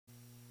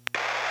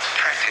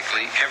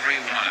practically every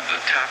one of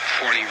the top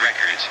 40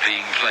 records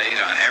being played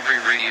on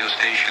every radio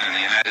station in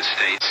the United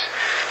States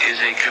is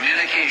a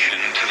communication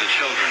to the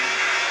children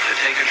to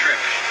take a trip,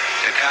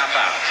 to cop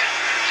out,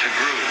 to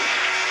groove.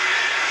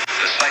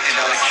 The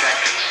psychedelic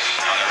jackets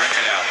on the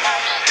record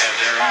albums have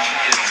their own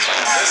hidden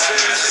songs. This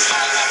is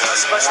a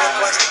special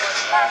question.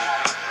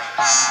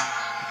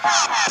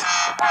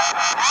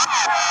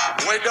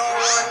 We don't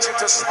want you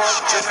to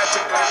smoke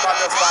genetically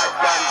modified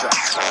ganja.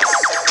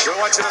 We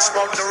want you to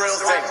smoke the real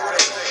thing.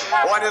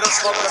 We want you to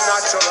smoke the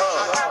natural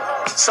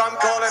herb. Some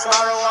call it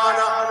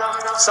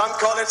marijuana, some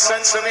call it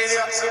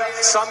sensimedia,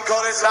 some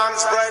call it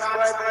lamb's bread,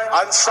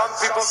 and some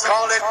people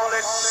call it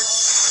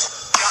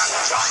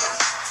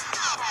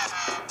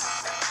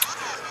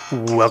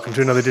ganja. Welcome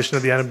to another edition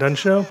of the Adam Dunn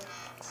Show.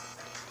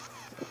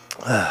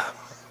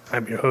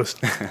 I'm your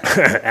host,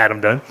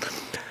 Adam Dunn.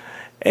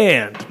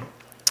 And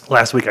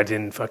last week I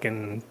didn't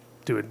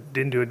do a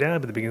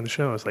dab at the beginning of the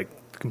show. I was like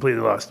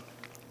completely lost.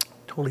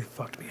 Totally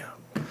fucked me up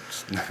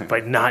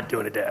by not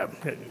doing a dab.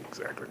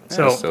 Exactly. Yeah,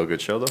 So still a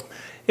good show though.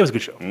 it was a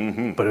good show,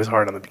 but it was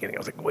hard on the beginning. I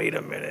was like, wait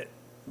a minute,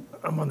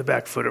 I'm on the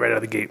back foot right out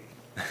of the gate.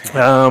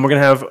 We're gonna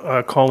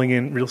have calling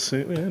in real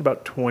soon, in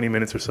about 20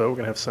 minutes or so. We're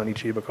gonna have Suny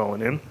Cheba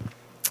calling in.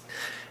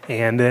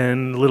 And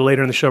then a little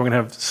later in the show, we're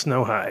going to have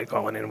Snowhigh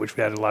calling in, which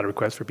we had a lot of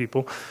requests for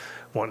people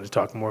wanting to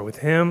talk more with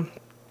him.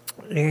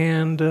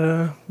 And,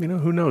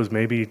 who knows?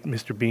 Maybe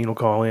Mr. Bean will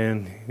call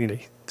in.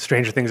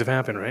 Stranger things have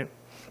happened, right?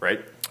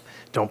 Right.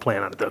 Don't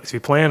plan on it, though, because if you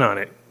plan on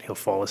it, he'll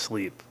fall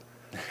asleep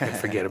and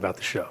forget about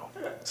the show.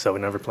 So we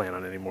never plan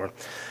on it anymore.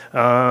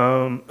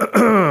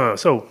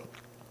 So,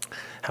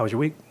 how was your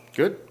week?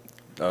 Good.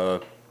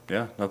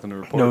 Yeah, nothing to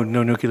report.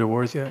 No nuclear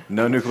wars yet?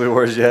 No nuclear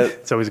wars yet.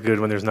 It's always good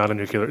when there's not a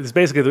nuclear. It's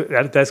basically,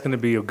 that's going to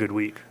be a good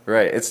week.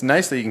 Right. It's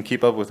nice that you can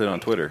keep up with it on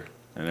Twitter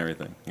and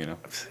everything, I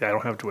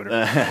don't have Twitter.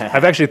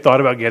 I've actually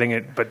thought about getting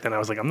it, but then I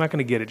was like, I'm not going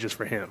to get it just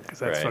for him, because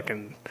that's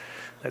Right.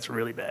 that's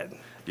really bad.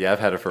 Yeah, I've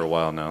had it for a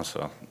while now,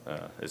 so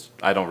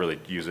I don't really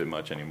use it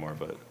much anymore,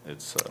 but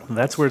it's...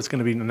 That's where it's going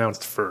to be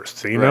announced first.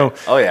 So Right.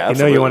 Oh, yeah,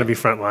 absolutely. you want to be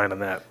frontline on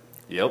that.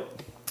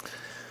 Yep.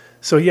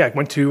 So yeah, I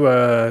went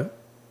to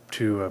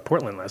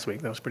Portland last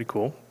week. That was pretty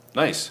cool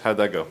Nice. How'd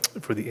that go?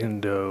 for the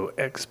Indo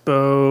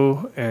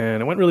Expo,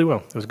 and it went really well.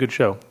 It was a good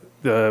show.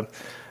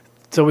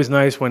 It's always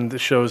nice when the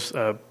shows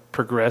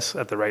progress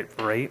at the right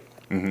rate.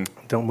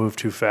 Don't move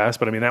too fast.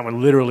 But I mean, that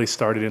one literally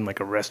started in like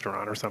a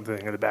restaurant or something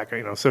in the back.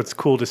 So it's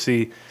cool to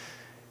see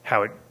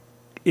how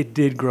it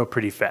did grow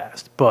pretty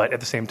fast. But at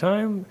the same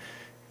time,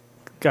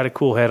 got a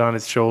cool head on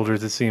its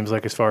shoulders, it seems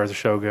like, as far as the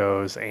show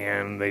goes.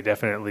 And they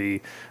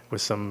definitely,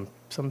 with some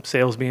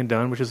sales being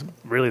done, which is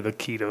really the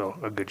key to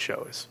a good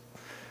show, is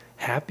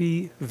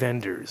happy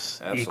vendors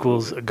Absolutely.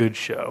 equals a good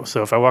show.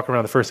 So if I walk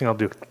around, the first thing I'll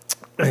do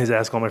is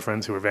ask all my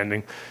friends who are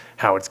vending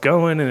how it's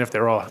going, and if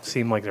they're all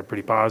seem like they're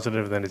pretty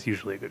positive, then it's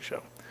usually a good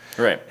show.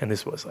 Right. And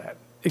this was that.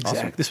 Exact.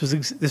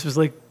 Awesome. This was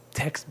like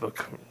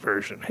textbook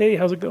version. Hey,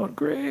 how's it going?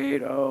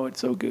 Great. Oh, it's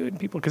so good.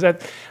 People, because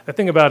the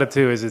thing about it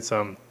too is it's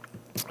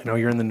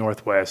you're in the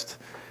Northwest,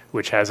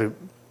 which has a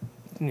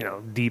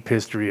deep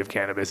history of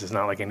cannabis. It's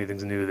not like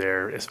anything's new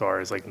there, as far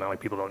as like, not like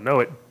people don't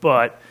know it,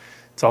 but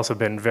it's also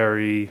been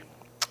very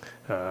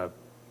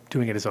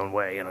doing it its own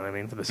way, you know what I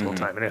mean, for this whole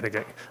time. And I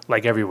think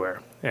like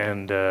everywhere.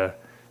 And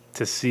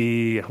to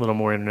see a little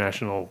more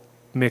international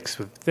mix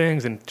with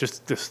things, and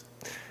just this,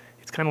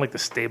 it's kind of like the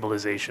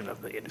stabilization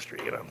of the industry.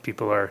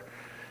 People are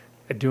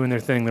doing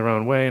their thing their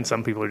own way, and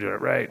some people are doing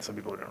it right, some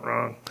people are doing it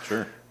wrong.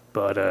 Sure.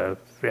 But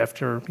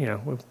after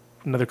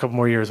another couple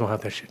more years, we'll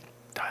have that shit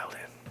dialed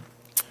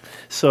in.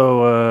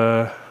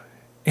 So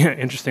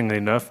interestingly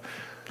enough,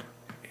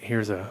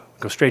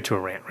 go straight to a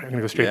rant. Right? I'm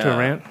gonna go straight to a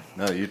rant.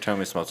 No, you tell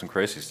me about some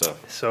crazy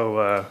stuff.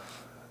 So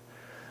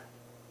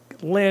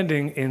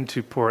landing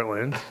into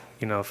Portland,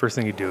 first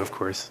thing you do, of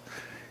course,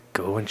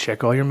 go and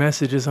check all your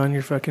messages on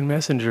your fucking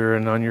messenger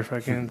and on your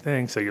fucking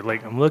thing. So you're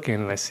like, I'm looking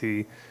and I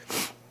see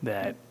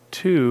that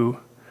two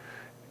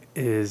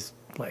and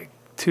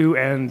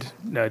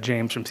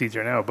James from Seeds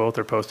Are Now both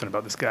are posting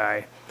about this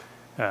guy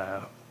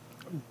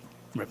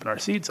ripping our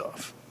seeds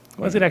off. It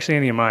wasn't actually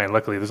any of mine.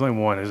 Luckily, there's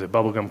only one. There's a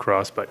bubblegum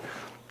cross, but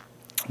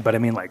I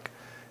mean, like,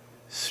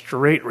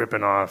 straight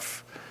ripping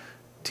off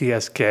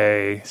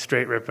TSK,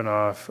 straight ripping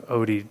off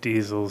OD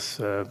Diesel's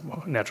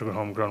Natural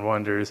Homegrown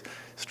Wonders,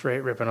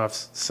 straight ripping off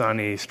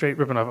Suny, straight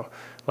ripping off,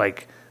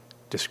 like,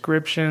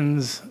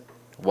 descriptions,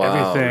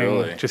 everything,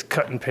 really? Just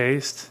cut and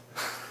paste,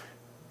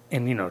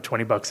 and,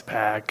 $20 a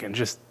pack, and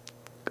just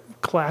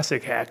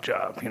classic hack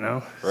job,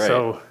 Right.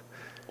 So,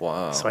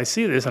 Wow. so I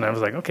see this, and I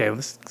was like, okay, well,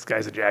 this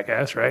guy's a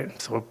jackass,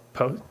 right? So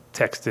we'll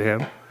text to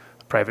him,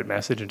 a private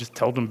message, and just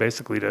told him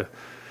basically to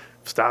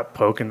stop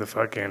poking the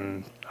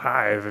fucking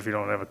hive if you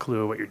don't have a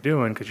clue what you're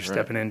doing, because you're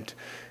stepping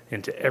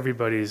into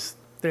everybody's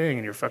thing,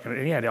 and you're fucking.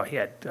 And he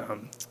had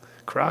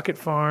Crockett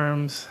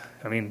Farms.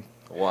 I mean,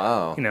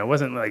 wow. It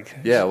wasn't like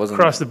it wasn't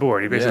across the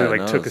board. He basically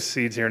took a it's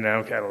Seeds Here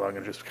Now catalog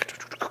and just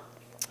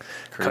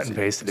crazy. cut and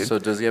pasted it. So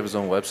does he have his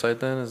own website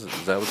then? Is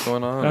that what's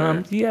going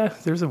on? Yeah,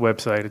 there's a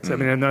website. It's I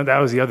mean, and that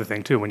was the other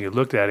thing too. When you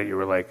looked at it, you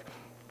were like,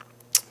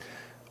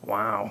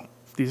 wow.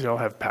 These all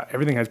have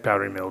everything has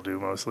powdery mildew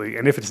mostly,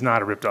 and if it's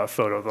not a ripped off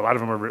photo, a lot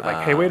of them are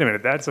like, hey, wait a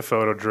minute, that's a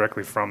photo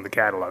directly from the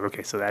catalog.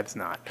 Okay, so that's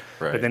not.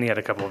 Right. But then he had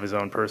a couple of his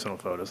own personal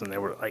photos, and they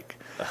were like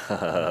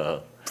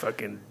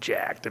fucking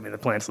jacked. I mean, the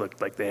plants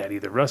looked like they had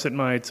either russet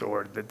mites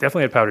or they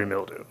definitely had powdery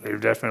mildew. They were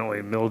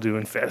definitely mildew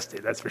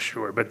infested, that's for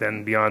sure. But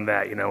then beyond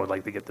that,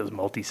 like they get those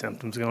multi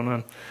symptoms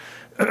going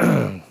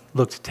on.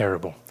 Looked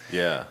terrible.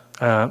 Yeah.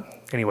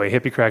 Anyway,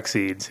 hippie crack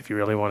seeds. If you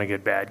really want to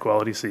get bad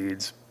quality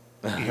seeds,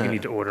 you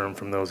need to order them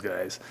from those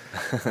guys.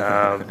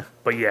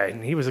 But yeah,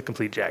 and he was a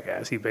complete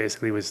jackass. He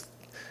basically was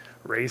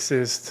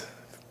racist.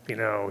 He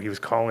was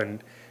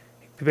calling.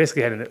 He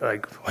basically had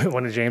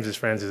one of James's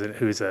friends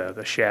who's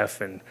a chef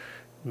and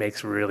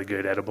makes really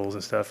good edibles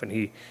and stuff.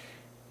 And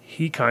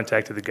he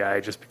contacted the guy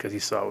just because he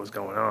saw what was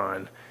going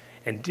on,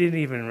 and didn't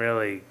even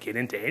really get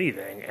into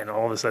anything. And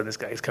all of a sudden, this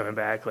guy's coming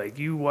back like,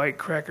 "You white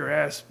cracker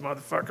ass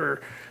motherfucker!"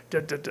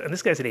 And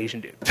this guy's an Asian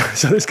dude.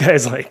 So this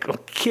guy's like,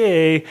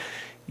 "Okay."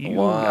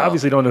 You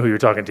obviously don't know who you're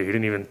talking to. You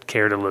didn't even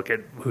care to look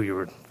at who you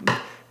were,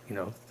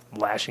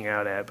 lashing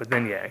out at. But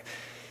then, yeah,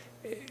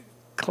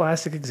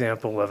 classic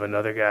example of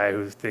another guy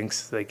who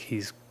thinks like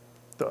he's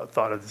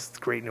thought of this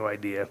great new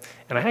idea.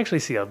 And I actually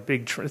see a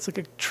big trend. It's like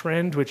a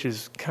trend which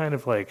is kind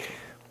of like,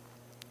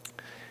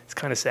 it's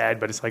kind of sad,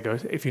 but it's like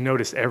if you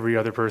notice, every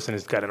other person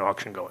has got an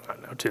auction going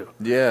on now too.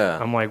 Yeah.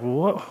 I'm like,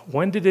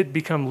 when did it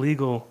become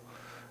legal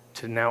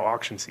to now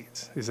auction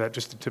seeds? Is that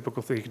just a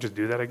typical thing? You can just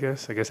do that, I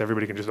guess? I guess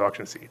everybody can just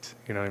auction seeds.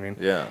 You know what I mean?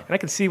 Yeah. And I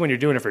can see when you're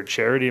doing it for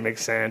charity, it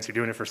makes sense. You're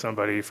doing it for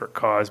somebody, for a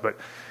cause. But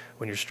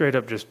when you're straight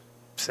up just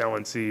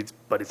selling seeds,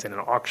 but it's in an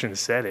auction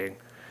setting,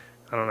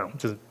 I don't know.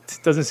 It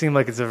doesn't seem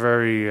like it's a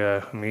very,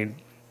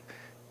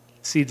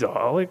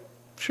 Seedsaholic,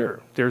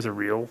 sure, there's a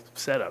real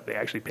setup. They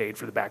actually paid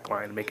for the back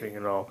line, making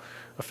it all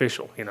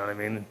official. You know what I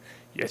mean?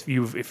 If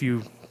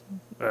you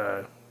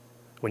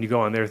when you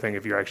go on their thing,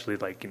 if you're actually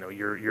like,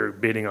 you're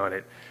bidding on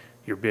it,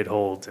 your bid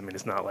holds. I mean,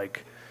 it's not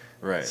like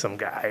some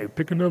guy,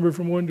 pick a number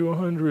from 1 to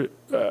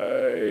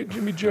 100.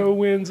 Jimmy Joe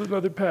wins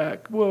another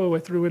pack. Whoa, I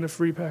threw in a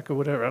free pack or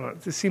whatever. I don't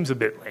know. This seems a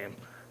bit lame.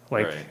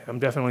 Like, I'm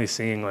definitely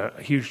seeing a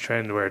huge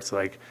trend where it's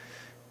like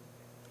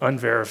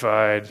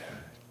unverified.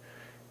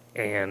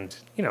 And,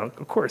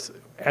 of course,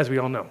 as we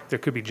all know, there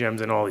could be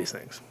gems in all these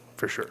things,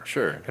 for sure.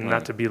 Sure. And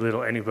not to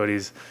belittle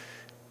anybody's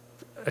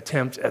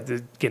attempt at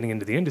getting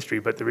into the industry,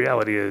 but the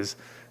reality is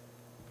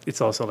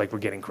it's also like we're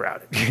getting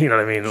crowded. You know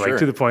what I mean? Like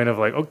to the point of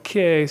like,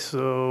 okay,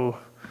 so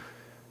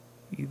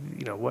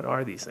what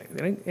are these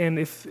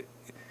things?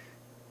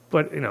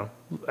 But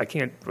I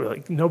can't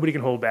nobody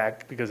can hold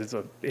back because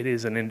it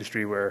is an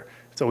industry where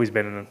it's always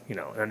been an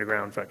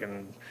underground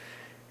fucking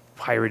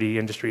piratey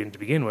industry to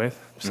begin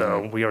with.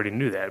 So we already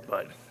knew that,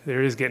 but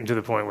there is getting to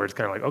the point where it's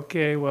kind of like,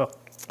 okay, well,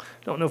 I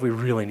don't know if we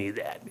really need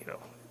that.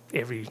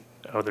 Every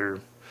other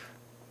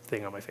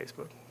thing on my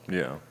Facebook.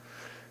 Yeah.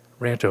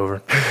 Rant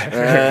over.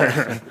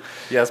 Yeah,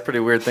 it's a pretty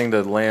weird thing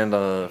to land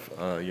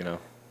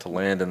to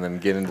land and then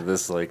get into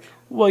this like.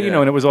 Well,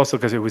 and it was also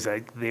because it was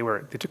like they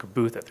took a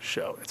booth at the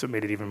show. That's what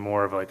made it even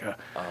more of like a.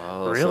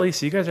 Really?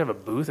 So you guys have a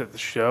booth at the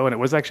show, and it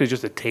was actually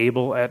just a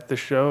table at the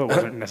show. It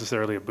wasn't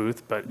necessarily a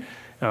booth, but.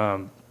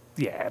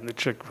 Yeah, and the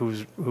chick who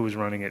was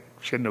running it,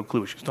 she had no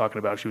clue what she was talking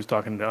about. She was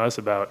talking to us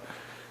about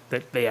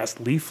that they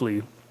asked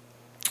Leafly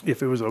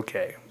if it was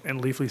okay,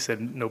 and Leafly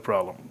said no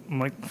problem. I'm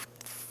like,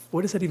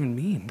 what does that even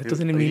mean? That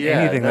doesn't even mean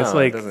anything. No, it's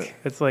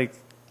like,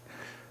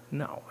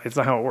 no, it's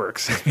not how it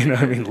works. You know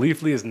what I mean?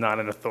 Leafly is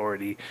not an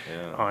authority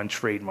on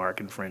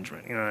trademark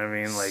infringement. You know what I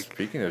mean? Like,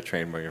 speaking of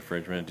trademark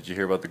infringement, did you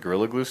hear about the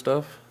Gorilla Glue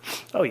stuff?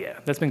 Oh yeah,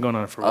 that's been going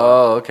on for a while.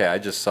 Oh, okay. I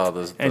just saw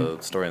the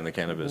story in the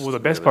cannabis. Well, the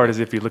best part is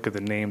if you look at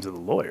the names of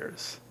the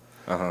lawyers.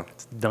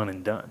 It's Done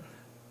and Done.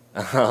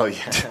 Oh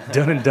yeah,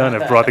 Done and Done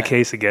have brought the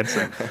case against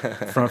them.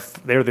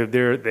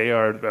 They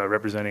are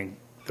representing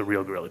the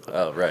real Gorilla Glue.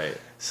 Oh right.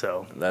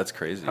 So that's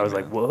crazy. I was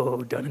like,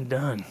 whoa, Done and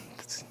Done.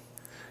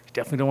 You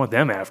definitely don't want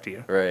them after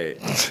you. Right.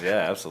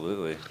 Yeah,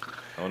 absolutely.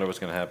 I wonder what's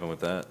going to happen with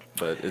that.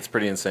 But it's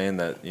pretty insane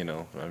that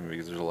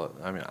because there's a lot.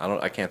 I mean,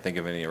 I can't think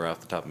of any right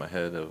off the top of my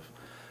head of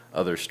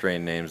other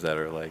strain names that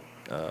are like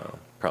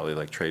probably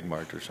like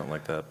trademarked or something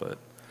like that. But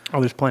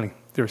there's plenty.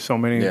 There's so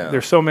many. Yeah.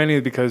 There's so many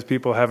because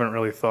people haven't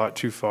really thought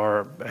too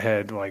far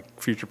ahead,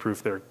 like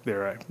future-proof their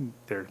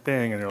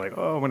thing, and they're like,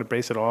 oh, I'm going to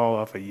base it all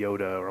off of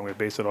Yoda, or I'm going to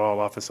base it all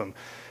off of some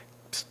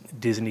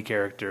Disney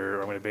character,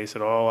 or I'm going to base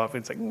it all off.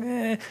 It's like,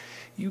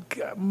 you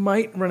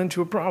might run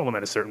into a problem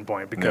at a certain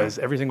point because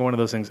every single one of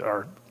those things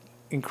are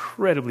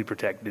incredibly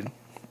protected.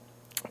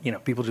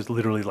 People just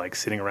literally like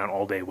sitting around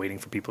all day waiting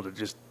for people to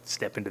just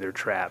step into their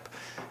trap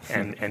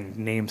and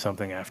name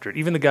something after it.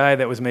 Even the guy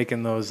that was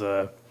making those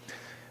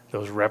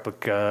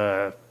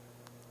replica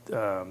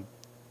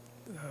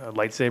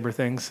lightsaber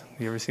things.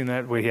 You ever seen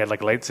that? Where he had like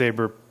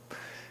lightsaber.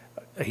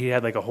 He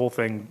had like a whole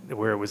thing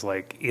where it was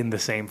like in the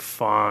same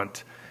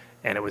font,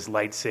 and it was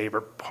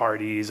lightsaber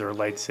parties or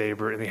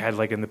lightsaber. And they had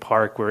like in the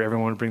park where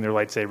everyone would bring their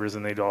lightsabers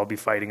and they'd all be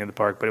fighting in the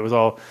park. But it was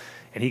all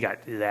And he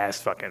got his ass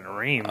fucking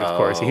reamed, of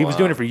course. He was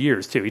doing it for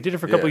years, too. He did it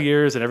for a couple of Yeah.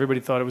 years, and everybody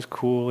thought it was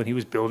cool, and he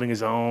was building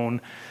his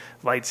own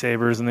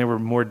lightsabers, and they were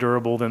more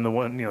durable than the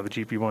one, the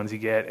GP ones you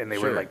get, and they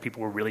were Sure. like,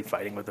 people were really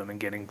fighting with them and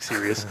getting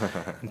serious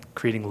and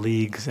creating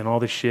leagues and all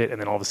this shit, and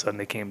then all of a sudden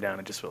they came down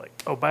and just were like,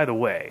 oh, by the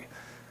way,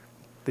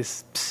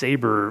 this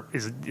saber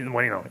is, you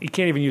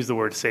can't even use the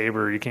word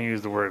saber, you can't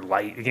use the word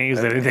light, you can't use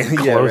anything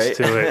Yeah, close right.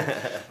 to it.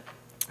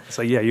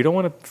 So yeah, you don't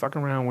want to fuck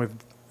around with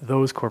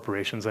those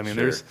corporations. I mean,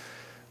 Sure.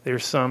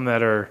 there's some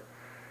that are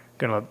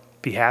gonna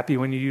be happy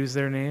when you use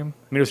their name.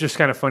 I mean, it was just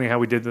kind of funny how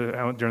we did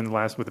during the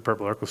last with the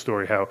Purple Urkel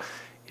story, how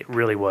it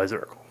really was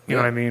Urkel. You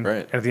know what I mean?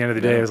 Right. And at the end of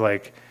the day, it was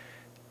like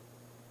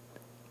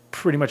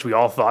pretty much we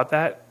all thought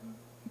that,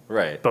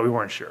 Right. but we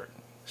weren't sure.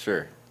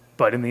 Sure.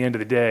 But in the end of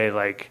the day,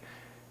 like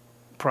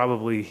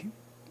probably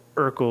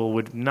Urkel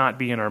would not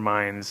be in our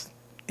minds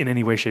in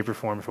any way, shape, or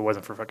form if it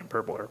wasn't for fucking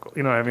Purple Urkel.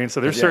 You know what I mean?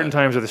 So there's certain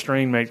times where the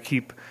strain might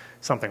keep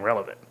something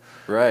relevant,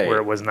 Right. where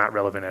it was not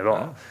relevant at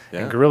all.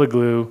 Yeah. And Gorilla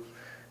Glue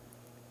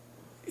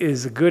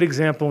is a good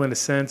example in a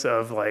sense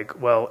of like,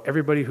 well,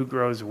 everybody who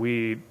grows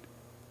weed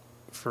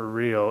for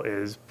real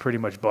is pretty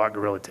much bought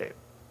Gorilla Tape.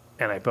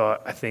 And I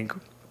think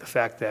the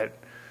fact that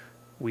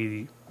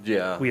we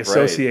right.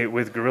 associate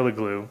with Gorilla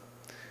Glue,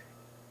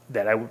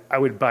 that I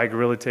would buy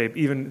Gorilla Tape,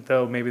 even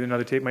though maybe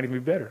another tape might even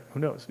be better. Who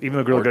knows? Even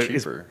though Gorilla Or Glue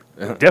is cheaper.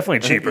 definitely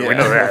cheaper. We Yeah.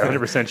 know that,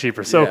 100%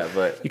 cheaper. So Yeah,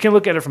 but- you can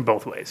look at it from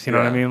both ways. You know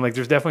what I Yeah. mean? Like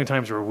there's definitely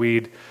times where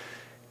weed,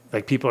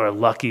 like people are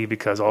lucky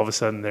because all of a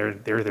sudden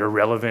they're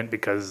relevant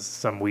because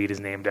some weed is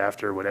named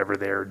after whatever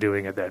they're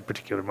doing at that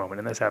particular moment.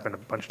 And that's happened a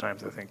bunch of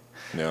times, I think.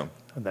 Yeah.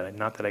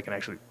 Not that I can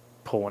actually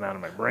pull one out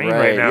of my brain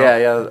Right. right now.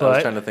 Yeah. I was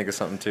but trying to think of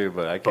something too,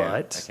 but I can't.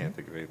 I but can't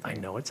think of anything. I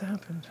know it's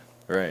happened.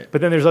 Right.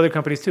 But then there's other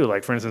companies too,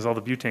 like for instance, all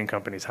the butane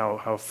companies.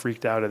 How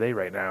freaked out are they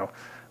right now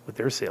with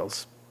their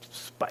sales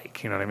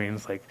spike? You know what I mean?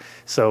 It's like,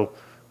 so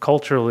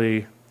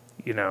culturally,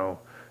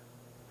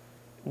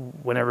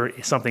 whenever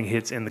something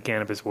hits in the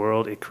cannabis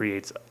world, it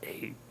creates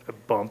a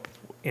bump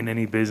in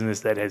any business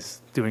that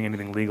is doing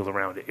anything legal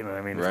around it. You know what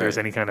I mean? If there's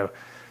Right. any kind of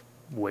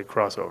way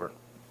crossover.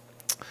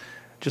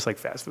 Just like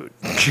fast food.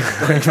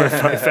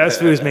 Fast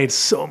food has made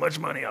so much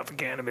money off of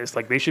cannabis.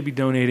 Like they should be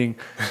donating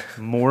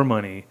more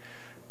money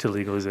to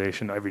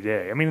legalization every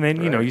day. I mean, then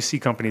Right. you see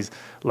companies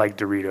like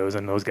Doritos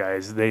and those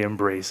guys, they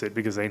embrace it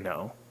because they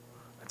know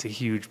it's a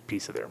huge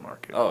piece of their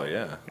market. Oh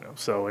yeah.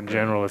 So in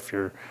general, if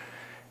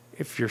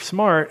you're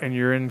smart and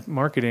you're in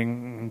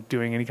marketing,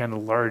 doing any kind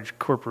of large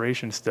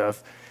corporation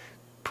stuff,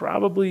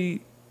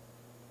 probably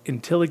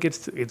until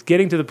it's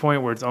getting to the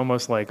point where it's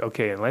almost like,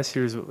 okay, unless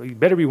you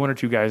better be one or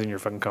two guys in your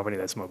fucking company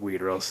that smoke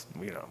weed, or else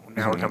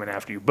now we're coming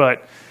after you.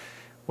 But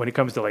when it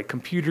comes to like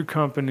computer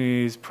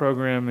companies,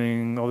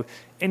 programming,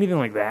 anything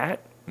like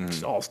that,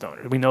 it's all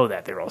stoners. We know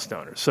that they're all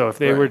stoners. So if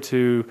they were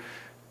to,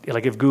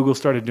 like, if Google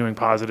started doing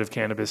positive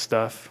cannabis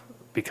stuff,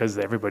 because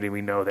everybody,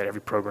 we know that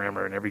every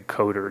programmer and every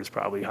coder is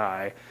probably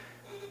high,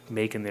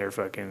 making their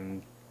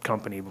fucking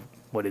company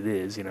what it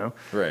is,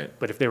 Right.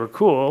 But if they were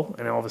cool,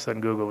 and all of a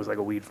sudden Google was like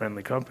a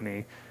weed-friendly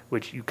company,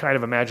 which you kind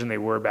of imagine they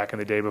were back in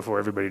the day before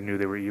everybody knew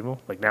they were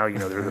evil. Like now,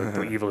 they're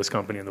the evilest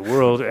company in the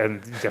world,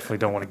 and you definitely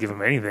don't want to give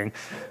them anything.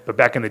 But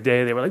back in the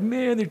day, they were like,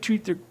 man, they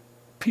treat their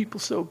people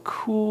so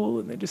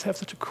cool, and they just have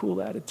such a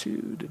cool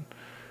attitude. And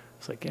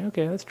it's like, yeah,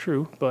 okay, that's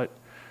true, but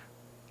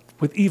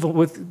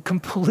with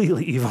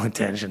completely evil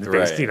intentions,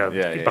 based,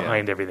 Right.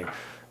 behind everything.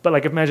 But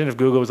like, imagine if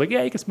Google was like,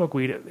 yeah, you can smoke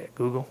weed at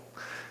Google.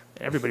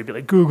 Everybody would be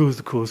like, Google is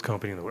the coolest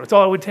company in the world. That's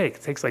all it would take.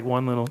 It takes like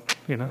one little,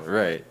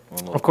 Right.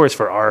 Well, Of course,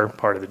 for our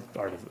part of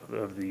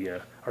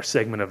the our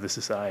segment of the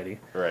society,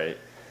 right.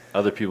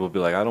 Other people would be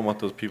like, I don't want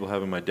those people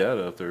having my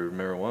data if they're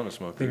marijuana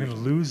smokers. they're gonna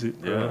lose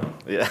it. Bro.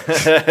 Yeah.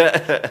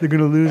 They're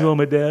gonna lose all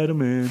my data,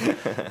 man.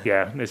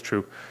 Yeah, it's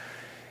true.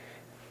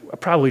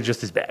 Probably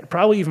just as bad.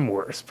 Probably even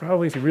worse.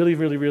 Probably, if you really,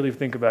 really, really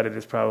think about it,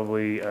 it's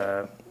probably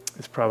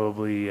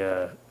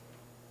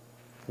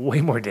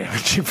way more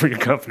damaging for your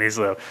company.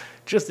 So,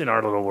 just in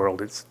our little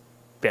world, it's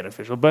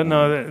beneficial. But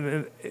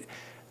no,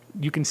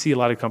 you can see a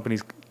lot of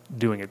companies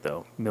doing it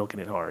though, milking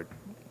it hard.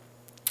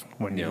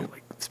 When you,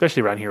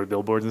 especially around here with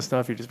billboards and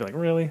stuff, you just be like,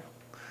 really?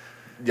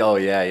 Oh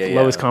yeah.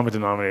 Lowest common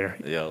denominator.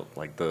 Yeah,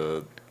 like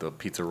the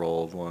pizza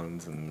rolled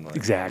ones and like,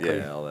 Exactly.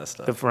 Yeah, all that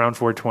stuff. Around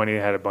 420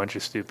 had a bunch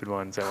of stupid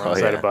ones that were on the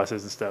side of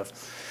buses and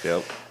stuff.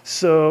 Yep.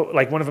 So,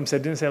 like, one of them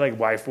didn't say like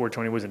why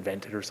 420 was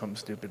invented or something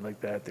stupid like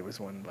that. There was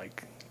one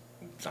like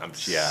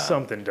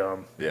something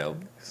dumb. Yeah.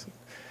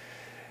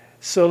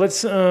 So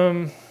let's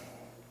do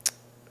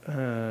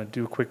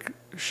a quick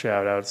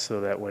shout out so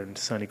that when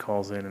Suny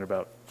calls in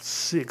about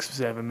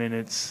 6-7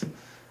 minutes,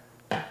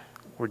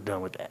 we're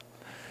done with that.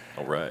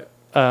 All right.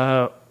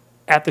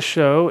 At the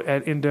show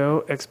at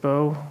Indo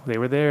Expo, they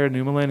were there,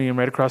 New Millennium,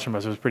 right across from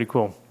us. It was pretty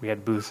cool. We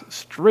had booths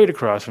straight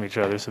across from each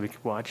other so we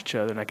could watch each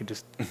other, and I could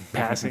just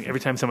pass it. Every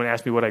time someone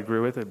asked me what I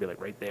grew with, I'd be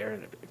like right there.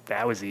 And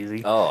that was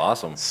easy. Oh,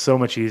 awesome. So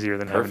much easier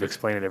than having to Perfect.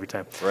 explain it every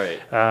time.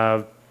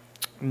 Right.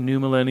 New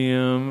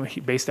Millennium,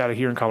 based out of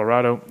here in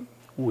Colorado,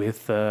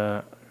 with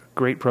a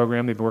great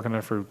program. They've been working on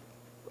it for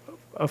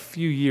a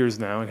few years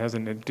now.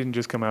 It didn't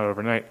just come out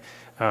overnight,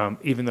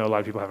 even though a lot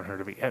of people haven't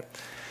heard of it yet.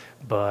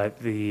 But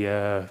they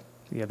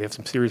have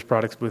some serious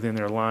products within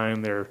their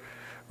line. Their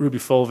Ruby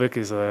Fulvic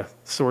is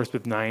sourced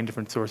with 9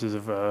 different sources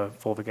of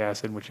fulvic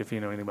acid, which if you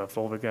know anything about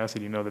fulvic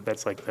acid, you know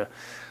that's like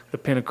the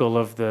pinnacle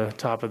of the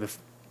top of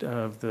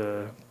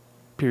the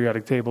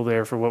periodic table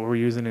there for what we're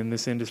using in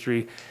this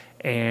industry.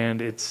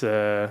 And it's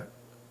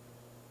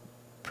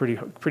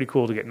pretty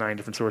cool to get 9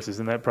 different sources.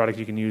 And that product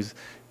you can use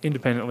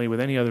independently with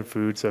any other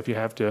food. So if you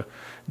have to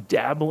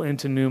dabble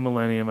into New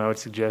Millennium, I would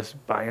suggest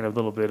buying a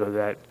little bit of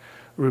that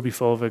Ruby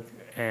Fulvic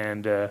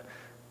and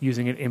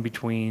using it in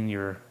between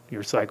your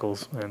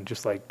cycles. And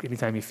just like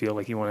anytime you feel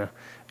like you want to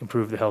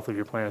improve the health of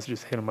your plants,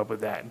 just hit them up with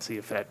that and see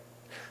if that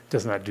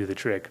does not do the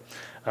trick.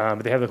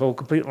 But they have the whole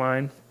complete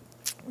line,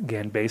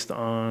 again, based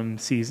on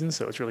seasons.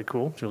 So it's really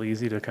cool. It's really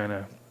easy to kind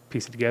of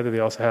piece it together. They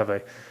also have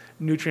a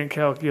nutrient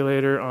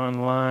calculator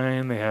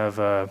online. They have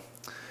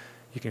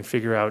you can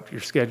figure out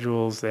your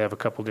schedules. They have a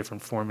couple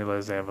different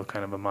formulas. They have a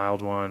kind of a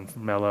mild one,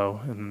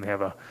 mellow, and then they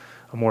have a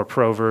more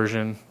pro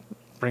version.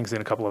 Brings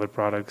in a couple other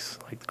products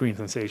like the Green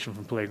Sensation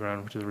from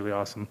Playground, which is a really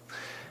awesome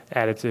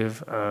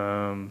additive.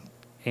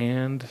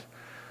 And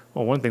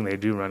one thing they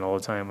do run all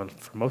the time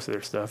for most of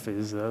their stuff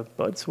is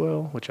Bud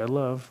Swell, which I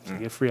love. So I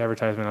get free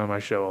advertisement on my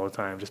show all the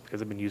time just because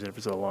I've been using it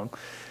for so long.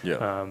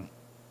 Yeah.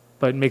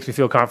 But it makes me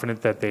feel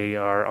confident that they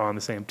are on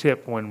the same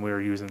tip when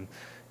we're using,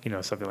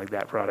 something like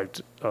that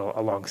product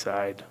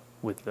alongside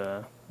with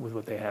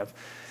what they have.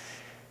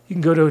 You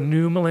can go to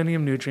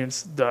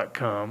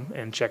newmillenniumnutrients.com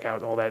and check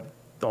out all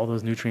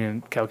those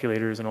nutrient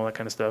calculators and all that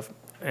kind of stuff.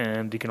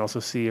 And you can also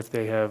see if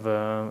they have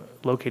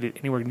located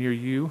anywhere near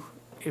you.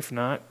 If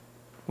not,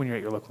 when you're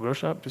at your local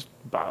grocery shop, just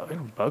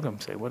bug them,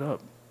 say, what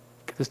up?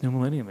 Get this New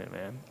Millennium in,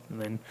 man. And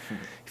then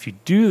if you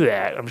do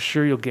that, I'm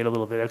sure you'll get a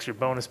little bit extra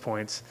bonus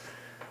points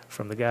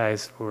from the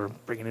guys for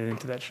bringing it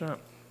into that shop.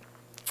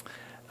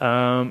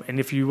 And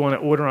if you want to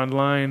order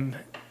online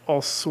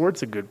all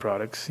sorts of good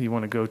products, you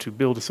want to go to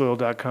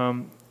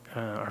buildasoil.com.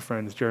 Our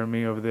friend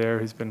Jeremy over there,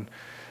 who's been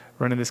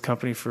running this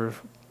company for a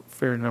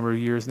fair number of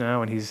years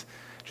now, and he's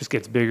just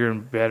gets bigger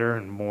and better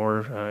and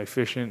more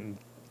efficient, and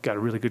got a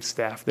really good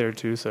staff there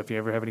too. So if you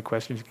ever have any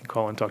questions, you can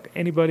call and talk to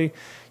anybody.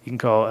 You can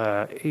call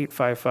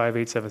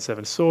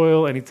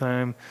 855-877-SOIL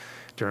anytime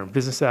during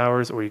business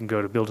hours, or you can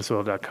go to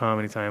buildasoil.com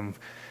anytime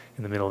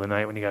in the middle of the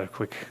night when you got a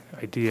quick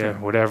idea,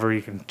 whatever.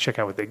 You can check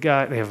out what they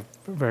got. They have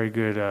a very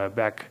good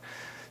back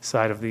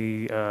side of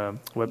the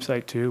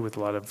website too, with a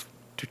lot of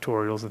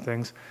tutorials and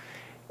things.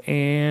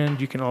 And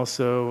you can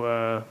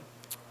also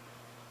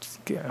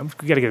we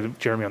got to get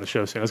Jeremy on the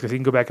show soon, because you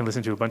can go back and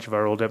listen to a bunch of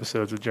our old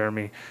episodes with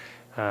Jeremy,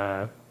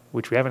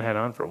 which we haven't had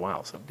on for a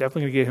while. So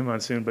definitely going to get him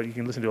on soon. But you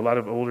can listen to a lot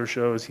of older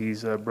shows.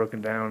 He's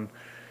broken down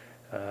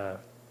a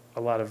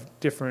lot of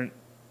different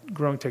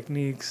growing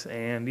techniques,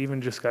 and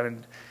even just got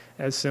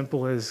as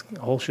simple as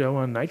a whole show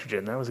on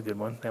nitrogen. That was a good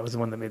one. That was the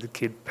one that made the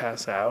kid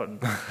pass out and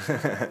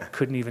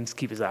couldn't even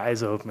keep his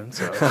eyes open.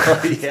 So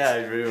yeah,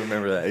 I really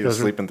remember that. He was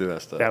sleeping through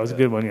that stuff. That was a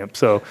good one, yeah.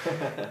 So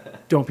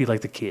don't be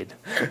like the kid.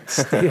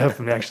 Stay up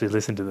and actually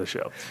listen to the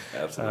show.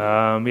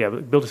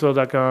 Absolutely.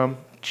 Buildasoil.com.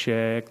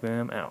 Check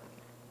them out.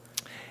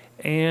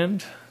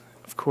 And,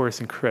 of course,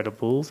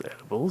 Incredibles,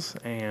 edibles,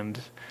 and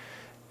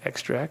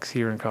extracts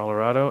here in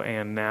Colorado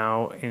and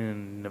now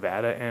in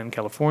Nevada and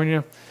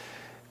California.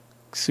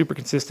 Super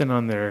consistent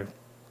on their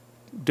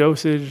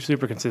dosage,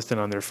 super consistent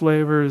on their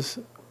flavors.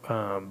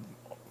 Got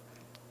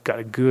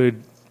a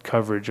good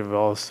coverage of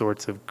all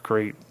sorts of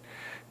great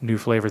new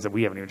flavors that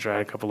we haven't even tried.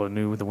 A couple of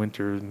new, the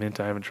winter mint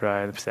I haven't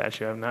tried, the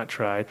pistachio I have not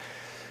tried.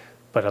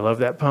 But I love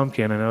that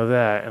pumpkin, I know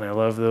that, and I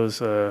love those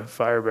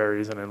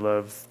fireberries, and I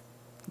love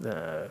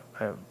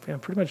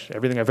pretty much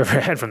everything I've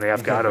ever had from the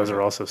avocados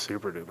are also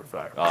super duper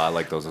fire. Oh, I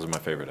like those. Those are my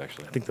favorite,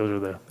 actually. I think those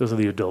are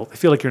the adult. I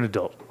feel like you're an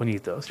adult when you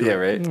eat those.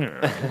 You're right.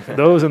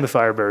 Those and the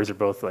fireberries are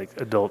both like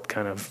adult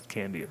kind of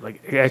candy,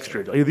 like extra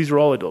adult. These are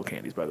all adult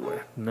candies, by the way.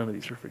 None of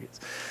these are forgets.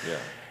 Yeah.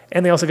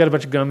 And they also got a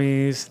bunch of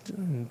gummies,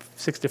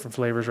 6 different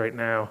flavors right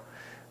now,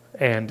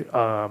 and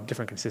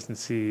different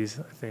consistencies.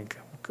 I think.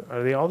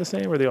 Are they all the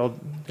same? Or are they all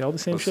the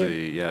same shape? Let's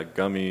see. Yeah,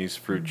 gummies,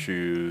 fruit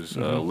chews,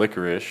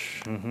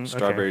 licorice,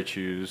 strawberry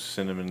chews,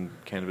 cinnamon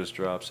cannabis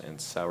drops, and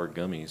sour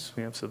gummies.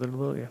 Yeah, so they're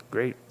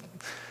great.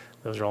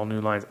 Those are all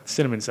new lines.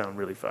 Cinnamon sound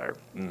really fire.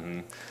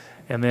 Mm-hmm.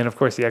 And then, of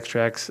course, the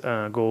extracts,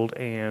 gold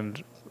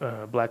and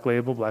black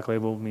label. Black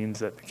label means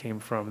that it came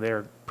from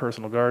their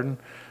personal garden,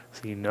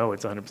 so you know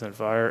it's 100%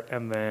 fire.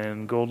 And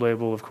then gold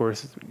label, of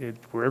course,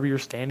 wherever you're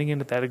standing in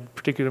at that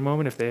particular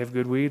moment, if they have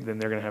good weed, then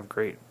they're going to have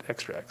great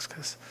extracts,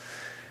 because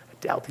I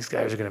doubt these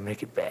guys are going to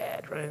make it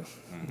bad, right?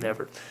 Mm-hmm.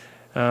 Never.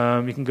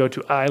 You can go to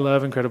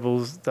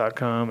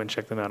iloveincredibles.com and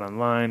check them out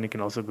online. You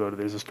can also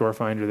there's a store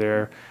finder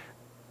there.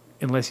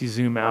 Unless you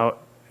zoom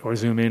out or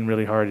zoom in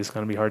really hard, it's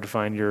going to be hard to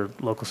find your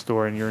local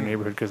store in your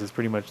neighborhood, because it's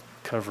pretty much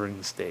covering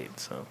the state.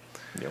 So,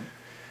 yep.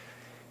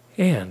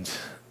 And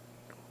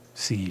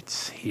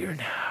seeds here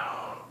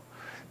now.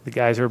 The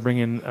guys are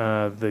bringing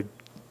the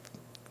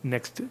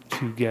next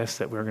two guests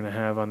that we're going to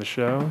have on the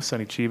show.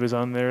 Sonny Cheba's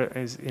on there,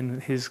 is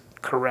in his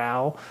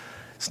corral.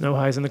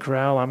 Snowhigh's in the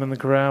corral. I'm in the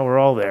corral. We're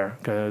all there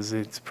because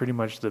it's pretty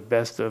much the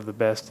best of the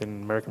best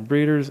in American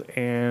breeders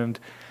and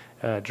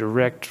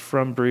direct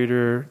from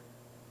breeder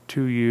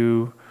to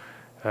you,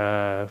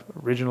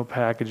 original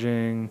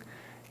packaging.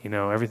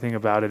 Everything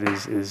about it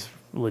is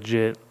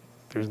legit.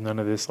 There's none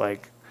of this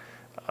like,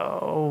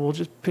 oh, we'll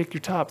just pick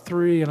your top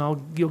 3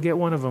 and you'll get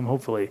one of them,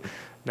 hopefully.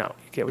 No,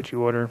 you get what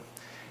you order,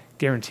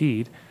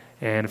 guaranteed.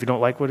 And if you don't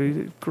like what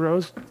he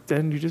grows,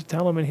 then you just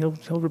tell him and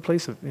he'll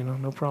replace it.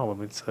 No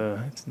problem. It's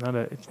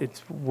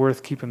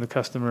worth keeping the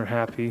customer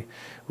happy,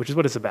 which is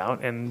what it's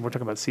about. And we're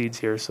talking about seeds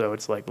here, so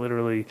it's like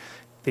literally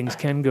things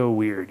can go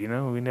weird.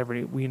 We never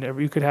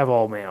you could have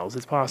all males.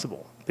 It's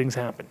possible. Things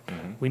happen.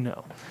 Mm-hmm. We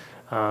know.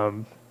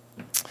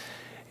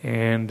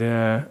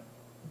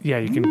 Yeah,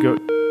 you can go.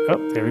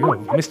 Oh, there we go,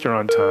 Mr.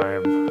 On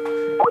Time.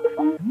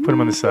 Put him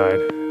on the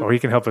side, or he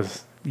can help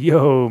us.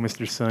 Yo,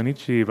 Mr. Sonny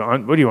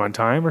Cheba. What are you on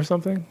time or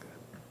something?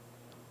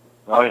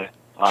 Oh yeah,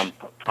 I'm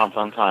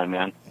on time,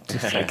 man.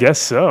 I guess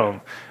so.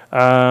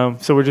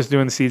 So we're just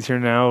doing the Seeds Here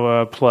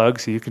Now plug,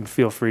 so you can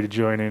feel free to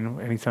join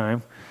in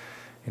anytime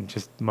and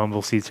just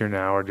mumble Seeds Here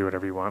Now or do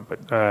whatever you want.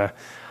 But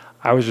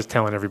I was just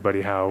telling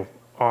everybody how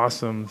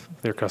awesome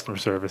their customer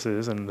service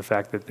is and the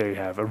fact that they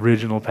have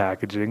original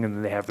packaging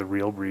and they have the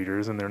real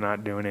breeders and they're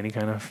not doing any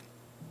kind of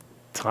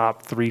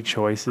top 3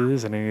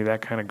 choices and any of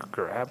that kind of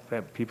crap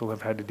that people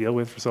have had to deal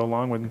with for so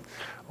long when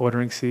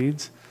ordering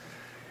seeds.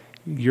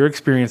 Your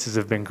experiences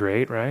have been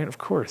great, right? Of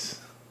course.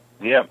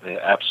 Yeah,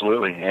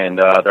 absolutely. And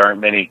there aren't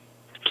many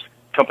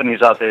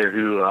companies out there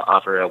who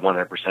offer a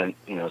 100%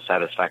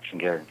 satisfaction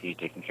guarantee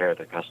taking care of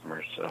their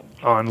customers. So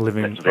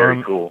that's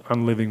very cool.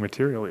 On living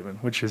material even,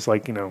 which is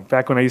like,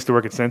 back when I used to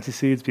work at Sensi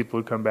Seeds, people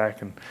would come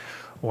back and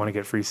want to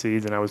get free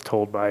seeds, and I was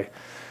told by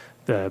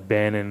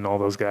Ben and all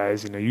those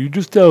guys, you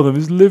just tell them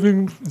it's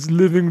living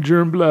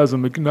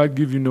germplasm. It cannot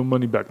give you no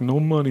money back.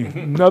 No money.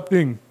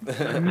 Nothing.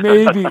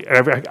 Maybe.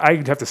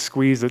 I'd have to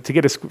squeeze it. To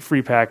get a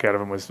free pack out of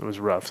them was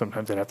rough.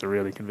 Sometimes I'd have to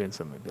really convince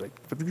them. I'd be like,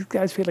 but these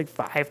guys paid like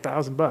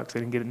 $5,000. They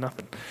didn't get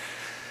nothing.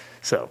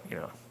 So,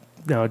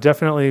 no,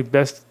 definitely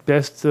best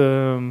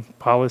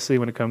policy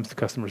when it comes to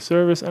customer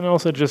service. And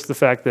also just the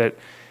fact that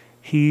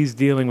he's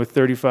dealing with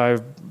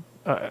 35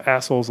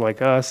 assholes like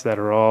us that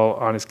are all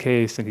on his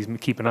case, and he's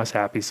keeping us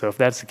happy. So if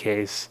that's the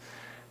case,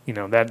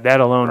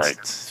 that alone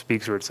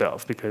speaks for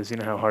itself, because you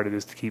know how hard it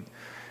is to keep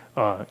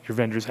your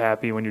vendors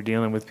happy when you're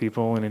dealing with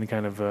people in any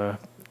kind of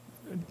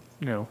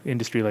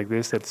industry like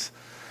this. That's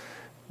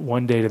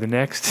one day to the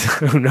next.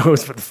 Who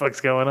knows what the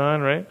fuck's going on,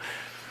 right?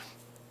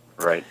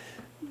 Right.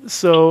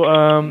 So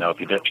no, if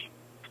you did.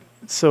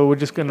 So we're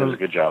just gonna. He does a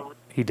good job.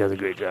 He does a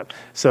great job.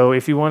 So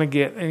if you want to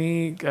get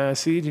any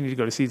seeds, you need to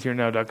go to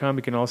seedsherenow.com.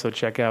 You can also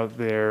check out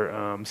their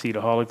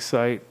Seedaholics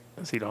site,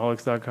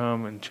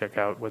 seedaholics.com, and check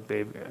out what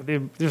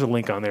there's a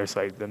link on their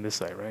site than this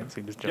site, right?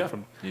 So you just jump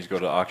from. You just go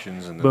to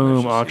auctions and then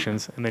boom,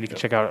 auctions, and then you can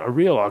check out a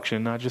real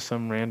auction, not just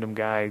some random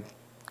guy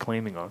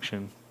claiming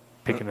auction,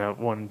 picking out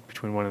one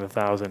between 1 and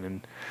 1,000,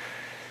 and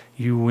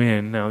you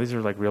win. Now these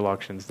are like real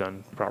auctions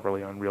done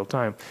properly on real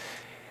time,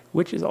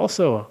 which is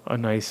also a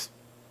nice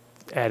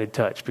added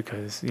touch,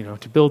 because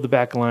to build the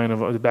back line of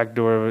the back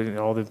door of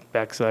all the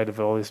backside of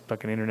all this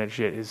fucking internet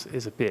shit is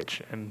a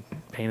bitch and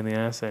pain in the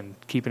ass, and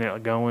keeping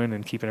it going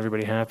and keeping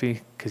everybody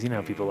happy, because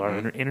how people are.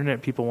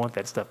 Internet people want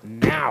that stuff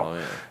now. Oh,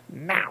 yeah.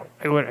 Now.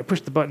 I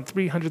pushed the button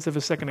 3/100 of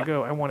a second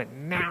ago. I want it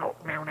now.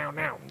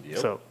 Yep.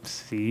 So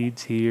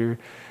Seeds Here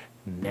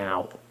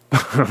Now.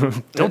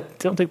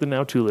 Don't take the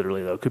now too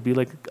literally though. It could be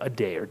like a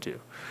day or 2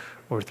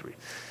 or 3.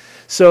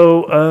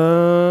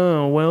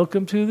 So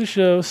welcome to the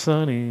show,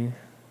 Sonny.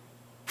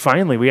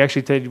 Finally, we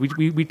actually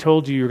we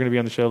told you were going to be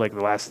on the show like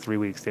the last 3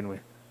 weeks, didn't we?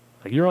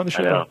 Like, you're on the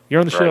show. You're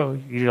on the show.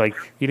 You're like,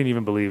 you didn't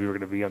even believe you were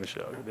going to be on the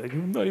show. You're like,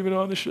 I'm not even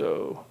on the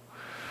show.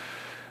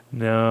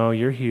 No,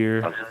 you're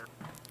here.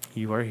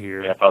 You are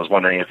here. Yeah, I was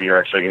wondering if you're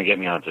actually going to get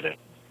me on today.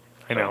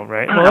 I know,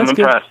 right? Well, I'm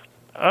impressed. Good.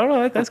 Oh,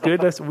 no, that's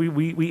good.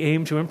 We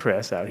aim to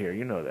impress out here.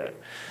 You know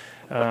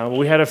that.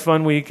 We had a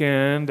fun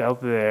weekend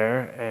out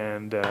there,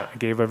 and I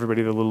gave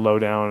everybody the little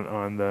lowdown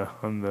on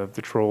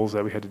the trolls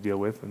that we had to deal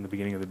with in the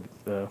beginning of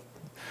the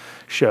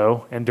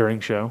show and during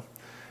show.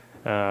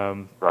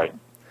 Right.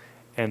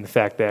 And the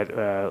fact that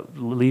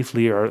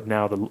Leafly are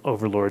now the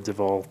overlords of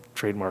all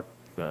trademark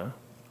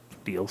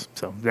deals.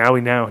 So now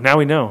we know.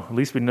 At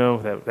least we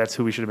know that's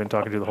who we should have been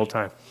talking to the whole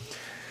time.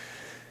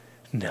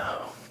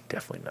 No,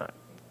 definitely not.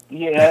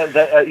 Yeah,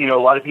 a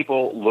lot of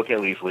people look at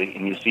Leafly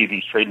and you see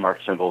these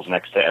trademark symbols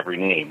next to every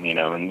name,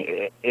 and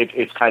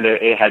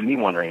it had me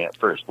wondering at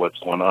first what's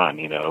going on,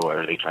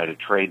 are they trying to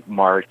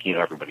trademark,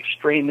 everybody's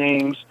strain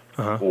names,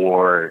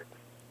 or,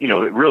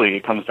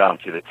 it comes down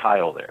to the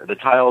tile there. The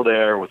tile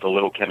there with the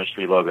little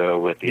chemistry logo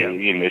with the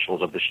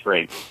initials of the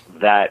strain,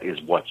 that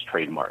is what's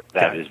trademarked.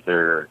 That is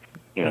their,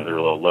 their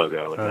little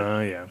logo.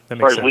 Yeah, that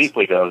makes sense. As far as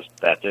Leafly goes,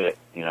 that's it,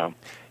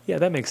 Yeah,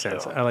 that makes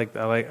sense. So. I like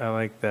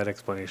that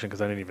explanation,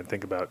 because I didn't even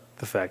think about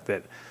the fact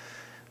that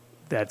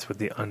that's what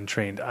the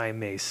untrained eye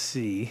may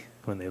see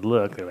when they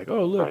look. They're like,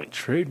 oh, look, Right.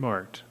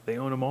 trademarked. They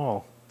own them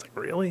all. It's like,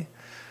 really?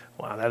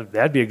 Wow,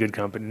 that'd be a good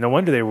company. No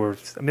wonder they were.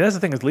 I mean, that's the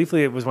thing is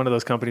Leafly, it was one of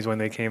those companies when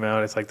they came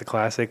out. It's like the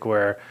classic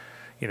where,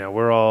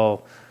 we're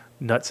all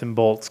nuts and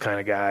bolts kind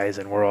of guys,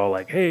 and we're all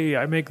like, hey,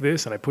 I make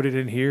this and I put it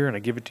in here and I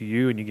give it to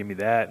you and you give me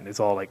that, and it's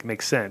all like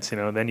makes sense,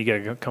 And then you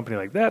get a company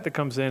like that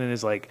comes in and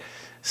is like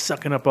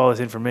sucking up all this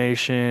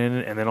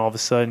information, and then all of a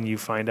sudden you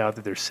find out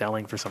that they're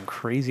selling for some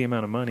crazy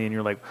amount of money, and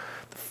you're like,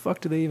 the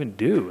fuck do they even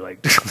do?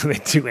 Like, do they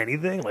do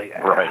anything? Like,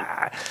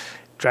 Right.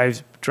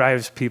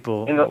 Drives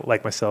people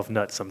like myself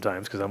nuts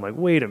sometimes, because I'm like,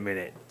 wait a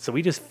minute. So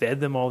we just fed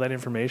them all that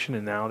information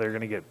and now they're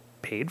going to get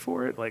paid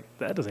for it? Like,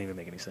 that doesn't even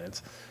make any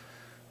sense.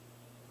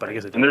 But I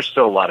guess it And there's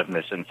still a lot of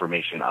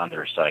misinformation on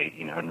their site,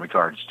 in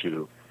regards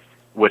to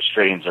which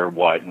strains are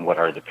what and what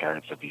are the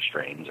parents of these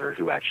strains or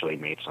who actually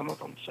made some of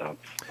them. So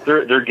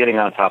they're getting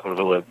on top of it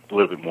a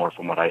little bit more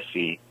from what I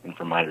see and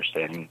from my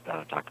understanding.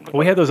 Talking about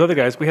we had those other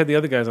guys. We had the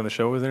other guys on the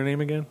show. What was their name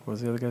again? What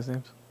was the other guy's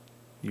names?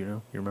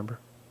 You remember?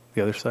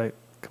 The other site?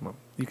 Come on.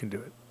 You can do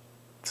it.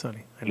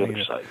 Sunny. I the know other you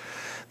know. site.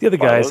 The other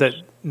guys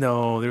Follows?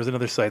 there was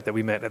another site that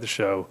we met at the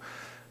show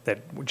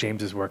that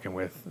James is working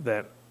with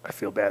that I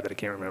feel bad that I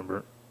can't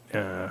remember.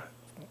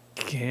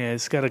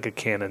 It's got like a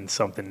Canon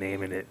something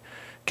name in it.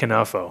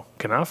 Canafo.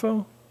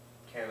 Canafo?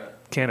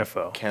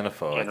 Canafo.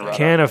 Canafo, I think.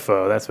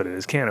 Canafo, that's what it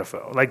is.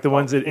 Canafo. Like the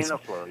ones that...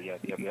 Canaflow,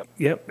 yep.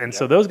 Yep. And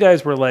so those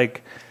guys were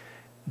like...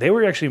 They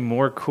were actually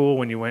more cool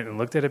when you went and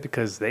looked at it,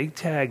 because they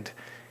tagged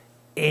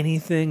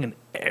anything,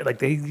 and like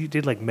they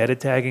did like meta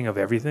tagging of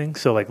everything.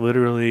 So like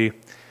literally,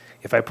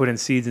 if I put in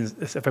Sage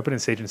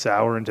and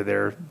Sour into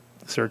their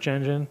search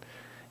engine,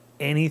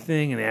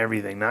 anything and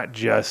everything, not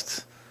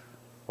just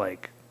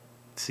like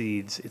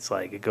seeds. It's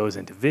like it goes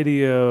into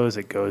videos,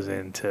 it goes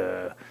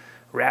into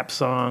rap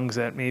songs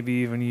that maybe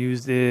even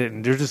used it,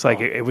 and they're just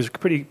like it was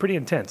pretty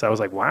intense. I was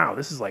like, wow,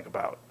 this is like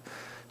about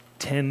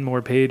 10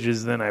 more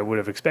pages than I would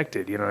have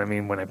expected. You know what I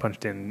mean? When I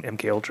punched in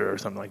MK Ultra or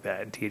something like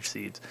that and TH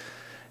Seeds.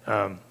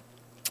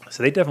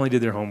 So they definitely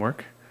did their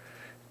homework,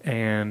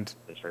 and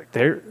That's very cool.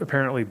 they're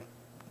apparently,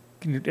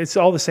 it's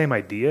all the same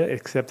idea,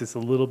 except it's a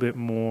little bit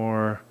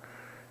more,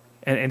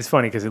 and it's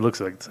funny because it looks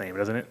like the same,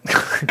 doesn't it?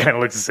 It kind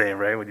of looks the same,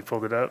 right? When you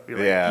pulled it up, you're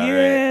like, Yeah, yeah,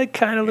 right. it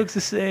kind of looks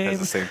the same. Has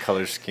the same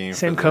color scheme.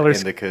 Same for color the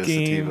indica,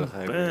 scheme.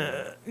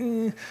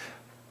 sativa.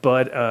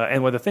 But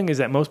and what the thing is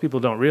that most people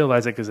don't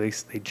realize it, because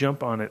they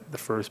jump on it the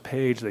first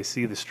page, they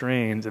see the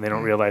strains, and they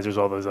don't realize there's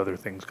all those other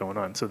things going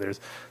on. So there's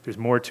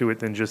more to it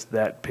than just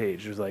that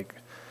page.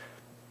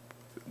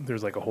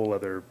 There's like a whole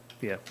other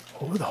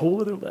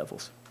whole other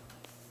levels.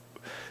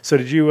 So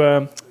did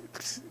you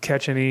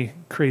catch any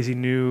crazy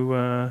new?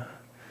 I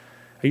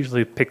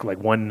usually pick like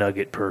one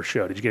nugget per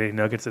show. Did you get any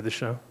nuggets at the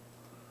show?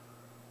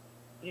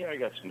 Yeah, I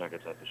got some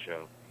nuggets at the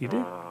show. You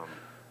did?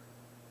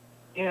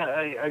 Yeah,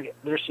 I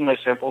there's some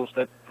nice samples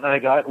that I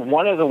got.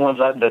 One of the ones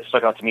that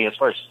stuck out to me as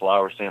far as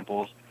flower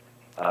samples,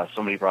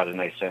 somebody brought a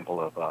nice sample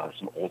of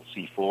some old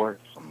C4,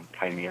 some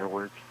Chimera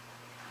work.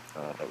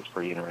 That was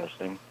pretty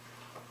interesting.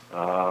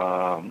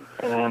 And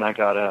then I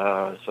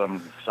got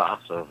some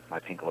sauce of my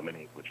pink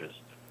lemonade, which is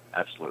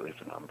absolutely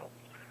phenomenal.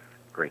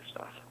 Great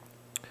stuff.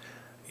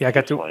 Yeah, I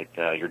got It's to. like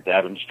you're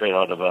dabbing straight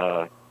out of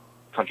a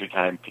country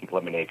time pink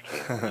lemonade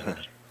can.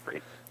 It's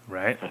great.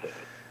 Right.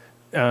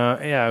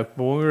 Yeah.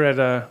 When we were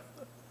at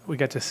we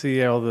got to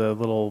see all the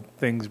little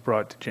things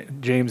brought to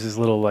James's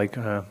little like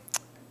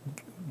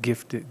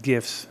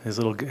gifts,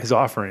 his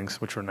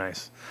offerings, which were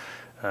nice.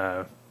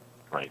 Right.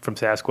 From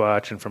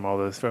Sasquatch and from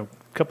a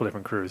couple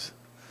different crews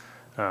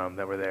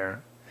that were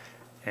there,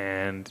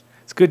 and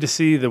it's good to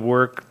see the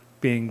work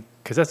being,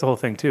 because that's the whole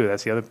thing too.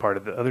 That's the other part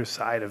of the other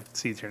side of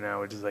Seeds Here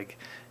Now, which is like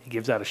he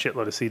gives out a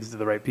shitload of seeds to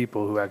the right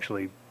people who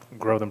actually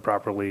grow them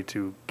properly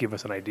to give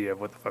us an idea of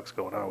what the fuck's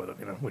going on with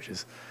them, which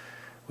is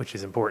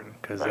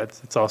important, because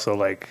it's also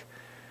like,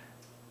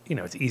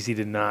 it's easy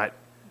to not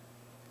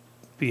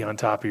be on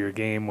top of your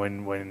game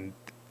when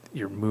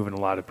you're moving a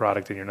lot of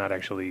product and you're not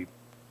actually,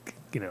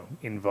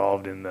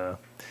 involved in the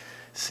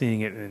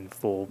seeing it in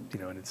full,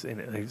 and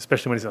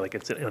especially when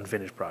it's an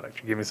unfinished product.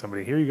 You're giving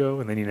somebody, here you go,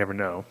 and then you never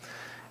know.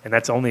 And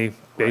that's only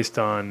based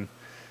on,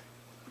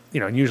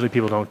 and usually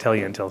people don't tell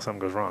you until something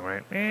goes wrong,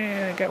 right?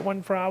 I got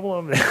one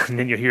problem, and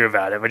then you hear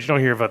about it, but you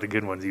don't hear about the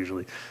good ones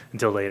usually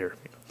until later.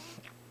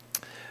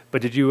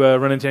 But did you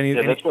run into any?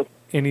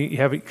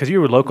 Because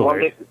you were local.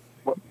 Right?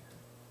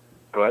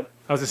 Go ahead.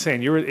 I was just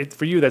saying,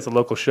 for you that's a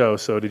local show.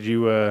 So did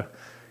you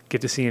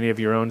get to see any of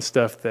your own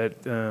stuff?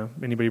 That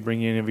anybody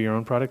bring you any of your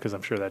own product? Because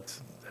I'm sure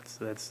that's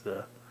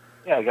the.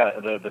 Yeah, I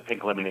got the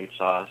pink lemonade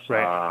sauce.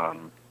 Right.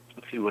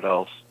 Let's see what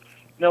else.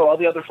 No, all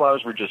the other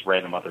flowers were just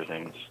random other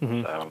things.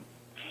 Mm-hmm. So,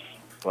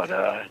 but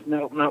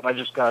no. I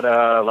just got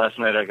last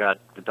night. I got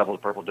the Double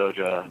Purple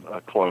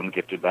Doja clone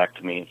gifted back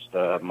to me. It's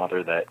the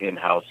mother that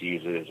in-house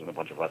uses, and a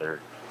bunch of other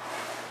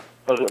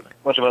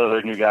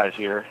new guys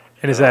here.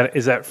 And is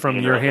that from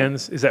your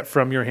hands? Is that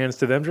from your hands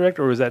to them direct,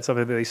 or is that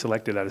something that they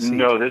selected out of seed?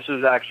 No, this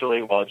is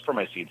actually it's for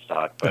my seed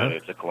stock, but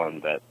it's a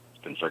clone that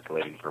been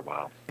circulating for a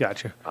while.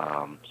 Gotcha.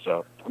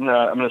 So I'm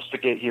gonna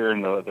stick it here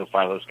in the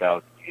Phylos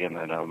Galaxy, and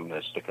then I'm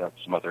gonna stick up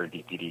some other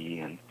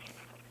DPD and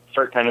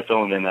start kind of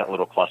filling in that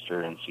little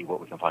cluster and see what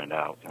we can find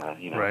out.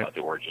 Right. About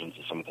the origins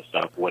of some of the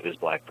stuff. What is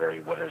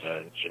blackberry? What are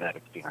the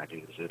genetics behind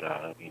it? Is it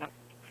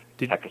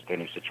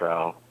Pakistani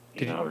citral?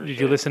 Did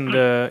you listen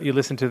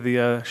to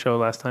the show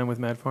last time with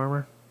Mad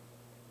Farmer?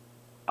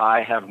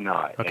 I have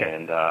not. Okay.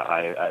 And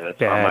that's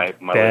Bad,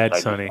 on my bad,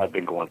 list. Sonny. I've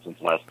been going since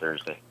last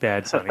Thursday.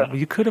 Bad, Sonny. Well,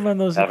 you could have on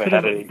those. Haven't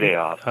had a day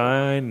off.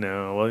 I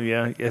know. Well,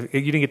 yeah. You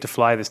didn't get to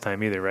fly this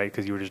time either, right?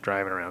 Because you were just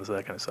driving around, so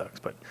that kind of sucks.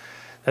 But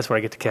that's where I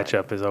get to catch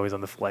up. Is always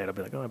on the flight. I'll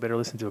be like, oh, I better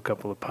listen to a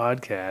couple of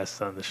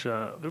podcasts on the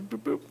show. Boop,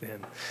 boop, boop.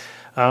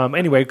 And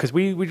anyway, because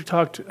we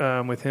talked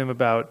with him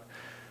about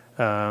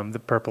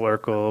the Purple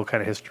Urkel kind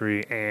of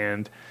history,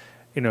 and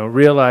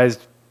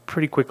realized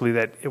pretty quickly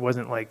that it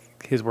wasn't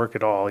like his work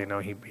at all. He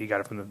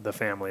got it from the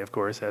family, of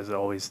course, as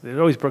always. It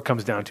always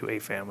comes down to a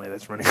family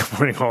that's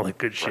running all the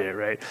good shit,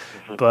 right?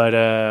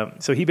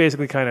 But so he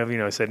basically kind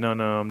of said, no,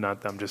 I'm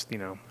not. I'm just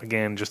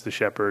again just the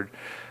shepherd.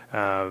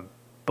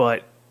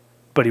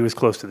 But he was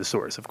close to the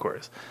source, of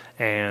course,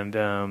 and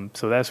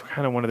so that's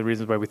kind of one of the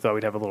reasons why we thought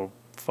we'd have a little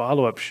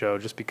follow-up show,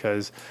 just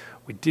because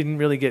we didn't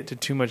really get to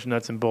too much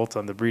nuts and bolts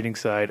on the breeding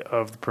side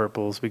of the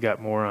purples. We got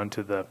more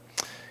onto the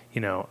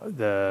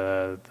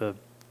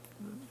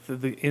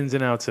the ins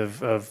and outs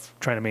of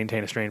trying to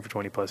maintain a strain for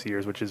 20 plus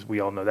years, which is, we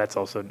all know, that's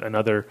also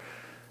another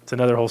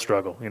whole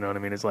struggle. You know what I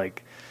mean? It's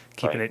like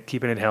keeping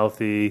it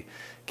healthy,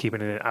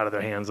 keeping it out of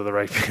the hands of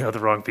the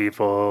wrong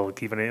people,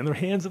 keeping it in the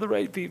hands of the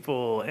right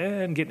people,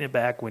 and getting it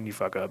back when you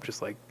fuck up.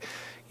 Just like,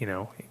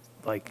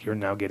 like you're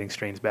now getting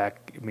strains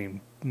back. I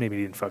mean, maybe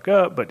you didn't fuck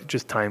up, but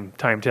just time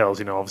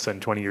tells. All of a sudden,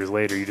 20 years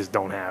later, you just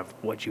don't have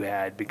what you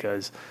had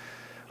because,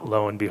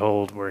 lo and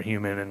behold, we're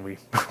human, and we're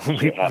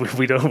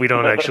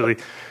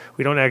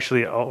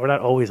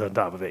not always on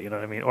top of it. You know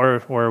what I mean?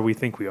 Or we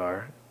think we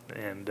are,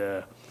 and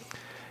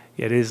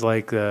it is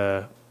like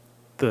the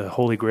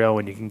holy grail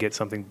when you can get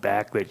something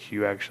back that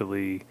you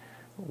actually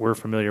were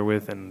familiar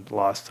with and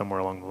lost somewhere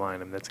along the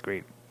line. I mean, that's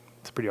great.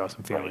 It's a pretty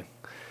awesome feeling.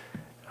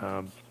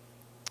 Right.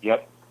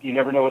 Yep. You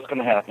never know what's going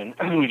to happen.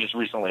 We just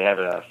recently had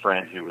a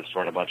friend who was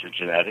throwing a bunch of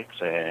genetics,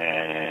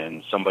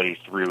 and somebody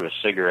threw a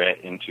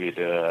cigarette into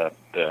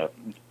the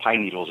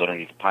pine needles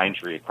underneath the pine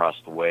tree across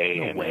the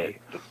way,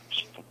 the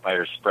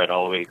fire spread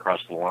all the way across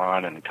the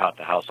lawn and caught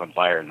the house on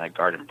fire, and that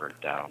garden burnt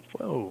down.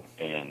 Whoa.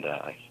 And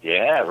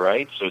yeah,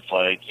 right. So it's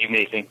like, you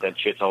may think that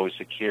shit's always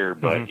secure,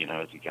 but you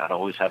got to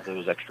always have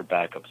those extra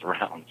backups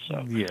around.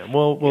 So yeah,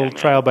 well,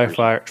 trial by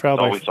fire,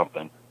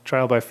 something.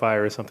 Trial by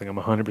fire is something I'm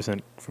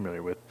 100%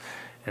 familiar with.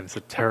 And it's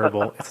a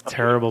terrible,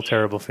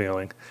 terrible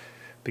feeling,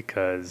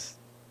 because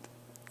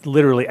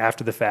literally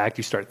after the fact,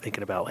 you start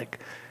thinking about like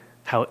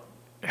how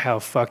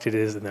fucked it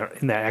is in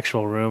that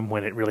actual room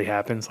when it really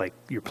happens. Like,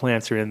 your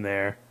plants are in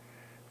there,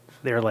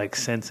 they're like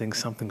sensing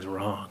something's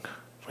wrong.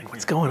 Like,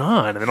 what's going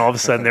on? And then all of a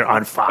sudden they're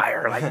on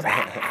fire. Like,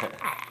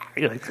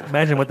 you're like,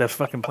 imagine what the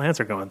fucking plants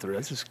are going through.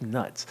 That's just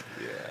nuts.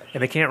 Yeah.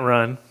 And they can't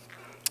run.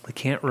 They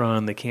can't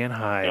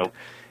hide. Nope.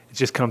 It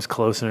just comes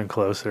closer and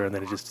closer, and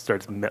then it just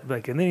starts and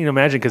then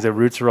imagine, because the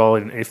roots are all,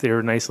 if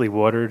they're nicely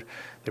watered,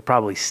 they're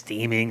probably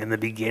steaming in the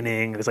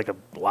beginning. It's like a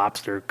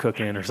lobster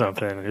cooking or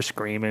something, and they're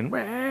screaming.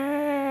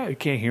 Wah! You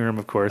can't hear them,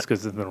 of course,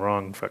 because it's in the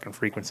wrong fucking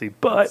frequency.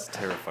 But it's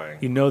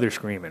terrifying. They're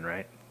screaming,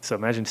 right? So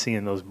imagine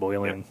seeing those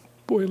boiling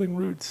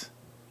roots.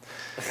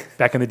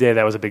 Back in the day,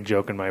 that was a big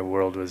joke in my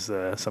world. Was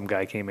some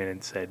guy came in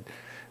and said,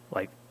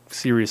 like,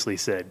 seriously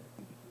said,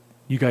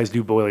 "You guys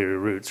do boil your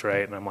roots,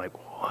 right?" And I'm like,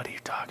 "What are you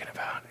talking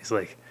about?" He's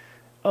like,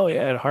 "Oh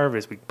yeah, at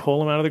harvest we pull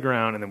them out of the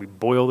ground and then we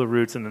boil the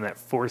roots, and then that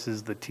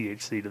forces the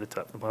THC to the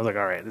top." I was like,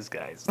 "All right, this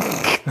guy's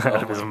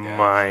out of his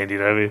mind," you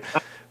know what I mean?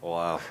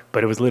 Wow.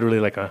 But it was literally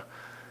like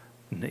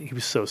he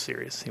was so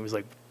serious. He was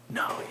like,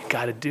 "No, you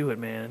got to do it,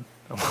 man."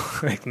 I'm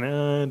like,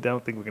 "No, I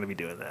don't think we're going to be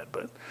doing that."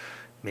 But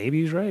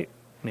maybe he's right.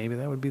 Maybe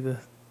that would be you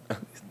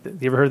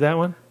ever heard that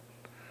one?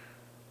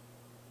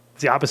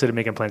 It's the opposite of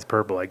making plants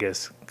purple, I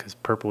guess, because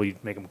purple, you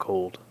make them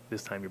cold.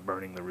 This time you're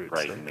burning the roots.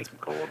 Right, so it makes them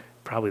cold.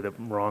 Probably the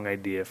wrong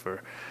idea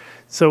for.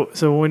 So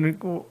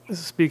when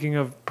speaking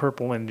of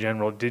purple in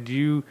general, did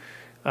you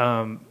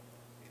go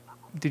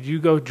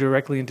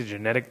directly into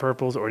genetic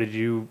purples, or did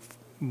you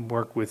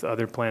work with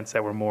other plants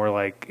that were more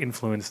like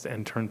influenced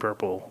and turned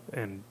purple,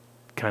 and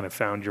kind of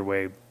found your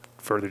way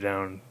further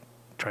down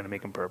trying to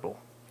make them purple?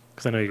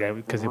 Because I know you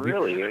guys.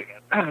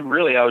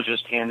 Really, I was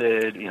just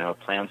handed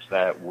plants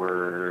that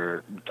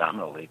were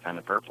dominantly kind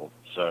of purple.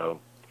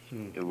 So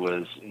it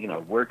was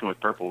working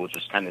with purple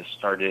just kind of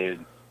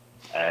started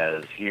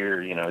as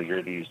here,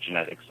 you're these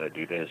genetics that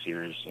do this.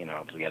 Here's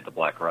we had the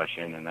Black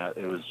Russian, and that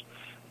it was.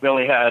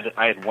 I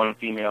had one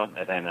female,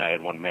 and then I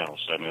had one male.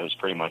 So I mean, it was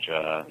pretty much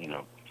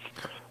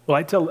Well,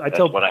 I tell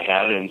what I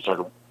had, and sort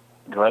of.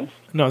 Go ahead.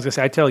 No, I was gonna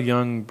say, I tell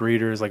young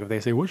breeders, like, if they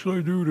say, "What should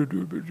I do to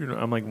do?"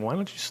 I'm like, why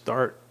don't you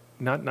start?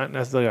 Not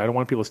necessarily. I don't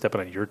want people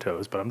stepping on your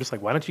toes, but I'm just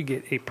like, why don't you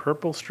get a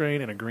purple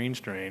strain and a green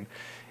strain,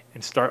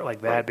 and start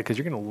like that, because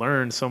you're going to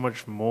learn so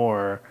much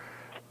more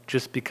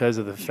just because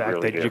of the fact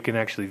really that do. you can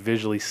actually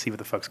visually see what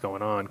the fuck's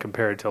going on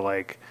compared to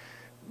like,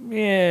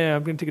 yeah,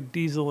 I'm going to take a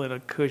diesel and a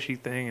cushy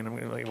thing, and I'm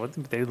going to like, what?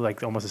 They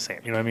like almost the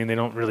same. You know what I mean? They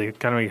don't really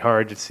kind of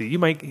hard to see. He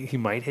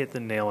might hit the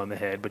nail on the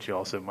head, but you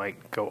also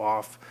might go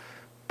off.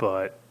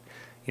 But,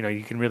 you know,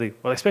 you can really,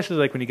 well, especially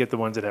like when you get the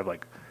ones that have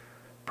like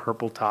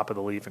purple top of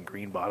the leaf and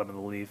green bottom of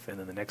the leaf, and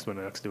then the next one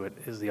next to it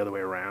is the other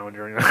way around.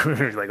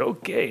 You're like,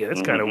 okay,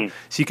 that's kind of,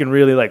 so you can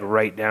really like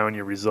write down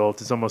your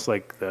results. It's almost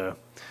like the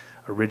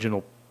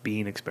original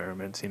bean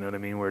experiments, you know what I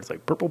mean? Where it's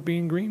like purple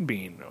bean, green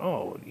bean.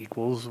 Oh,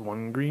 equals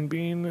one green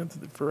bean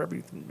for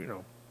every, you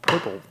know,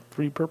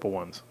 three purple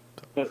ones.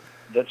 So.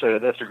 That's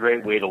a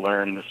great way to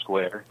learn the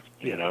square,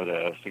 you know,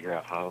 to figure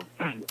out how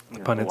the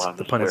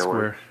Punnett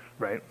square,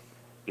 right?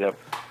 Yep.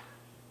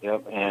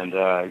 And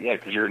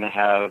because you're going to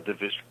have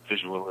the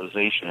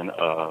visualization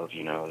of,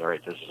 you know, all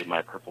right, this is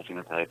my purple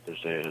phenotype, this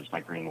is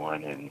my green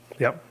one, and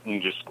you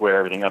just square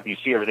everything up. You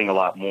see everything a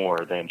lot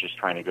more than just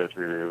trying to go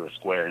through a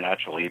square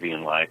naturally,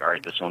 being like, all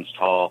right, this one's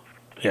tall,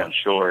 this one's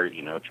short,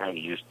 you know, trying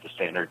to use the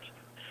standards.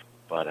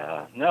 But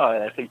no,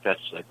 I think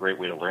that's a great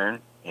way to learn.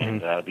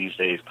 And these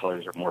days,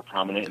 colors are more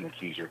prominent, and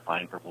it's easier to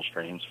find purple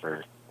strains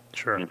for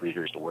new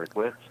breeders to work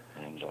with.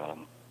 And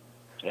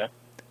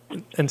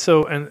And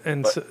so,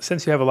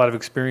 since you have a lot of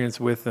experience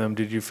with them,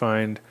 did you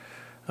find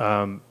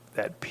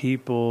that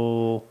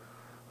people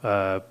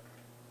kind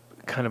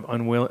of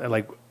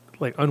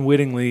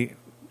unwittingly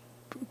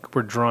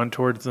were drawn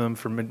towards them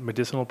for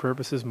medicinal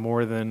purposes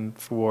more than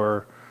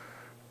for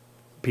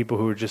people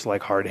who were just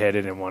like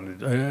hard-headed and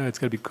wanted, it's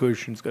got to be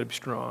cushion, it's got to be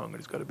strong,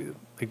 it's got to be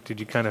like?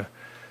 Did you kind of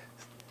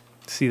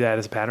see that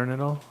as a pattern at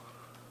all?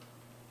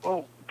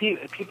 Well,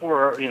 people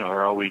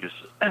are always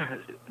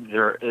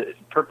they're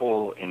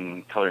purple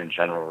in color in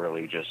general.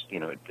 Really, just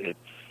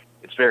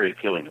it's very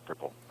appealing to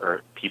purple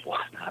or people,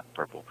 not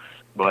purple.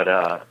 But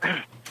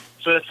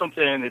so that's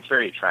something that's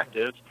very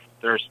attractive.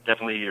 There's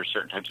definitely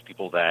certain types of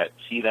people that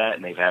see that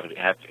and they've have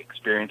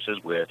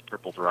experiences with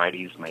purple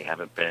varieties and they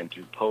haven't been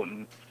too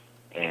potent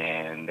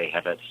and they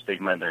have that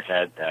stigma in their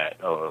head that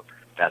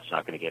that's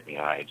not going to get me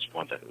high. I just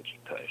want that Uchi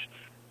Kush.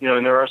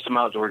 And there are some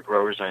outdoor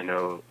growers I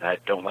know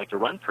that don't like to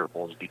run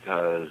purples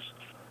because,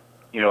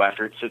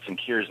 after it sits and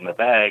cures in the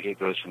bag, it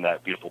goes from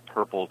that beautiful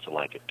purple to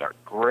like a dark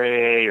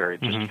gray, or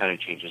it just kind of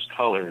changes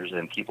colors.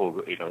 And people,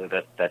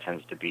 that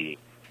tends to be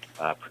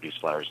produce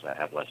flowers that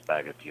have less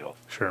bag appeal.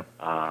 Sure.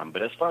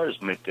 But as far as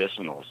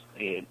medicinals,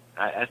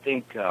 I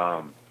think,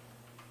 so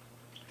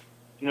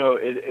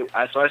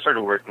I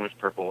started working with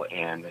purple,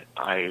 and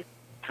I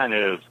kind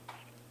of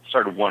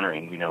started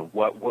wondering,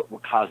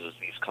 what causes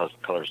these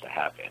colors to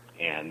happen.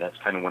 And that's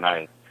kind of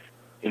when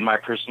in my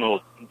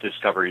personal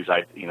discoveries,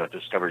 I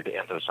discovered the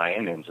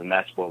anthocyanins, and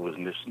that's what was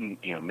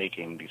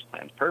making these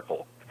plants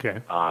purple. Okay.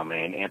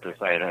 And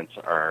anthocyanins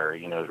are,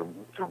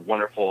 they're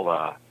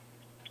wonderful.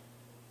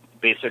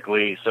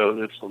 Basically, so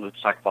let's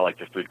talk about like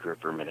the food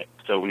group for a minute.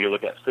 So when you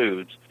look at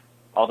foods,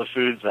 all the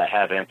foods that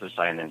have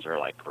anthocyanins are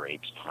like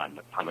grapes,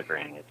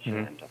 pomegranates,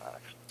 and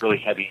really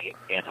heavy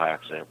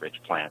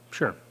antioxidant-rich plants.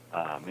 Sure.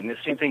 And the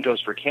same thing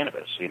goes for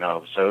cannabis,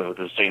 so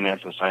the same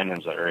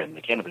anthocyanins that are in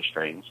the cannabis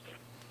strains,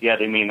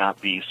 they may not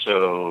be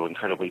so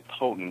incredibly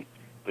potent,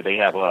 but they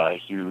have a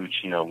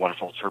huge,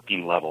 wonderful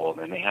terpene level,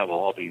 and they have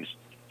all these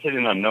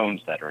hidden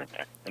unknowns that are in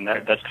there. And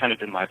that's kind of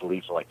been my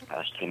belief for like the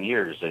past 10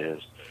 years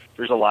is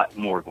there's a lot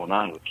more going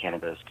on with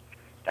cannabis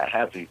that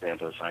have these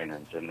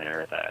anthocyanins in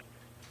there that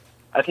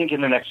I think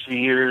in the next few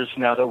years,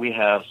 now that we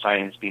have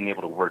science being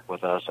able to work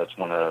with us, that's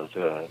one of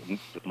the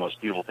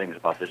most beautiful things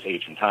about this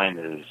age and time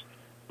is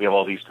we have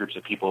all these groups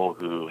of people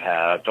who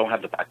don't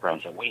have the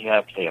backgrounds that we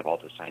have. They have all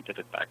the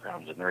scientific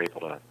backgrounds, and they're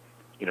able to,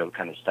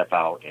 kind of step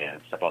out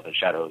the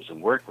shadows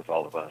and work with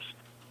all of us.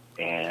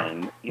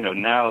 And,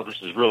 now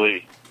this is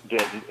really,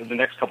 the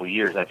next couple of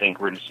years, I think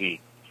we're going to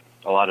see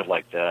a lot of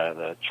like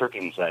the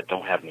terpenes that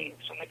don't have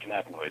names and the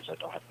cannabinoids that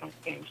don't have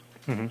names.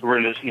 Mm-hmm. So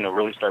we're going to,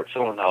 really start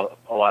filling out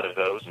a lot of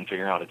those and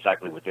figuring out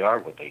exactly what they are,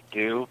 what they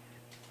do.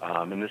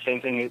 And the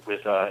same thing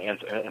with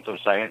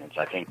anthocyanins.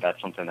 I think that's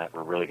something that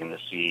we're really going to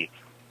see.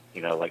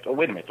 Like, oh,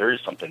 wait a minute, there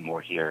is something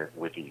more here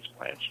with these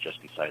plants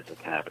just besides the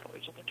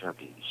cannabinoids and the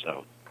terpenes.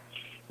 So,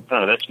 I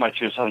don't know, that's my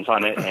 2 cents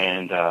on it.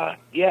 And,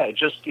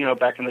 just,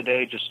 back in the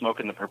day, just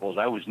smoking the purples,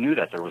 I always knew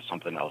that there was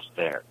something else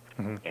there.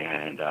 Mm-hmm.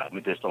 And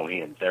medicinally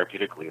and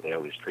therapeutically, they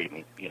always treat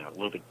me, a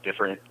little bit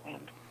different.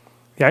 And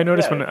I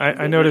noticed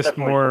I noticed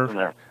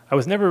more. I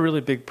was never a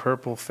really big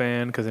purple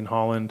fan because in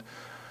Holland,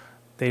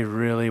 they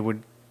really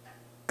would.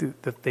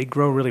 They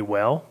grow really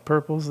well,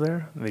 purples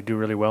there. They do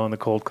really well in the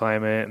cold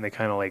climate, and they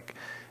kind of like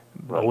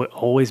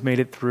always made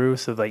it through.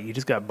 So like you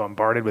just got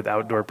bombarded with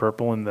outdoor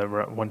purple in the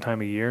one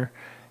time a year,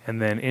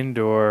 and then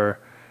indoor,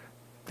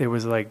 there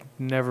was like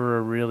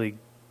never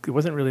there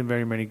wasn't really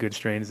very many good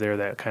strains there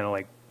that kind of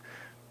like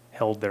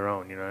held their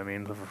own. You know what I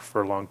mean?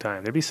 For a long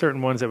time, there'd be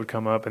certain ones that would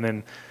come up, and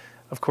then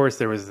of course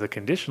there was the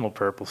conditional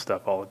purple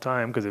stuff all the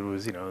time because it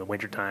was the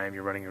winter time.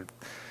 You're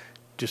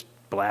just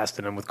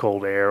blasting them with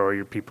cold air, or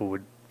your people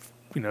would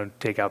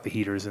take out the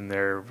heaters in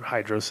their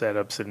hydro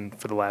setups and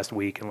for the last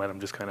week and let them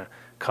just kind of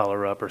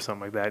color up or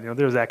something like that.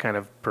 There's that kind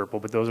of purple,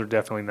 but those are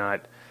definitely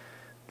not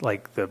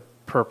like the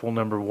purple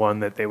 #1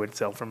 that they would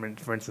sell from.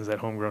 For instance, that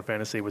Homegrown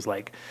Fantasy was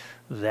like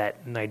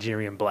that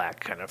Nigerian black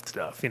kind of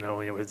stuff.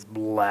 It was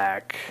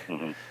black,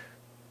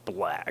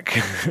 black,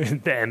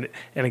 and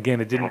again,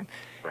 it didn't.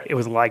 Right. It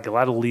was like a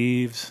lot of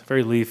leaves,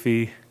 very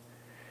leafy,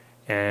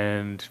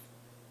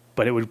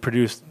 but it would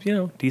produce,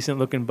 decent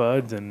looking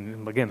buds.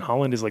 And again,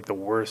 Holland is like the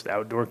worst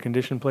outdoor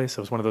condition place.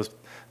 So it's one of those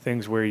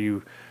things where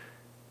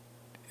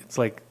it's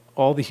like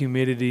all the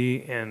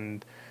humidity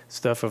and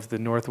stuff of the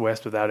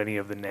Northwest without any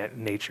of the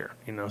nature,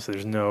 so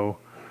there's no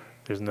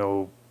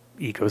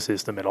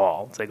ecosystem at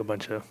all. It's like a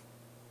bunch of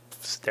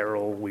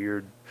sterile,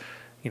 weird,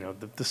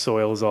 the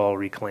soil is all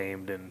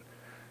reclaimed and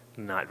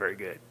not very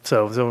good.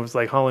 So it's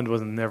like Holland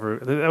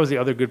that was the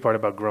other good part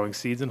about growing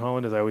seeds in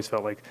Holland, is I always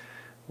felt like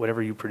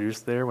whatever you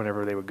produced there,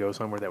 whenever they would go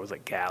somewhere that was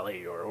like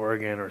Cali or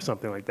Oregon or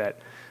something like that,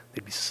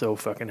 they'd be so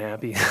fucking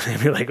happy. They'd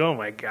be like, oh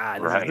my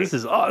God, this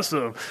is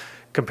awesome.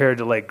 Compared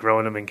to like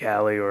growing them in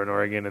Cali or in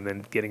Oregon and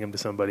then getting them to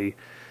somebody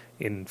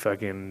in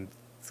fucking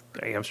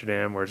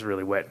Amsterdam where it's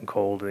really wet and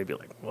cold, and they'd be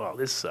like, wow,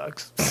 this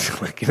sucks.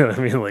 Like, you know what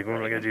I mean? Like, what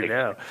am I going to do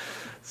now?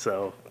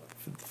 So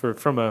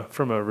from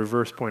a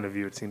reverse point of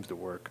view, it seems to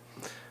work.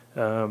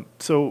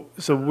 So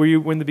were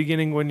you, in the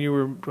beginning, when you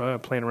were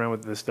playing around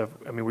with this stuff,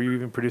 I mean, were you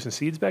even producing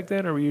seeds back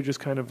then, or were you just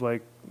kind of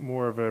like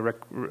more of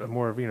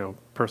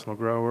personal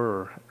grower,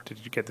 or did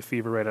you get the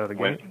fever right out of the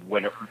gate?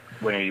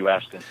 When are you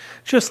asking?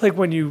 Just like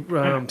when you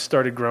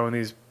started growing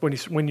these,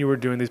 when you were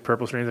doing these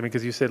purple strains. I mean,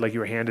 because you said like you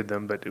were handed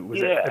them, but it was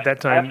at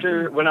that time.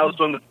 When I was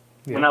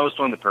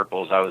doing the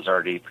purples, I was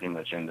already pretty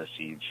much in the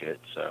seed shit.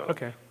 So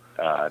okay,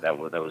 that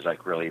was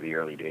like really the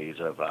early days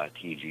of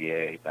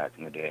TGA back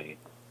in the day.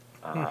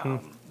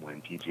 When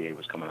TGA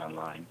was coming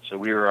online. So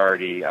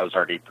I was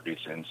already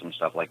producing some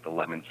stuff like the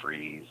Lemon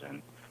Freeze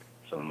and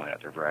some of my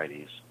other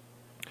varieties.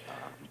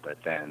 But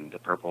then the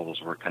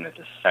purples were kind of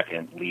the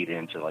second lead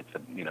into like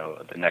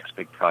the next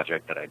big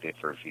project that I did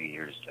for a few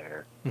years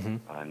there.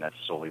 And that's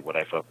solely what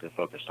I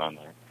focused on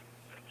there,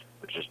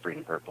 which is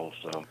breeding purple.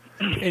 So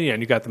and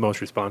you got the most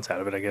response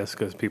out of it, I guess,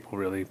 because people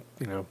really,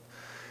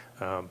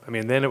 I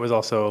mean, then it was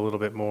also a little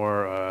bit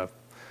more,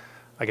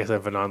 I guess,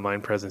 of an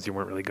online presence. You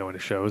weren't really going to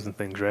shows and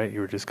things, right? You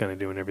were just kind of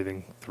doing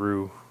everything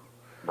through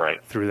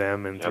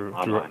them and through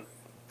online.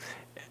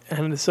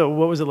 And so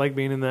what was it like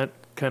being in that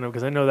kind of,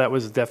 because I know that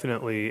was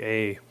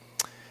definitely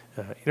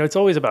it's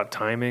always about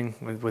timing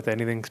with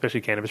anything,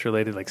 especially cannabis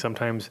related. Like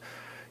sometimes,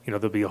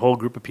 there'll be a whole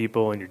group of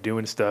people and you're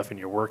doing stuff and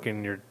you're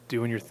working, you're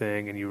doing your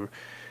thing, and you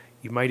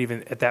might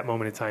even at that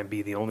moment in time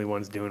be the only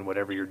ones doing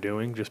whatever you're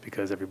doing, just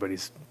because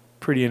everybody's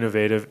pretty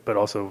innovative, but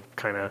also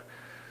kind of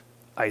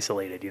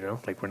isolated,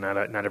 like we're not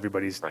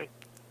everybody's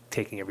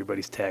taking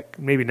everybody's tech.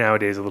 Maybe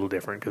nowadays a little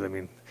different, because I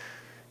mean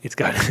it's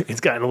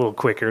gotten a little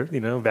quicker.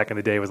 Back in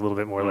the day it was a little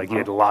bit more like you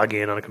had to log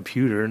in on a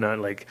computer, not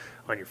like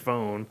on your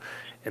phone,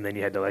 and then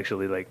you had to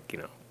actually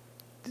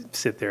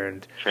sit there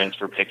and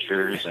transfer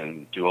pictures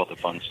and do all the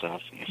fun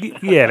stuff.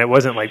 Yeah, and it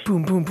wasn't like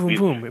boom, boom, boom,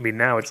 boom. I mean,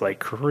 now it's like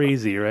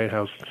crazy, right?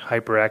 How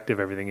hyperactive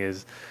everything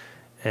is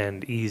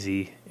and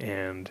easy,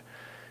 and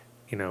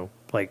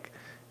like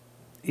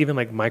even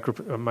like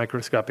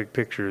microscopic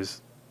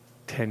pictures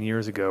 10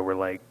 years ago were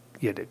like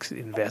you had to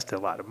invest a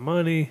lot of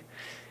money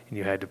and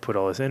you had to put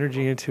all this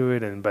energy into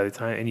it,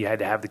 and you had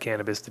to have the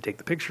cannabis to take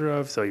the picture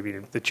of, so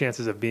the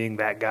chances of being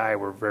that guy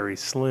were very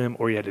slim,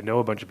 or you had to know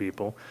a bunch of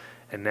people.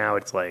 And now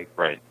it's like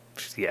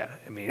yeah,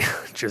 I mean,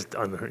 just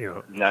on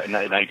the now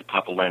you can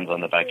pop a lens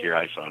on the back of your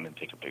iPhone and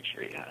take a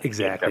picture. Yeah,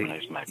 exactly.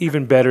 Nice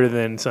even better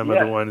than some of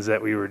the ones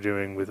that we were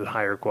doing with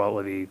higher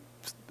quality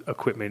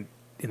equipment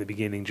in the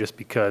beginning, just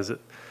because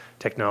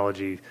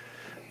technology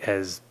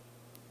has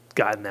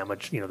gotten that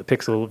much, the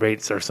pixel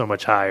rates are so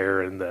much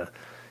higher, and the,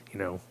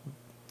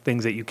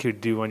 things that you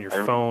could do on your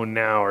phone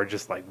now are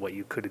just like what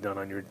you could have done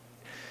on your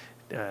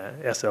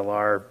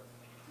SLR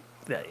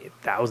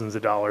thousands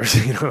of dollars,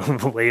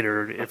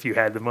 later if you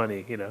had the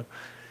money,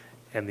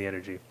 and the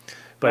energy.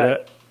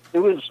 But it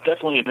was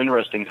definitely an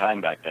interesting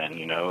time back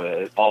then,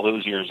 all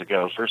those years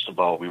ago. First of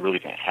all, we really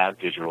didn't have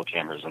digital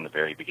cameras in the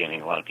very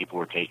beginning. A lot of people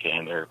were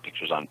taking their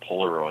pictures on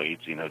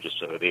Polaroids, just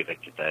so they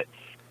could get that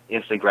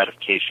instant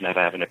gratification of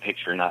having a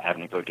picture, not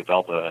having to go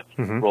develop a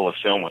roll of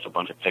film with a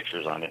bunch of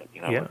pictures on it.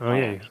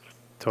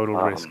 Total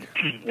risk.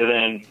 And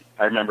then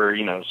I remember,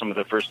 some of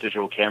the first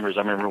digital cameras.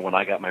 I remember when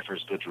I got my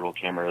first digital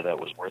camera that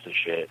was worth a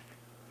shit,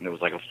 and it was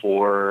like a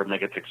 4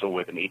 megapixel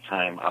with an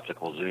 8-time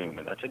optical zoom,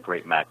 and that's a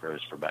great macros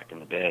for back in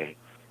the day.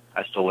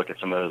 I still look at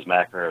some of those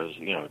macros,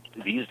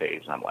 these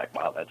days, and I'm like,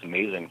 wow, that's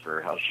amazing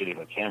for how shitty of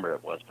a camera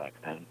it was back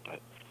then. But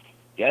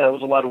yeah, it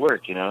was a lot of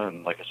work,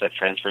 and like I said,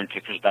 transferring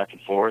pictures back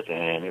and forth,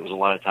 and it was a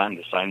lot of time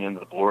to sign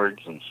into the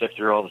boards and sift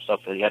through all the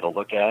stuff that you had to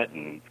look at,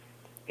 and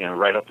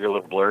write up your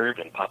little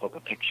blurb and pop up a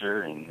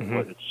picture, and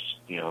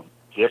it's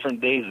different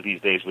days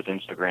these days with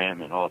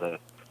Instagram and all the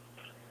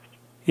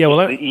Yeah,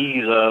 well, the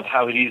ease of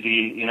how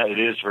easy it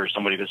is for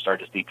somebody to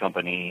start a seed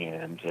company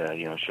and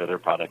show their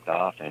product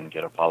off and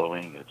get a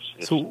following.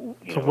 So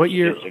what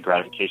year? It's a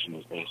gratification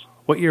these days.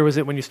 What year was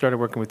it when you started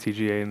working with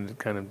TGA and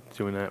kind of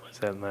doing that? Was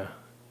that in the?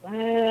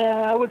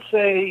 I would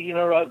say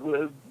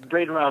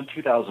right around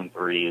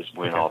 2003 is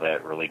when all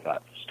that really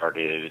got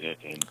started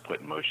and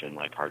put in motion,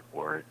 like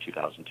hardcore.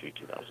 2002,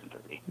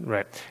 2003.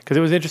 Right, because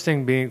it was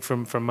interesting being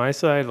from my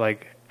side.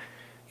 Like,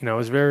 I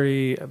was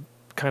very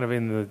kind of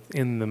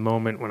in the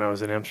moment when I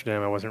was in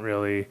Amsterdam. I wasn't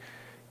really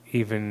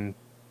even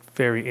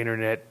very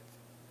internet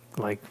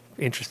like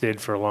interested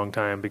for a long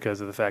time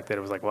because of the fact that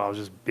it was like, well, I was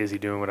just busy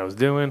doing what I was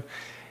doing,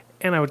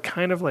 and I would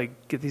kind of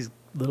like get these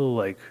little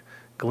like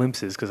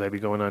glimpses because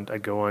I'd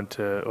go on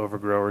to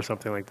Overgrow or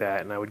something like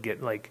that, and I would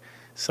get like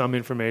some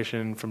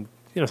information from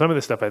some of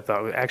the stuff I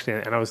thought was actually,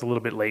 and I was a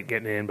little bit late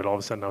getting in, but all of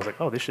a sudden I was like,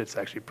 oh, this shit's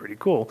actually pretty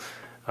cool,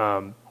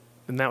 and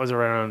that was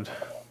around,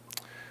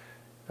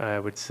 I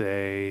would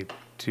say,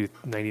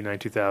 99,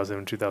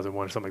 2000,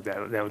 2001, something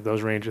like that,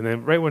 those range, and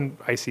then right when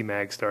IC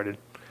Mag started,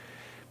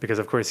 because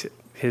of course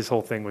his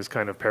whole thing was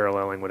kind of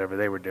paralleling whatever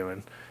they were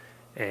doing.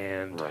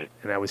 And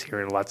I was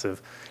hearing lots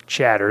of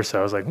chatter, so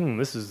I was like,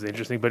 this is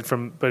interesting. But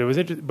it was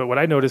interesting. But what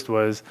I noticed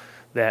was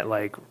that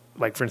like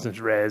for instance,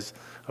 Rez,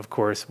 of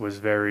course, was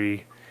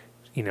very,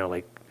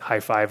 like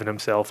high-fiving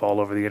himself all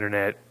over the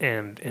internet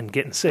and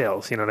getting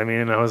sales. You know what I mean?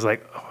 And I was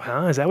like,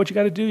 is that what you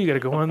got to do? You got to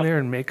go on there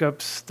and make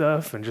up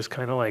stuff and just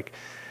kind of like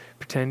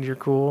pretend you're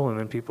cool, and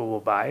then people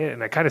will buy it.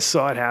 And I kind of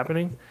saw it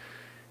happening.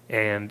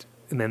 And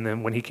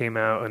then when he came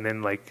out, and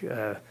then like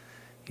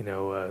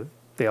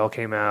they all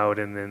came out,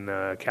 and then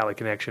Cali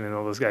Connection and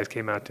all those guys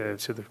came out to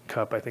the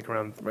Cup, I think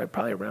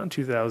probably around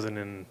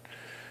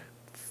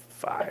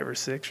 2005 or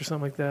 6 or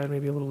something like that,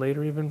 maybe a little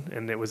later even.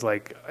 And it was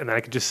like, and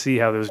I could just see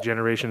how those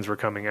generations were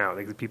coming out.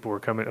 Like the people were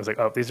coming, I was like,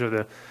 oh,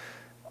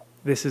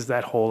 this is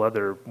that whole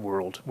other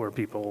world where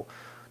people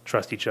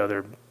trust each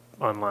other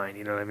online,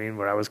 you know what I mean?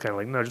 Where I was kind of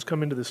like, no, just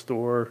come into the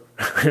store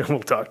and we'll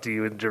talk to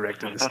you and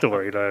direct in the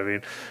store, you know what I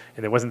mean?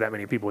 And there wasn't that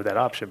many people with that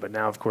option, but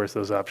now, of course,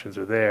 those options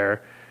are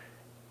there.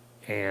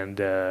 And,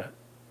 I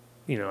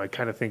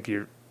kind of think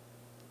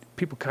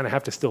people kind of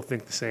have to still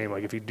think the same.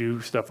 Like if you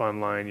do stuff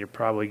online, you're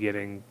probably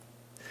getting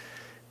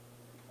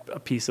a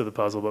piece of the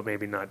puzzle, but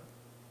maybe not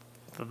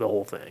the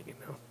whole thing,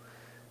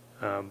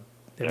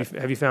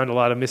 Have you found a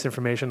lot of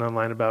misinformation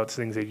online about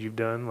things that you've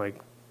done, like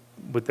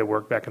with the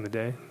work back in the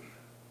day?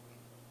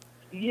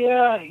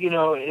 Yeah,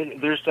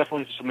 there's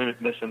definitely some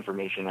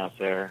misinformation out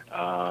there.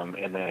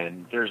 And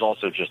then there's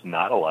also just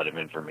not a lot of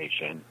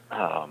information.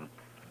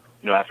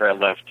 After I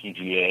left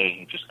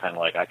TGA, just kind of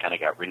like I kind of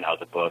got written out of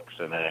the books,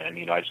 and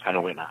then I just kind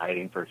of went into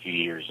hiding for a few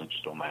years and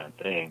just doing my own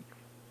thing.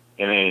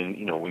 And then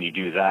when you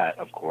do that,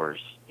 of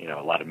course,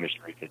 a lot of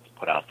mystery gets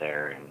put out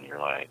there, and you're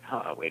like,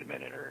 wait a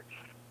minute, or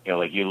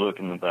like you look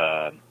in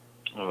the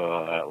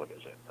what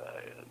is it, the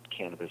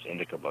Cannabis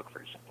Indica book, for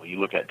example. You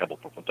look at Double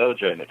Purple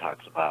Doja, and it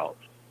talks about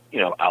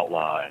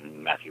Outlaw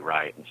and Matthew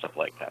Wright and stuff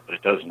like that, but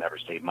it doesn't ever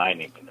state my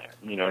name in there.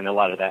 And a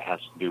lot of that has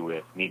to do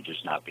with me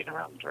just not being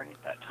around during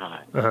that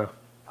time. Uh-huh.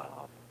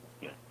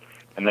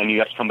 And then you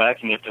have to come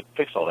back and you have to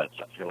fix all that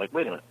stuff. You're like,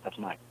 wait a minute, that's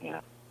mine. So,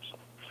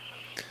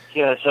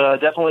 yeah, it's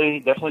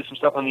definitely some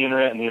stuff on the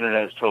internet, and the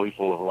internet is totally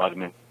full of a lot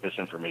of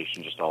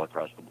misinformation just all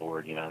across the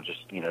board.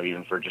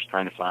 Even for just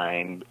trying to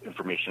find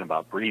information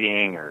about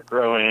breeding or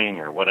growing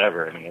or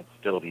whatever. I mean, it's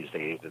still these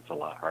days it's a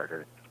lot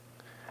harder.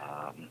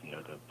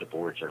 The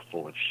boards are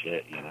full of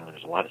shit.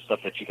 There's a lot of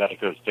stuff that you got to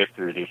go sift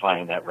through to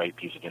find that right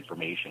piece of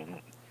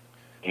information,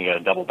 and you got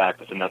to double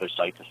back with another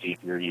site to see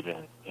if you're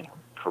even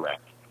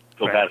correct.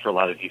 Feel bad for a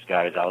lot of these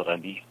guys out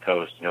on the East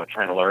Coast,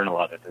 trying to learn a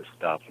lot of this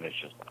stuff, and it's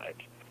just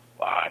like,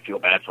 wow, I feel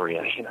bad for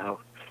you.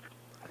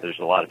 There's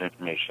a lot of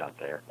information out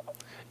there.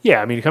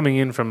 Yeah, I mean, coming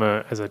in from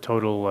as a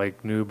total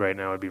like noob right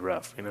now would be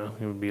rough. It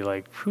would be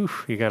like, whew,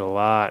 you got a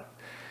lot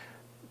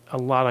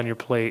on your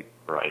plate,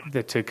 right?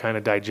 That to kind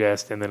of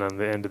digest, and then on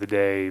the end of the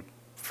day,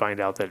 find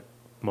out that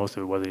most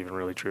of it wasn't even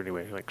really true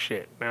anyway. Like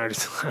shit, now I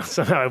just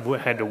somehow I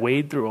had to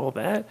wade through all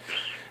that.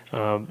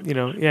 Yeah,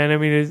 and I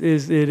mean, it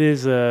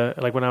is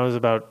like when I was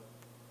about,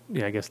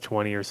 I guess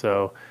 20 or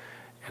so,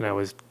 and I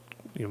was,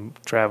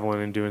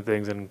 traveling and doing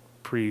things, and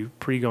pre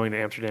going to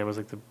Amsterdam was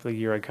like the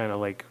year I kind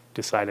of like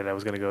decided I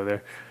was going to go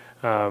there.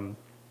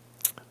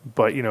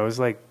 But it was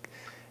like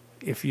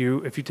if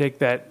you take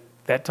that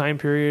time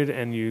period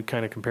and you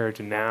kind of compare it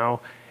to now,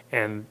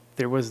 and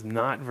there was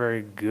not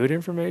very good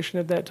information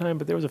at that time,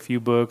 but there was a few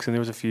books and there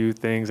was a few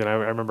things, and I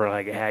remember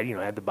like it had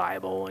had the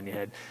Bible, and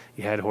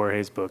you had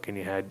Jorge's book, and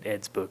you had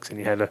Ed's books, and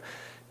you had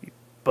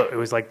but it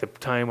was like the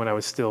time when I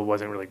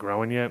wasn't really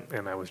growing yet,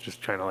 and I was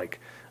just trying to like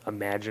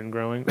imagine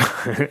growing,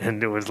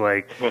 and it was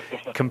like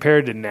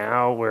compared to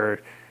now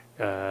where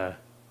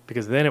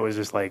because then it was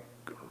just like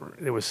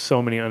there was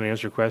so many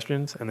unanswered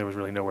questions and there was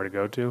really nowhere to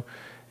go to,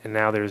 and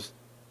now it's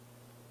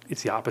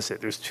the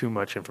opposite. There's too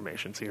much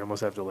information, so you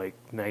almost have to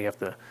now you have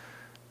to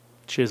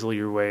chisel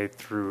your way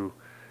through,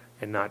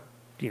 and not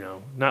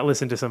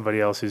listen to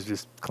somebody else who's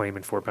just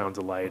claiming 4 pounds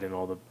of light and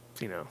all the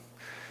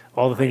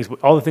all the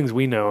things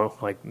we know,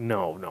 like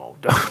no,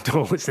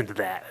 don't listen to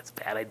that. That's a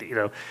bad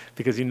idea,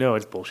 because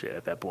it's bullshit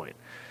at that point.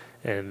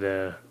 And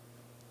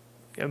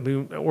I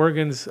mean,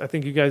 Oregon's. I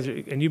think you guys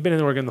and you've been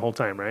in Oregon the whole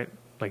time, right?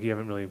 Like you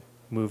haven't really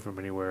moved from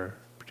anywhere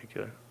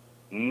particular.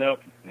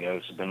 Nope. Yeah,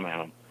 this has been my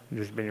home.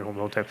 You've just been your home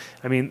the whole time.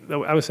 I mean,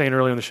 I was saying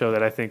earlier in the show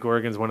that I think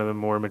Oregon's one of the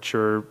more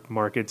mature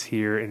markets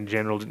here in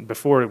general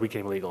before it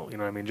became legal. You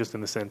know what I mean? Just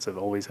in the sense of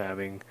always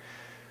having,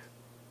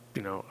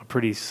 a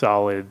pretty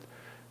solid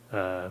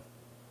group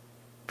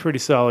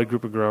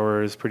of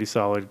growers, pretty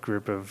solid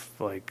group of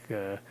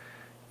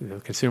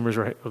consumers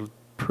were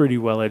pretty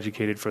well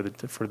educated for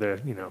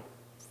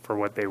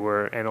what they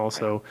were, and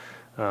also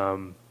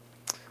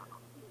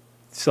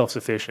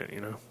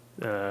self-sufficient.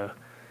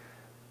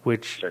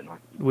 Which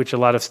a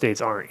lot of states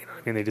aren't.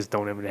 I mean, they just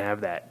don't even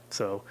have that.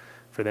 So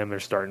for them,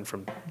 they're starting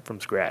from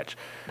scratch.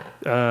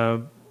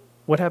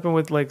 What happened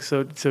with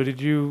so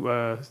did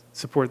you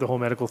support the whole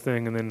medical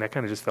thing, and then that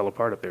kind of just fell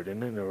apart up there,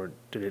 didn't it? Or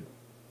did it?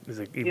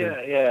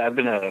 Yeah. I've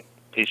been a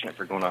patient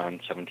for going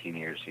on 17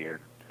 years here,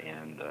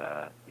 and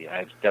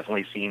I've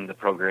definitely seen the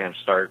program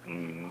start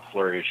and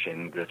flourish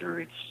and go through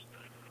its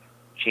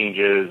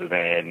changes,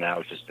 and now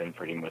it's just been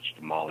pretty much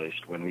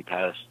demolished. When we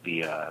passed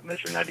the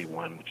Measure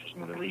 91, which is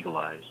when they're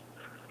legalized,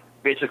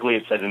 basically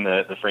it said in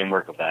the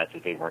framework of that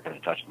they weren't going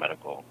to touch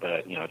medical.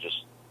 But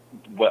just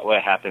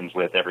what happens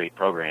with every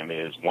program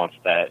is once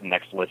that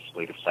next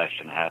legislative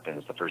session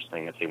happens, the first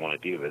thing that they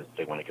want to do is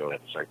they want to go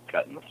ahead and start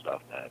cutting the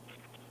stuff that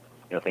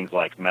things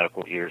like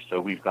medical here. So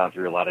we've gone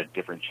through a lot of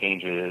different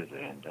changes,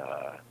 and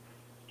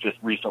just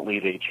recently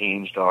they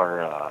changed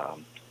our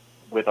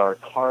with our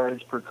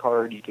cards per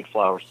card, you could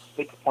flower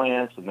 6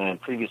 plants, and then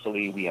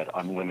previously we had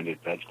unlimited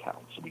veg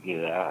count, so we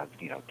could have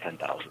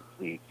 10,000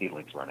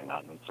 seedlings running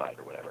on the side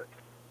or whatever.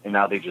 And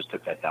now they just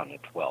took that down to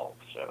 12,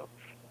 so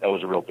that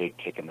was a real big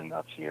kick in the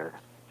nuts here.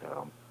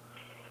 So,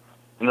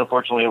 and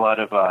unfortunately, a lot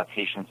of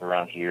patients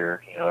around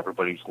here,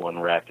 everybody's going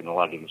wrecked, and a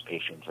lot of these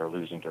patients are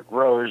losing their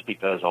growers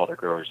because all their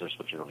growers are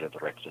switching over to the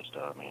rec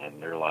system,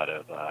 and there are a lot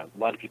of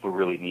people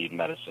really need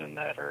medicine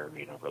that are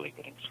really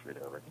getting screwed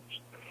over.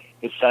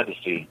 It's sad to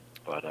see.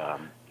 But, I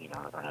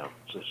don't know,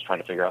 just trying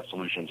to figure out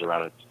solutions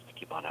around it to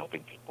keep on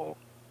helping people.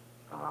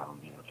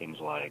 Things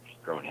like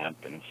growing hemp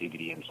and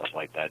CBD and stuff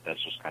like that,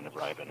 that's just kind of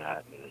where I've been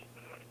at.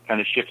 Kind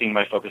of shifting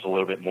my focus a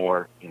little bit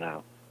more,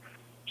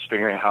 just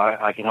figuring out how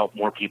I can help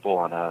more people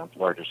on a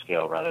larger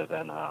scale rather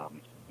than,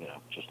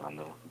 just on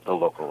the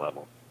local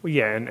level. Well,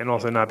 yeah, and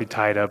also not be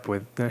tied up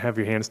have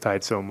your hands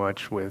tied so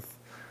much with,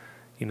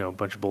 a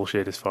bunch of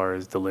bullshit as far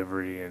as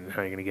delivery and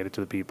how you're going to get it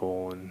to the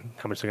people and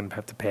how much they're going to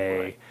have to pay,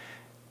 right.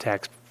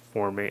 Tax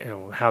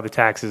forming, how the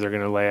taxes are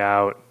going to lay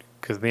out,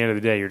 because at the end of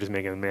the day, you're just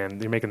making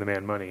the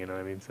man money. You know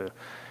what I mean? So,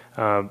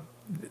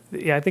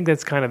 I think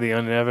that's kind of the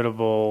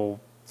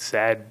inevitable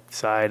sad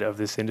side of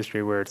this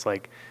industry, where it's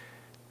like,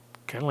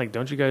 kind of like,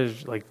 don't you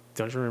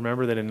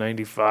remember that in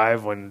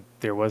 '95 when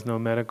there was no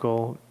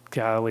medical,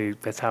 golly,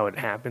 that's how it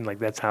happened. Like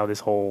that's how this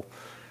whole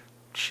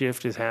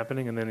shift is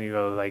happening, and then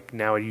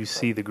now you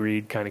see the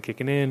greed kind of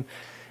kicking in.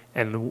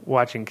 And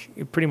watching,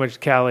 pretty much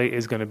Cali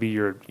is going to be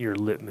your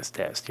litmus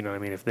test. You know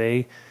what I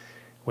mean?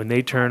 When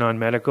they turn on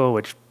medical,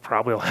 which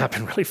probably will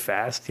happen really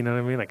fast, you know what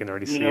I mean? I can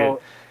already see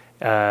it.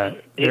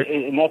 And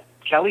that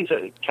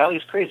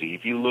Cali's crazy.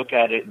 If you look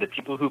at it, the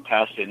people who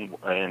passed it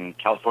in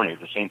California are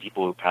the same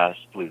people who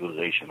passed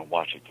legalization in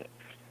Washington.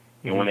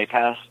 Mm-hmm. When they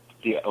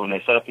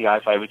set up the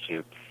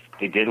I-502,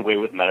 they did away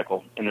with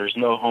medical, and there's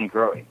no home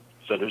growing.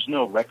 So there's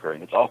no rec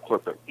growing. It's all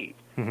corporate weed.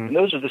 Mm-hmm. And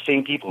those are the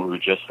same people who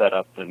just set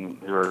up and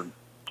who are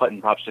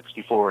putting Prop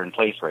 64 in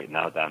place right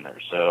now down there.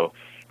 So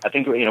I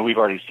think we've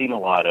already seen a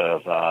lot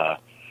of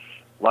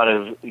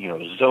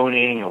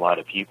zoning, a lot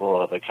of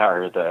people, the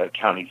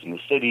counties and the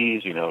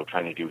cities,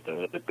 trying to do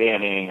the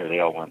banning, or they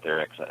all want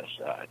their excess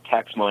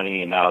tax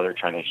money, and now they're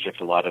trying to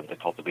shift a lot of the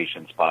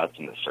cultivation spots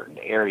into certain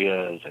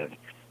areas, and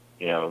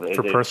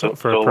for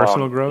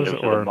personal growth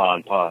or mom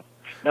and pop.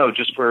 No,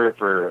 just for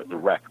the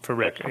rec. For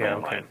rec, yeah,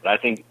 okay. But I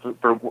think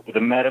for the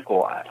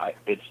medical, I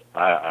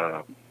don't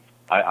know.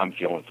 I'm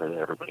feeling for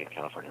everybody in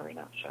California right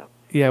now. So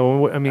yeah,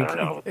 well, I mean,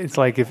 it's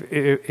like if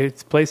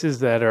it's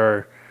places that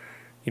are,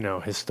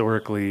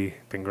 historically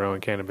been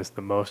growing cannabis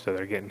the most, that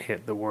are getting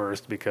hit the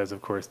worst, because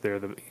of course they're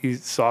the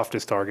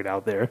softest target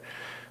out there,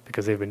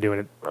 because they've been doing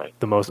it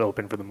the most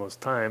open for the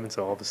most time, and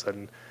so all of a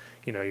sudden,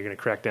 you're going to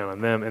crack down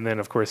on them, and then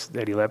of course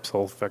Eddie Lepp's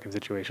whole fucking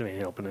situation ain't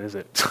helping, is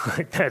it?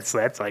 that's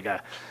like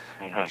a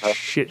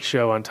shit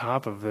show on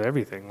top of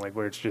everything, like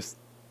where it's just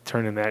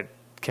turning that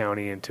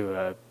county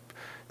into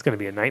it's going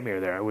to be a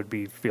nightmare there.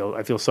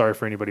 I feel sorry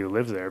for anybody who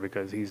lives there,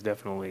 because he's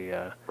definitely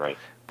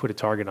put a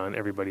target on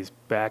everybody's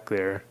back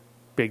there,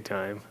 big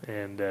time.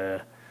 And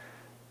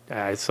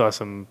I saw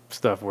some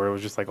stuff where it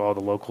was just like all the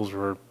locals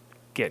were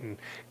getting,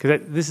 because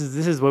this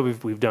is what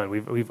we've done.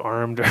 We've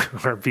armed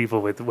our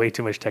people with way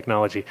too much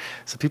technology.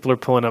 So people are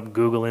pulling up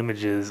Google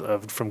images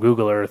from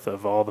Google Earth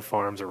of all the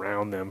farms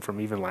around them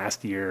from even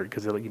last year,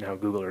 because you know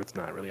Google Earth's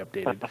not really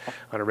updated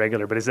on a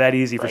regular. But it's that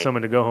easy for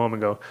someone to go home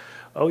and go,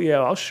 oh yeah,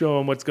 I'll show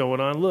them what's going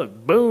on.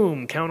 Look,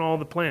 boom, count all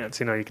the plants.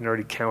 You know, you can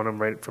already count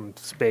them right from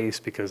space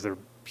because they're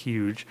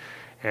huge,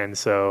 and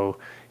so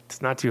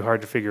it's not too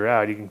hard to figure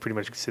out. You can pretty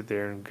much sit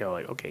there and go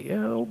like, okay,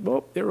 yeah,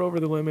 well, they're over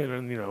the limit,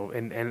 and you know,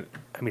 and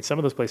I mean, some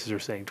of those places are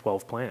saying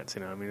 12 plants.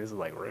 You know, I mean, this is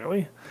like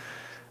really,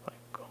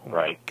 like, oh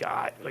my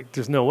God, like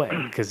there's no way,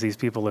 because these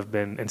people have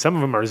been, and some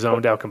of them are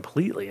zoned out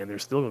completely, and they're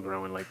still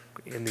growing like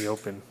in the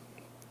open.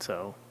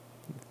 So,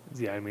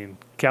 yeah, I mean,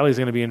 Cali's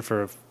going to be in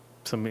for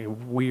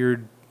some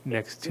weird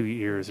next 2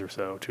 years or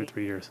so, 2 or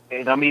 3 years.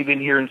 And I'm even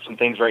hearing some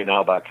things right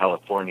now about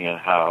California,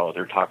 how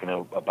they're talking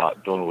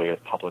about doing away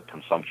with public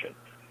consumption.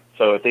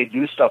 So if they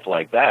do stuff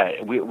like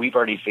that, we've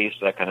already faced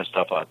that kind of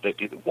stuff.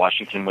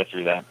 Washington went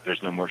through that.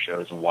 There's no more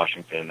shows in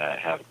Washington that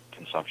have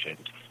consumption.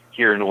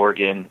 Here in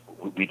Oregon,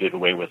 we did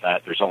away with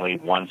that. There's only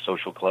one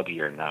social club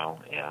here now.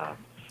 Yeah.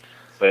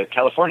 But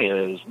California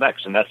is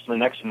next, and that's the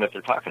next thing that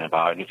they're talking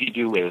about. And if you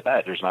do away with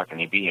that, there's not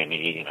going to be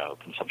any, you know,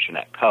 consumption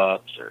at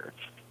Cups or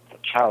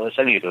Chalice,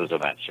 any of those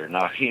events. Or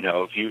not, you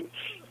know, if you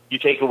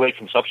take away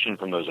consumption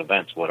from those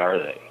events, what are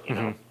they? You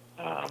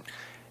know.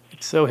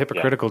 It's so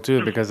hypocritical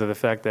too, because of the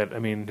fact that, I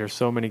mean, there's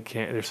so many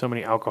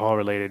alcohol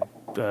related,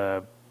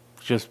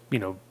 just, you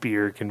know,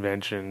 beer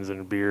conventions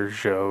and beer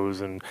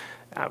shows and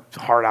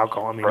hard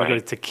alcohol. I mean, you go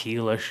to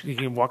tequila, you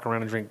can walk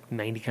around and drink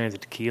 90 kinds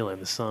of tequila in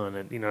the sun,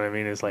 and you know what I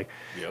mean? It's like,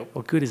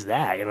 what good is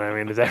that? You know what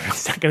I mean?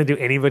 It's not going to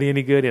do anybody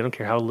any good. I don't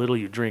care how little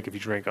you drink. If you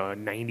drink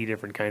 90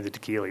 different kinds of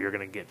tequila, you're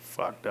going to get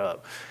fucked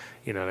up.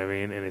 You know what I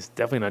mean? And it's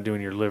definitely not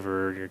doing your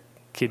liver or your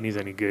kidneys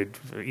any good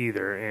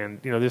either. And,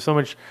 you know, there's so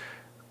much,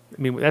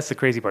 I mean, that's the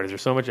crazy part, is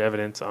there's so much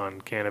evidence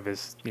on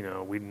cannabis. You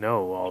know, we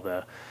know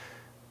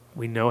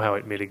how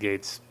it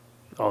mitigates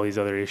all these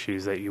other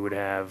issues that you would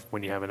have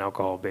when you have an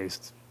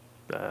alcohol-based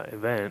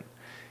event.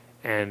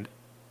 And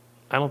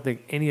I don't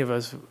think any of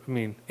us, I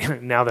mean,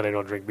 now that I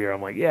don't drink beer,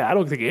 I'm like, yeah, I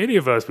don't think any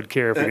of us would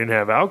care if we didn't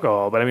have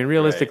alcohol. But I mean,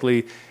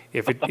 realistically,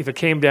 if it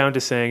came down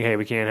to saying, hey,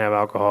 we can't have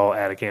alcohol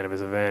at a cannabis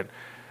event,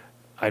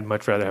 I'd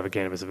much rather have a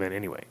cannabis event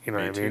anyway. You know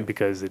what I mean?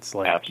 Because it's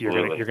like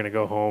you're gonna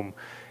go home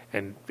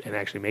and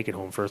actually make it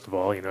home, first of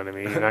all. You know what I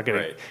mean? You're not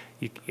gonna,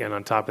 and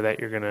on top of that,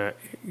 you're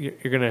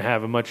gonna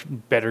have a much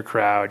better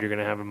crowd. You're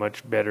gonna have a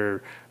much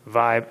better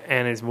vibe,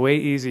 and it's way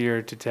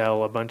easier to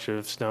tell a bunch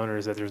of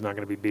stoners that there's not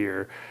gonna be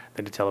beer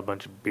than to tell a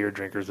bunch of beer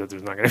drinkers that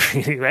there's not gonna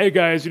be. Hey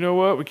guys, you know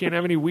what? We can't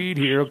have any weed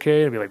here,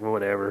 okay? And be like, well,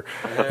 whatever.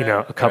 You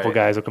know, a couple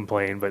guys will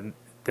complain, but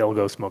they'll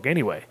go smoke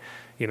anyway.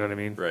 You know what I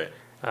mean?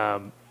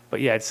 Right. But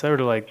yeah, it's sort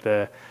of like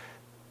the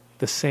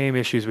same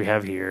issues we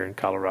have here in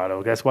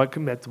Colorado. That's why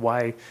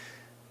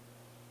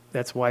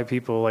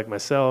people like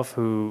myself,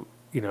 who,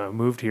 you know,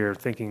 moved here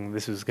thinking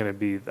this was going to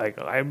be like,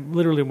 I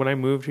literally, when I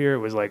moved here, it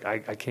was like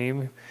I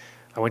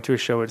went to a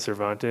show at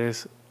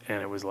Cervantes,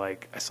 and it was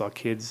like I saw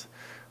kids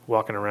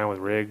walking around with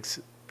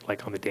rigs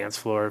like on the dance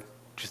floor,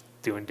 just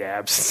doing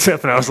dabs and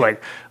stuff, and I was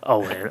like,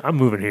 oh man, I'm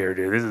moving here,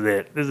 dude. This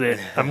is it.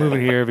 I'm moving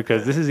here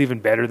because this is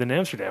even better than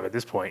Amsterdam at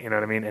this point. You know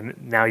what I mean?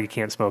 And now you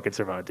can't smoke at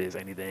Cervantes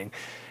anything.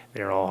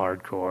 They're all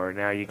hardcore.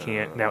 Now you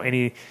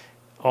can't.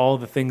 All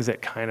the things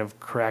that kind of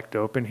cracked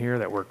open here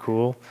that were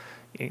cool,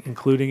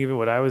 including even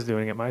what I was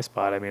doing at my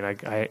spot. I mean,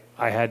 I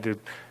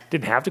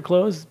didn't have to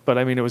close, but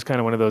I mean, it was kind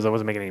of one of those, I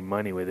wasn't making any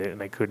money with it,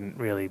 and I couldn't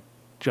really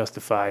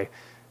justify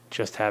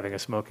just having a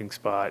smoking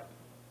spot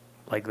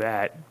like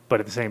that. But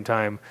at the same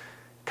time,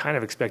 kind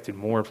of expected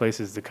more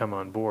places to come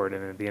on board.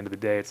 And at the end of the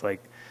day, it's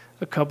like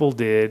a couple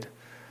did,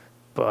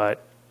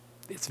 but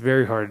it's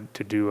very hard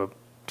to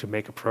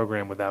make a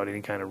program without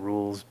any kind of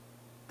rules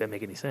that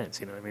make any sense.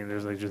 You know what I mean?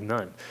 There's like just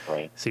none.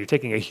 Right. So you're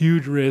taking a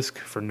huge risk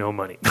for no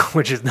money,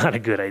 which is not a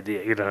good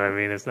idea. You know what I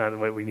mean? It's not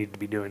what we need to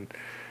be doing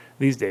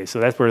these days. So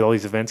that's where all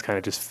these events kind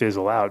of just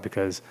fizzle out,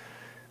 because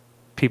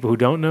people who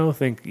don't know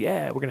think,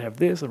 yeah, we're going to have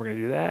this and we're going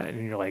to do that.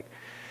 And you're like,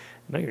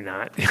 no, you're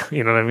not.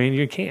 You know what I mean?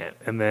 You can't.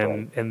 And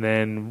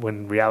then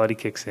when reality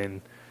kicks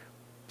in,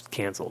 it's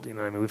canceled. You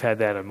know what I mean? We've had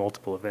that at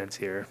multiple events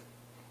here,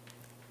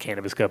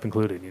 Cannabis Cup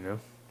included, you know?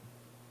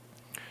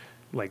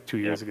 Like 2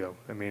 years ago.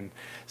 I mean,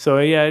 so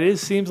yeah,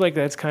 seems like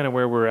that's kind of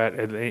where we're at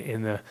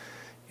in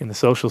the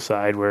social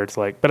side, where it's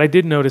like, but I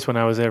did notice when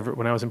I was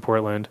in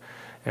Portland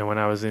and when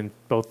I was in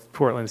both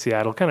Portland and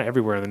Seattle, kind of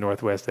everywhere in the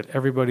Northwest, that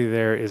everybody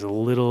there is a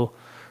little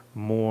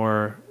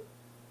more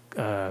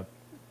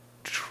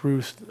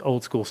true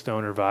old school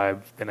stoner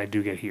vibe than I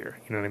do get here.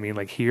 You know what I mean?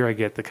 Like here I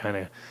get the kind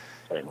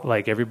of,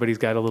 like everybody's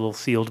got a little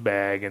sealed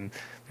bag and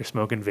they're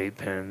smoking vape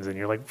pens and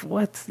you're like,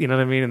 what? You know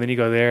what I mean? And then you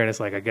go there and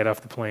it's like, I get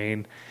off the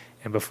plane,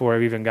 and before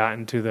I've even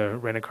gotten to the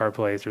rent-a-car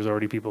place, there's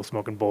already people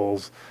smoking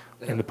bowls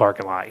in the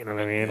parking lot. You know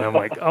what I mean? And I'm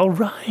like, oh,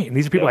 right. And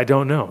these are people I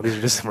don't know. These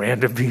are just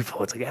random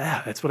people. It's like,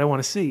 that's what I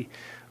want to see.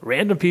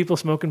 Random people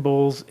smoking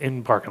bowls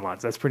in parking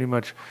lots. That's pretty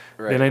much,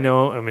 then I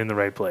know I'm in the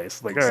right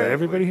place. Like, all right,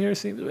 everybody here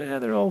seems,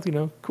 they're all, you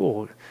know,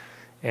 cool.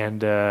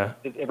 And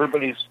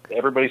everybody's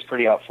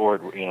pretty out for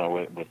it,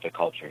 with the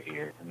culture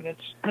here, and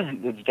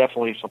it's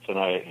definitely something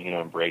I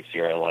embrace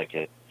here. I like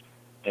it,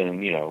 and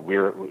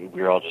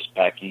we're all just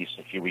back east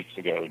a few weeks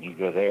ago, and you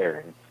go there,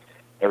 and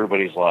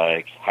everybody's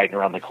like hiding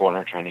around the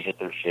corner trying to hit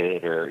their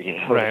shit, or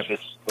Right.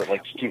 it's just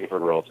like two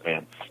different worlds,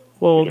 man.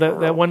 well, Two different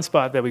that worlds. one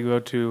spot that we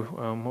go to,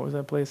 what was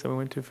that place that we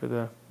went to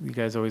for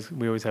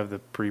we always have the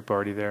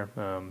pre-party there.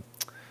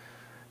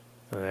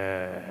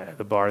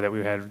 The bar that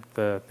we had,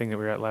 the thing that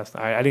we were at last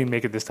night. I didn't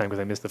make it this time because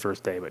I missed the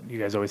first day, but you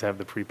guys always have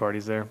the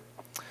pre-parties there.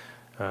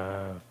 You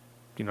know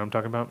what I'm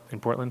talking about in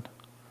Portland?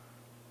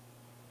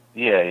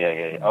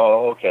 Yeah.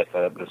 Oh, okay,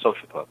 the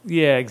social club.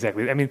 Yeah,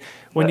 exactly. I mean,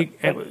 when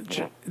Yeah, you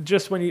yeah.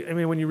 just when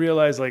you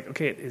realize, like,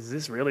 okay, is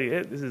this really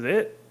it? This is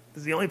it?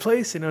 This is the only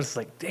place? It's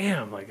like,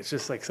 damn, like it's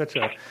just like such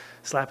a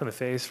slap in the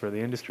face for the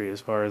industry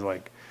as far as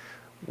like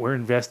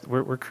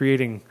we're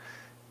creating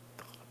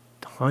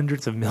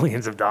hundreds of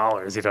millions of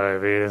dollars. You know what I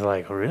mean? It's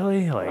like,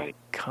 really? Like, Right.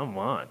 come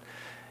on.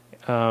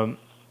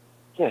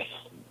 Yes,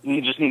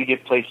 you just need to give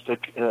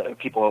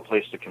people a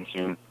place to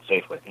consume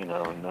safely, and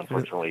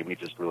unfortunately, we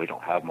just really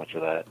don't have much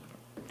of that.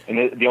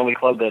 And the only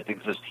club that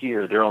exists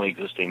here, they're only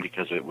existing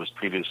because it was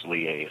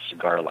previously a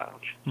cigar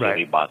lounge. So Right.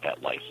 they bought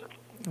that license,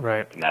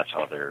 Right. and that's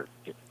how they're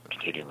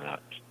continuing that.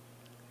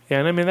 Yeah,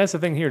 and I mean that's the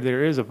thing here.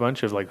 There is a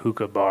bunch of like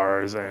hookah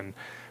bars and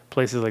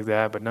places like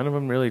that, but none of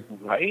them really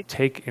Right?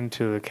 take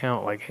into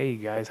account like, hey,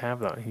 you guys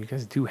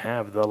do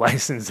have the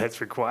license that's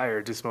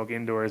required to smoke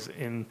indoors.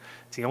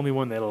 It's the only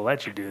one that'll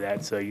let you do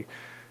that. So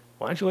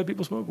why don't you let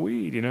people smoke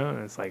weed? And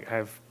it's like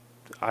I've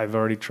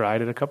already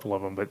tried at a couple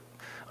of them, but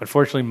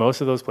unfortunately, most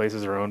of those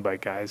places are owned by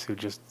guys who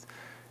just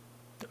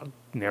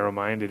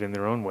narrow-minded in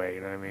their own way.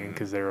 You know what I mean?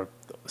 Because they're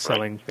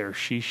selling their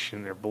sheesh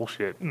and their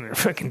bullshit and their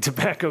fucking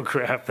tobacco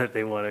crap that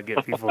they want to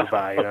get people to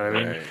buy. You know what I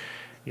mean? Right.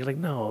 You're like,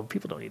 no,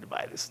 people don't need to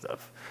buy this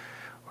stuff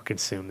or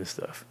consume this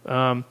stuff.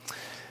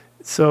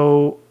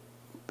 So,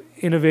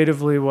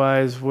 innovatively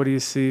wise, what do you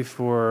see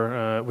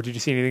for? Did you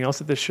see anything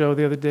else at the show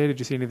the other day? Did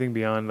you see anything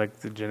beyond like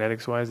the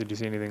genetics wise? Did you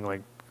see anything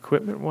like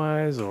equipment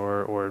wise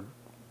or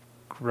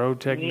grow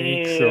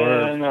techniques?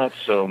 Yeah, Or not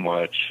so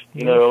much.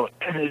 Yeah.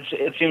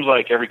 It seems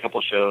like every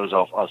couple shows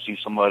I'll see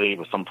somebody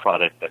with some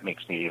product that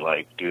makes me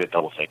like do a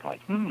double take,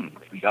 like,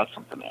 we got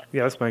something there.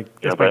 yeah, that's my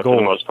But goal. for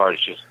the most part,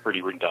 it's just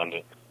pretty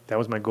redundant. That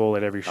was my goal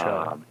at every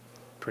show, Um,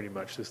 pretty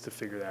much, just to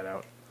figure that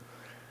out.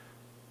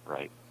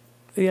 Right.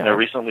 Yeah. Now,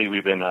 recently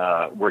we've been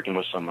working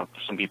with some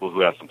people who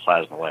have some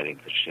plasma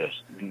lighting. It's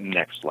just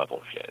next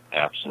level shit.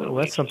 Absolutely.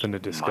 Well, that's something to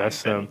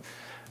discuss. mind-bending.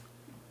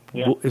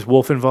 Yeah. Is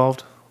Wolf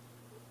involved?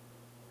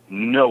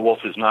 No, Wolf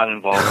is not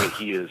involved, but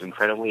he is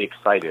incredibly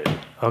excited.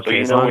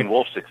 Okay, So when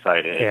Wolf's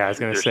excited, Yeah, I was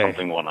gonna there's say.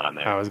 something going on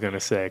there. I was going to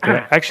say.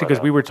 Because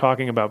we were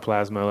talking about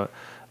plasma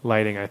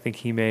lighting, I think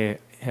he may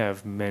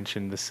have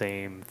mentioned the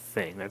same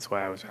thing. That's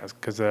why I was asking.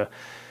 Because,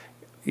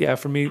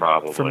 for me,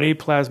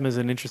 plasma is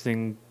an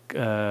interesting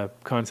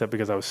concept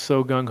because I was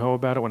so gung-ho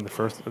about it when the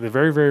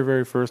very, very,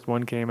 very first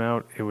one came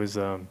out. It was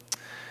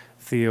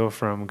Theo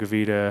from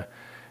Gavita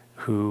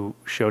who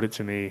showed it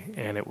to me,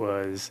 and it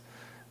was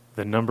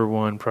the number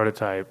one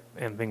prototype,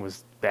 and the thing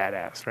was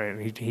badass, right?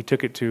 And he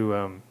took it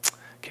to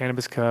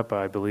Cannabis Cup.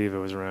 I believe it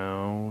was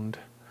around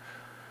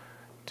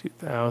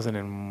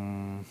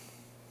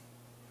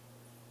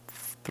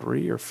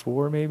 2003 or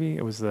 4, maybe.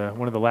 It was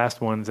one of the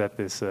last ones at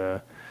this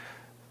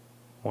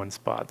one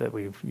spot that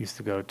we used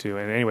to go to.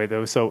 And anyway,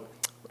 so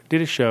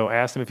did a show. I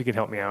asked him if he could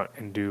help me out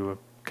and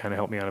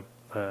help me out.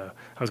 I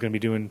was going to be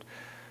doing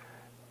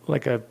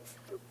I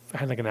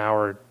had like an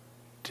hour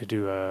to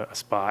do a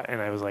spot, and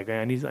I was like,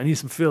 man, I need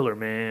some filler,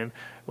 man.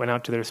 Went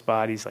out to their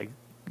spot. He's like,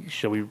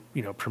 shall we,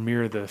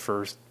 premiere the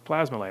first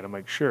plasma light? I'm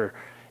like, sure.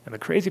 And the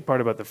crazy part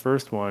about the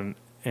first one,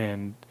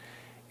 and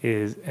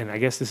I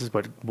guess this is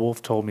what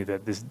Wolf told me,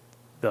 that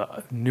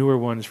the newer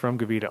ones from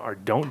Gavita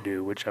don't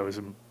do, which I was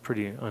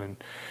pretty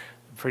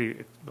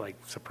like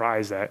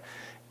surprised at,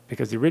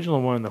 because the original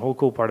one, the whole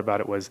cool part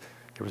about it was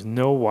there was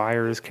no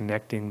wires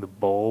connecting the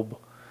bulb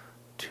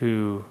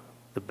to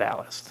the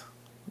ballast.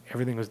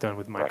 Everything was done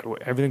with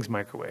microwave. Everything's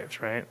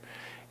microwaves, right?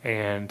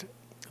 And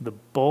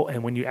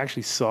and when you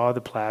actually saw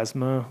the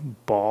plasma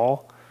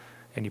ball,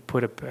 and you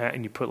put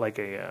like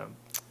a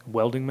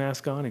welding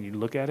mask on, and you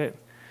look at it,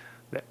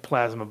 that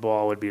plasma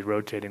ball would be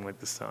rotating like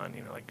the sun,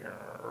 like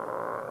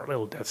a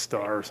little Death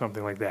Star or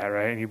something like that,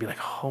 right? And you'd be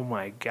like, oh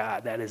my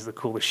God, that is the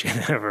coolest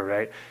shit ever,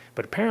 right?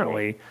 But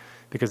apparently,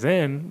 because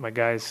then my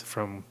guys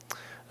from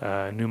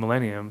New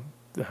Millennium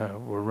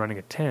were running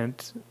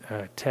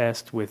a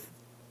test with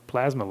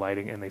plasma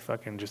lighting, and they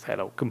fucking just had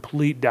a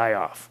complete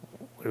die-off.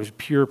 It was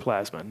pure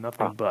plasma,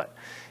 nothing but.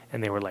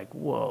 And they were like,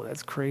 whoa,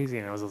 that's crazy.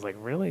 And I was like,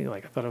 really?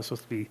 Like, I thought I was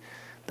supposed to be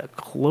the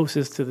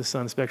closest to the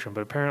sun spectrum.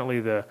 But apparently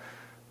the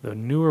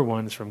newer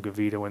ones from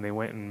Gavita, when they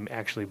went and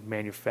actually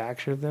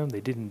manufactured them, they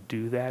didn't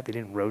do that. They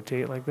didn't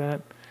rotate like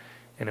that.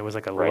 And it was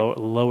like a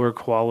lower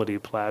quality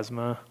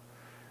plasma,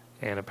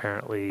 and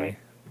apparently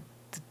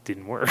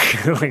didn't work.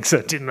 So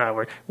it did not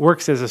work.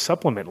 Works as a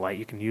supplement light.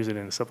 You can use it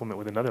in a supplement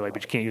with another light,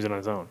 but you can't use it on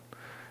its own,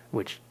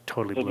 which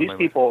totally blew my mind.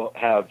 These people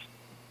have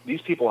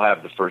these people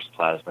have the first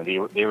plasma. They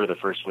were the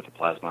first with the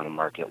plasma on the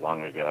market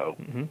long ago.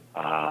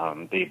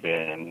 They've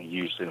been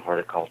used in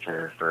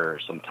horticulture for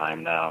some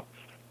time now.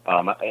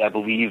 I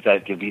believe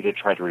that Gavita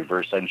tried to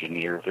reverse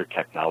engineer their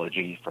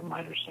technology, from my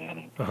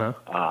understanding.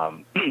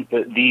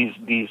 But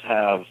these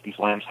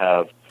lamps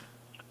have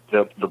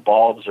the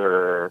bulbs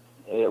are.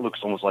 It looks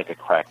almost like a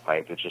crack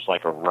pipe. It's just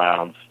like a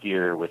round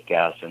sphere with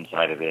gas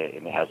inside of it,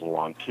 and it has a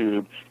long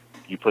tube.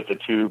 You put the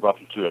tube up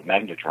into a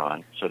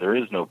magnetron, so there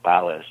is no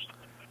ballast.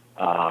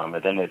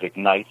 And then it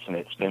ignites and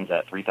it spins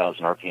at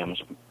 3,000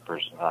 RPMs per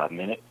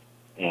minute.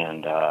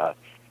 And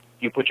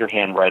you put your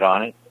hand right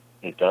on it.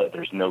 It does.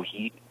 There's no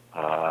heat.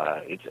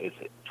 It's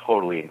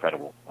totally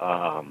incredible.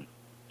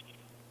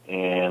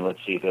 And let's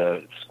see,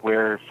 the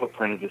square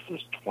footprint of this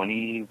is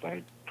 20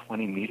 by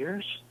 20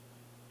 meters.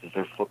 Is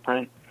their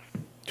footprint?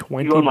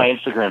 20. You go on my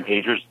Instagram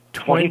page. There's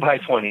 20 by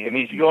 20. I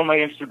mean, if you go on my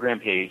Instagram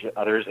page,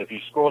 if you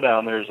scroll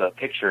down, there's a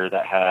picture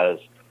that has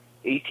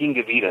 18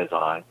 Gavitas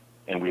on,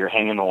 and we are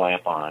hanging the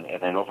lamp on,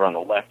 and then over on the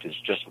left is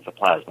just with the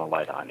plasma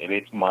light on. And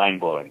it's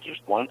mind-blowing.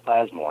 Just one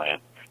plasma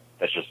lamp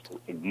that's just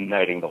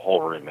igniting the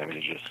whole room. I mean,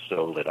 it's just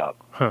so lit up.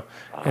 Huh.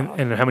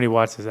 And how many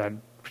watts is that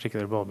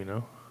particular bulb, you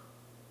know?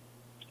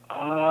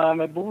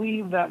 I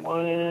believe that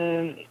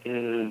one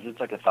it's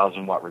like a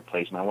 1,000-watt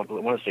replacement. I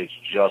want to say it's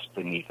just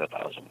beneath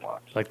 1,000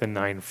 watts. Like the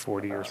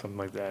 940 or something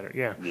like that.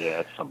 Yeah,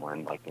 it's somewhere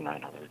in like the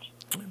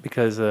 900s.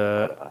 Because,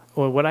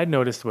 what I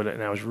noticed,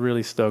 and I was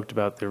really stoked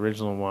about the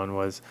original one,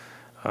 was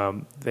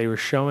they were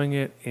showing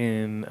it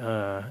in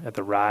at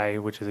the Rye,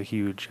 which is a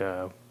huge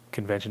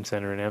convention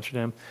center in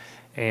Amsterdam,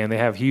 and they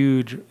have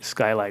huge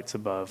skylights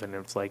above, and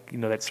it's like, you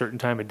know, that certain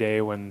time of day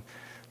when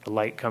the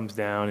light comes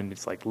down and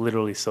it's like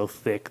literally so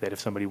thick that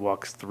if somebody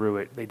walks through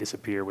it, they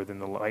disappear within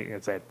the light.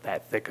 It's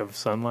that thick of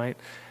sunlight.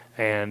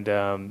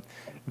 And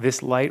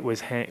this light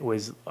was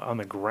on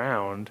the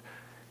ground,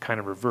 kind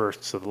of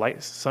reversed. So the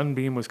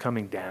sunbeam was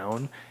coming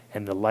down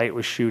and the light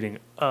was shooting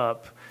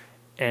up.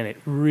 And it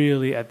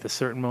really, at the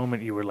certain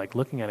moment, you were like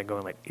looking at it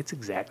going like, it's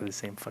exactly the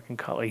same fucking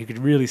color. You could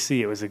really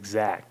see it was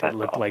exact. That's it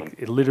looked awesome. like,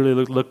 it literally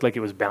looked like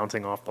it was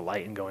bouncing off the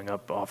light and going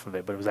up off of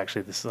it, but it was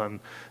actually the sun.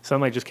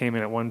 Sunlight just came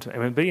in at one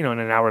time, but you know,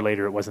 and an hour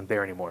later it wasn't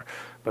there anymore.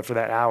 But for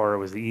that hour, it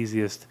was the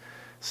easiest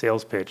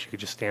sales pitch. You could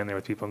just stand there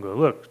with people and go,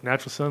 look,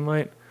 natural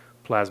sunlight,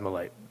 plasma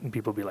light. And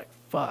people would be like,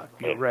 fuck,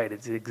 you're right,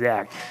 it's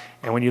exact.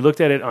 And when you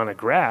looked at it on a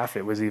graph,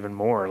 it was even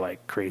more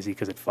like crazy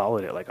because it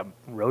followed it like a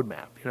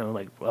roadmap, you know,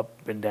 like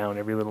up and down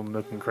every little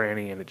nook and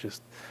cranny, and it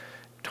just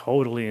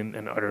totally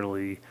and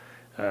utterly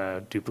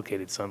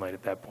duplicated sunlight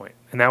at that point.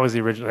 And that was the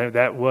original.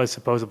 That was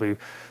supposedly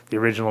the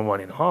original one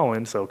in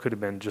Holland, so it could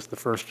have been just the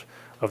first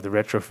of the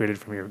retrofitted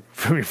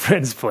from your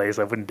friend's place.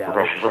 I wouldn't doubt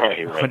it.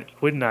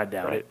 Right. Would not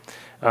doubt it.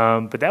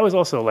 But that was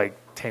also like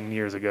 10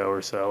 years ago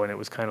or so, and it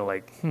was kind of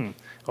like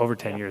over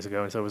 10 years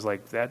ago, and so it was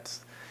like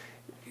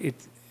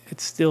it's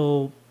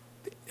still,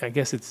 I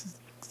guess it's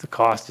the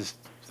cost is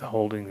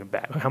holding it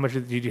back. How much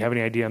did you have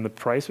any idea on the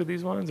price of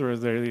these ones, or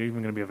is there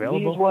even going to be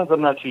available? These ones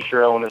I'm not too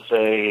sure. I want to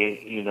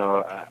say, you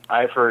know,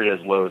 I've heard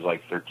as low as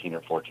like 13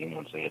 or 14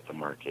 once they hit the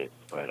market,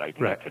 but I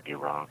could be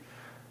wrong.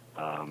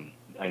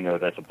 I know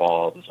that the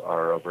bulbs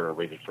are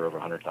rated for over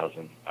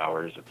 100,000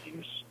 hours of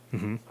use.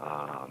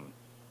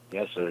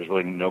 So there's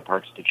really no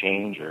parts to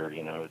change, or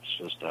you know, it's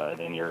just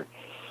then you're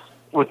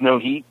with no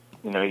heat.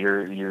 You know,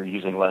 you're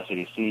using less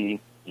AC.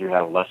 You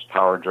have less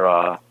power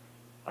draw.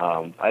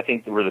 I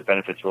think where the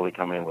benefits really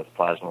come in with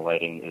plasma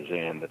lighting is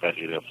in the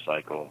vegetative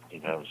cycle. You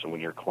know, so when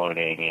you're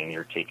cloning and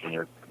you're taking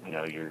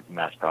you're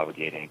mass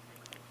propagating,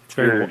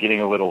 you're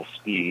getting a little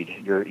speed.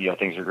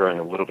 Things are growing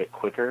a little bit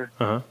quicker,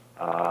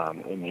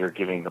 and you're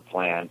giving the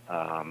plant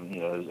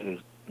is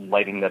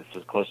lighting that's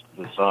as close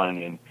to the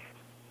sun. And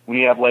when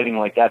you have lighting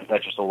like that,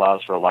 that just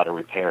allows for a lot of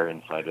repair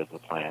inside of the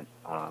plant.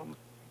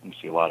 You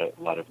see a lot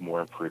of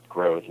more improved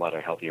growth, a lot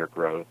of healthier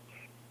growth.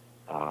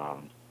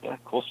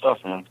 Cool stuff,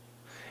 man.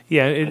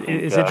 Yeah,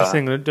 it's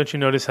interesting. Don't you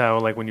notice how,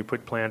 like, when you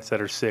put plants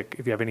that are sick,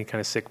 if you have any kind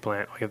of sick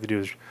plant, all you have to do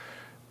is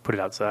put it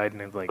outside,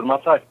 and it's like, put them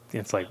outside.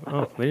 It's like,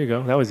 oh, there you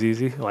go. That was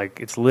easy. Like,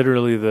 it's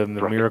literally the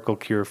miracle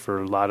cure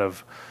for a lot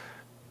of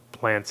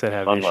plants that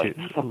have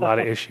a lot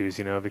of issues.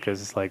 You know,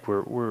 because it's like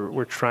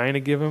we're trying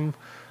to give them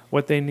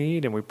what they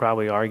need, and we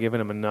probably are giving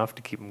them enough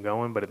to keep them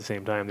going. But at the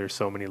same time, there's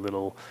so many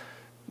little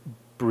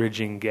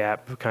bridging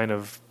gap kind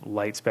of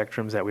light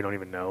spectrums that we don't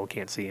even know,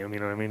 can't see them, you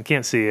know what I mean?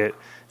 Can't see it,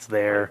 it's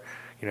there.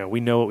 You know,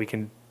 we know what we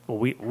can, well,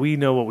 we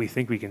know what we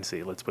think we can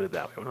see, let's put it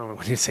that way.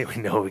 When you say we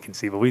know what we can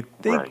see, but we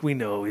think we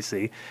know what we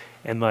see.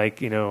 And like,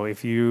 you know,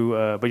 if you,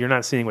 but you're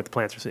not seeing what the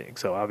plants are seeing.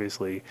 So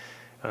obviously,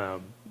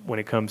 when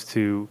it comes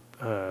to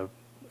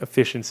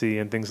efficiency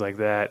and things like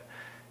that,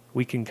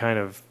 we can kind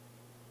of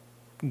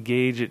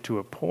gauge it to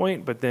a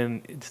point, but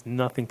then it's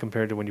nothing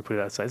compared to when you put it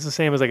outside. It's the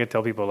same as I could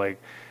tell people,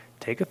 like,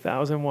 take a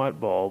 1,000-watt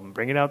bulb and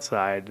bring it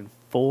outside in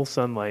full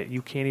sunlight.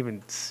 You can't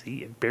even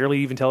see it, barely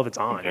even tell if it's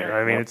on. You know what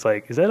I mean? It's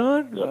like, is that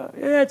on?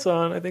 Yeah, it's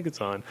on. I think it's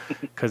on.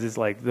 Because it's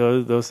like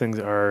those things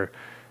are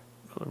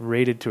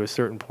rated to a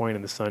certain point,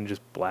 and the sun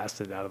just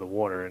blasted out of the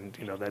water. And,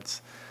 you know,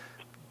 that's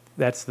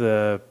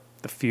the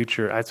the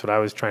future. That's what I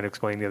was trying to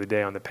explain the other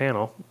day on the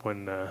panel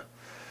when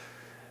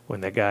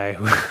that guy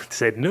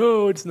said,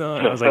 no, it's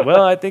not. I was like,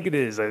 well, I think it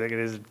is. I think it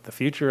is. The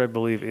future, I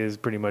believe, is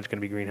pretty much going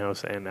to be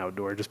greenhouse and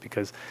outdoor, just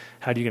because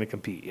how are you going to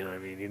compete? You know what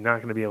I mean? You're not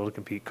going to be able to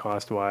compete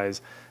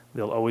cost-wise.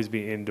 They'll always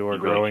be indoor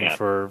growing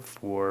for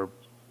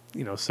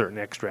certain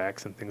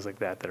extracts and things like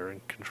that are in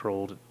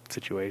controlled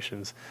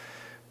situations.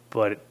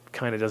 But it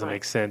kind of doesn't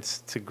make sense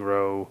to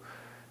grow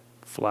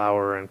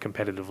flower and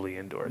competitively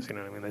indoors. You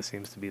know what I mean? That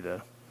seems to be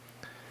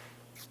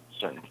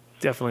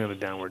definitely on a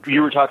downward trend.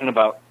 You were talking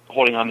about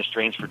holding on to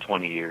strains for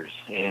 20 years,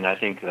 and I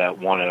think that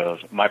one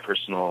of my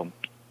personal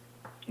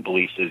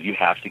beliefs is you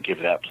have to give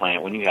that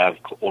plant, when you have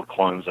old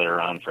clones that are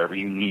on forever,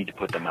 you need to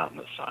put them out in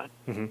the sun.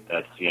 Mm-hmm.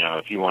 That's,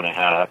 if you want to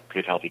have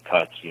good, healthy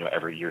cuts,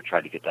 every year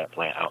try to get that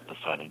plant out in the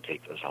sun and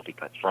take those healthy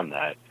cuts from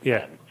that.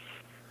 Yeah. And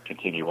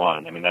continue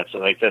on. I mean, that's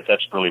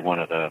really one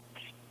of the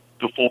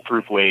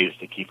foolproof ways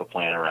to keep a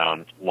plant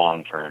around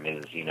long term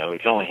is,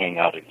 it can only hang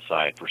out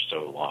inside for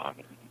so long.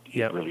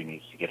 Yep. It really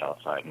needs to get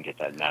outside and get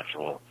that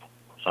natural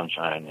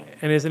sunshine.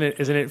 And isn't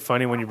it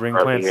funny when you bring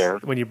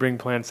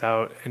plants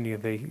out and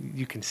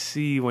you can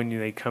see when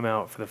they come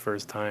out for the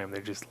first time,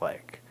 they're just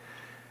like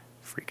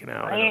freaking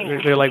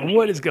out. They're like,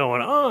 what is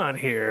going on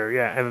here?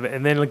 Yeah,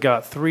 and then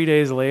about 3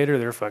 days later,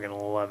 they're fucking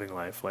loving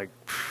life. Like,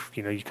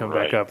 you come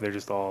back up, they're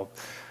just all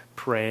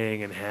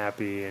praying and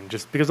happy, and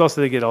just because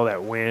also they get all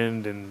that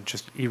wind and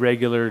just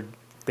irregular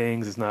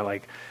things. It's not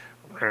like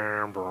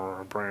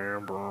all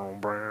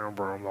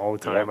the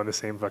time on the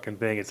same fucking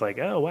thing. It's like,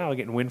 oh wow,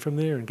 getting wind from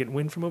there and getting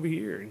wind from over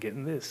here and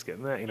getting this,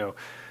 getting that.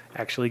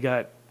 Actually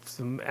got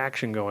some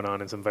action going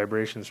on and some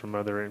vibrations from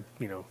other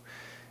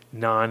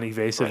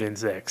non-evasive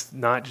insects,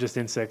 not just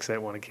insects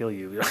that want to kill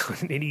you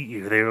and eat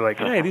you. They were like,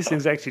 hey, these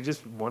things actually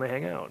just want to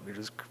hang out. They're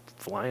just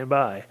flying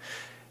by.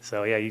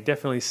 So yeah, you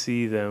definitely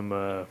see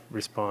them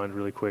respond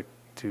really quick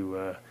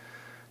to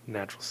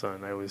natural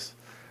sun. I always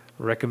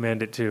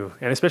recommend it too,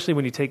 and especially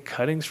when you take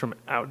cuttings from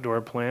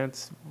outdoor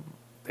plants,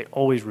 they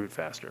always root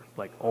faster.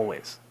 Like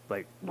always,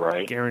 like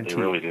guaranteed.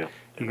 They really do.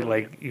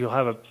 You'll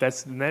have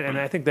and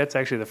I think that's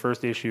actually the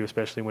first issue,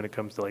 especially when it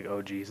comes to like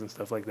OGs and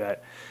stuff like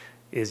that,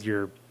 is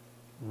your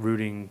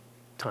rooting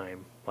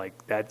time. Like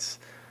that's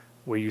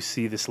where you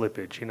see the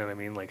slippage. You know what I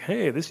mean? Like,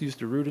 hey, this used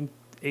to root in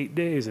 8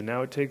 days and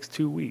now it takes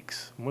 2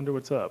 weeks. I wonder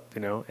what's up,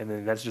 And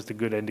then that's just a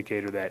good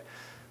indicator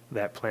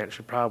that plant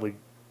should probably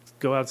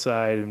go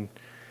outside and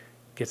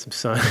get some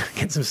sun,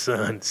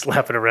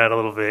 slap it around a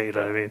little bit, you know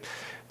what I mean?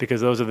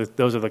 Because those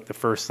are like the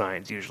first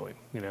signs usually,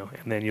 and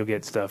then you'll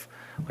get stuff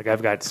like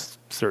I've got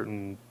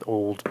certain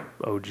old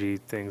OG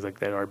things like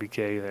that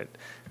RBK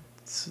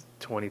that's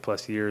 20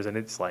 plus years, and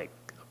it's like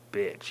a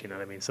bitch, you know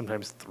what I mean?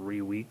 Sometimes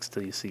 3 weeks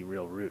till you see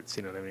real roots,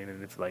 you know what I mean?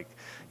 And it's like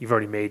you've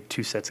already made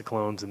 2 sets of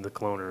clones in the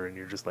cloner, and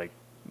you're just like,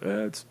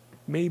 it's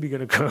maybe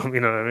gonna come,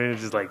 you know what I mean?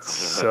 It's just like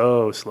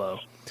so slow.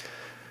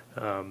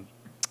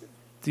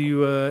 Do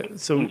you?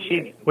 So,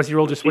 what's your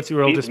oldest plant?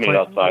 Made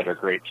outside are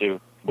great too.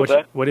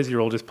 What is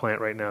your oldest plant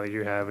right now that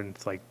you have? And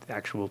it's like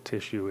actual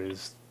tissue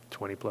is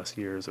 20 plus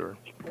years, or?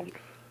 Let's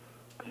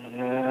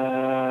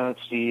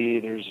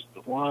see. There's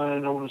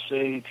one. I want to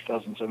say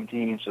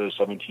 2017. So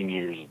 17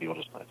 years is the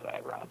oldest plant that I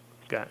have around.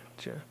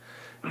 Gotcha.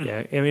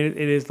 Yeah, I mean it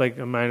is like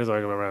mine is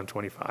like around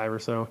 25 or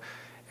so,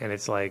 and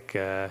it's like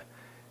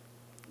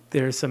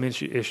there's some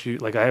issue.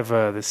 Like I have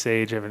the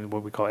sage, I have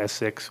what we call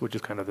S6, which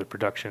is kind of the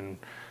production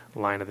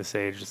line of the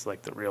sage. It's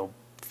like the real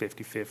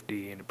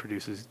 50-50, and it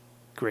produces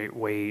great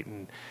weight,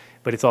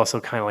 but it's also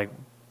kind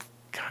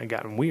of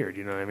gotten weird,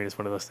 you know what I mean? It's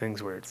one of those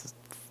things where it's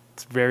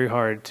very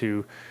hard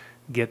to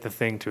get the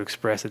thing to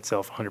express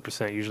itself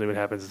 100%. Usually what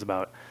happens is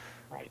about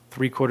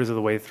 3/4 of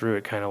the way through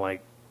it kind of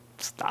like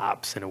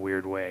stops in a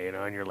weird way,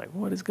 and you're like,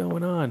 what is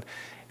going on?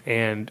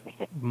 And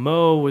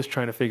Mo was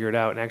trying to figure it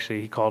out, and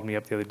actually he called me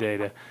up the other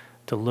day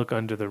to look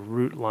under the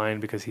root line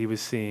because he was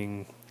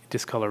seeing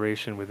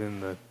discoloration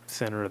within the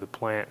center of the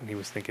plant, and he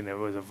was thinking it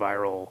was a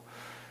viral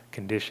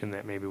condition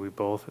that maybe we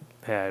both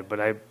had. But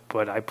I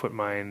put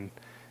mine,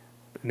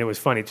 and it was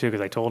funny too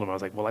because I told him, I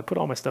was like, well, I put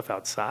all my stuff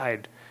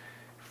outside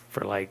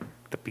for like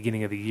the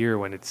beginning of the year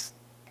when it's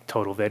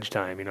total veg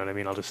time. You know what I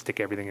mean? I'll just stick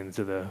everything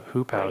into the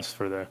hoop house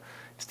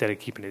instead of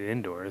keeping it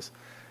indoors,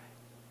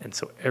 and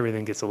so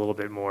everything gets a little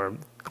bit more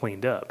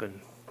cleaned up.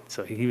 And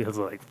so he was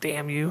like,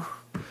 damn you.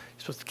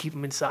 You're supposed to keep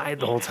them inside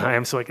the whole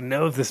time so I can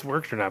know if this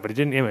worked or not. But it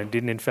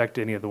didn't infect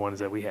any of the ones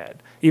that we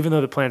had. Even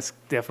though the plants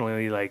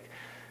definitely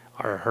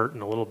are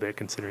hurting a little bit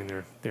considering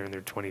they're in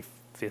their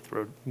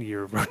 25th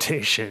year of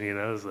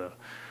rotation, So,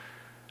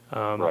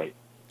 right.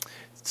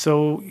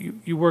 So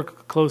you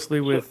work closely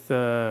with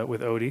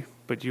Odie,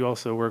 but you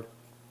also work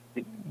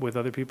with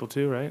other people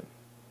too, right?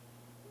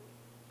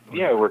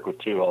 Yeah, I work with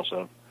 2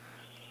 also.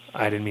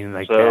 I didn't mean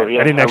like so, that.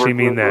 Yeah, I didn't actually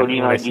mean that. Odie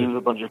and I do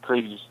a bunch of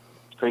crazy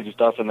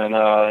stuff, and then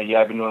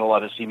I've been doing a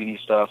lot of CBD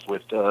stuff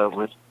with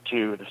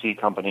 2, the seed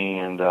company,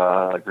 and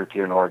a group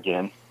here in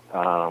Oregon.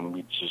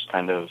 We just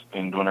kind of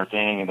been doing our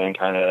thing, and then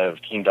kind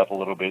of teamed up a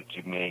little bit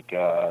to make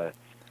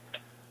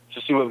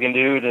just see what we can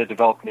do to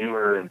develop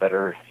newer and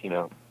better,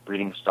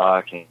 breeding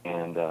stock,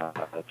 and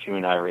Chu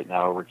and I right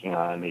now are working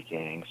on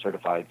making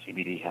certified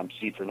CBD hemp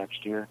seed for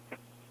next year.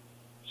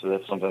 So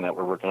that's something that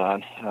we're working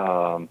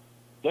on.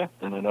 Yeah,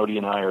 and then Odie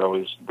and I are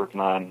always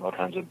working on all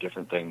kinds of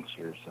different things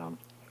here. So,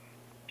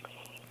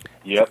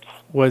 yep.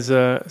 Was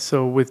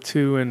so with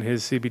Tu and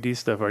his CBD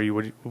stuff? Are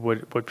you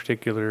what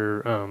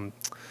particular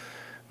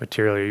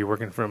material are you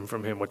working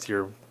from him? What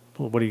are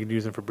you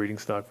using for breeding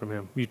stock from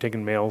him? You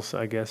taking males,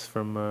 I guess,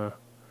 from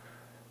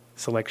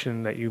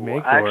selection that you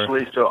make?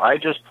 Actually, so I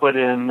just put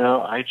in.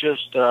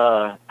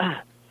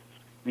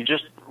 We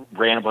just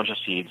ran a bunch of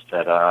seeds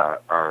that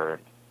are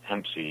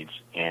hemp seeds,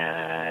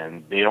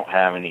 and they don't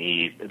have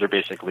any. They're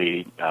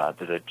basically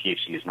the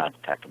THC is not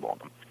detectable in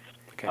them.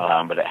 Okay.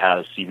 But it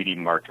has CBD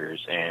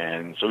markers,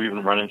 and so we've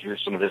been running through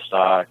some of this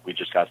stock. We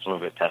just got some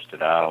of it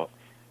tested out,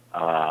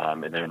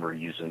 and then we're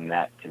using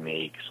that to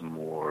make the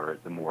more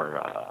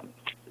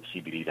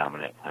CBD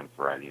dominant hemp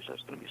varieties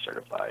that's going to be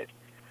certified.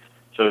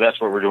 So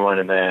that's what we're doing,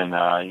 and then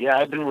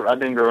I've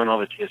been growing all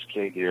the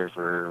TSK gear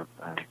for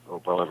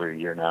well over a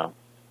year now.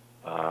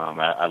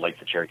 I like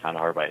the cherry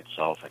conahar by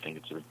itself. I think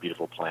it's a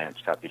beautiful plant.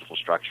 It's got beautiful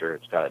structure.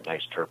 It's got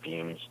nice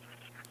terpenes.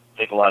 I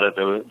think a lot of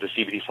the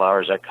CBD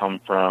flowers that come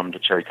from the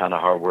cherry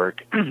conahar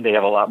work, they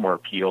have a lot more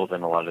appeal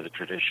than a lot of the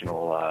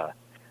traditional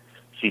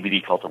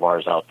CBD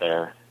cultivars out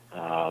there.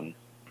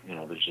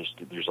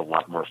 There's a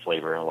lot more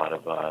flavor and a lot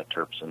of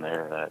terps in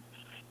there that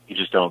you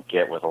just don't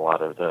get with a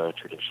lot of the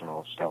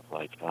traditional stuff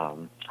like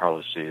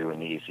Harlessu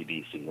and the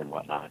ACDC and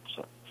whatnot.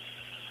 So,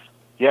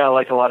 yeah, I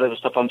like a lot of the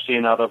stuff I'm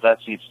seeing out of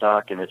that seed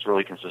stock, and it's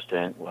really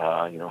consistent,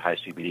 high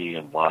CBD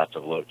and lots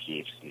of low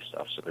THC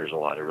stuff. So there's a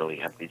lot of really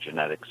healthy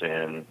genetics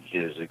in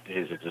his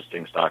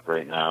existing stock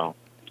right now.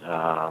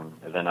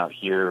 And then out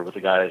here with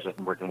the guys that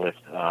I'm working with,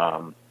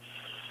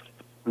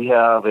 we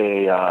have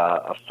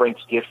a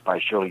Frank's Gift by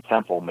Shirley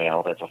Temple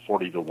male that's a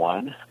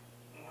 40-1.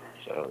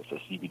 So it's a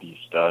CBD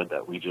stud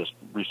that we just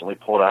recently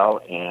pulled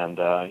out, and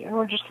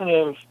we're just kind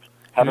of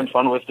having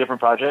fun with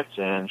different projects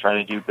and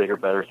trying to do bigger,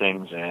 better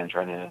things, and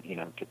trying to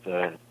get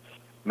the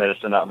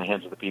medicine out in the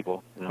hands of the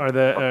people.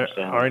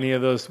 Are any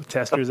of those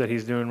testers that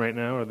he's doing right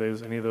now? Are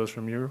any of those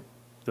from you?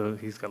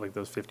 He's got like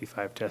those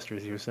 55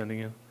 testers you were sending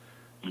in.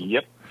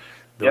 Yep.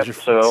 Those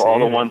So all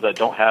the ones that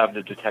don't have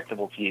the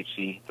detectable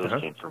THC, those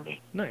came from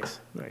me. Nice.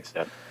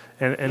 Yep.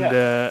 And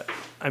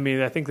I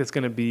mean, I think that's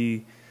going to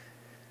be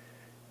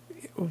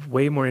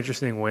way more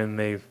interesting when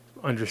they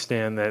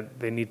understand that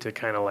they need to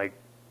kind of like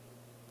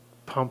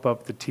pump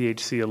up the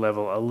THC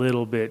level a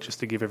little bit just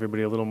to give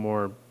everybody a little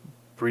more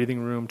breathing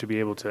room to be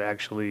able to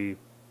actually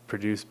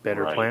produce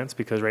better plants.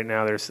 Because right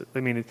now it's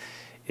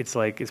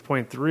like it's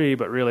 0.3,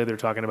 but really they're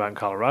talking about in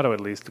Colorado at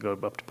least to go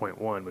up to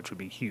 0.1, which would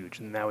be huge,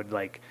 and that would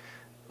like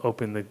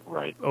open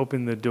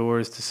the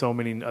doors to so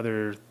many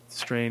other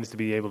strains to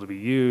be able to be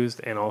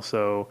used, and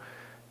also,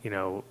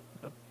 it's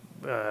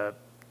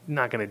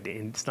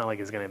not like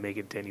it's going to make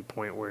it to any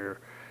point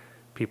where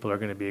people are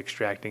going to be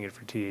extracting it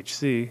for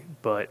THC,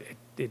 but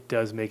it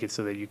does make it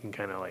so that you can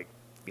kind of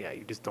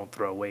you just don't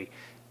throw away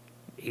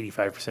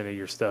 85% of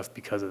your stuff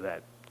because of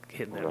that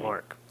hitting that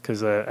mark.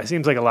 Because it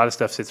seems like a lot of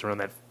stuff sits around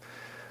that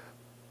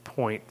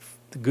point.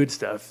 The good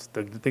stuff,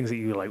 the things that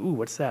you're like, ooh,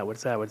 what's that? Oh,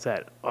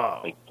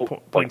 like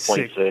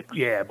 0.6.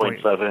 Yeah,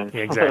 0.7.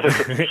 Yeah,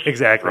 exactly.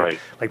 Exactly. Right.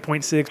 Like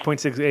 0.6,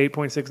 0.68,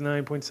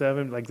 0.69,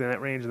 0.7, like in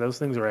that range. Those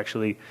things are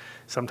actually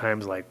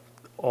sometimes like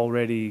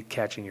already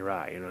catching your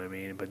eye, you know what I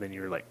mean? But then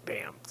you're like,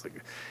 bam. It's like,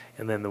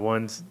 and then the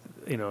ones,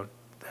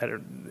 that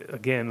are,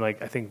 again,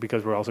 like I think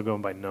because we're also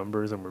going by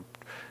numbers and we're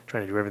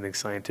trying to do everything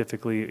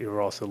scientifically,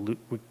 we're also,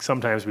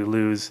 sometimes we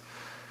lose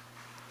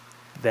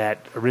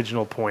that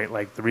original point,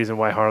 like the reason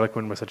why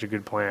Harlequin was such a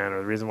good plan, or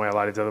the reason why a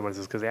lot of these other ones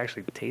is because they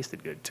actually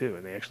tasted good too,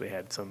 and they actually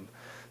had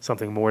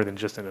something more than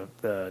just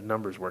the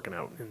numbers working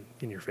out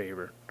in your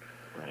favor.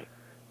 Right.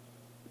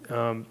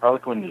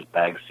 Harlequin is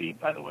bag seed,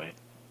 by the way.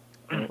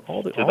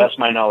 To the best of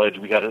my knowledge,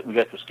 we got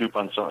the scoop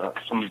on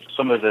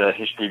some of the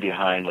history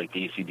behind like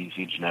the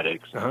ACDC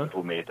genetics, and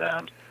who made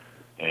them,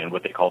 and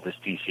what they call this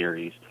T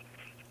series.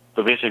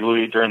 So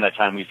basically, during that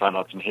time, we found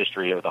out some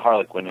history of the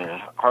Harlequin,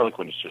 and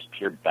Harlequin is just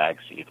pure bag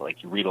seed.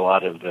 Like, you read a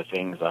lot of the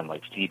things on,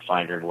 like, Seed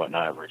Finder and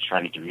whatnot, where it's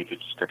trying to give you the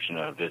description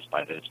of this by,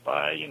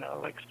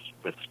 like,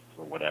 with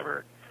or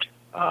whatever.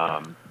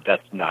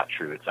 That's not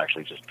true. It's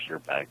actually just pure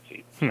bag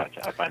seed.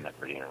 I find that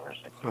pretty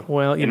interesting.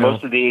 Well,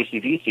 most of the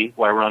ACDC,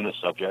 while we're on this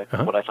subject,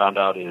 what I found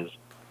out is,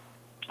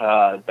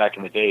 back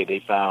in the day,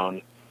 they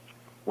found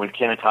when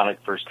Canatonic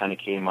first kind of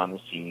came on the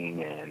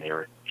scene and they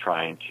were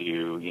trying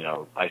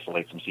to,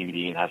 isolate some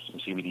CBD and have some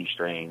CBD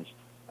strains,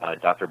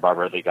 Dr.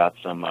 Barbara, they got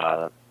some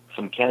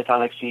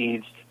Canatonic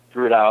seeds,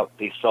 threw it out,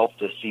 they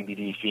selfed a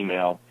CBD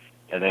female,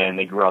 and then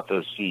they grew out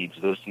those seeds.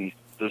 Those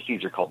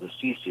seeds are called the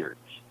C series.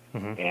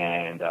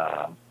 And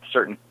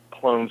certain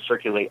clones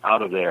circulate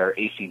out of there.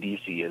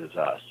 ACDC is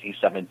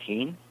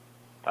C17.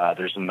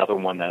 There's another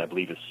one that I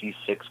believe is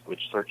C6,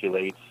 which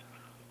circulates.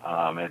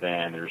 And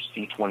then there's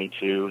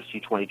C22.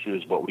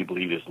 C22 is what we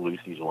believe is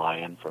Lucy's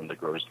Lion from the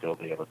Growers Guild.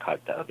 They have a cut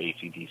of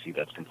ACDC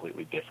that's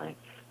completely different.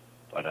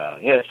 But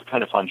yeah, it's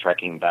kind of fun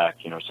tracking back,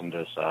 some of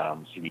this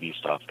CBD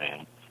stuff,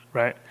 and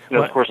Right.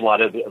 of course, a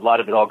lot of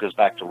it all goes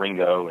back to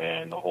Ringo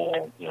and the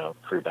whole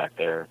crew back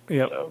there.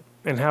 Yep. So.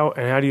 And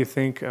how do you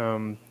think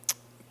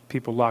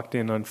people locked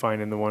in on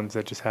finding the ones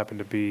that just happen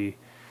to be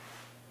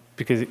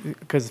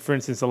because for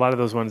instance, a lot of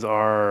those ones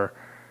are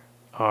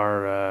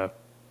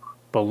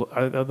below,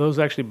 are those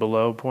actually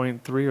below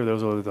 0.3, or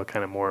those are the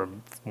kind of more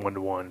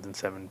 1-to-1s and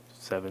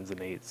 7s and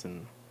 8s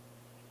and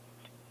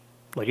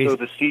like? So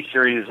the C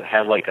series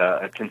had like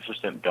a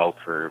consistent bell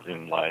curve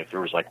in life.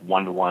 There was like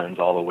 1-to-1s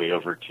all the way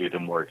over to the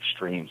more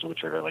extremes,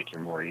 which are like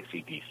your more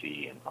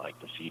ACDC and like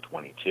the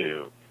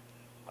C22.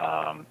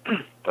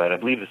 But I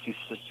believe the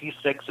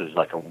C6 is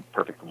like a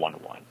perfect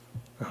 1-to-1.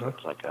 So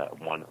it's like a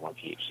 1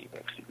 THC by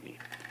CBD.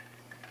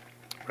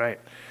 Right.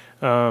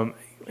 And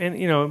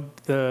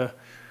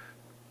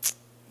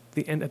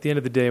the end at the end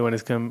of the day, when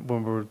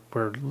we're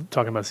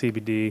talking about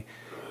CBD,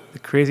 the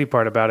crazy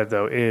part about it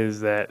though is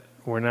that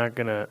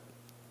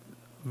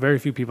very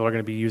few people are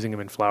going to be using them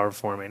in flower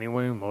form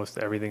anyway. Most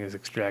everything is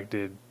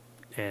extracted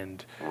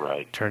and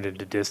turned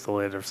into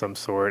distillate of some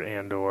sort,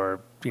 and or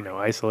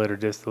isolate or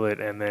distillate,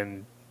 and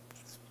then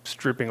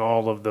stripping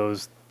all of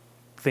those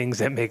things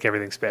that make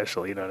everything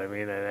special. You know what I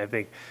mean? And I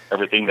think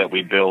everything that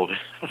we build,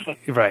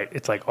 right?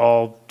 It's like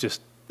all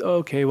just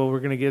okay. Well, we're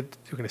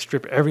gonna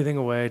strip everything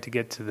away to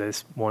get to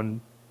this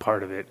one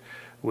part of it,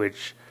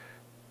 which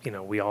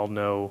we all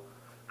know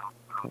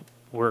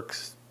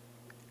works,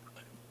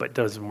 but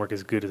doesn't work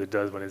as good as it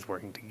does when it's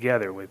working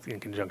together in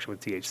conjunction with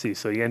THC.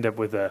 So you end up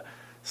with a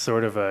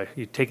sort of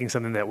you're taking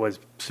something that was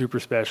super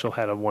special,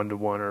 had a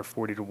 1-to-1 or a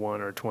 40-to-1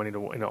 or a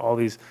 20-to-1, all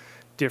these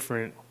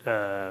different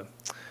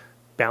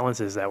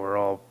balances that were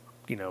all,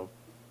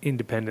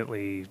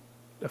 independently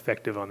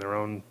effective on their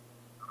own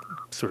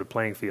sort of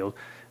playing field.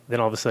 Then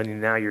all of a sudden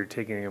now you're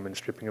taking them and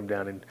stripping them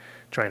down and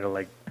trying to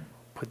like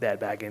put that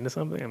back into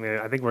something. I mean,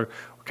 I think we're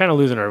kind of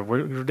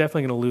we're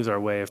definitely going to lose our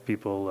way if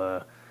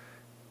people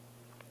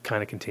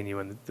kind of continue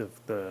in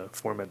the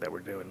format that we're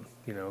doing.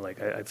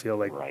 I feel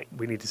like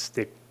we need to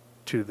stick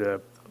to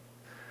the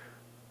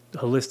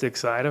holistic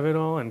side of it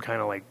all and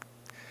kind of like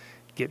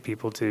get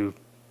people to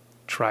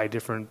try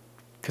different,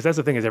 because that's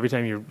the thing is every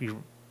time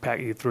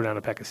you throw down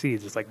a pack of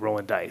seeds, it's like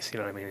rolling dice, you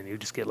know what I mean? And you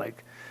just get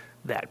like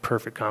that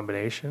perfect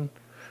combination.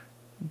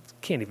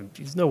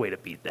 There's no way to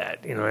beat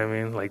that, you know what I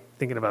mean? Like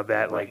thinking about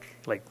that, like,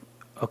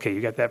 okay,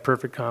 you got that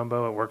perfect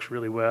combo, it works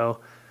really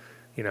well,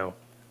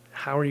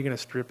 how are you going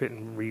to strip it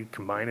and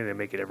recombine it and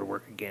make it ever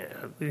work again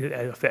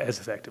as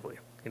effectively?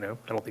 I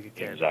don't think it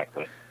can.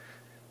 Exactly.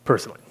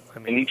 Personally. I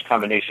mean, and each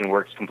combination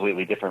works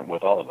completely different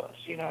with all of us,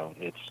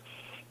 it's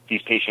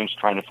these patients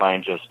trying to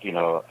find just,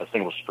 a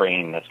single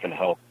strain that's going to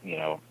help,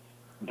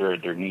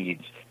 their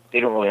needs. They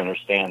don't really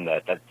understand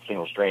that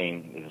single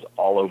strain is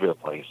all over the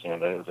place.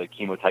 The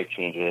chemotype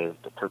changes,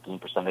 the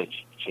terpene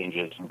percentage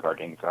changes from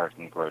garden to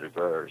garden, grower to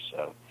grower.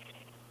 So,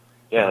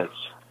 yeah,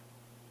 it's...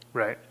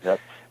 Right. Yep.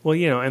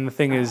 Well, and the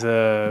thing is,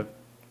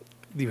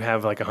 you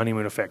have like a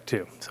honeymoon effect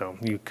too. So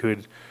you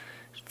could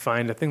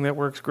find a thing that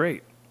works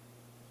great,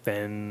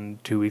 then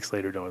 2 weeks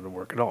later don't even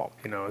work at all.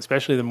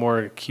 Especially the more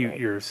acute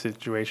your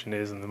situation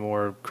is and the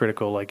more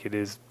critical like it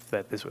is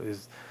that this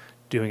is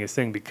doing its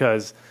thing,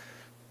 because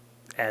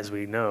as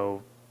we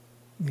know,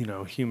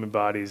 human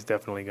body is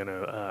definitely going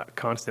to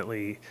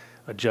constantly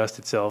adjust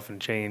itself and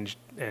change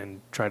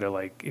and try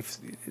to if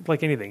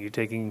like anything, you're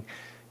taking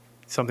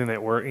something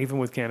that works, even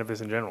with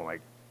cannabis in general,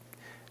 like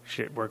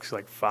shit works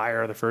like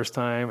fire the first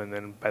time, and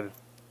then by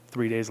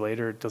 3 days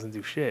later it doesn't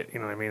do shit. You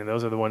know what I mean? And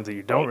those are the ones that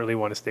you don't really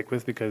want to stick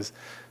with because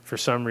for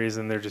some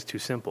reason they're just too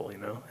simple.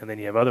 And then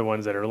you have other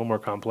ones that are a little more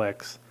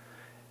complex,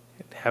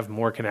 have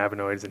more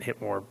cannabinoids and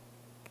hit more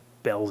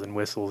bells and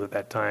whistles at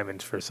that time,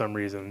 and for some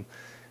reason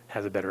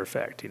has a better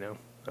effect.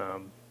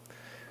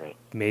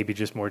 Maybe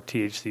just more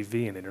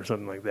THCV in it or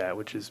something like that,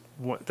 which is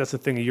that's the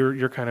thing.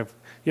 You're kind of,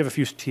 you have a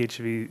few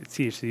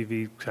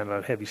THCV kind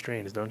of heavy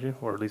strains, don't you?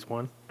 Or at least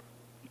one.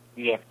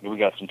 Yeah, we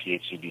got some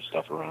THCV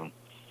stuff around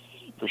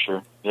for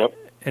sure. Yep.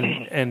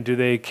 And do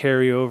they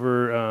carry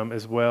over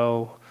as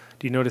well?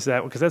 Do you notice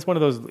that? Because that's one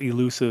of those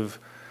elusive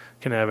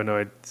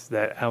cannabinoids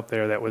that out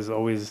there that was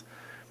always,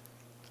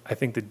 I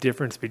think, the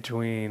difference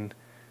between.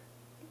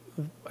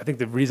 I think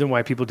the reason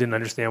why people didn't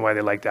understand why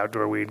they liked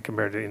outdoor weed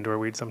compared to indoor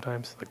weed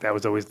sometimes, like that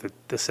was always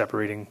the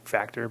separating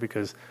factor,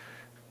 because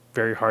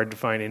very hard to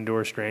find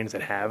indoor strains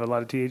that have a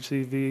lot of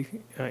THCV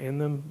in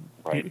them.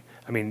 Right.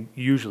 I mean,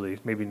 usually,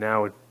 maybe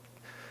now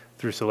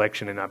through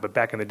selection and not, but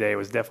back in the day it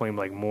was definitely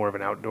like more of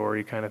an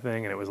outdoory kind of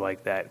thing, and it was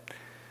like that.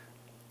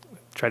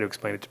 Try to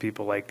explain it to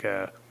people like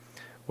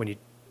when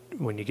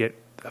you get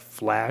a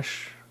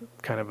flash,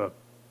 kind of a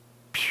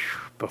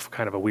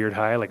weird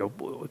high, like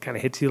it kind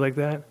of hits you like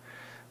that.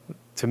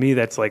 To me,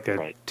 that's like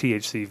a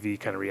THCV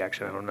kind of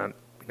reaction. I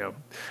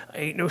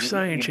ain't no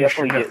scientist.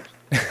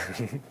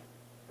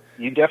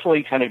 You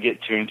definitely kind of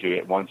get tuned to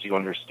it once you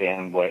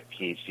understand what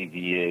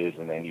THCV is,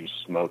 and then you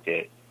smoke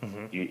it.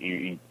 Mm-hmm.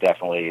 You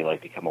definitely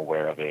become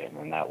aware of it, and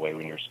then that way,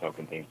 when you're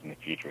smoking things in the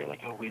future, you're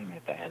like, oh, wait a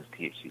minute, that has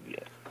THCV in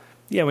it.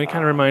 Yeah, well, it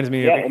kind of reminds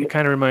me. yeah, It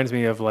kind of reminds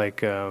me of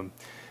like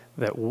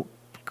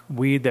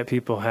weed that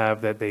people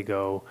have that they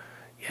go,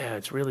 yeah,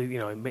 it's really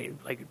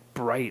it like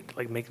bright,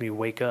 like make me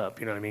wake up.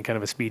 You know what I mean? Kind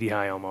of a speedy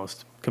high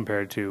almost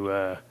compared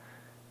to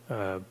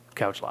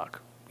couch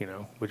lock.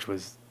 Which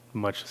was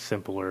much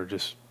simpler,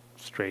 just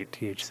straight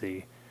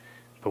THC.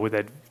 But with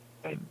that,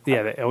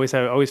 yeah, I always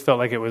felt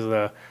like it was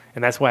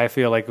and that's why I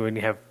feel like when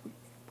you have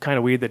kind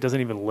of weed that doesn't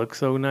even look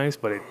so nice,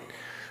 but it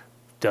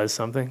does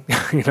something.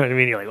 You know what I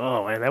mean? You're like,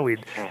 oh man, that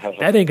weed,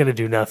 that ain't gonna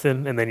do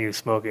nothing. And then you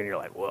smoke it, and you're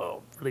like,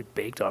 whoa, really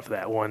baked off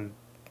that one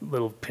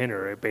little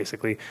pinner,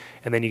 basically.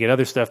 And then you get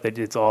other stuff that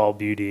it's all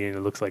beauty, and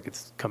it looks like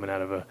it's coming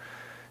out of a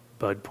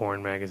bud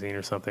porn magazine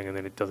or something, and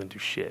then it doesn't do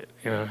shit.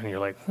 And you're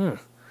like,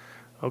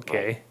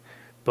 okay, right.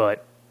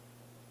 But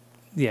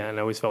yeah, and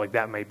I always felt like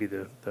that might be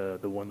the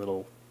one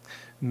little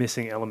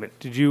missing element.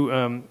 Did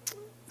you?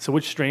 So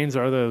which strains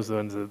are those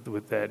ones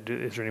with that?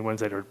 Is there any ones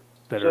that are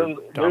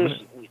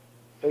dominant?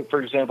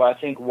 For example, I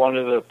think one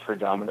of the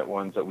predominant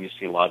ones that we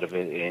see a lot of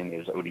it in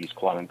is OD's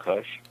Quantum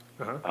Kush.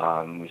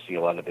 Uh-huh. We see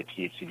a lot of the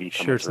THCV coming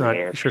sure it's through not,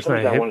 there. Sure it's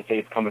not I want to say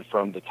it's coming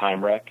from the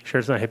Time Wreck. Sure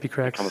it's not Hippie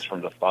Cracks? It comes from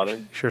the Father.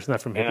 Sure it's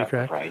not from Hippie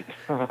Crack? Right.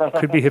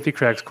 Could be Hippie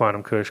Cracks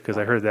Quantum Kush, because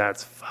I heard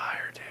that's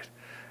fire, dude.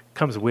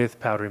 Comes with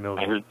powdery milk.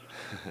 I heard.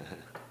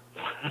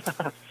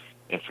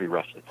 And free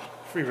russets.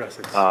 Free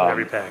russets in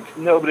every pack.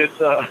 No, but it's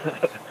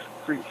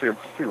free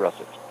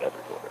russets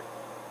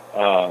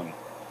everywhere.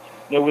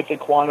 No, with the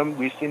Quantum,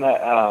 we've seen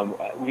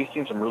that. We've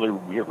seen some really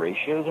weird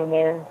ratios in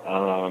there.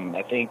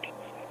 I think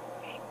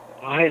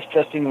the highest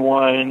testing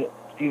one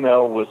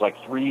female was like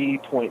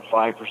 3.5%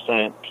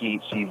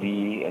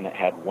 THCV, and it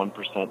had 1%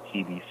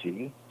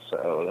 CBC.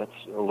 So that's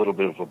a little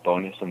bit of a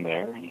bonus in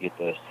there. You get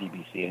the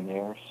CBC in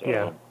there. So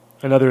yeah,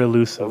 another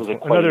elusive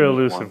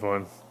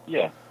one.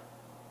 Yeah.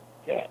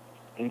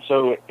 And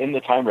so in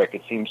the Time Wreck,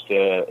 there seems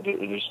to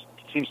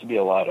be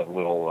a lot of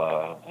little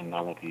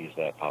anomalies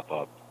that pop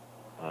up.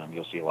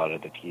 You'll see a lot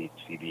of the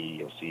THCV.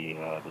 You'll see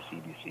the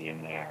CBC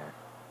in there.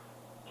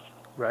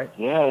 Right.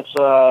 Yeah,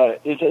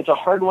 it's a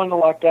hard one to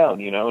lock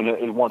down,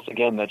 and once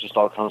again, that just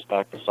all comes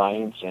back to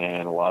science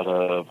and a lot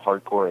of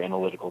hardcore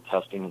analytical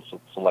testing and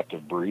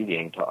selective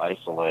breeding to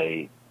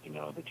isolate,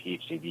 the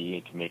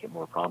THCV to make it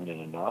more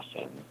prominent enough.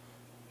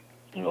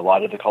 And a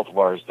lot of the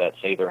cultivars that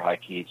say they're high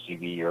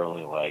THCV are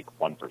only like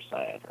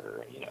 1%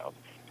 or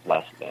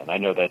less than. I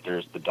know that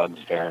there's the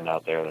Doug's Farron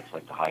out there that's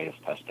like the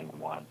highest testing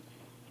one.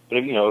 But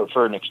if,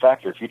 for an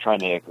extractor, if you're trying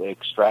to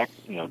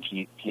extract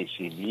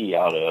THCV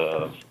out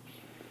of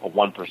a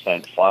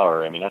 1%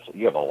 flower, I mean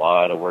you have a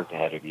lot of work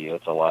ahead of you.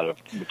 It's a lot of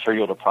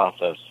material to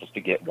process just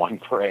to get 1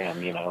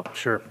 gram.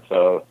 Sure.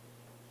 So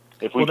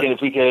if we could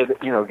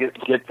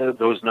get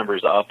those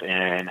numbers up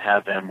and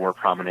have them more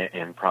prominent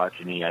in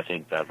progeny, I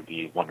think that would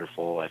be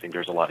wonderful. I think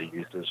there's a lot of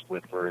uses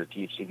for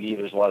THCV.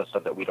 There's a lot of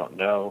stuff that we don't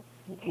know.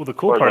 Well, the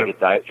cool part like a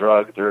diet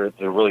drug, they're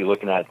really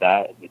looking at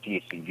that. The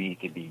THCV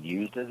could be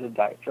used as a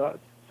diet drug.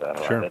 So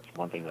sure. That's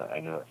one thing that I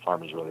know that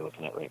farmers are really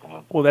looking at right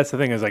now. Well, that's the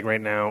thing is like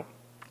right now,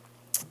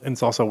 and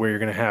it's also where you're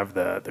going to have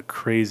the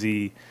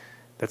crazy.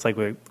 That's like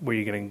where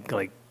you're going to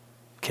like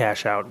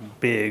cash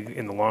out big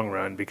in the long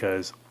run,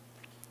 because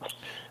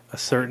a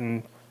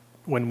certain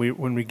when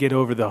we get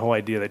over the whole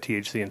idea that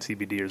THC and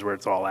CBD is where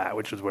it's all at,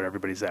 which is where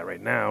everybody's at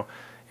right now,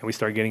 and we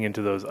start getting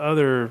into those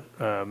other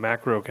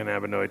macro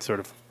cannabinoid sort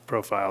of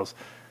profiles,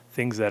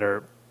 things that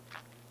are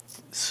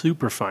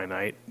super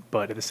finite,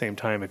 but at the same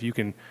time, if you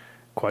can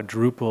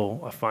quadruple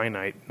a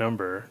finite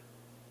number,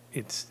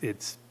 it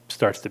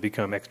starts to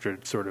become extra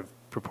sort of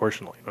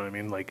proportional. You know what I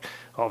mean? Like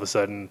all of a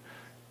sudden,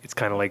 it's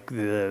kind of like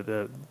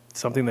the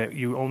something that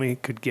you only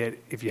could get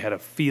if you had a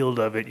field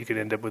of it. You could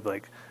end up with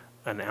like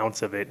an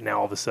ounce of it. Now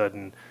all of a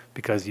sudden,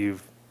 because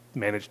you've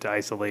managed to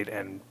isolate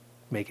and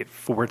make it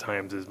 4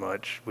 times as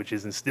much, which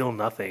isn't still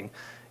nothing,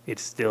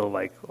 it's still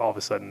like all of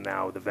a sudden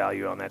now the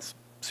value on that's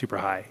super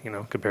high.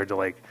 Compared to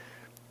like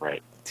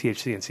right.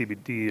 THC and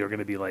CBD are going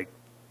to be like,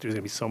 there's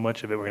going to be so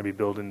much of it, we're going to be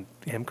building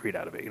hempcrete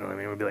out of it. You know what I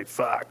mean? We'll be like,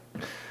 fuck,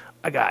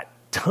 I got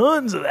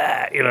tons of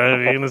that. You know what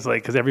I mean? It's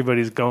like, because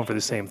everybody's going for the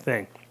same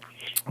thing.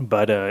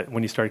 But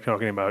when you start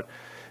talking about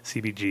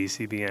CBG,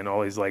 CBN,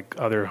 all these like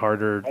other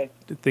harder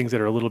things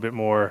that are a little bit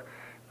more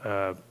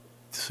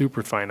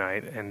super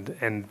finite,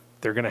 and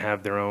they're going to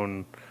have their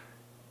own,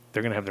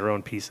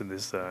 piece in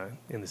this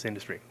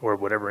industry, or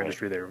whatever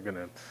industry they're going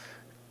to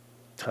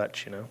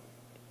touch. And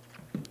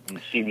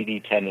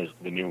CBD10 is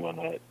the new one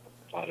that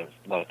a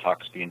lot of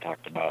talks being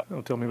talked about.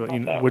 Oh, tell me about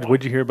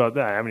what'd you hear about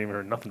that? I haven't even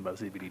heard nothing about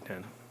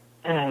CBD10.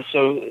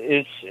 So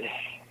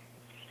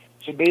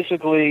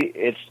basically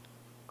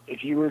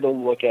if you were to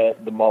look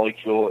at the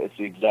molecule, it's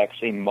the exact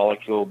same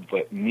molecule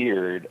but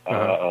mirrored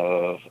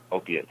of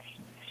opiates.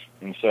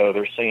 And so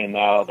they're saying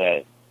now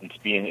that it's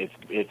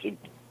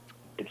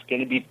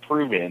going to be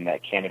proven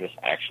that cannabis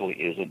actually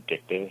is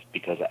addictive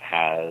because it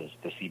has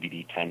the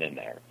CBD10 in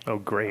there. Oh,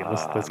 great!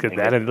 Let's get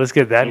that. Let's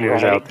get that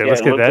news out there.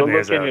 Let's get that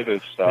news out. Look into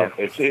this stuff.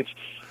 Yeah.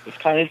 It's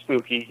kind of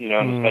spooky,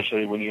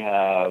 especially when you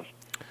have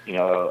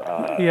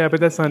Yeah, but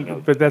that's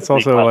not. But that's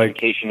also like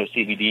reclassification of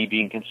CBD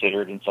being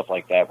considered and stuff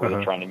like that, where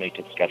they're trying to make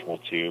it Schedule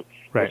 2.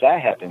 Right. If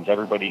that happens,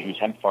 everybody who's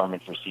hemp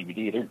farming for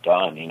CBD, they're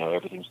done.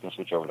 Everything's going to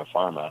switch over to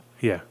pharma.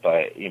 Yeah.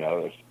 But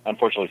if,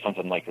 unfortunately,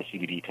 something like the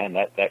CBD 10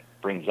 that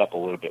brings up a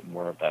little bit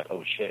more of that.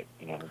 Oh shit,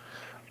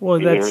 Well,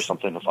 there's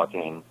something to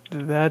fucking.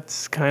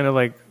 That's kind of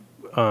like,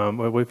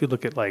 if you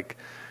look at like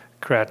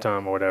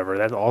kratom or whatever,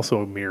 that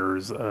also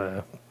mirrors,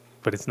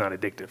 but it's not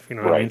addictive. You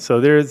know what I mean? So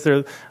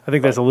I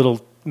think that's a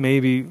little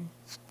maybe,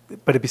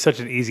 but it'd be such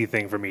an easy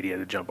thing for media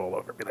to jump all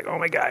over. Be like, oh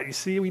my God, you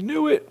see, we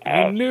knew it.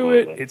 We knew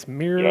it. It's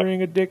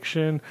mirroring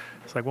addiction.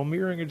 It's like, well,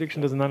 mirroring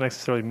addiction does not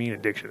necessarily mean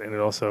addiction. And it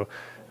also,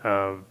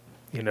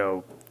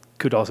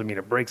 could also mean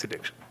it breaks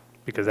addiction,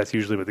 because that's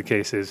usually what the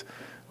case is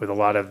with a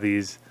lot of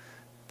these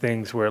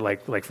things where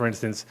like for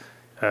instance,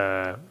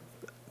 the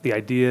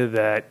idea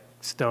that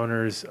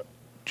stoners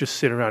just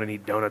sit around and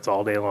eat donuts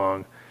all day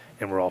long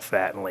and we're all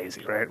fat and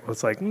lazy, right? Well,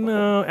 it's like,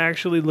 no,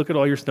 actually look at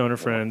all your stoner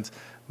friends.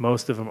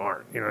 Most of them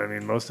aren't, you know what I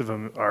mean? Most of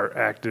them are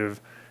active.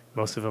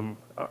 Most of them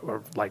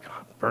are like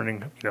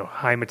burning,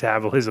 high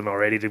metabolism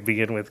already to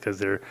begin with, because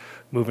they're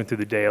moving through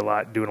the day a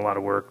lot, doing a lot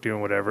of work,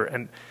 doing whatever.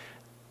 And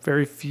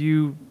very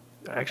few,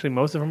 actually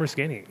most of them are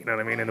skinny, you know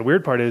what I mean? And the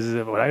weird part is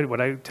that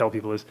what I tell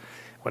people is,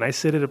 when I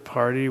sit at a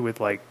party with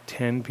like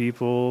 10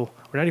 people,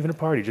 or not even a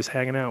party, just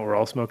hanging out, we're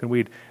all smoking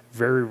weed,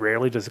 very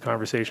rarely does the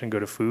conversation go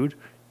to food,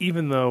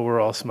 even though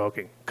we're all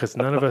smoking. Because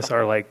none of us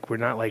are like, we're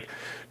not like,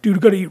 dude, we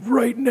got to eat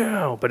right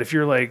now. But if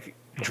you're like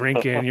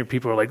drinking, your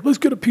people are like, let's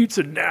get a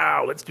pizza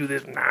now, let's do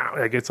this now.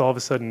 Like, it's all of a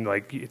sudden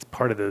like, it's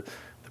part of the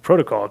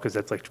protocol, because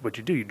that's like what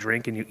you do. You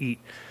drink and you eat.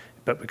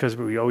 But because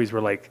we always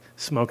were like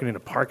smoking in a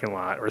parking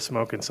lot or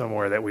smoking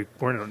somewhere that we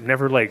weren't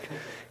never like,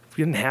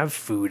 we didn't have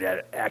food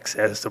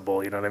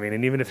accessible, you know what I mean?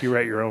 And even if you were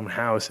at your own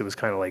house, it was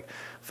kind of like,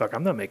 fuck,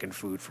 I'm not making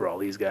food for all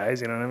these guys,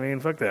 you know what I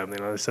mean? Fuck them,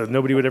 So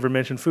nobody would ever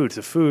mention food.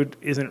 So food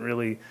isn't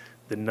really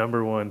the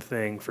number one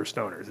thing for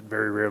stoners. It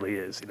very rarely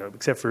is,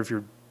 except for if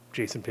you're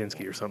Jason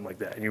Pinsky or something like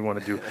that, and you want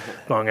to do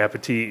Bon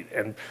Appetit,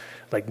 and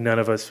like none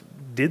of us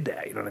did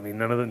that, you know what I mean?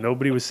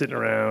 Nobody was sitting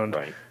around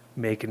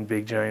making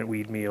big giant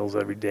weed meals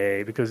every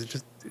day,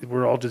 because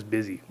we're all just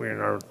busy.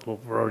 We're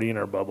already in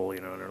our bubble,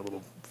 in our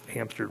little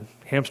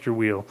hamster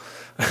wheel.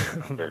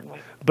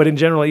 But in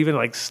general, even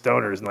like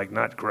stoners and like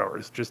not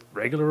growers, just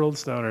regular old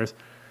stoners,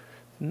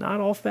 not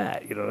all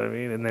fat, you know what I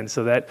mean? And then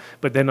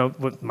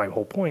what my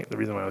whole point, the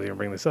reason why I was going to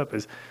bring this up,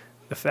 is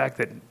the fact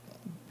that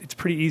it's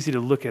pretty easy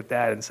to look at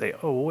that and say,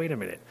 oh, well, wait a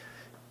minute,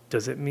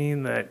 does it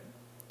mean that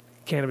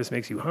cannabis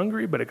makes you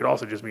hungry? But it could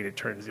also just mean it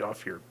turns you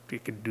off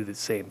it can do the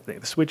same thing.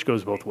 The switch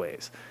goes both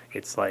ways.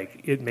 It's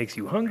like it makes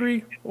you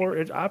hungry, or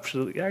it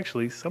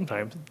actually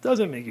sometimes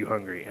doesn't make you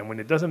hungry. And when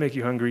it doesn't make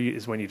you hungry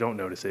is when you don't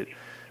notice it.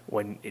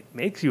 When it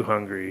makes you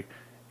hungry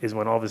is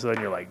when all of a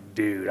sudden you're like,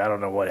 dude, I don't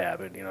know what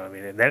happened. You know what I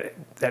mean? And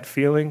that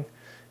feeling,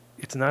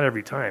 it's not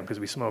every time, because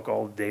we smoke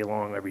all day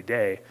long every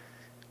day.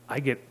 I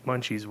get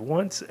munchies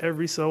once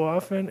every so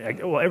often.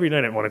 Every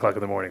night at 1 o'clock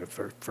in the morning.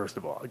 First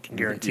of all, I can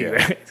guarantee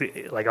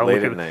you. Like I'll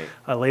late at night.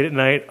 Late at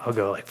night, I'll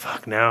go like,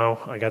 "Fuck, now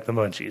I got the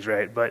munchies,"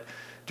 right? But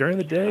during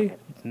the day,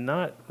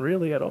 not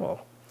really at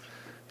all.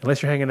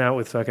 Unless you're hanging out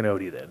with fucking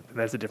Odie, then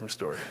that's a different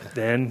story.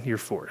 Then you're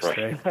forced,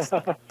 right?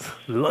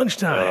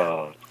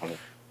 Lunchtime.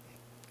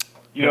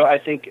 I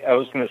think I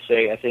was going to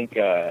say,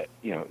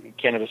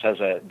 cannabis has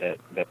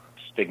that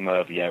stigma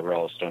of, we're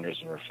all stoners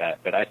and we're fat.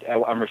 But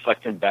I'm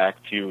reflecting back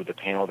to the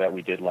panel that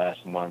we did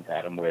last month,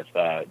 Adam, with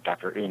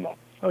Dr. Uma.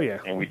 Oh, yeah.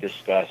 And we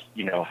discussed,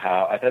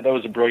 how I thought that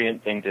was a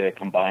brilliant thing to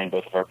combine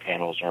both of our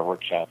panels and our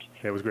workshops.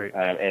 It was great.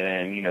 And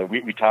then,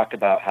 we talked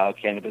about how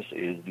cannabis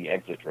is the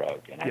exit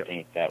drug. And I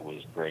think that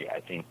was great.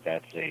 I think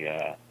that's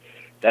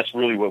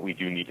really what we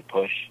do need to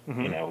push.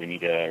 Mm-hmm. We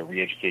need to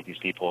re-educate these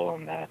people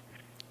and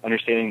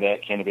understanding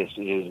that cannabis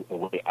is a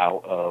way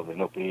out of an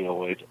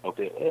opioid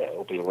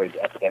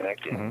epidemic.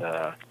 And,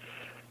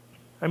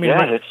 I mean,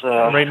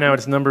 right now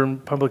it's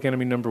public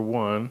enemy number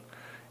one,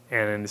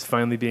 and it's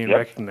finally being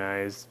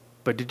recognized.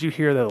 But did you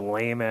hear that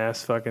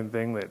lame-ass fucking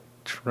thing that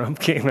Trump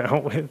came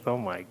out with? Oh,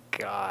 my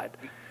God.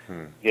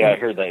 Yeah, I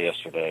heard that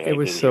yesterday. It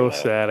was so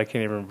sad. I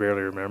can't even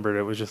barely remember it.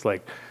 It was just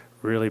like,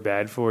 really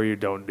bad for you,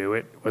 don't do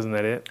it. Wasn't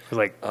that it? It was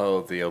like,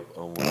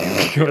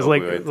 it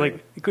was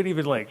like you couldn't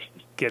even like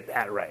get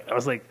that right. I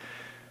was like,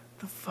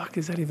 the fuck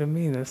does that even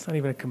mean? That's not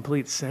even a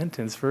complete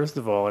sentence, first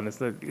of all, and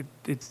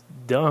it's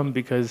dumb,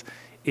 because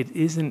it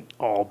isn't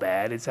all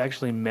bad. It's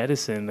actually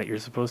medicine that you're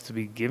supposed to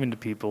be given to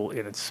people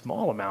in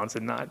small amounts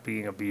and not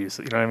being abused.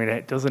 You know what I mean?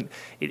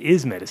 It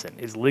is medicine.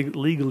 It's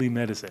legally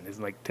medicine. It's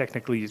like,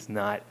 technically it's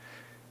not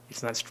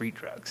street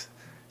drugs.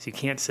 So you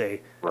can't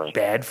say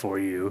bad for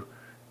you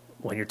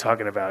when you're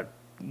talking about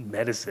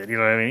medicine, you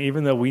know what I mean?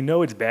 Even though we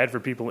know it's bad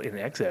for people in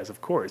excess, of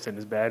course, and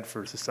it's bad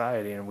for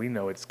society, and we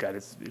know it's got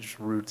its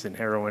roots in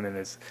heroin, and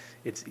it's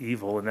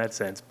evil in that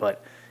sense.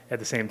 But at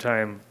the same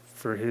time,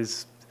 for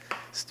his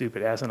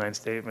stupid asinine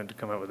statement to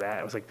come up with that,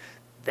 I was like,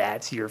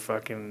 that's your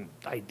fucking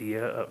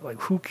idea of, like,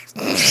 who,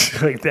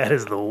 like, that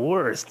is the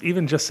worst.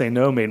 Even just say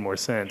no made more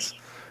sense.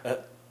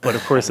 But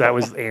of course, that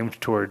was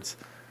aimed towards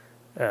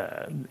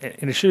and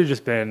it should have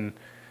just been.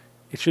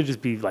 It should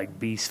just be like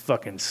be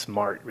fucking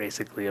smart,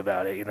 basically,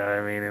 about it. You know what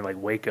I mean? And like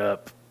wake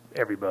up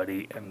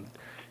everybody, and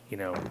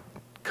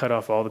cut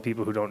off all the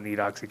people who don't need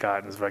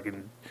OxyContin's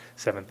fucking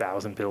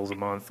 7,000 pills a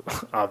month.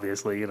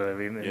 Obviously, you know what I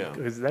mean? Yeah.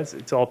 Because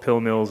it's all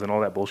pill mills and all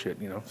that bullshit.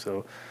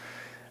 So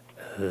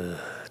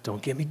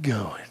don't get me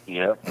going.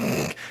 Yep.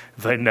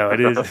 But no,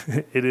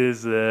 it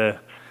is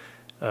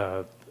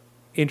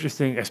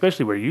interesting,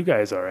 especially where you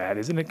guys are at.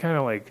 Isn't it kind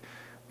of like?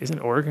 Isn't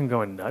Oregon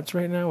going nuts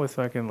right now with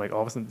fucking like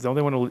all of a sudden? Don't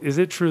they want to? Is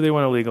it true they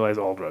want to legalize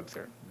all drugs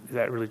there? Is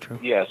that really true?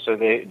 Yeah, so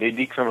they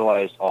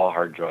decriminalized all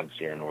hard drugs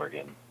here in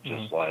Oregon,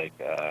 just like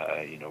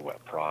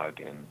what Prague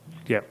and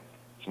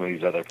some of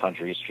these other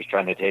countries, just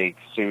trying to take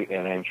suit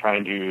and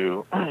trying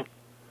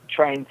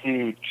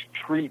to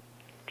treat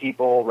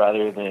people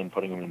rather than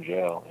putting them in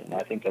jail. And I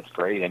think that's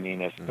great. I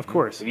mean, of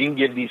course, if you can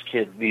give these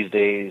kids these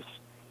days,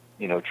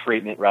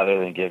 treatment rather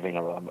than giving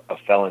them a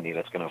felony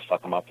that's going to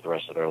fuck them up for the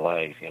rest of their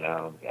life,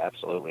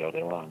 absolutely all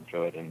day long,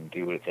 go ahead and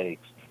do what it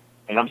takes.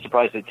 And I'm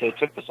surprised it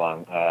took this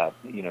long.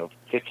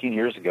 15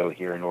 years ago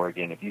here in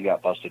Oregon, if you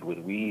got busted with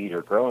weed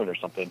or growing or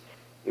something,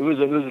 it was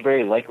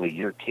very likely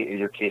your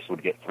case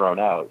would get thrown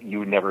out. You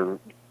would never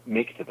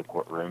make it to the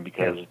courtroom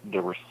because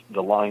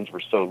the lines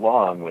were so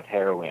long with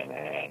heroin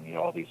and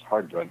all these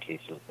hard drug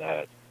cases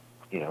that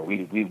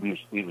we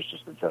was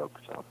just a joke.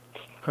 So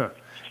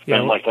it's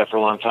been like that for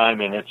a long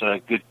time, and it's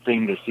a good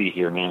thing to see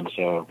here, man.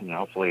 So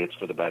hopefully it's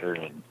for the better.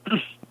 And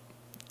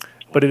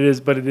But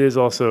it is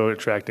also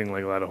attracting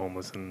like a lot of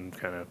homeless and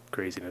kind of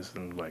craziness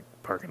and like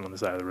parking on the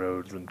side of the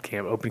roads and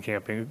open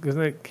camping.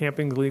 Isn't it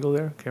camping legal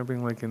there?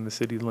 Camping like in the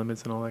city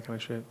limits and all that kind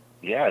of shit.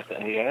 Yeah.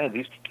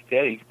 You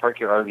can park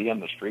your RV on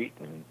the street,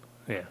 and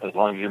as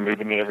long as you're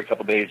moving it every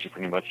couple of days, you're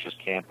pretty much just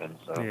camping.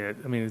 So yeah,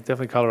 I mean, it's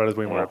definitely Colorado's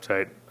way more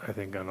uptight, I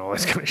think, on all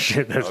that kind of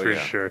shit. That's for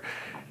sure.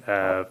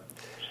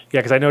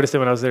 Because I noticed it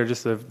when I was there,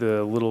 just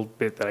the little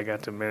bit that I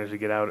got to manage to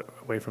get out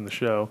away from the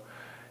show,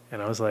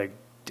 and I was like,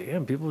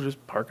 damn, people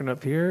just parking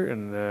up here?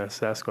 And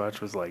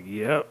Sasquatch was like,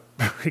 yep,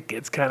 it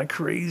gets kind of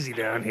crazy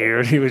down here.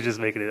 And he was just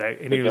making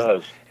it. And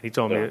he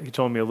told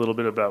me a little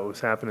bit about what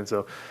was happening.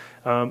 So,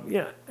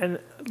 and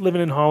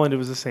living in Holland, it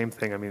was the same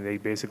thing. I mean, they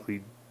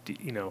basically,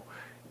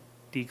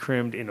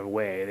 decrimmed in a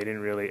way. They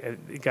didn't really.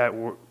 It got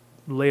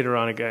later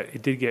on.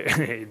 It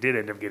did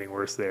end up getting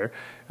worse there,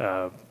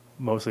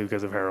 mostly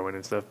because of heroin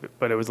and stuff.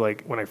 But it was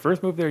like when I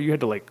first moved there, you had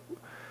to like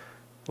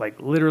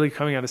literally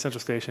coming out of Central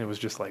Station, it was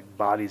just like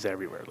bodies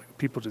everywhere, like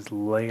people just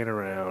laying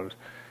around,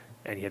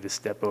 and you had to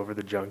step over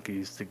the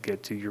junkies to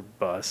get to your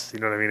bus. You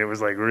know what I mean? It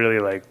was like really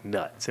like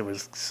nuts. It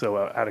was so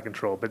out of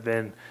control. But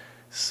then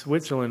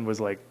Switzerland was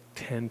like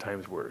 10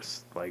 times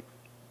worse. Like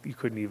you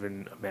couldn't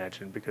even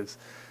imagine because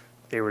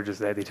they were just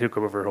that they took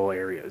over whole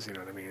areas. You know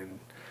what I mean? And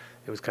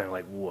it was kind of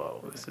like,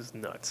 whoa, this is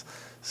nuts.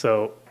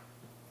 So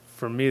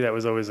for me, that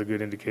was always a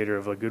good indicator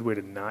of a good way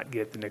to not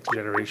get the next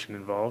generation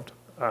involved.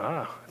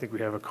 I think we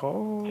have a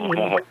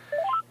call.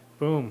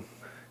 Boom.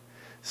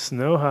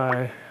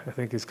 Snowhigh, I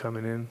think, is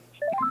coming in.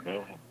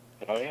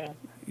 Oh, yeah.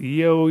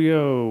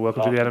 Yo.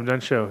 Welcome to the Adam Dunn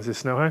Show. Is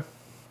this Snowhigh?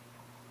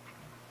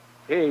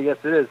 Hey, yes,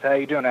 it is. How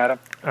you doing, Adam?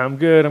 I'm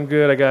good.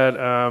 I got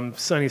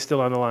Suny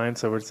still on the line,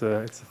 so it's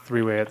a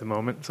three-way at the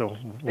moment. So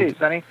hey,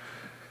 Suny.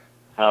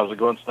 How's it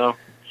going, Snow?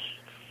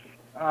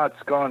 Oh,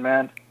 it's going,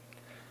 man.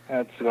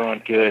 It's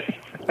going good.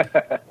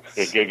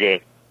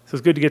 Good. So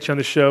it's good to get you on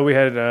the show. We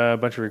had a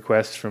bunch of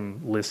requests from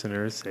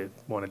listeners. They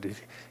wanted to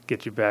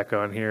get you back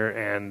on here,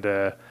 and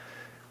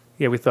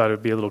we thought it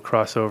would be a little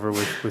crossover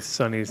with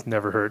Sunny's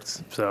Never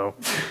Hurts. So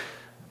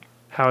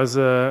how's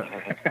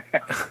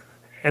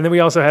and then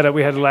we also had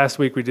last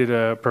week we did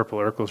a Purple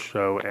Urkel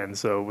show, and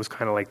so it was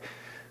kind of like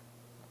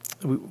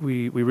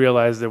we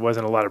realized there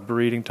wasn't a lot of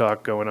breeding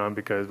talk going on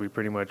because we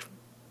pretty much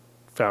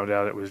found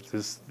out it was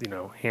just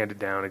handed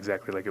down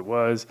exactly like it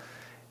was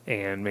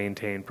and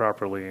maintained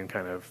properly, and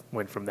kind of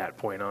went from that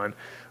point on.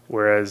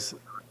 Whereas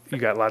you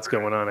got lots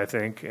going on, I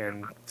think,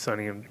 and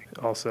Sunny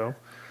also.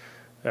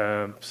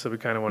 So we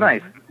kind of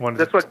wanted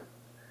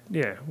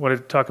to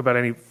talk about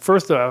any,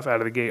 first off,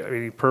 out of the gate,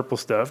 any purple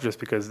stuff, just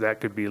because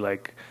that could be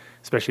like,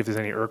 especially if there's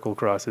any Urkel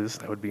crosses,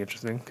 that would be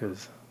interesting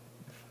because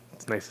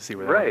it's nice to see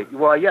where that right.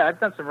 Well, yeah, I've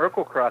done some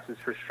Urkel crosses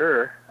for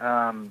sure.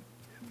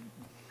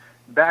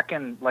 Back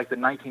in like the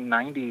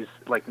 1990s,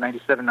 like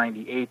 97,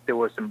 98, there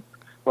was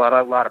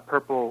a lot of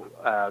purple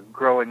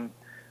going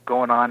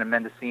on in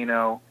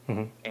Mendocino,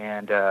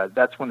 and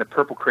that's when the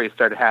purple craze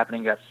started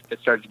happening. It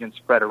started getting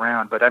spread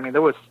around. But I mean,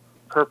 there was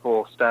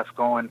purple stuff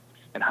going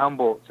in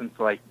Humboldt since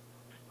like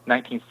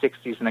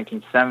 1960s,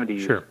 1970s.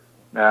 Sure.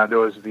 There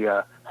was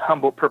the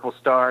Humboldt Purple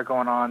Star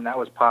going on. That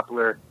was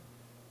popular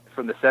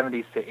from the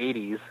 70s to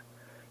 80s.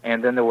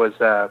 And then there was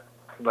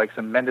like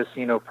some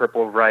Mendocino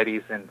purple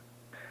varieties. And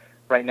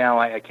right now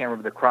I can't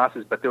remember the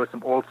crosses, but there was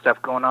some old stuff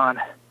going on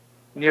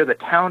near the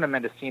town of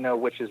Mendocino,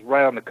 which is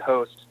right on the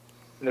coast.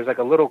 And there's like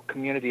a little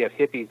community of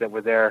hippies that were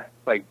there,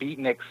 like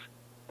beatniks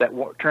that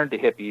turned to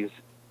hippies.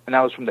 And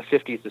that was from the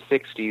 50s to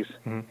 60s.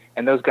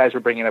 And those guys were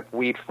bringing up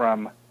weed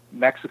from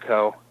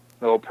Mexico,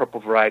 the old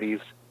purple varieties.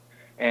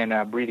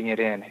 and breeding it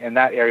in. And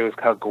that area was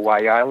called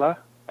Guayala.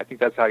 I think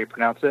that's how you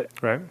pronounce it.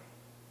 Right.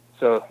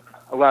 So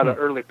a lot of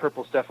the early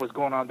purple stuff was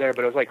going on there,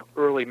 but it was like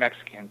early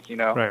Mexicans, you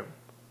know. Right.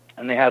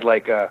 And they had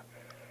like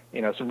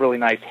some really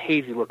nice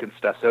hazy looking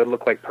stuff. So it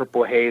looked like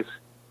purple haze.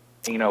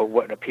 You know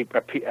what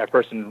a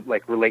person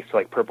like relates to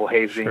like purple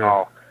haze being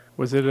all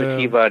was it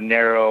sativa,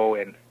 narrow,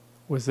 and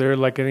was there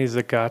like any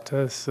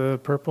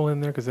Zacatas purple in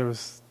there?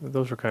 Because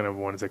those were kind of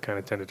ones that kind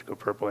of tended to go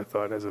purple. I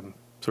thought as a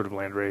sort of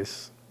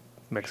landrace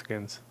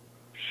Mexicans.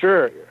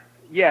 Sure.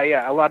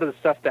 Yeah. A lot of the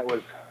stuff that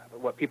was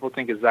what people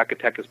think is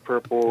Zacatecas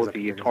purple,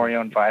 the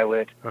Torreon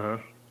violet. Uh-huh.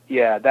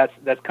 Yeah,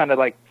 that's kind of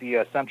like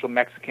the central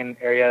Mexican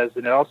areas,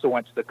 and it also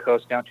went to the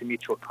coast down to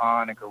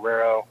Michoacan and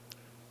Guerrero.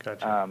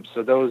 Gotcha.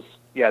 So those,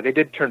 they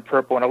did turn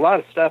purple, and a lot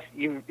of stuff,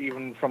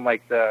 even from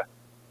like the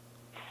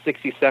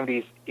 60s,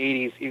 70s,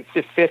 80s,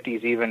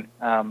 50s even,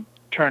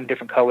 turned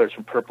different colors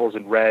from purples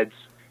and reds,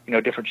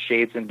 different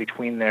shades in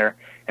between there.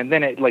 And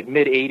then at like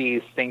mid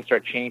 80s, things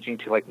start changing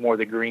to like more of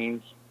the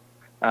greens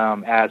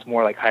as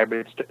more like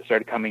hybrids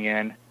started coming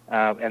in.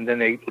 And then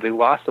they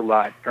lost a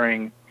lot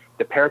during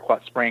the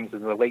Paraquat Springs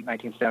in the late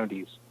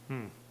 1970s.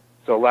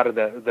 So a lot of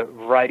the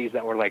varieties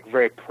that were like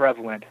very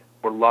prevalent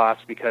were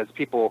lost because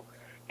people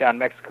down in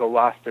Mexico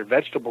lost their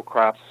vegetable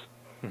crops.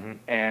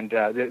 And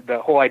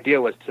the whole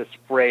idea was to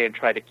spray and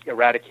try to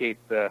eradicate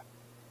the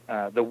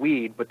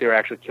weed, but they were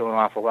actually killing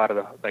off a lot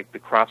of the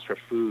crops for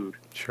food.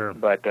 Sure.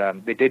 But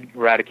they did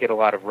eradicate a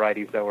lot of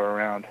varieties that were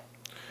around.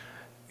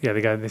 Yeah,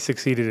 they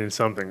succeeded in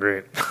something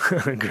great,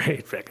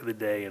 great back in the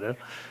day,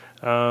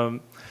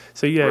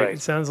 So yeah, Right.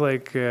 It sounds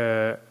like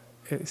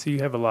so you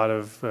have a lot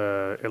of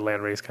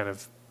landrace kind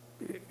of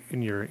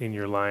in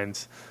your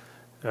lines.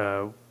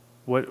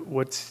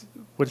 What's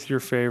your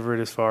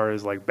favorite as far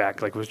as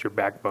what's your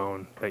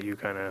backbone that you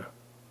kind of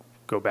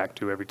go back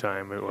to every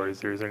time, or is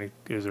there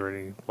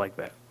any like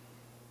that?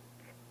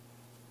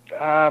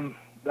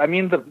 I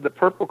mean, the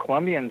purple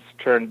Colombians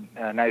turn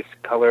nice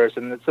colors,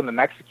 and some of the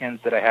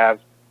Mexicans that I have,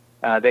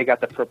 they got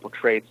the purple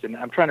traits, and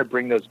I'm trying to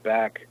bring those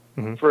back.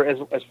 For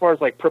as far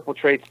as like purple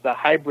traits, the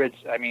hybrids,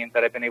 I mean,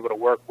 that I've been able to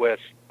work with,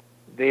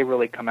 they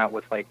really come out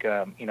with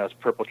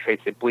purple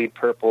traits. They bleed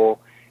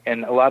purple,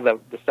 and a lot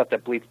of the stuff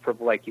that bleeds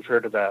purple, like you've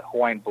heard of the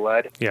Hawaiian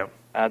blood. Yeah.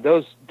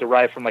 Those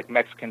derive from like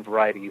Mexican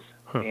varieties,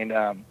 and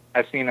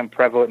I've seen them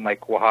prevalent in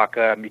like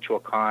Oaxaca,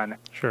 Michoacan.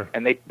 Sure.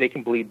 And they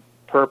can bleed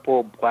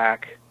purple,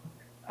 black,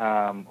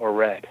 or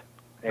red,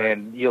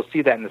 and you'll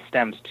see that in the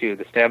stems too.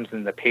 The stems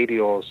and the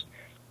petioles,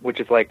 which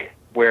is like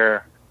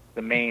where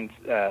the main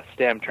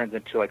stem turns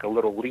into like a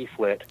little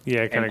leaflet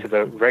into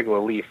the regular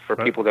leaf for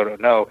people that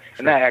don't know. Sure.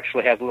 And that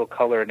actually has a little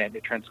color in it.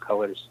 It turns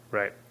colors.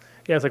 Right.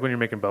 Yeah, it's like when you're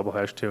making bubble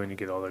hash too, and you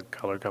get all the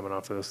color coming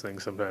off of those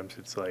things. Sometimes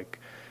it's like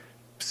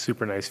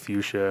super nice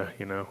fuchsia,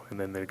 and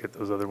then they get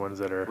those other ones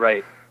that are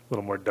a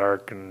little more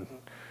dark and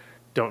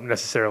don't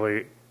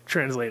necessarily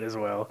translate as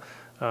well.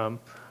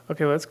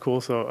 Okay, well, that's cool.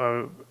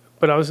 So,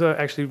 but I was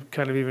actually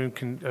kind of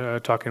even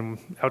talking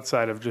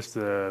outside of just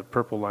the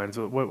purple lines.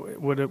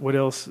 What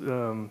else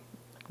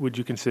would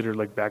you consider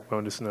like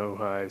backbone to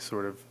Snowhigh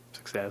sort of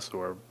success,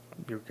 or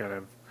you're kind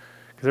of,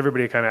 because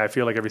everybody kind of, I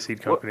feel like every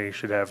seed company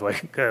should have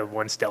like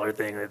one stellar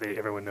thing that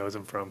everyone knows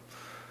them from.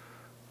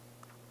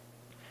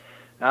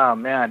 Oh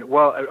man,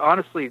 well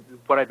honestly,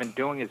 what I've been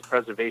doing is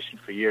preservation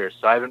for years.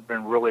 So I haven't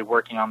been really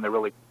working on the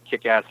really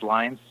kick-ass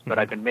lines, but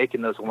I've been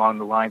making those along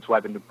the lines while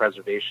I've been doing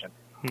preservation.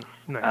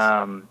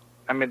 Nice.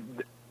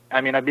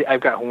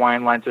 I've got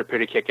Hawaiian lines that are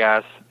pretty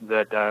kick-ass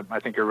that I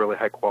think are really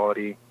high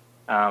quality.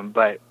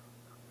 But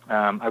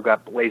I've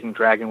got Blazing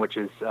Dragon, which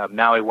is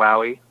Maui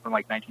Wowie from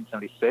like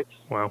 1976.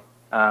 Wow.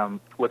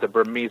 With a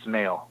Burmese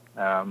male.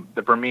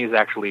 The Burmese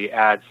actually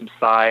add some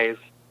size,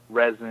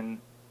 resin,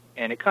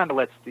 and it kind of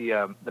lets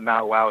the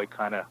Maui Wowie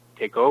kind of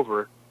take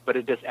over, but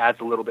it just adds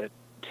a little bit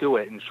to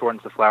it and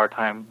shortens the flower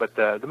time. But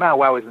the Maui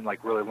Wowie isn't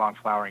like really long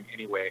flowering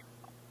anyway.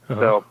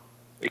 So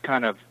it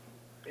kind of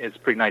is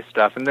pretty nice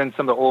stuff. And then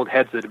some of the old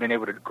heads that have been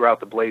able to grow out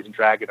the Blazing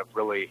Dragon have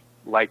really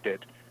liked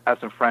it. I have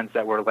some friends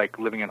that were like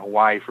living in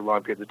Hawaii for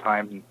long periods of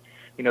time,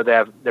 and they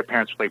have their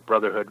parents were like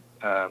brotherhood,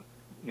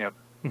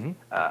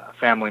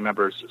 family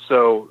members.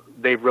 So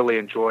they've really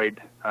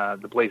enjoyed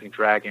the Blazing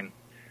Dragon,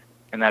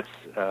 and that's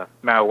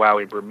Maui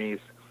Wowie Burmese.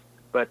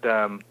 But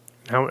how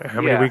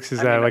many weeks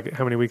is that? Like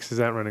how many weeks is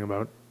that running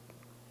about?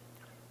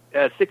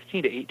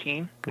 16 to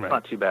 18. It's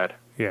not too bad.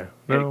 Yeah.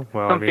 No.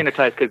 Well, some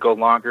phenotypes could go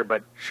longer,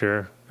 but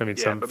sure. I mean,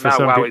 but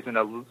Maui Wowie isn't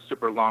a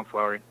super long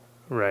flowering.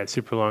 Right,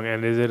 super long.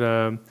 And is it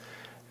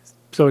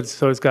so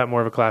it's got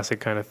more of a classic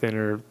kind of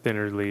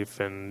thinner leaf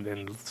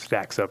and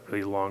stacks up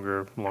really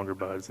longer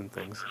buds and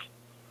things.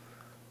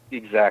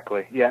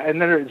 Exactly. Yeah,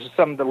 and then there's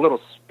some of the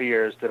little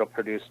spears that'll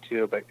produce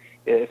too. But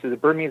so the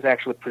Burmese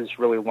actually produce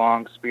really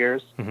long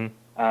spears.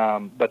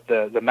 But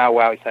the Maui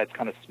Wowie side's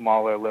kind of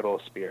smaller little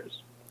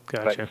spears.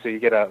 Gotcha. But, so you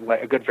get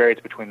a good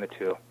variance between the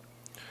two.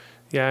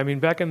 Yeah, I mean,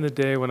 back in the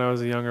day when I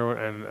was younger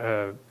and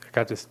I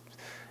got to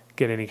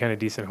get any kind of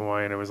decent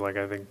Hawaiian, it was like,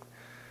 I think,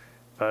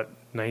 about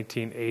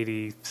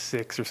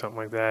 1986 or something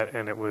like that.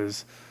 And it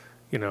was,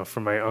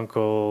 from my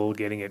uncle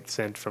getting it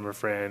sent from a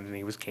friend, and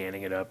he was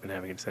canning it up and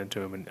having it sent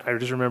to him. And I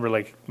just remember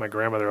like my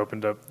grandmother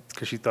opened up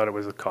because she thought it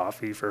was a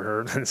coffee for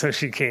her, and so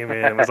she came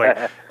in and was like,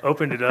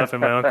 opened it up, and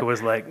my uncle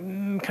was like,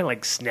 kind of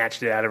like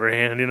snatched it out of her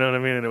hand, you know what I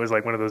mean? And it was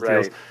like one of those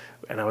deals.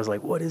 And I was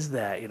like, what is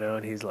that,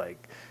 And he's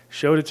like,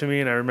 showed it to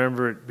me, and I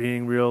remember it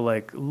being real,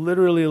 like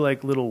literally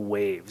like little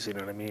waves, you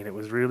know what I mean? It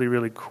was really,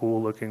 really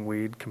cool looking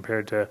weed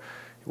compared to, it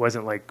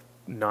wasn't like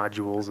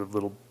nodules of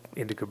little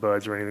indica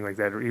buds or anything like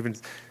that, or even.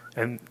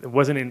 And it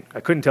wasn't in.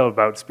 I couldn't tell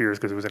about Spears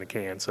because it was in a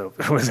can, so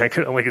it was I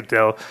could only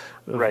tell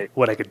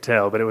what I could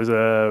tell. But it was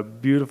a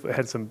beautiful. It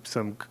had some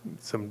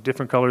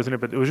different colors in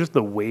it, but it was just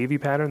the wavy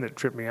pattern that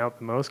tripped me out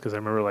the most. Because I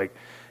remember, like,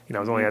 I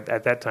was only at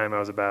that time I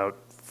was about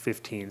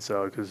 15,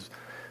 so I was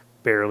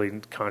barely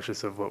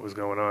conscious of what was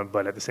going on.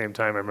 But at the same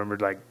time, I remember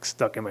like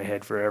stuck in my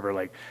head forever,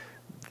 like.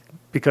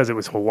 Because it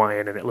was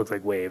Hawaiian and it looked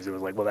like waves, it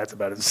was like, well, that's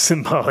about as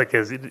symbolic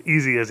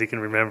easy as you can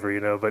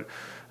remember, But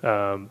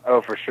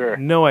oh, for sure,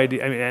 no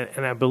idea. I mean,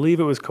 and I believe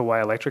it was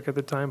Kauai Electric at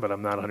the time, but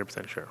I'm not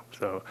 100% sure.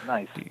 So,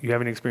 nice. Do you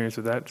have any experience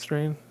with that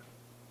strain?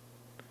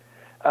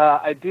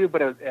 I do,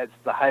 but it's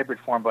the hybrid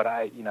form. But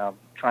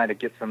trying to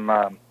get some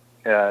of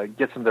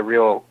the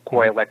real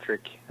Kauai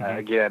Electric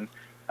again.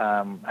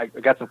 I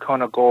got some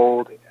Kona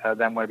Gold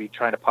that I'm going to be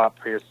trying to pop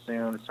here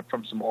soon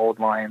from some old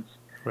lines.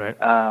 Right.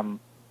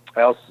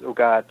 I also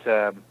got,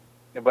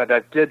 but I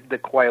did the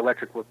Kauai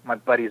Electric with my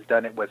buddy's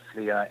done it with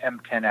the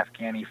M10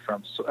 Afghani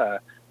from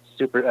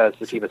Super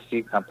Sativa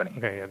Seed Company.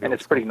 Okay, yeah, and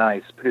it's pretty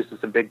nice. Produces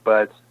some big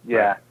buds.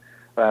 Yeah.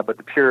 Right. But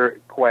the pure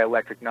Kauai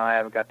Electric, no, I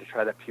haven't got to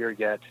try that pure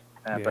yet.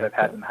 But I've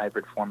had it in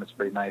hybrid form. It's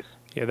pretty nice.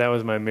 Yeah, that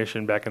was my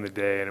mission back in the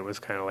day, and it was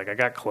kind of like I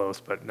got close,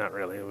 but not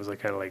really. It was like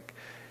kind of like,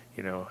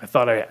 I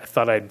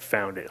thought I'd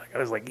found it. Like I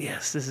was like,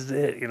 yes, this is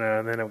it.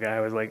 And then a guy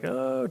was like,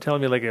 oh,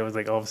 telling me like it was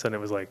like all of a sudden it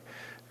was like.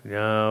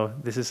 No,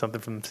 this is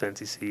something from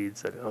Sensi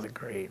Seeds. I was like,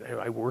 great,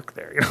 I work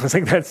there. I was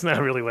like, that's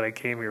not really what I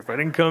came here for. I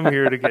didn't come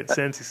here to get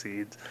Sensi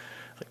Seeds. I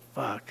was like,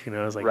 fuck,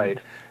 I was like, right.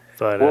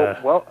 But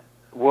well,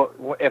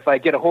 if I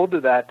get a hold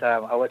of that,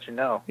 I'll let you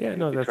know. Yeah,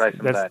 no,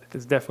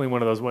 that's definitely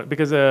one of those ones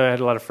because I had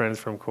a lot of friends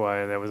from Kauai,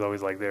 and that was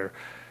always like their,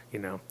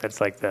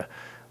 that's like the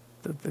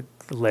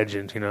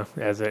legend,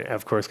 As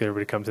of course,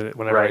 everybody comes in it.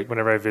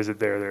 Whenever I visit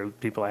there are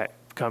people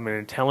come in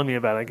and telling me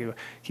about it.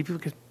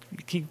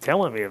 Keep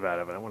telling me about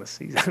it, but I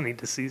need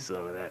to see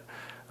some of that.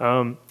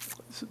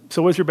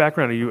 So what's your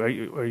background?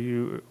 Are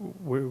you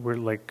where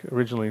like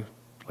originally,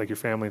 like your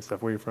family and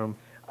stuff? Where are you from?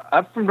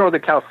 I'm from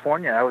Northern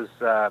California. I was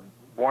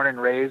born and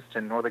raised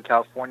in Northern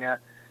California.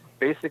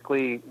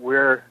 Basically,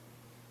 we're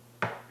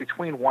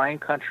between wine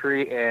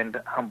country and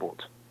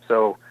Humboldt.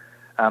 So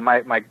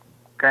my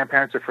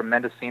grandparents are from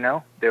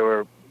Mendocino. They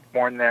were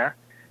born there,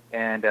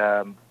 and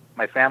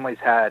my family's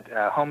had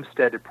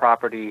homesteaded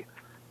property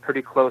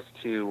pretty close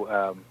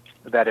to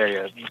that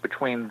area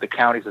between the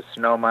counties of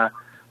Sonoma,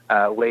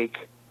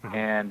 Lake,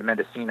 and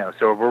Mendocino.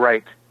 So we're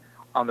right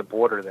on the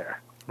border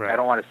there. Right. I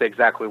don't want to say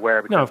exactly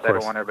where because I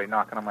don't want everybody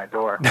knocking on my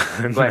door.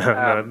 But, no,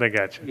 I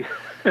got you.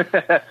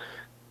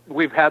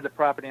 We've had the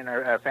property in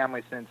our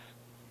family since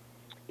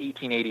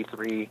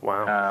 1883.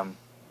 Wow.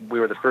 We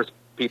were the first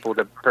people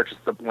to purchase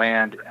the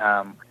land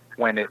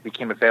when it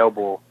became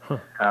available.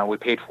 We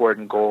paid for it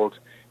in gold.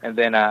 And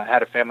then I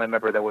had a family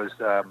member that was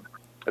a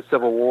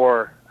Civil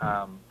War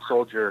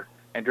soldier,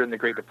 and during the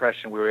Great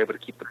Depression, we were able to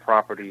keep the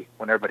property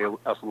when everybody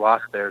else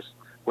lost theirs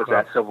with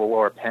that Civil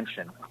War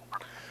pension.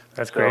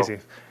 That's crazy.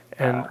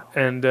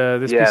 And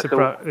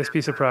this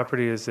piece of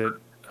property has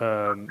good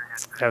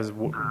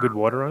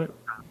water on it.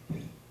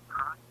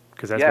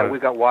 We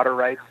got water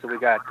rights, so we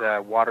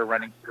got water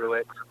running through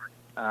it.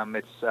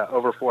 It's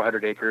over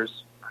 400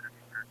 acres.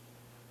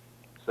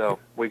 So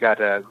we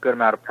got a good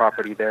amount of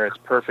property there. It's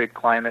perfect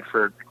climate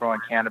for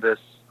growing cannabis.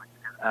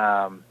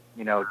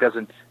 It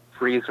doesn't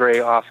freeze very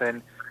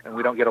often, and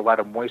we don't get a lot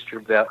of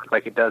moisture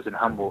like it does in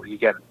Humboldt. You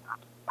get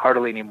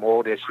hardly any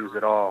mold issues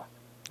at all.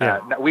 Yeah.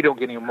 We don't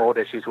get any mold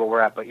issues where we're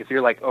at, but if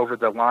you're like over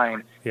the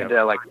line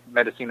into like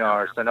Mendocino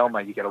or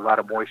Sonoma, you get a lot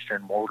of moisture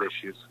and mold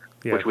issues,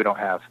 which we don't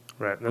have.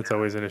 Right, that's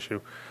always an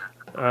issue.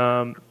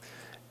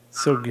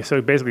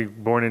 So basically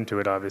born into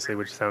it, obviously,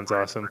 which sounds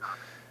awesome.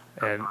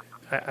 And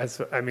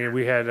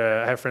we had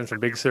I have friends from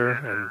Big Sur,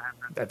 and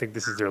I think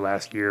this is their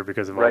last year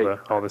because of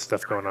all this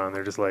stuff going on.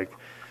 They're just like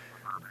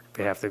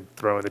they have to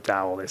throw in the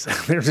towel.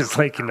 They're just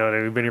like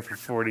we've been here for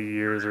 40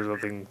 years or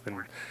something,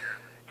 and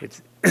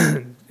it's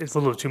it's a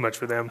little too much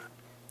for them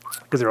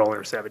because they're all in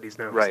their 70s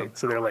now. Right.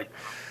 So they're like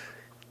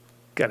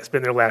got to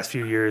spend their last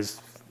few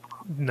years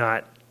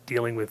not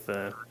dealing with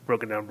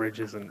broken down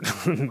bridges and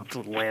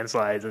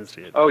landslides and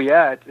shit. Oh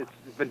yeah, it's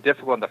been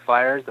difficult. The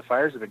fires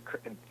have been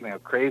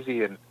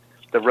crazy, and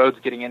the roads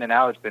getting in and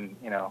out has been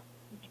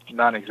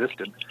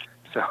non-existent.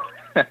 So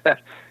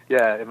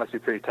yeah, it must be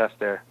pretty tough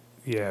there.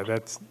 Yeah,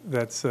 that's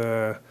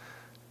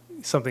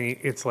something.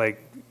 It's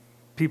like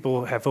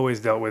people have always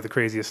dealt with the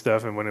craziest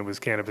stuff, and when it was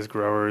cannabis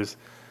growers,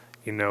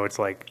 it's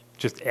like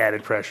just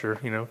added pressure.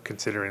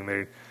 Considering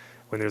they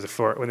when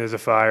there's a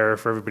fire,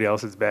 for everybody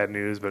else it's bad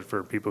news, but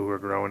for people who are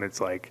growing, it's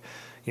like,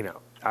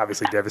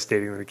 obviously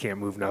devastating. They can't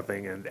move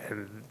nothing,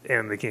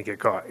 and they can't get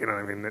caught. You know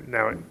what I mean?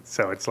 Now,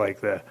 so it's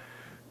like the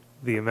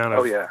amount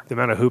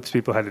of hoops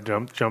people had to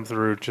jump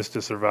through just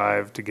to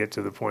survive to get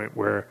to the point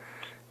where,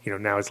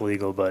 now it's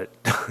legal, but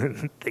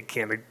they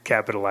can't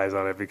capitalize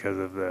on it because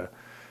of the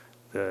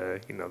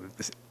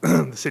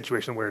the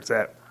situation where it's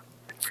at.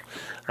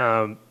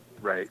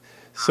 Right.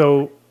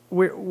 So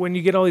when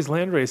you get all these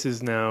land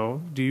races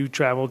now, do you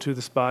travel to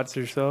the spots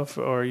yourself,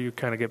 or you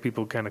kind of get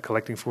people kind of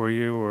collecting for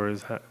you, or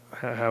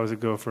how does it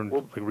go from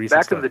recent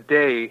back stuff? in the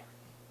day?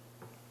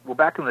 Well,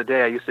 back in the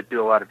day, I used to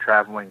do a lot of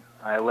traveling.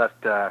 I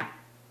left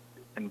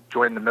and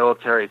joined the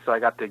military, so I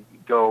got to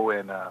go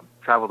and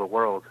travel the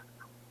world.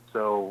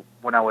 So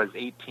when I was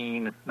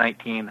 18,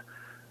 19,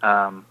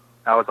 I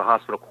was a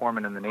hospital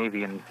corpsman in the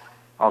Navy and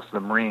also the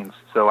Marines.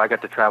 So I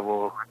got to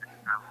travel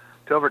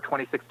to over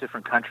 26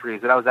 different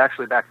countries. And I was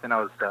actually, back then,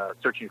 I was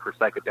searching for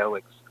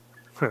psychedelics.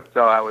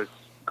 So I was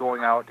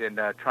going out and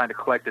trying to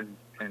collect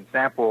and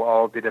sample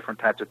all the different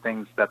types of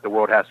things that the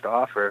world has to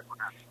offer.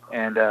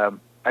 And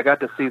I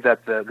got to see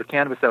that the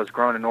cannabis that was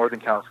grown in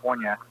Northern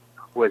California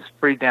was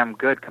pretty damn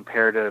good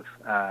comparative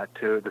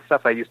to the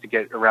stuff I used to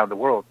get around the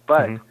world.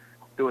 But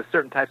there was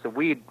certain types of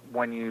weed,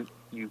 when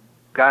you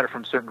got it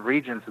from certain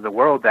regions of the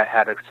world, that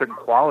had a certain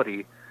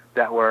quality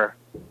that were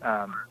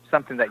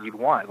something that you'd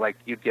want. Like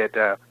you'd get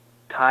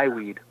Thai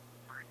weed,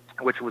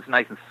 which was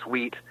nice and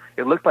sweet.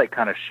 It looked like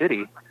kind of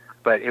shitty,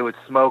 but it would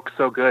smoke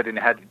so good and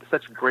it had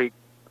such a great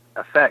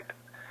effect.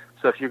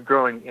 So if you're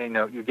growing,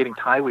 you're getting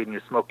Thai weed and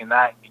you're smoking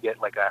that, you get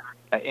like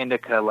an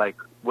indica, like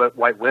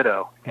White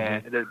Widow,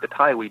 and the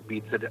Thai weed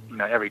beats it,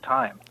 every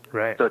time.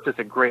 Right. So it's just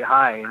a great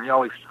high, and you're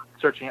always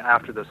searching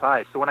after those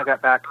highs. So when I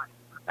got back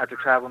after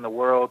traveling the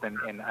world,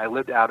 and I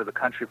lived out of the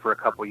country for a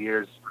couple of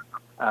years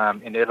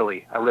in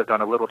Italy. I lived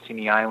on a little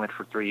teeny island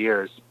for 3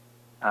 years.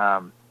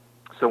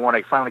 So when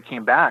I finally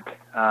came back,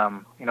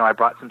 I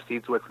brought some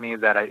seeds with me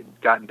that I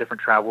got in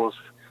different travels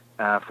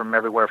from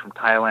everywhere from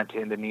Thailand to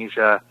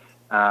Indonesia.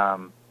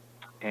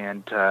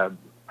 And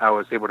I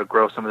was able to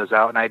grow some of those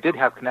out. And I did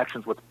have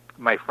connections with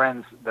my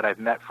friends that I've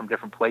met from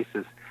different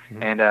places,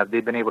 and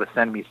they've been able to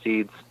send me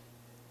seeds.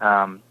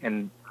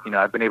 And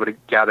I've been able to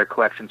gather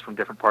collections from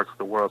different parts of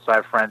the world. So I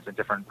have friends in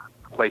different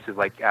places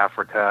like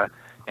Africa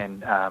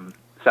and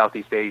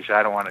Southeast Asia.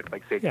 I don't want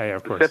to say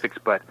specifics,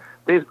 but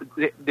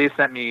they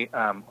sent me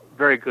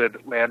very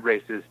good land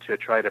races to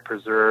try to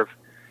preserve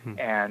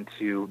and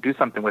to do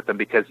something with them,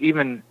 because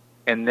even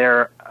in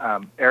their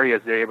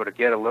areas, they're able to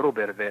get a little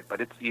bit of it, but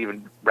it's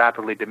even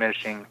rapidly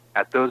diminishing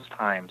at those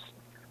times.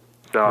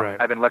 So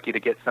I've been lucky to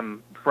get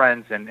some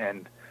friends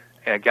and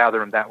gather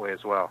them that way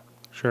as well.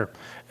 Sure.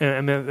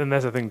 And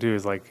that's the thing, too,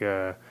 is like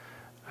I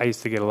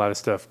used to get a lot of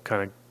stuff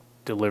kind of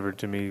delivered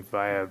to me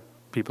via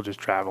people just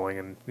traveling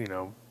and,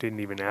 didn't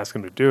even ask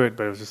them to do it,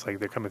 but it was just like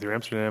they're coming through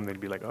Amsterdam. They'd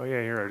be like, oh,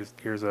 yeah,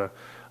 here's a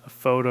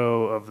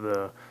photo of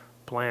the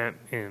plant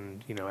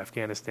in,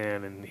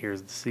 Afghanistan, and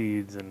here's the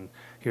seeds, and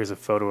here's a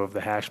photo of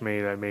the hash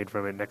I made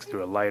from it next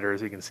to a lighter,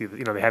 so you can see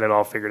that, they had it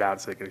all figured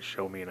out so they could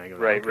show me, and I go,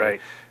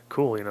 right.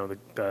 Cool,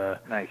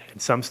 nice.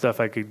 And some stuff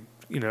I could,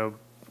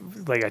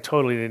 like I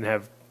totally didn't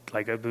have,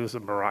 like I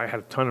had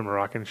a ton of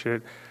Moroccan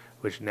shit,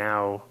 which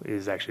now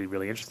is actually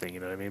really interesting, you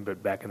know what I mean?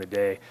 But back in the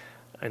day,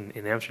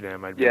 in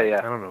Amsterdam, I'd be like,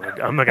 I don't know, like,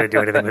 I'm not going to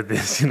do anything with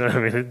this, you know what I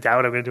mean? I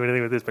doubt I'm going to do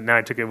anything with this, but now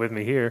I took it with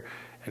me here,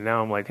 and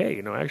now I'm like,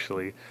 hey,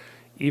 actually,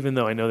 even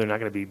though I know they're not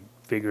going to be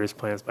vigorous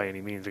plants by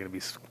any means, they're going to be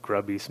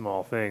scrubby,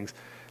 small things,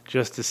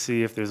 just to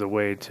see if there's a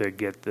way to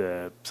get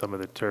some of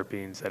the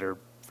terpenes that are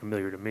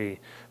familiar to me.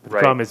 But the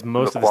problem is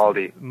most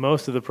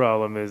of the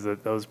problem is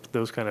that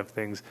those kind of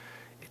things,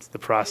 it's the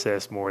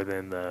process more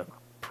than the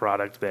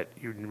product that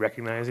you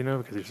recognize,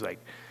 because there's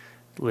like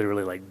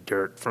literally like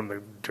dirt from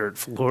the dirt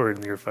floor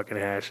in your fucking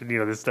hash, and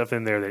there's stuff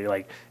in there that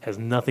like has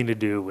nothing to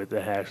do with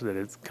the hash that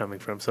it's coming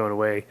from. So in a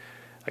way,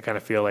 I kind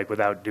of feel like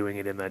without doing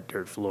it in that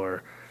dirt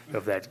floor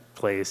of that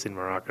place in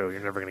Morocco,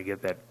 you're never going to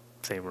get that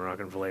same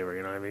Moroccan flavor,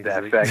 you know what I mean?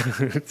 That's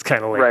it's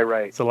kind of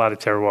like it's a lot of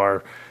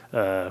terroir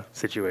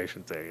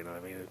situations there, you know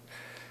what I mean?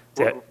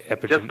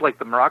 Just like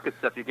the Moroccan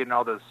stuff, you're getting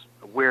all those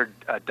weird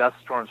dust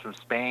storms from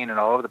Spain and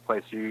all over the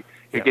place. You're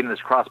getting this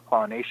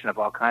cross-pollination of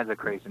all kinds of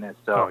craziness.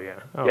 So,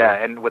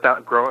 and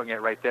without growing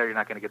it right there, you're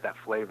not going to get that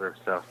flavor.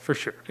 So for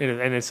sure,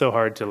 and it's so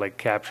hard to like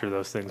capture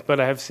those things. But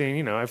I have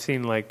seen,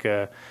 like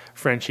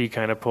Frenchie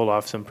kind of pull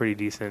off some pretty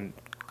decent,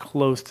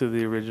 close to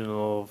the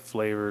original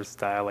flavor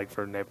style, like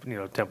for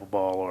Temple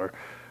Ball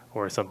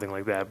or something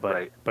like that.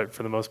 But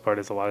for the most part,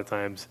 it's a lot of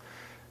times,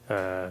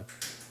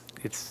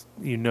 it's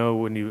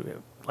when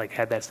you like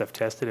had that stuff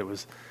tested, it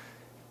was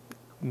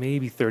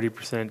maybe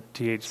 30%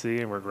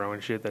 THC, and we're growing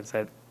shit that's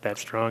that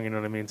strong, you know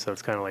what I mean? So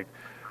it's kind of like,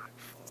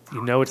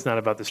 it's not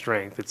about the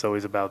strength, it's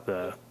always about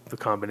the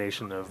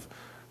combination of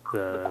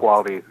the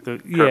quality,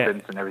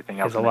 terpenes and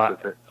everything else. A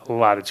lot of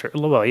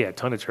a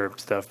ton of terp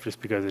stuff, just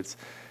because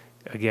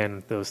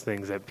again, those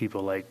things that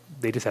people like,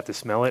 they just have to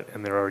smell it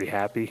and they're already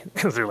happy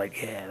because they're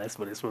like, yeah, that's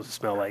what it's supposed to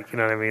smell like. You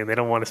know what I mean? They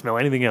don't want to smell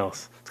anything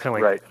else. It's kind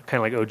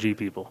of like OG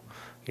people.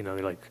 You know,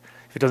 they're like,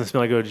 if it doesn't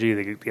smell like OG,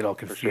 they get all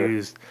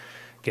confused,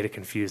 get a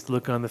confused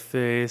look on the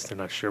face. They're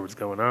not sure what's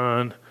going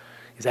on.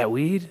 Is that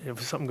weed?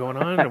 Is something going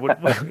on? Or what,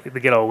 they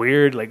get all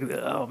weird, like,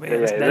 oh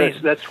man,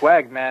 that's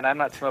swag, man. I'm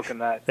not smoking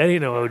that. That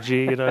ain't no OG,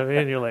 you know what I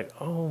mean? You're like,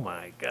 oh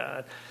my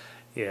god,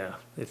 yeah,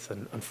 it's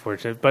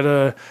unfortunate.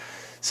 But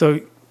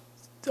so,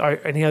 are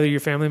any other of your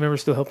family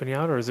members still helping you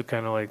out, or is it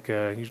kind of like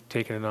you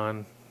taking it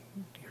on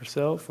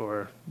yourself,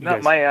 or no?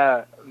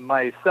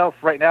 Myself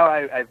right now.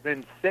 I've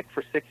been sick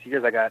for 6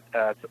 years. I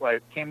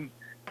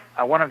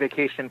went on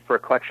vacation for a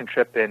collection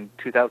trip in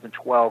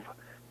 2012,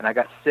 and I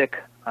got sick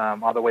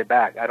all the way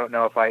back. I don't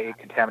know if I ate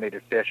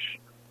contaminated fish.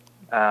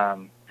 It's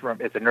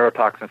a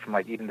neurotoxin from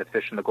like eating the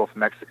fish in the Gulf of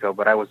Mexico.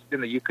 But I was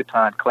in the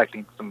Yucatan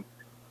collecting some,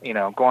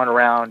 going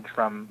around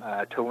from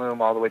Tulum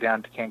all the way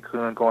down to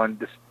Cancun,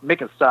 just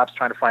making stops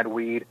trying to find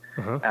weed.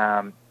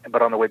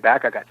 But on the way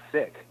back, I got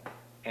sick,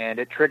 and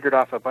it triggered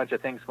off a bunch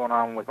of things going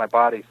on with my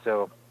body.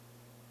 So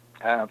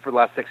for the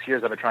last 6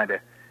 years, I've been trying to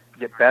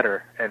get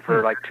better. And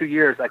for like 2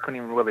 years, I couldn't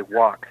even really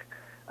walk.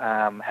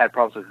 Had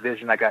problems with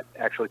vision. I got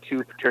actually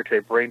 2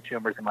 pituitary brain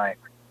tumors in my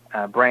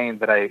brain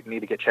that I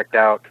need to get checked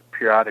out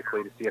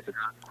periodically to see if it's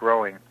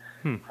growing.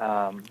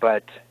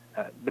 But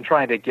been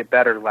trying to get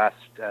better the last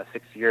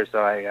 6 years.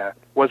 So I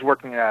was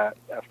working a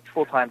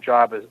full-time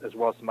job as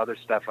well as some other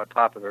stuff on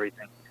top of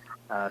everything.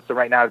 So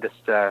right now I've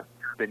just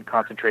been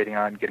concentrating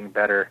on getting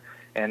better.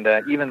 And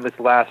even this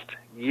last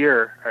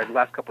year, or the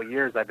last couple of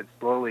years, I've been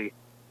slowly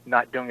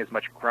not doing as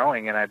much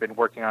growing, and I've been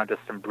working on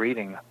just some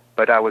breeding.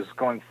 But I was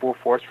going full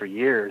force for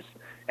years,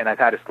 and I've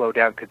had to slow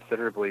down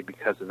considerably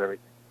because of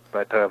everything.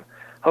 But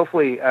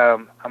hopefully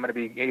I'm going to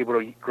be able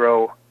to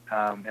grow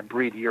and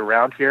breed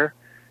year-round here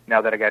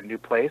now that I got a new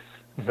place.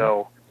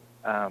 So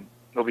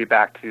we'll be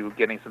back to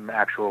getting some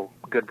actual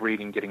good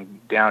breeding, getting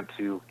down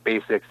to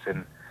basics,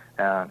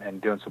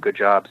 and doing some good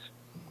jobs.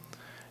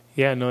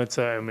 Yeah, no, it's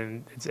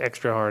it's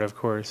extra hard, of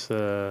course.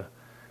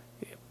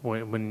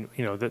 When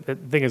the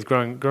thing is,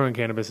 growing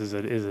cannabis is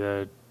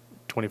a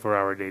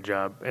 24-hour day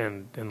job,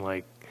 and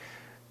like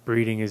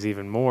breeding is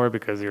even more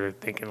because you're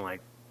thinking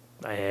like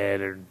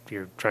ahead, or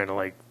you're trying to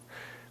like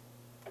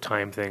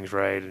time things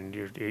right, and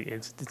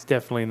it's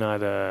definitely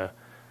not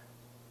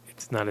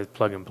it's not as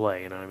plug and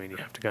play. You know what I mean? You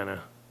have to kind of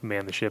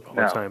man the ship all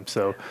the time.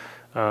 So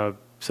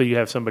so you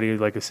have somebody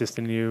like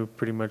assisting you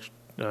pretty much.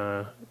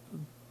 I've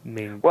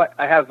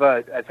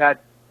had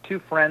 2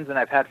 friends, and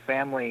I've had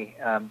family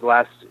the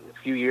last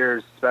few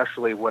years,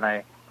 especially when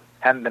I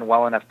haven't been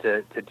well enough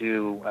to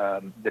do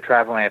the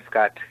traveling. I've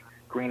got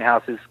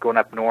greenhouses going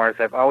up north.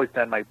 I've always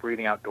done my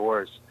breeding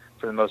outdoors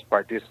for the most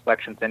part, do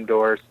selections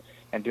indoors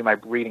and do my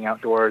breeding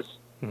outdoors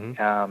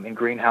in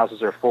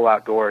greenhouses or full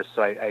outdoors.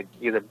 So I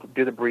either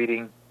do the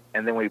breeding,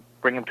 and then we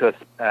bring them to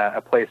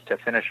a place to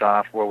finish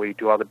off where we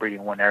do all the breeding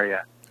in one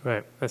area.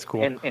 Right, that's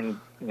cool. In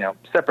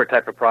separate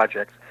type of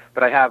projects.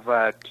 But I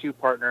have 2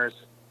 partners.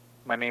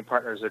 My main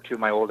partners are 2 of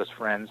my oldest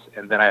friends,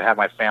 and then I have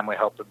my family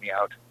helping me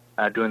out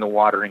doing the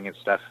watering and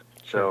stuff.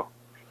 So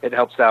it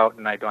helps out,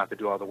 and I don't have to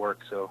do all the work.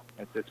 So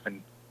it's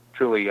been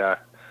truly I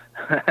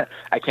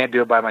can't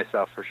do it by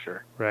myself for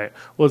sure. Right.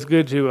 Well, it's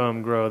good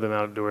to grow them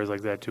outdoors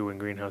like that too in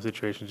greenhouse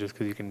situations, just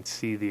because you can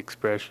see the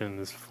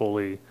expressions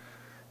fully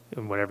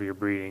in whatever you're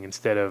breeding,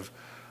 instead of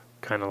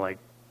kind of like,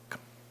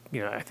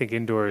 I think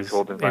indoors.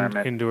 Controlled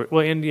environment.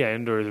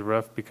 Indoors is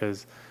rough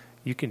because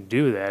you can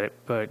do that,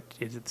 but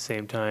at the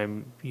same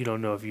time, you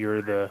don't know if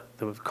you're the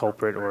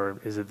culprit, or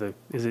is it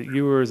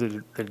you, or is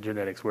it the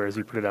genetics? Whereas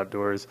you put it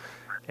outdoors,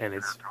 and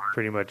it's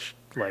pretty much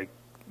like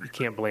you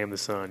can't blame the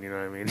sun. You know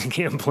what I mean? You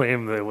can't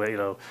blame the way.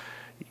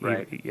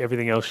 Right.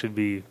 Everything else should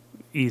be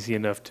easy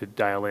enough to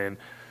dial in.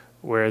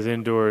 Whereas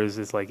indoors,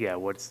 it's like,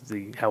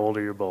 how old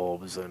are your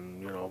bulbs,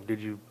 and did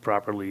you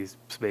properly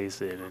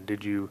space it, and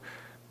did you,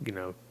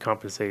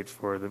 compensate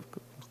for the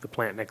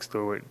plant next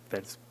door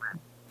that's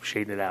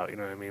shading it out, you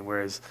know what I mean?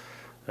 Whereas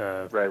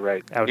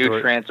right. Outdoor,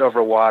 nutrients,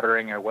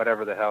 overwatering, or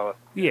whatever the hell.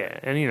 Yeah,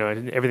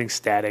 and everything's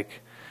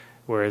static.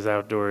 Whereas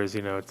outdoors,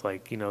 it's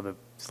like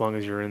as long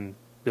as you're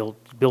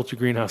built your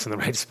greenhouse in the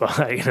right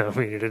spot, you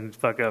didn't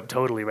fuck up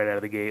totally right out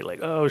of the gate. Like,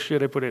 oh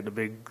shit, I put it in a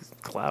big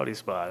cloudy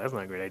spot. That's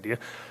not a great idea.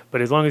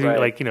 But as long as you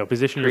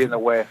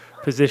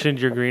positioned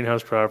your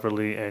greenhouse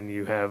properly, and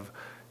you have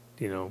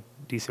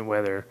decent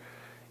weather,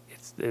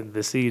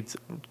 the seeds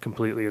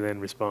completely then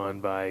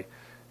respond by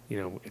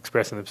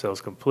expressing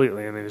themselves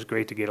completely, and then it's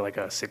great to get like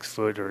a 6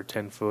 foot or a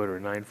 10 foot or a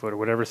 9 foot or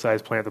whatever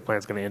size plant the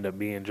plant's going to end up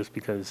being, just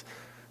because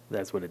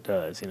that's what it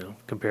does,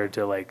 compared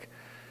to like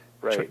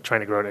trying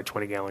to grow it in a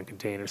 20-gallon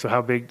container. So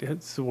how big?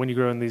 So when you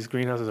grow in these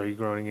greenhouses, are you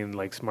growing in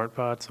like smart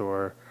pots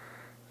or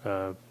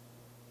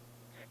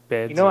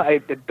beds? I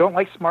don't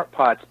like smart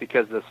pots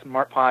because the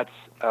smart pots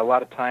a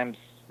lot of times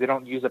they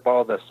don't use up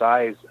all the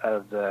size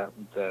of the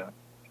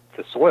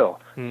soil,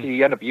 so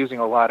you end up using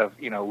a lot of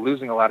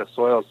losing a lot of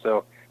soil.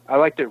 So I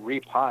like to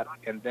repot,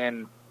 and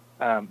then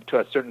to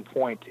a certain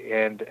point,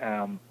 and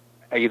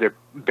I either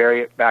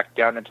bury it back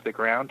down into the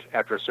ground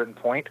after a certain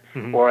point,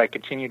 or I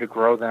continue to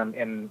grow them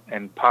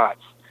in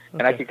pots. Okay.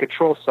 And I can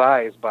control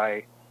size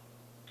by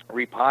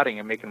repotting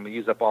and making them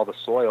use up all the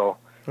soil.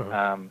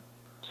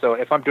 So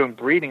if I'm doing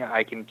breeding,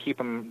 I can keep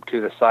them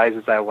to the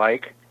sizes I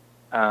like,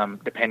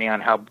 depending on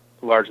how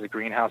large the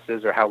greenhouse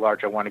is or how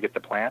large I want to get the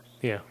plants.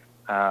 Yeah.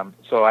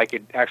 So I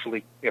could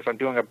actually, if I'm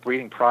doing a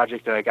breeding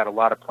project and I got a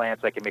lot of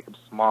plants, I can make them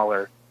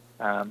smaller,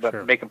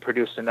 but make them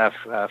produce enough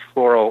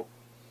floral,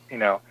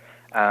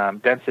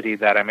 density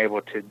that I'm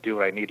able to do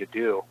what I need to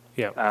do.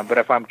 Yeah. But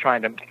if I'm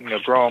trying to,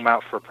 grow them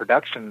out for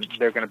production,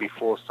 they're going to be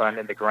full sun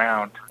in the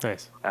ground.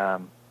 Nice.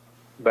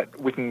 But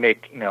we can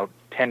make,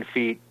 10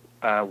 feet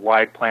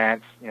wide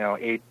plants,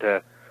 8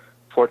 to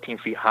 14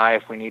 feet high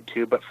if we need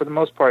to. But for the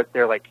most part,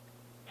 they're like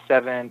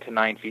 7 to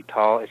 9 feet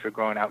tall if you're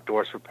growing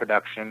outdoors for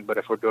production. But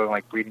if we're doing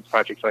like breeding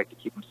projects, I like to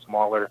keep them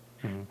smaller.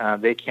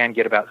 They can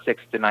get about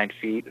 6 to 9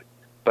 feet.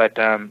 But,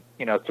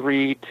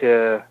 3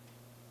 to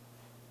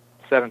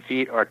 7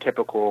 feet are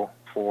typical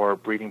for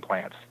breeding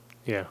plants.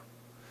 Yeah.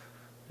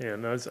 Yeah,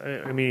 no,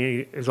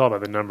 it's all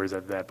about the numbers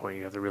at that point.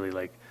 You have to really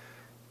like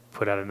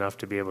put out enough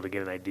to be able to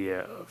get an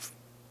idea of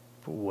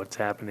what's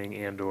happening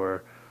and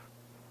or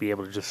be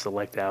able to just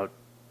select out,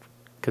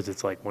 because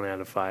it's like 1 out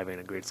of 5 ain't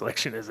a great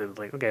selection, is it? It's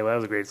like, okay, well, that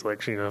was a great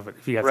selection. But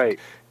if you have to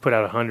put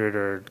out 100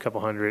 or a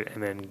couple hundred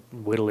and then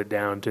whittle it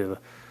down to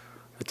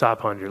the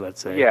top 100,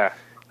 let's say. Yeah.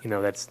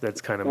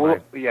 That's kind of my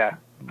yeah.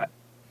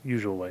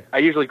 usual way. I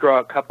usually grow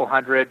a couple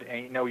hundred,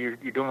 and you're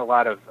doing a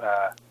lot of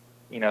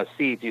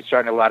seeds. You're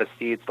starting a lot of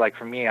seeds. Like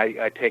for me,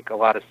 I take a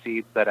lot of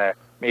seeds that are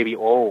maybe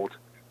old.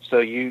 So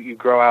you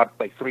grow out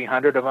like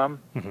 300 of them,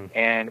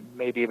 and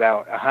maybe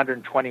about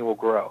 120 will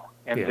grow.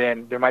 And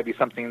then there might be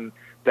something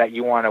that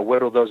you want to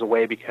whittle those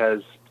away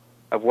because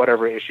of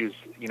whatever issues,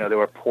 they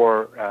were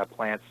poor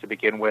plants to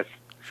begin with,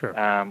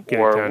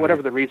 or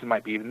whatever the reason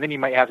might be. And then you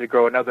might have to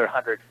grow another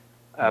 100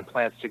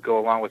 plants to go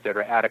along with it,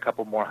 or add a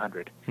couple more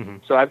 100.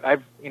 So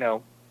I've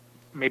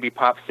maybe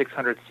popped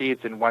 600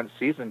 seeds in one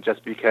season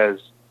just because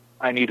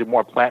I needed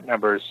more plant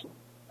numbers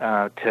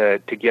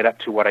to get up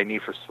to what I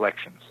need for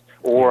selections.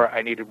 Or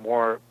I needed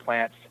more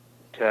plants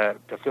to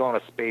fill in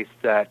a space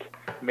that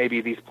maybe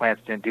these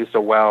plants didn't do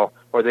so well,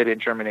 or they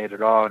didn't germinate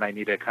at all, and I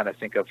need to kind of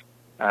think of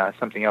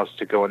something else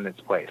to go in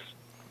its place.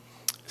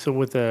 So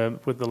with the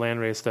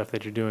landrace stuff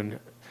that you're doing,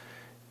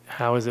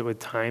 how is it with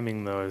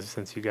timing though?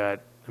 Since you got,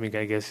 I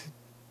guess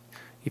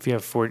if you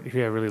have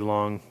really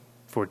long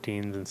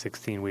 14s and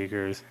 16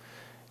 weekers,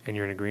 and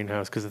you're in a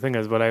greenhouse, because the thing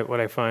is, what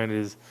I find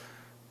is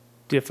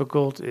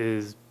difficult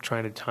is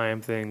trying to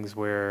time things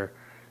where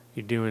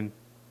you're doing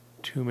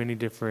too many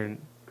different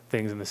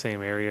things in the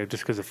same area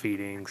just because of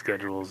feeding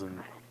schedules and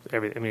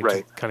everything. It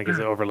just kind of gets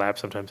overlap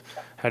sometimes.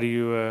 How do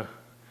you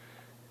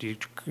do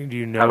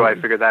you know? How do I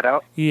figure that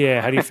out?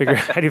 Yeah, how do you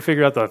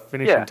figure out the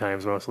finishing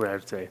times mostly, I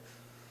would say?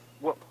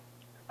 Well,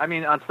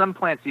 on some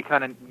plants you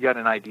kind of get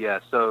an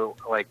idea. So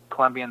like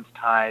Columbians,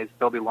 ties,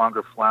 they'll be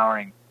longer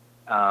flowering.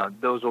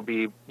 Those will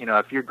be,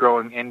 if you're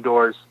growing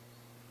indoors,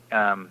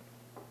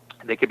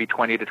 they could be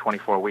 20 to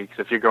 24 weeks.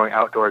 If you're growing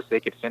outdoors, they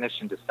could finish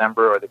in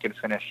December or they could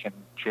finish in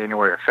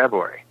January or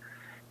February.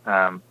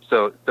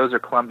 So those are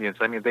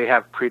Columbians. They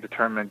have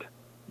predetermined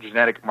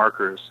genetic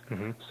markers.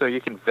 So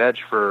you can veg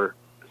for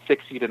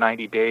 60 to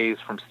 90 days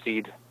from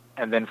seed,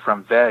 and then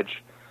from veg,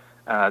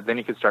 then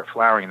you can start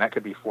flowering, and that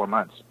could be 4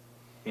 months.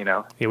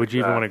 Yeah, would you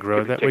even want to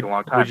grow that?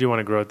 Would you want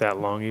to grow it that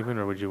long even,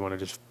 or would you want to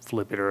just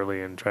flip it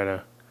early and try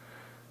to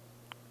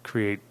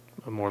create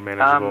a more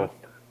manageable?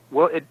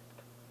 Well,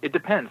 it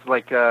depends.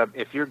 Like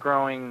if you're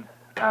growing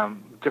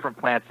different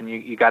plants and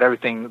you got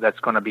everything that's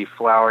going to be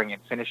flowering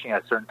and finishing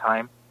at a certain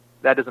time,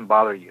 that doesn't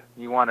bother you.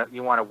 You want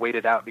to wait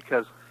it out,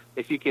 because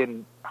if you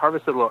can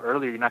harvest it a little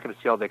earlier, you're not going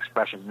to see all the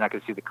expressions. You're not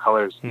going to see the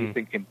colors. You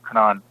can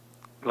turn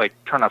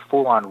on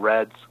full on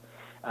reds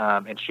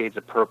and shades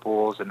of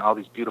purples and all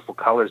these beautiful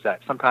colors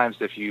that sometimes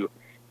if you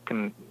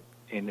can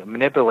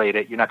manipulate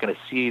it, you're not going to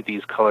see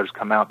these colors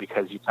come out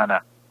because you kind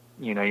of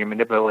you're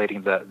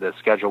manipulating the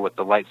schedule with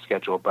the light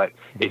schedule. But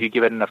if you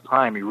give it enough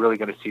time, you're really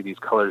going to see these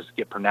colors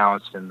get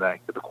pronounced, and the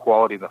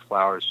quality of the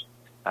flowers,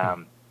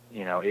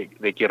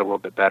 they get a little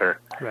bit better.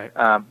 Right.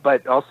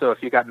 But also,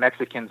 if you got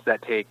Mexicans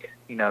that take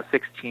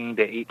 16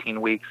 to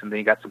 18 weeks, and then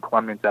you got some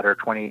Colombians that are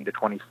 20 to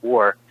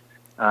 24,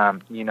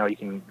 you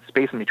can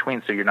space in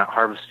between so you're not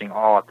harvesting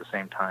all at the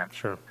same time.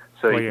 Sure.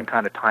 So you can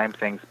kind of time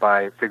things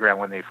by figuring out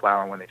when they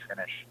flower and when they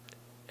finish.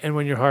 And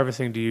when you're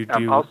harvesting, do you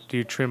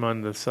trim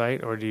on the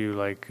site, or do you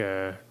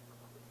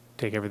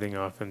take everything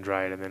off and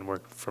dry it and then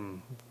work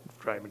from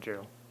dry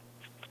material?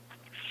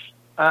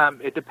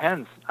 It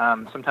depends.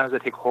 Sometimes I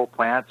take whole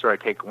plants, or I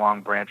take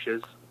long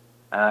branches.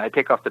 I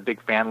take off the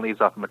big fan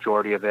leaves off the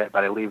majority of it,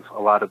 but I leave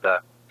a lot of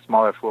the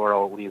smaller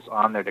floral leaves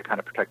on there to kind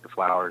of protect the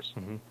flowers.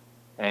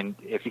 And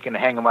if you can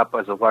hang them up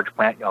as a large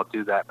plant, I'll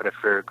do that. But if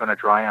you're going to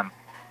dry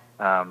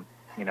them,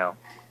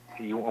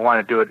 you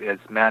want to do it as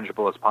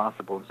manageable as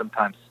possible. And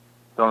sometimes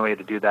the only way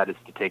to do that is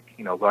to take,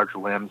 larger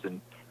limbs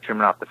and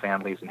trimming off the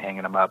fan leaves and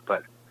hanging them up.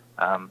 But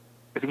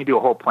if you can do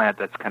a whole plant,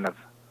 that's kind of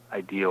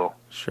ideal.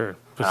 Sure,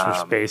 just for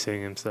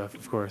spacing and stuff,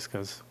 of course,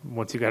 because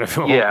once you got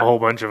a Yeah. whole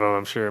bunch of them,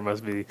 I'm sure it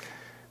must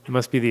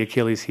be the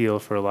Achilles heel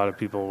for a lot of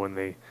people when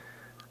they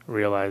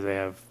realize they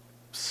have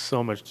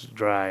so much to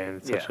dry and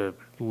it's such a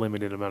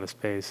limited amount of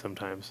space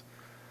sometimes.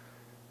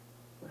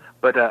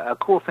 But a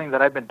cool thing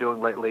that I've been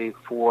doing lately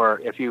for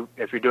if you're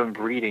doing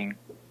breeding,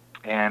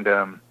 and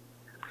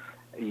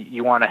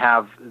you want to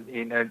have,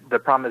 the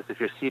problem is if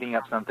you're seeding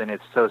up something,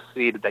 it's so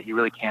seeded that you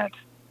really can't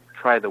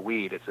try the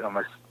weed. It's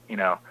almost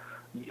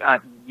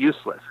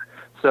useless.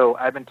 So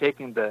I've been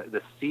taking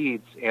the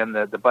seeds and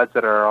the buds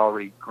that are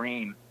already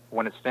green.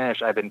 When it's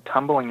finished, I've been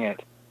tumbling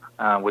it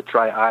with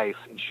dry ice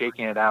and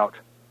shaking it out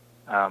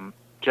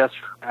just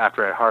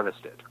after I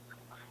harvest it.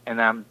 And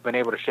I've been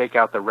able to shake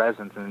out the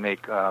resins and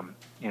make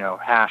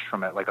hash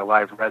from it, like a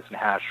live resin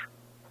hash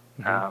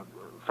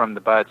from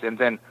the buds. And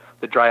then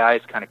the dry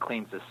ice kind of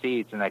cleans the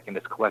seeds, and I can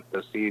just collect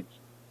those seeds.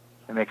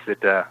 It makes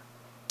it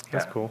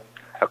that's cool.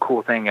 A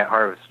cool thing at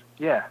harvest.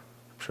 Yeah.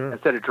 Sure.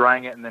 Instead of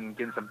drying it and then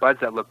getting some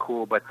buds that look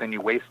cool, but then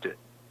you waste it,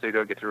 so you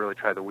don't get to really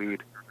try the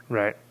weed.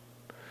 Right.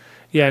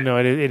 Yeah, no,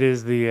 it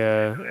is the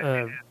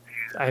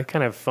I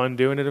kind of have fun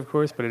doing it, of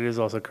course, but it is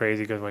also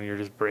crazy because when you're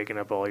just breaking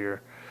up all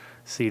your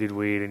seeded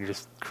weed and you're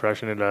just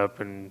crushing it up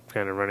and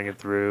kind of running it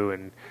through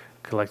and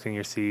collecting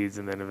your seeds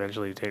and then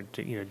eventually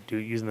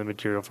using the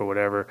material for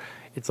whatever,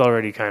 it's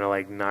already kind of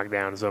like knocked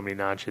down so many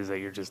notches that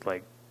you're just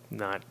like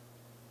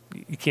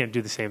you can't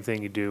do the same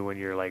thing you do when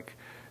you're like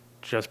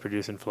just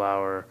producing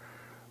flour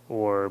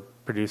or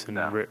producing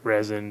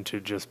resin to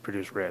just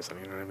produce resin.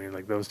 You know what I mean?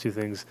 Like those two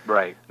things.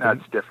 Right. No,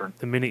 it's different.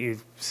 The minute you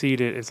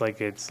seed it, it's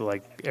like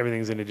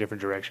everything's in a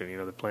different direction. You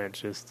know, the plant's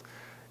just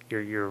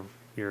you're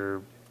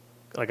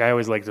like I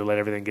always like to let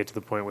everything get to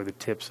the point where the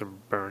tips are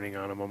burning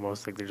on them,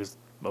 almost like they're just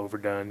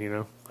overdone. You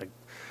know, like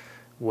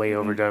way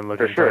overdone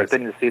looking. For sure. parts.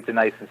 Then the seeds are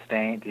nice and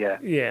stained. Yeah.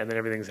 Yeah, and then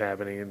everything's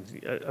happening,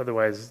 and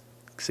otherwise.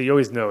 So you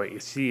always know it. You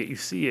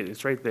see it.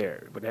 It's right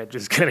there, but that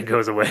just kind of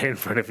goes away in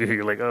front of you.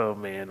 You're like, oh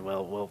man,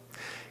 well,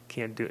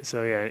 can't do it.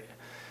 So yeah,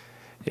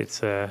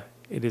 it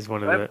is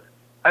one of the.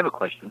 I have a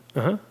question.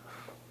 Uh-huh.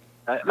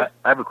 I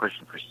have a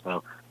question for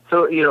Snow.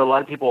 So, a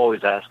lot of people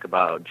always ask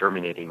about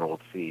germinating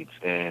old seeds,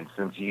 and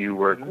since you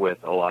work with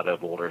a lot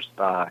of older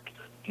stock,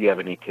 do you have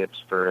any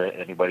tips for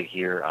anybody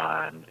here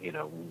on,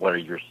 what are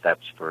your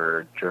steps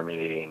for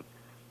germinating,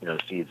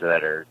 seeds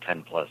that are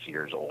 10 plus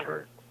years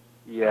older?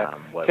 Yeah.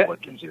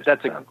 What gives you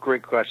That's a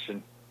great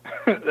question.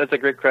 That's a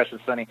great question,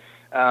 Sonny.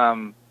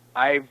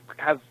 I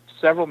have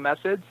several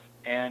methods,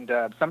 and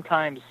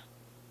sometimes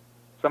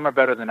some are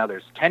better than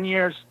others. 10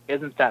 years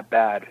isn't that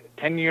bad.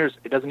 10 years,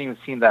 it doesn't even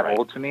seem that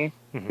old to me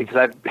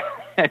because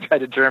I tried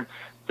to germ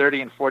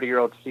 30 and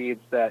 40-year-old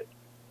seeds that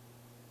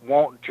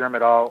won't germ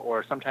at all,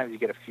 or sometimes you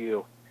get a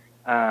few.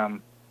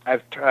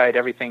 I've tried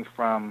everything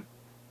from,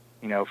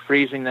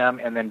 freezing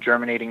them and then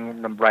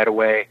germinating them right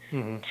away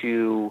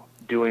to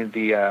doing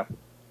the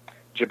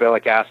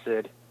gibberellic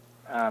acid.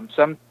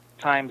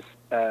 Sometimes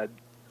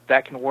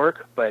that can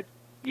work, but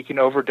you can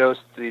overdose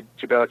the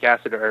gibberellic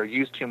acid or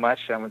use too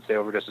much. I wouldn't say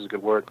overdose is a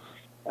good word.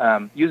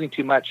 Using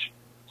too much.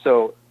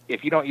 So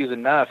if you don't use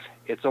enough,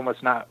 it's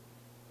almost not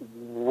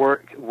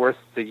worth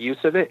the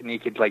use of it, and you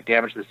could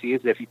damage the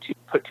seeds. If you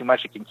put too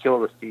much, it can kill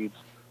the seeds.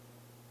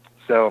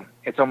 So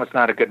it's almost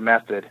not a good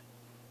method.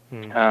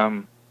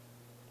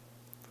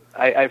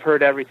 I've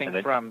heard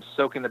everything from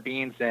soaking the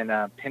beans in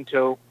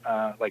pinto,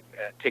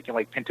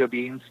 taking pinto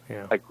beans,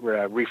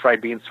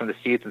 refried beans from the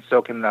seeds and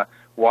soaking the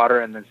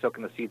water and then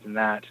soaking the seeds in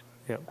that.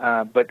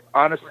 Yeah. But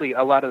honestly,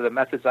 a lot of the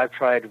methods I've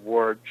tried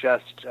were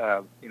just,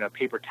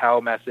 paper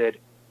towel method,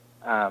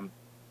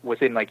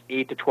 within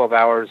 8 to 12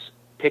 hours,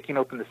 picking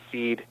open the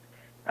seed,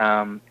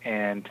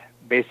 and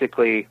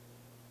basically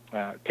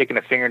taking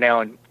a fingernail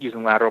and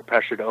using lateral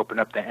pressure to open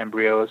up the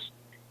embryos,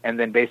 and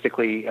then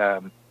basically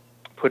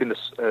putting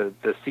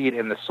the seed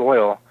in the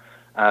soil,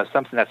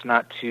 something that's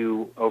not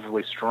too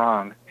overly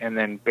strong, and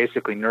then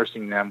basically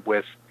nursing them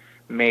with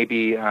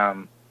maybe a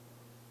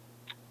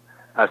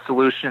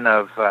solution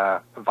of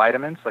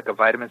vitamins, like a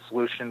vitamin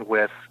solution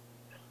with,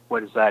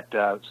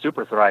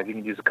 Super Thrive. You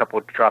can use a couple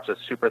of drops of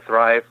Super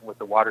Thrive with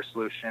the water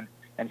solution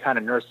and kind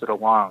of nurse it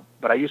along.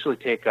 But I usually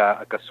take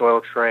a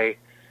soil tray,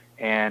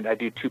 and I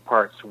do 2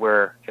 parts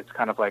where it's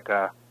kind of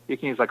you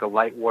can use a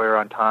light wire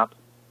on top,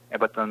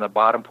 but then the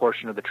bottom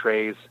portion of the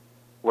trays,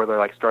 where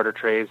they're starter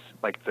trays,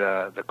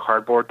 the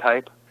cardboard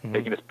type,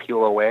 they can just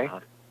peel away.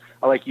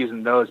 I like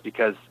using those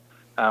because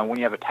when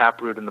you have a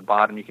taproot in the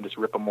bottom, you can just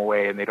rip them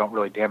away, and they don't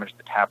really damage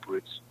the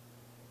taproots.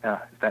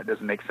 If that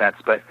doesn't make sense.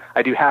 But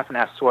I do half and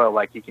half soil,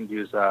 you can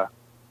use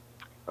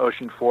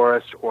ocean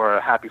forest or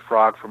a happy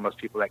frog for most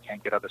people that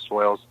can't get other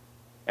soils.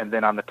 And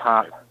then on the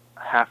top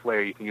half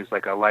layer, you can use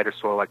a lighter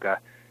soil,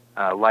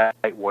 a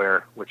light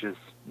wire, which is,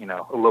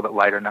 a little bit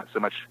lighter, not so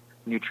much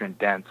nutrient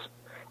dense.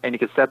 And you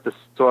can set the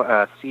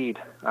seed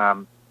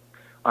on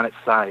its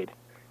side.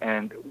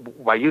 And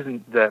by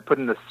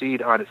putting the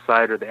seed on its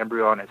side or the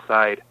embryo on its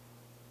side,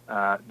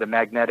 the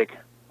magnetic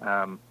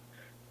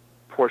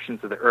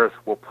portions of the earth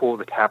will pull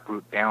the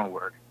taproot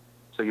downward.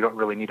 So so you don't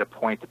really need to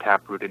point the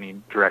taproot any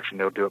direction.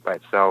 It'll do it by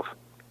itself.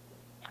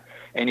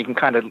 And you can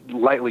kind of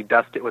lightly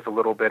dust it with a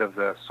little bit of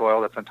the soil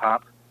that's on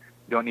top.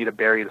 You don't need to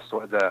bury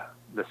the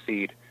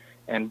seed.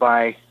 And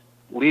by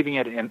leaving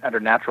it under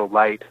natural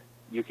light,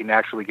 you can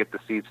actually get the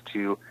seeds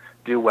to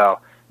do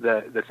well.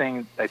 The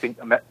thing I think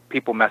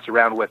people mess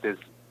around with is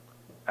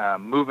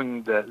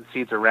moving the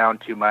seeds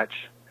around too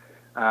much,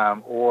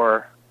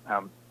 or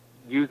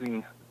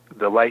using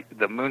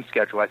the moon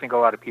schedule. I think a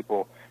lot of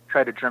people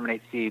try to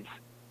germinate seeds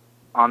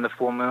on the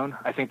full moon.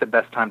 I think the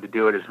best time to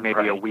do it is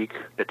maybe a week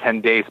to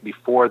 10 days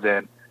before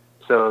then,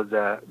 so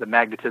the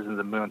magnetism of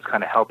the moon's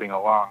kind of helping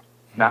along,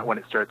 not when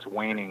it starts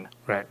waning.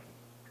 Right.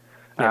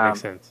 That makes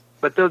sense.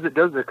 But those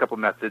are a couple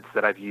methods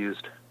that I've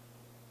used.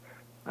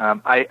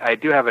 I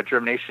do have a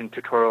germination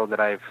tutorial that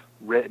I've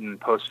written,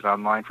 posted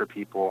online for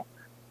people.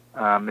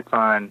 It's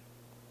on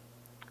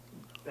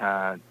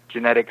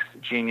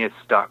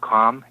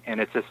geneticsgenius.com, and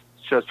it just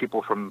shows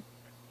people from,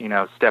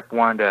 step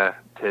one to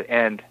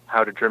end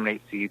how to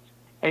germinate seeds.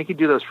 And you can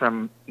do those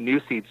from new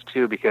seeds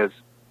too, because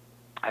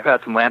I've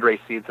had some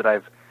landrace seeds that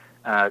I've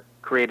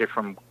created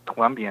from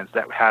Colombians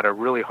that had a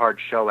really hard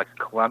shell, like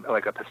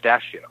a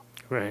pistachio.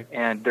 Right.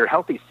 And they're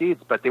healthy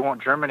seeds, but they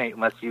won't germinate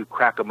unless you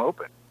crack them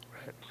open.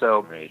 Right.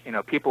 So,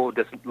 people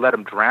just let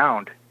them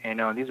drown, and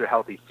these are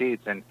healthy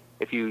seeds. And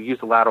if you use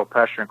the lateral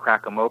pressure and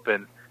crack them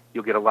open,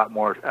 you'll get a lot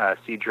more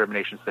seed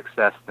germination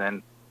success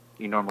than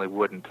you normally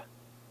wouldn't.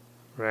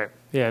 Right.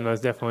 Yeah, no,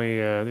 it's definitely,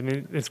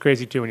 it's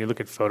crazy too when you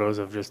look at photos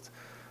of just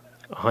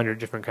 100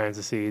 different kinds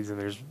of seeds, and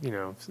there's,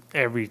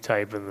 every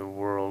type in the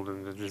world,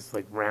 and they're just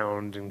like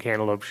round and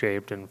cantaloupe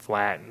shaped and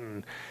flat,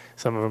 and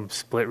some of them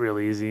split real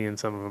easy, and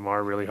some of them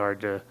are really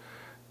hard to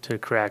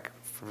crack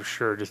for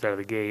sure just out of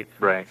the gate.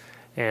 Right.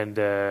 And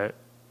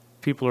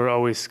people are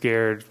always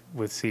scared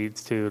with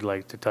seeds too,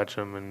 like to touch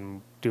them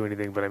and do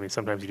anything. But I mean,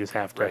 sometimes you just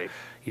have to. Right.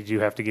 You do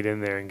have to get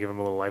in there and give them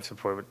a little life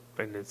support.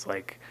 And it's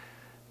like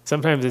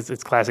sometimes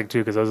it's classic too,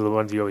 because those are the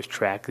ones you always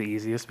track the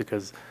easiest,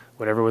 because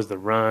whatever was the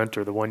runt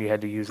or the one you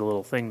had to use a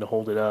little thing to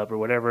hold it up or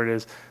whatever it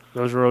is,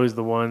 those are always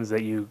the ones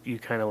that you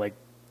kind of like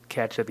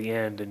catch at the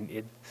end. And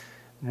it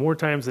more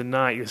times than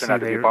not, you see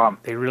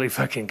they really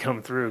fucking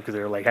come through, because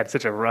they're like had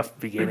such a rough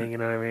beginning, you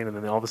know what I mean? And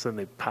then all of a sudden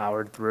they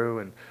powered through,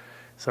 and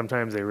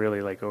sometimes they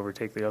really like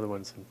overtake the other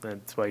ones. And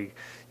that's why you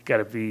got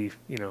to be,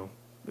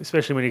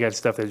 especially when you got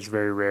stuff that's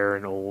very rare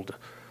and old,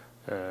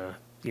 got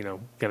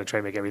to try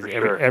to make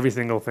every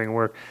single thing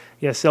work.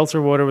 Yeah,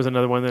 seltzer water was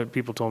another one that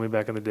people told me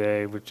back in the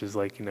day, which is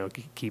like,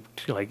 keep,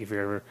 like if you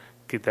ever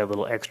get that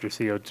little extra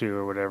CO2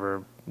 or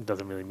whatever, it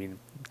doesn't really mean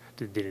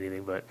it did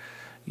anything, but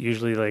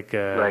usually like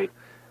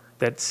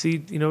that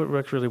seed, it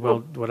works really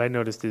well. What I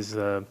noticed is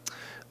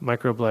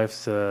Microbe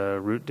Life's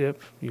root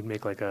dip. You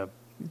make like a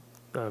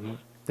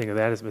thing of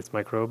that. It's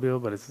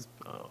microbial, but it's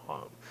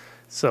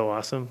so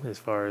awesome as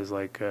far as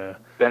like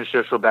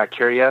beneficial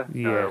bacteria.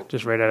 Yeah,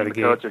 just right out of the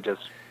gate.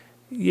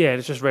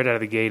 It's just right out of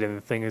the gate. And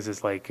the thing is,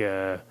 it's like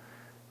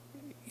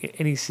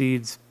any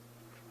seeds,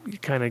 you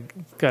kind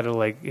of got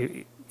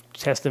to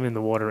test them in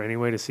the water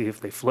anyway to see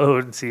if they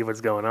float and see what's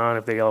going on.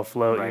 If they all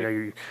float,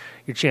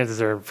 your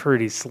chances are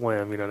pretty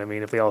slim. You know what I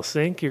mean? If they all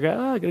sink, you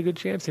got a good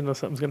chance.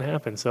 Something's going to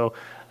happen. So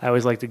I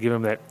always like to give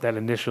them that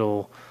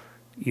initial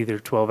either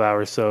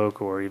 12-hour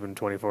soak or even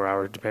 24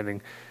 hours,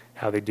 depending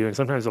how they do. And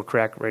sometimes they'll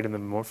crack right in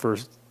the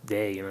first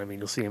day. You know what I mean?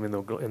 You'll see them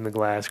in the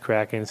glass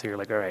cracking. So you're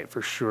like, all right,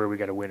 for sure we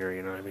got a winner.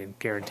 You know what I mean?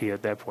 Guarantee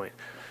at that point.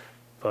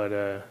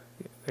 But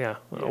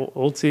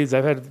old seeds.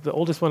 The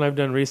oldest one I've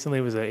done recently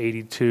was an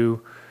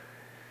 82,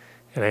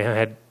 and I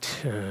had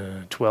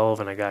 12,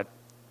 and I got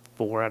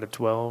 4 out of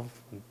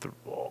 12,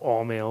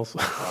 all males.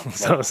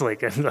 So I was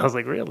like,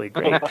 really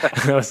great.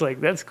 I was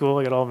like, that's cool.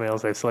 I got all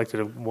males. I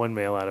selected one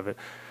male out of it.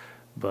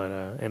 But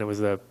and it was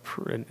an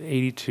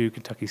 82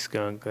 Kentucky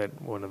skunk that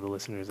one of the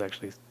listeners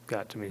actually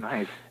got to me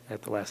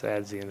at the last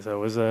ADSI, so it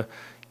was it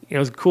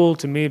was cool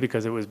to me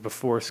because it was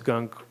before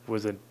skunk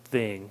was a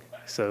thing,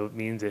 so it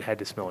means it had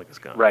to smell like a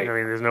skunk. Right. I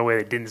mean, there's no way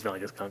it didn't smell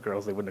like a skunk, or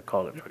else they wouldn't have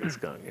called it fucking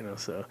skunk.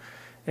 So,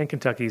 and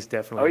Kentucky's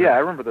definitely. Oh yeah, I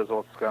remember those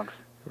old skunks.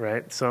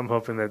 Right. So I'm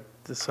hoping that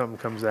something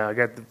comes out. I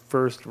got the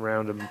first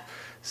round of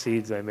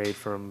seeds I made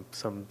from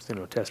some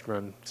test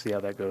run. See how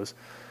that goes.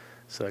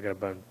 So I got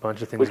a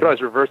bunch of things. We could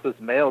always reverse those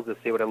males to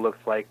see what it looks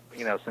like,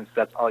 since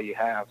that's all you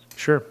have.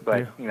 Sure.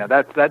 But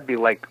that'd be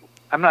like,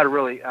 I don't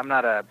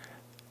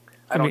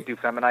do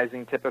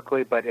feminizing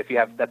typically, but if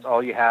that's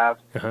all you have,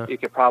 you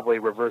could probably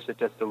reverse it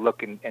just to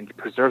look and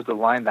preserve the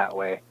line that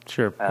way.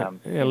 Sure.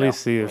 At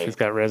least see if it's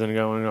got resin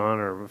going on,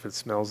 or if it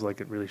smells like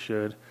it really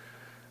should.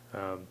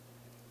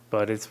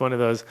 But it's one of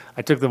those.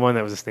 I took the one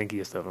that was the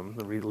stinkiest of them,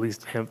 the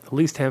least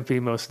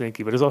hempy, most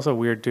stinky. But it's also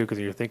weird too, because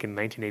you're thinking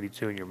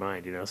 1982 in your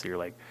mind, so you're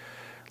like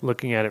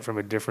looking at it from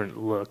a different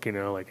look,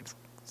 like it's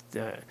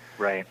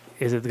right.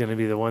 Is it going to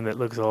be the one that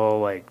looks all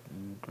like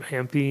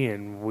hempy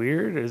and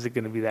weird? Is it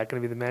going to be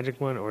the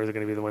magic one, or is it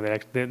going to be the one that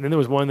actually? Then there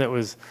was one that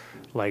was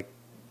like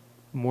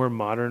more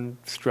modern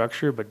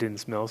structure but didn't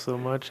smell so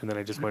much, and then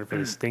I just went for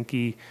the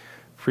stinky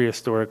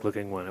prehistoric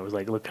looking one. It was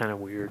like looked kind of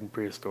weird and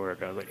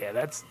prehistoric. I was like, yeah,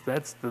 that's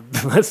the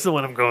that's the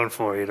one I'm going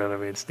for. You know what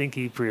I mean?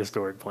 Stinky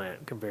prehistoric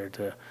plant compared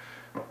to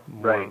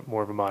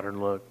more of a modern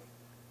look.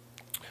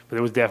 But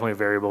there was definitely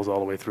variables all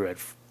the way through. I had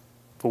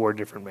 4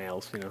 different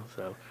males, you know.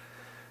 So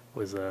it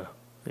was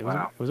it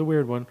was a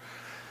weird one.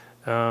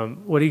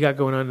 What do you got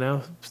going on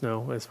now,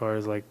 Snow? As far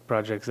as like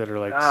projects that are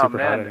like super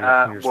hot in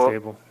your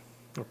stable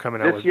or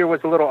coming out? This year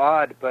was a little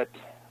odd, but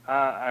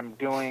I'm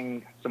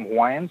doing some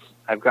Hawaiians.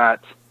 I've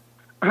got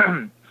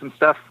some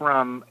stuff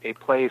from a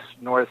place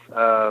north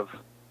of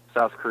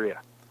South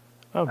Korea.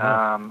 Oh,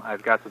 wow.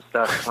 I've got some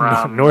stuff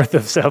from north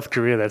of South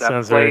Korea. That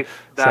sounds very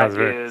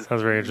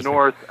interesting.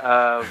 North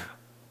of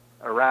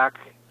Iraq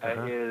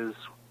is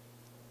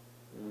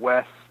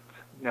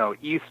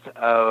east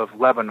of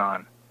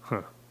Lebanon.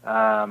 Huh.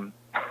 I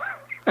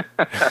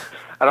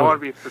don't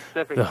want to be too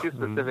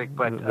specific,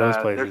 but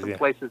there's some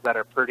places that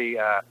are pretty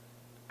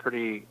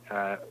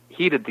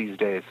heated these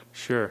days.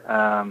 Sure.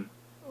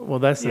 Well,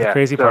 that's the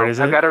crazy part,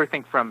 isn't it? I've got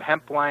everything from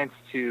hemp lines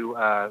to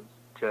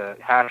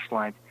hash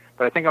lines,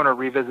 but I think I'm going to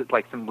revisit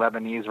like some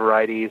Lebanese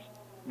varieties,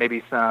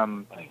 maybe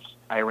some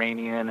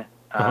Iranian,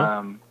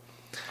 some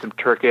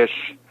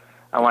Turkish.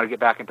 I want to get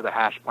back into the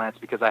hash plants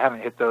because I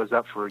haven't hit those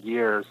up for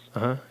years.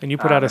 And you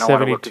put out a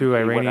 72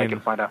 Iranian.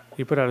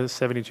 You put out a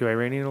 72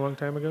 Iranian a long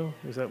time ago.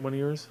 Is that one of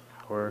yours?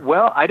 Or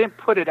well, I didn't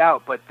put it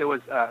out, but there was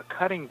a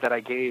cutting that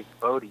I gave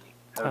Bodhi.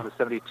 That was a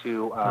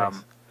 72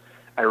 nice.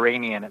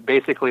 Iranian.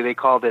 Basically, they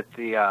called it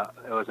it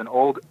was an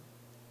old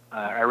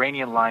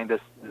Iranian line.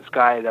 This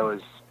guy that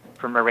was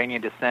from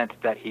Iranian descent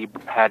that he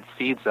had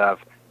seeds of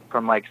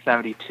from like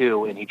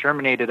 72, and he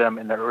germinated them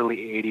in the early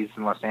 80s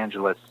in Los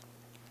Angeles.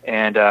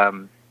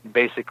 And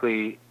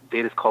basically,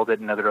 they just called it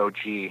another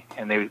OG,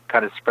 and they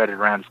kind of spread it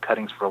around as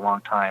cuttings for a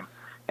long time.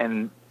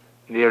 And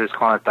they were just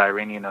calling it the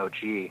Iranian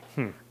OG.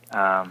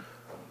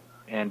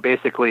 And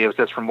basically, it was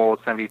just from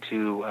old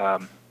 72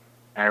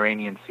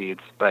 Iranian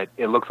seeds, but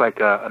it looks like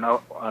an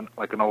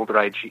older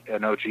OG.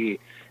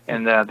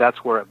 And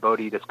that's where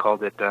Bodhi just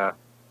called it,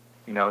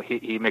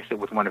 he mixed it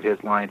with one of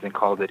his lines and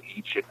called it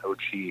Ancient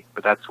OG.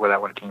 But that's where that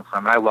one came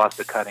from. And I lost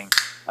the cutting.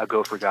 A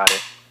gopher got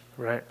it.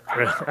 Right.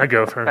 I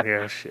go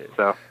for shit.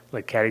 So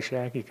like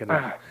Caddyshack, you could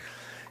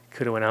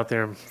have went out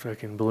there and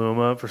fucking blew him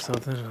up or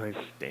something. Like,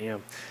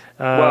 damn.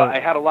 Well, I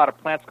had a lot of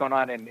plants going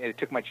on, and it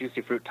took my juicy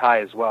fruit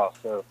tie as well.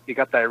 So you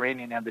got the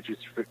Iranian and the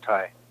juicy fruit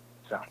tie.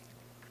 So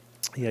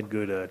he had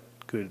good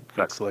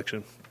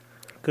selection.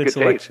 Good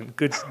selection.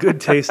 Taste.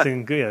 Good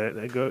tasting. Good.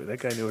 Yeah, that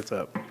guy knew what's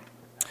up.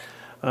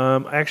 I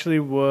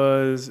actually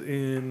was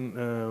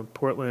in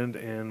Portland,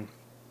 and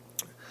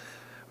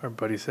our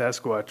buddy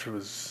Sasquatch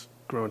was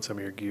growing some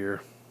of your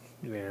gear,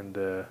 and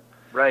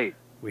right.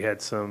 We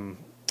had some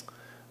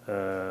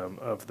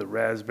of the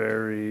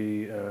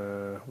raspberry.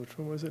 Which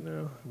one was it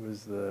now? It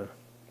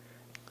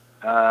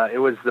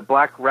was the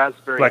black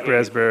raspberry. Black haze.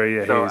 raspberry,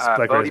 yeah. So haze.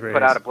 Black Bodhi raspberry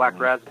put haze. out a black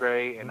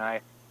raspberry, and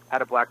I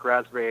had a black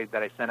raspberry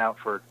that I sent out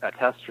for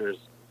testers,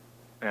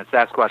 and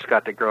Sasquatch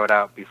got to grow it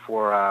out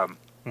before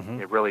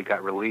it really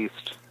got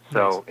released.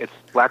 So it's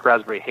black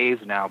raspberry haze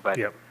now, but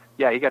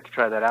yeah, you got to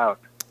try that out.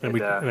 And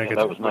that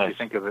was nice. What do you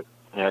think of it?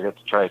 Yeah, I got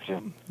to try it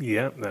too.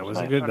 Yeah, that was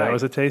nice. good. That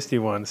was a tasty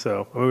one.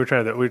 So we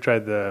tried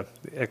the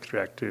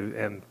extract too,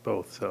 and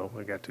both. So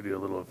I got to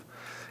do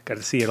got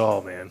to see it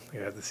all, man. I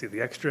got to see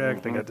the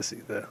extract. I got to see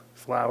the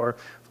flower.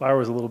 Flower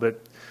was a little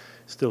bit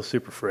still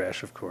super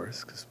fresh, of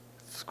course, because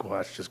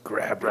Squatch just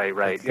grabbed it.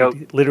 Right.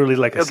 Literally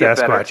like a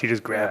Sasquatch. He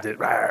just grabbed it.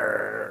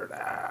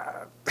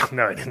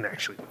 No, I didn't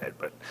actually,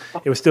 but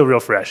it was still real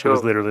fresh. It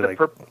was literally like.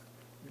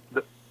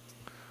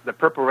 The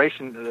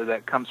preparation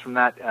that comes from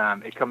that,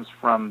 it comes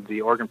from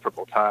the Oregon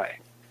Purple Tie.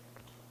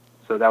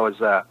 So that was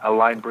a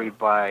line breed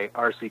by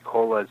R.C.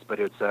 Colas, but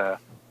it's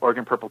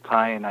Oregon Purple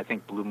Tie and I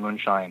think Blue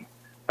Moonshine.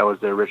 That was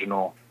the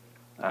original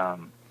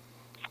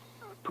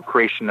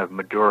creation of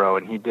Maduro,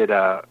 and he did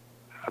a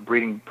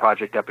breeding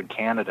project up in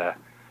Canada.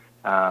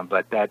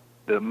 But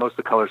most of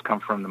the colors come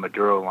from the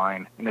Maduro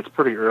line, and it's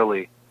pretty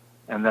early.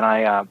 And then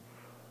I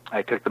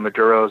took the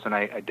Maduros and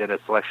I did a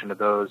selection of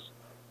those.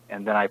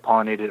 And then I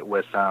pollinated it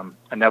with a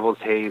Neville's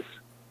Haze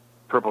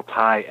Purple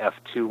Tie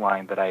F2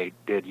 line that I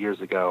did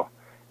years ago.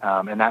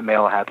 And that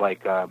male had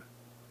like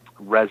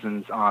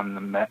resins on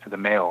the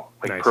male,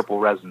 like nice. Purple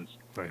resins,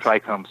 nice.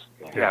 trichomes.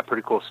 Yeah,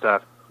 pretty cool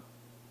stuff.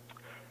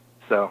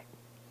 So,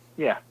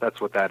 yeah, that's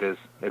what that is.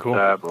 It's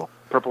cool.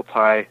 Purple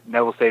Tie,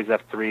 Neville's Haze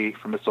F3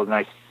 from Mr.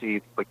 Nice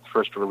Seed, like the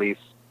first release,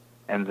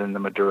 and then the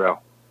Maduro,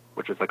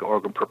 which is like an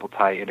Oregon Purple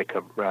Tie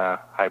Indica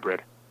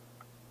hybrid.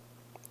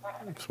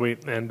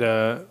 Sweet.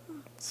 And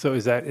so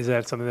is that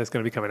something that's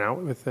going to be coming out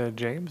with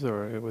James,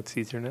 or with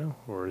Seeds Here Now?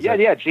 Or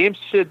James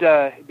should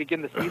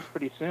begin the seeds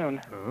pretty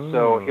soon. Oh.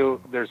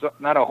 So there's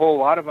not a whole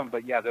lot of them,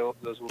 but yeah, those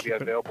will be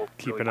available.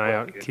 Keep an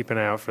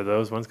eye out for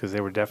those ones, because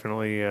they were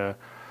definitely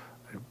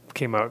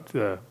came out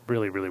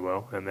really, really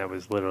well, and that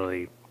was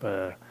literally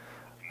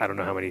I don't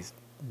know how many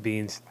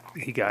beans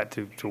he got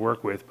to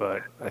work with,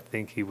 but I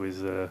think he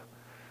was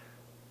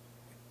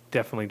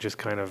definitely just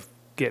kind of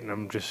getting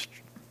them just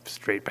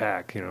straight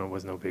pack. You know, it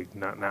was no big,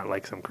 not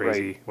like some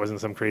crazy,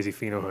 wasn't some crazy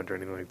pheno hunt or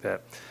anything like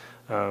that.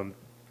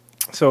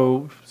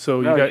 So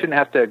No, you shouldn't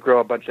have to grow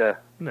a bunch of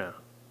no,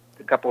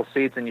 a couple of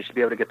seeds, and you should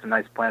be able to get some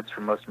nice plants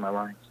from most of my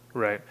lines.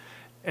 right.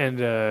 And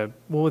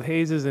well, with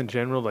hazes in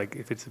general, like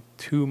if it's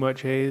too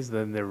much haze,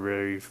 then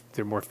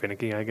they're more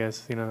finicky, I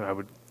guess. You know, I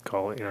would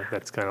call it. You know,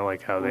 that's kind of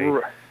like how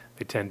they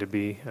tend to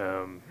be.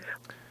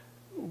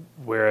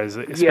 Whereas,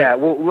 yeah,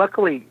 well,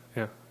 luckily,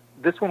 yeah.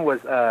 this one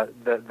was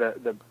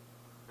the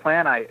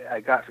plan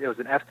I got. It was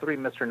an F3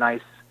 Mr.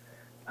 Nice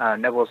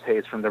nebulous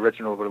haze from the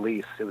original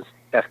release. It was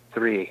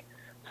F3.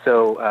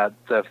 So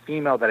the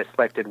female that I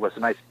selected was a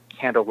nice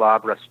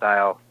candelabra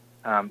style.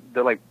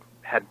 They're like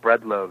had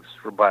bread loaves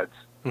for buds.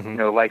 Mm-hmm. You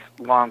know, like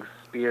long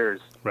spears.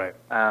 Right.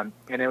 And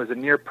it was a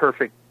near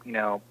perfect, you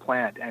know,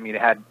 plant. I mean,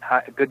 it had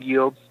good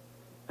yields.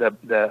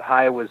 The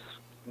high was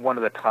one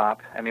of the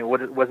top. I mean,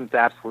 it wasn't the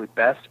absolute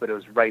best, but it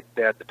was right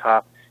there at the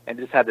top. And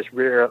it just had this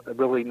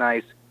really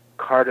nice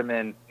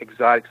cardamom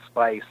exotic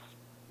spice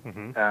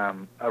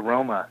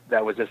aroma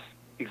that was just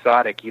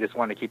exotic. You just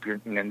wanted to keep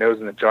your nose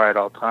in the jar at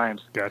all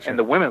times. Gotcha. And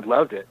the women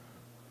loved it.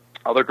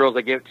 All the girls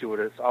I gave it to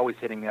were just always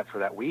hitting me up for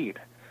that weed.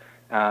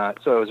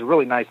 So it was a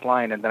really nice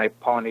line, and then I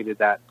pollinated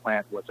that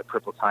plant with a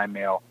purple time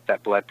male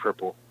that bled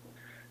purple.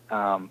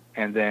 And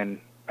then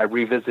I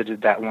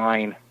revisited that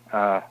line,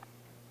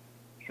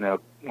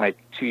 like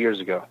 2 years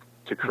ago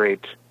to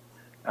create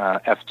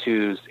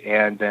F2s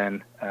and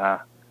then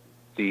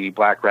the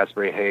black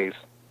raspberry haze.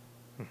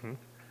 Mm-hmm.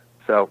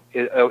 So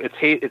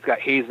it's got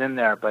haze in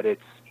there, but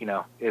it's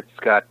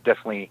got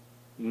definitely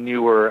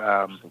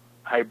newer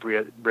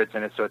hybrids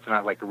in it, so it's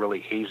not like a really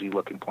hazy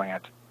looking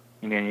plant.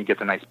 And then you get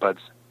the nice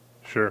buds.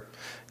 Sure.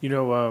 You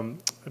know,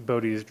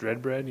 Bodie's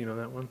Dread Bread, you know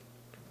that one?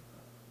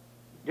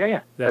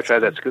 Yeah. That's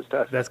good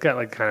stuff. That's got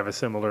like kind of a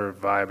similar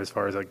vibe as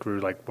far as I grew.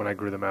 Like when I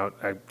grew them out,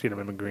 I did them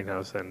in my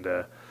greenhouse, and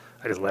I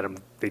just let them.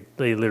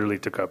 They literally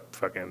took up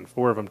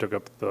 4 of them took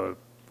up the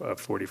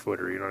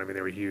 40-footer. You know what I mean?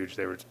 They were huge.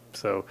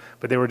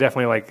 But they were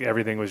definitely like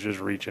everything was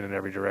just reaching in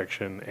every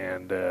direction.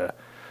 And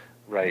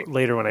right.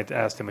 Later when I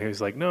asked him, he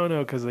was like, no,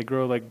 because they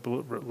grow like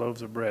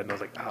loaves of bread. And I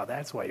was like, oh,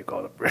 that's why you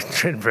call it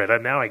Dread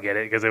Bread. Now I get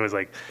it, because it was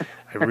like,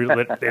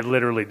 they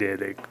literally did.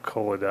 They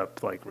call it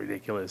up like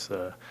ridiculous.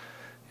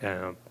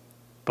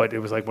 But it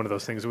was like one of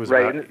those things. It was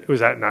right.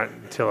 not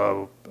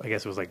until I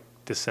guess it was like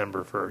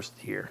December 1st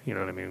here. You know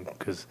what I mean?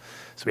 So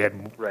we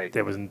had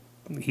there was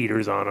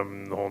heaters on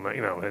them the whole night.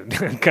 You know, and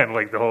kind of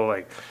like the whole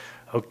like,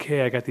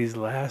 okay, I got these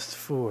last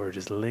 4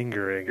 just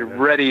lingering. You're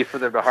ready for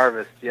the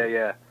harvest.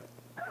 Yeah.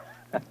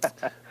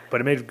 But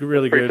it made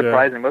really Pretty good.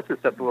 Surprising. Most of the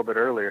stuff a little bit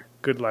earlier.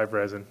 Good live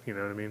resin. You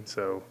know what I mean?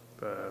 So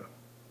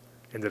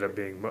ended up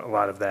being a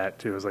lot of that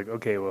too. It was like,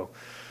 okay, well,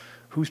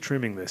 who's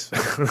trimming this?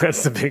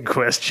 That's the big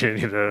question,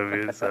 you know what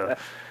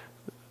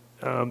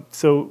I mean?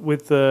 So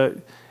with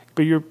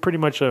but you're pretty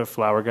much a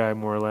flower guy,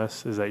 more or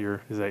less. Is that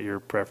your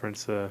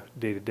preference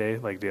day to day,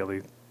 like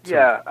daily?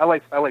 Yeah, I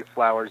like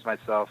flowers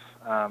myself.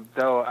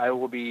 Though I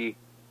will be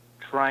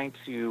trying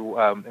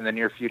to in the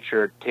near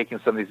future taking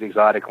some of these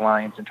exotic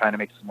lines and trying to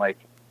make some like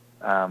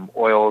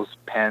oils,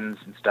 pens,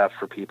 and stuff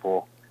for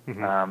people,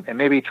 and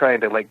maybe trying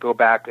to like go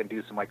back and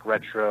do some like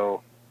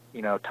retro,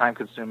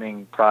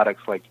 time-consuming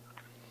products like.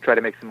 Try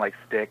to make some like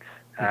sticks,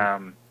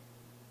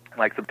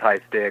 like some Thai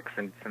sticks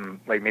and some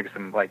like maybe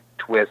some like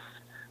twists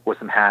with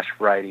some hash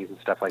varieties and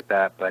stuff like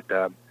that. But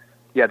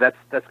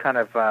that's kind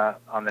of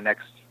on the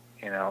next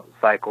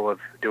cycle of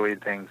doing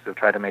things. So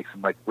try to make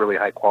some like really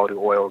high quality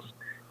oils,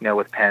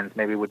 with pens.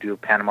 Maybe we'll do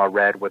Panama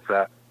Red with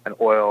an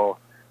oil,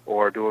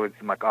 or do it with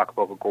some like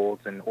Acapulco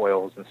Golds and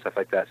oils and stuff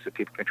like that, so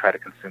people can try to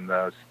consume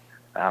those.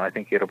 I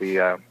think it'll be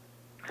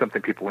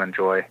something people will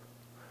enjoy.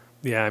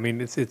 Yeah, I mean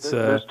it's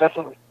there's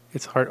definitely.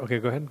 It's hard. Okay,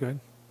 go ahead.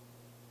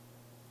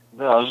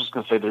 No, I was just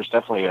going to say there's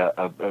definitely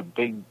a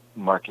big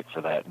market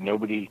for that.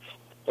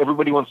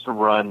 Everybody wants to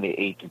run the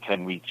 8 to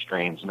 10 week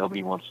strains.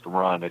 Nobody wants to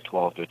run a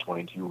 12 to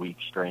 22 week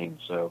strain.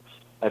 So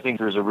I think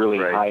there's a really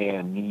high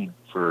end need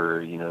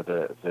for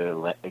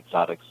the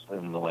exotics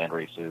and the land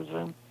races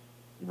and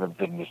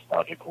the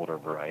nostalgic older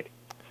variety.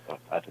 So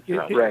I think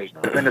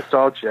the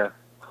nostalgia.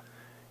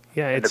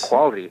 Yeah, and the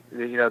quality.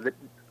 Go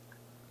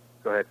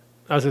ahead.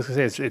 I was just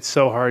gonna say it's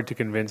so hard to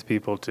convince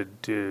people to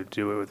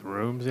do it with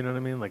rooms. You know what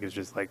I mean? Like it's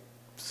just like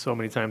so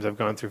many times I've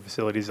gone through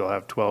facilities. They'll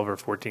have 12 or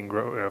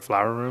 14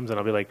 flower rooms, and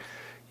I'll be like,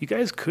 you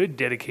guys could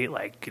dedicate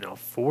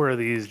 4 of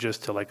these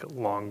just to like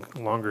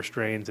longer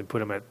strains and put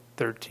them at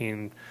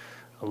 13,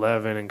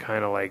 11, and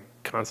kind of like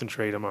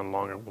concentrate them on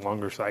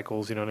longer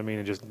cycles. You know what I mean?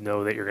 And just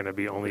know that you're going to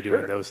be only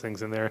doing those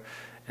things in there.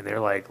 And they're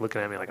like looking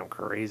at me like I'm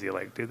crazy.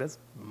 Like, dude, that's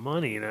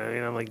money. And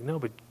I'm like, no,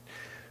 but.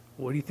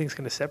 What do you think is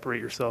going to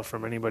separate yourself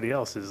from anybody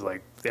else? Is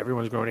like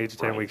everyone's growing 8 to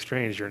 10 week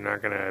strains. You're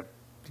not going to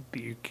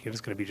be. You're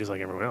just going to be just like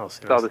everyone else.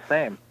 It's all the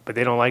same. But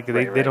they don't like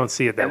it. They don't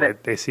see it that way.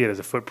 They see it as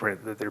a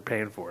footprint that they're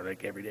paying for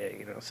like every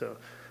day. So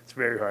it's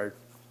very hard.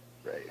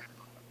 Right.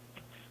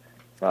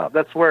 Well,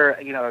 that's where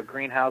a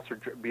greenhouse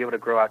or be able to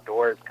grow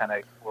outdoors kind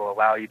of will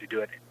allow you to do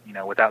it.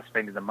 Without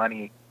spending the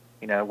money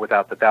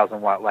without the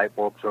 1,000-watt light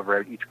bulbs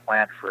over each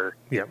plant for,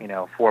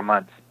 Yeah. 4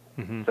 months.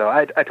 Mm-hmm. So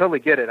I totally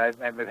get it.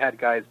 I've had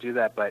guys do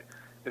that, but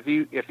if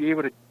you're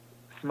able to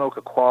smoke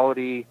a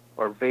quality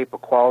or vape a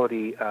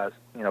quality,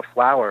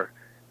 flower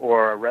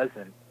or a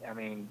resin, I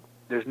mean,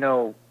 there's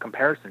no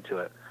comparison to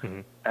it.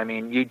 Mm-hmm. I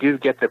mean, you do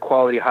get the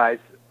quality highs,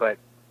 but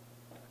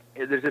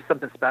there's just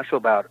something special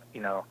about,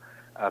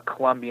 a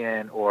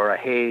Colombian or a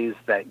haze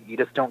that you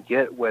just don't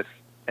get with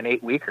an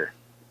 8-weeker.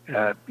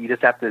 You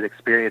just have to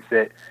experience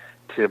it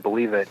to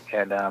believe it.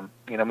 And,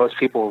 most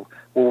people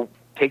will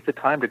take the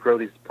time to grow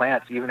these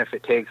plants, even if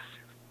it takes,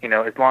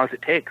 as long as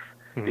it takes,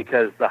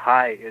 because the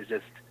high is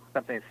just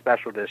something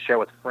special to share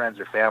with friends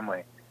or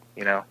family.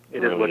 It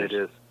is what it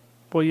is.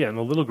 Well, yeah, and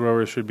the little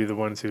growers should be the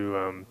ones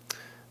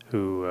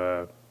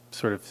who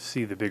sort of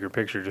see the bigger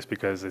picture, just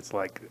because it's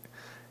like,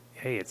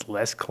 hey, it's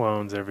less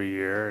clones every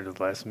year, it's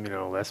less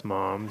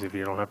moms. If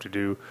you don't have to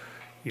do,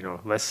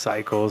 less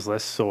cycles,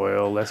 less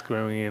soil, less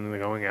growing in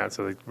and going out.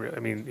 So,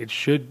 it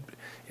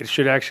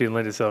should actually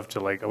lend itself to,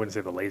 like, I wouldn't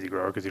say the lazy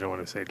grower, because you don't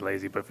want to say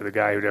lazy, but for the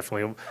guy who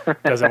definitely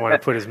doesn't want to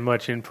put as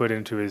much input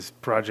into his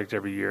project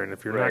every year. And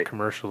if you're not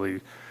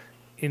commercially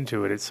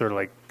into it, it's sort of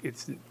like,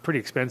 it's a pretty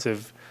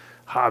expensive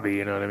hobby,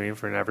 you know what I mean,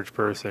 for an average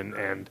person.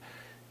 And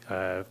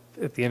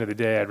at the end of the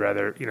day, I'd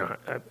rather,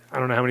 I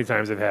don't know how many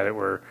times I've had it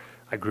where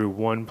I grew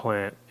one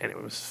plant and it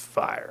was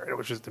fire. It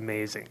was just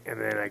amazing. And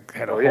then I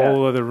had a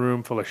whole other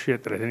room full of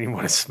shit that I didn't even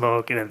want to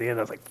smoke. And at the end,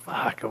 I was like,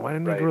 fuck, why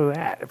didn't I grow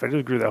that? If I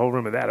just grew the whole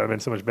room of that, it would have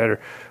been so much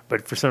better.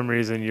 But for some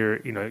reason,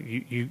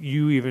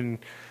 you even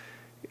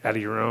out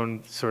of your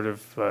own sort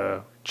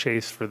of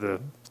chase for the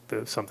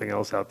something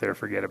else out there,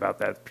 forget about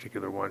that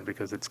particular one,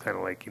 because it's kind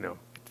of like,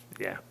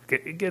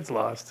 it gets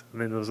lost.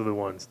 And then those are the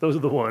ones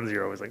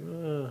you're always like,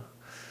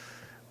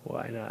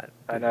 why not?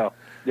 I know.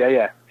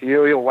 Yeah.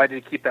 Why did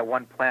you keep that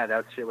one plant?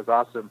 That shit was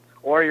awesome.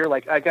 Or you're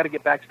like, I got to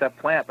get back to that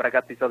plant, but I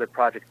got these other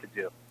projects to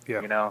do.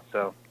 Yeah.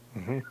 So,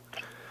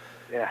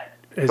 yeah.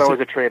 It's always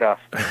a trade-off.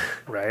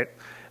 Right.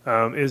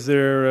 Is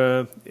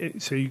there,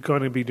 so you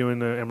going to be doing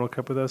the Emerald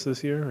Cup with us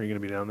this year? Are you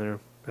going to be down there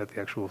at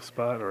the actual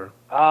spot, or?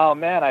 Oh,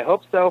 man, I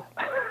hope so.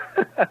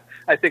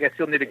 I think I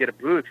still need to get a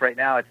booth. Right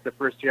now, it's the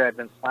first year I've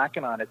been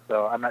slacking on it,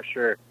 so I'm not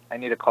sure. I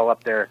need to call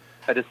up there.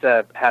 I just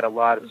had a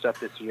lot of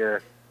stuff this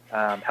year,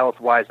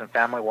 health-wise and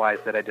family-wise,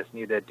 that I just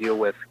need to deal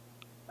with.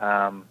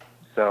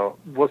 So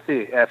we'll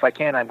see. If I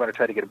can, I'm going to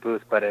try to get a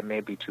booth, but it may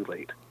be too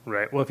late.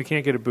 Right. Well, if you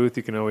can't get a booth,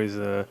 you can always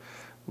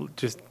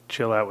just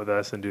chill out with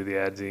us and do the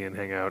adsy and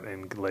hang out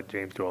and let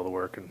James do all the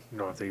work, and you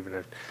don't have to even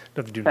have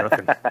to do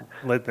nothing.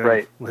 Let them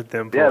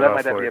pull it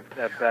off for you. That might not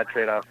be a bad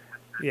trade-off.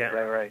 Yeah.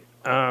 Right.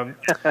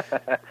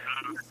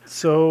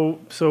 So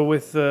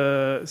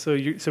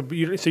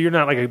you're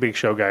not like a big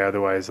show guy.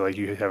 Otherwise, like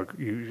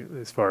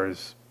as far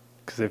as,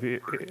 because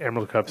if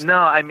Emerald Cup's no,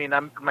 I mean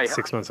I'm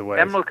 6 months away.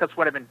 Emerald Cup's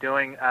what I've been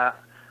doing.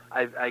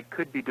 I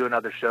could be doing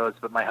other shows,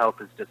 but my health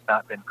has just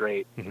not been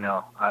great. Mm-hmm.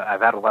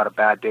 I've had a lot of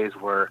bad days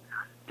where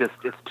just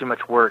it's too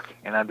much work,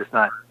 and I'm just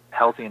not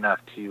healthy enough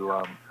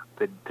to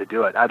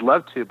do it. I'd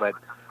love to, but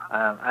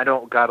I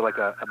don't got like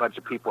a bunch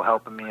of people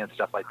helping me and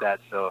stuff like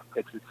that. So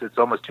it's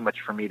almost too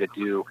much for me to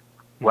do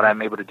what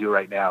I'm able to do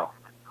right now.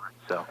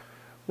 So.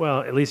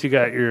 Well, at least you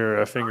got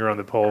your finger on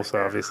the pulse,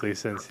 obviously,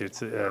 since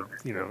it's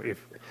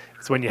if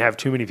it's when you have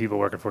too many people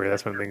working for you,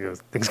 that's when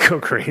things go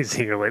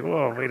crazy. You're like,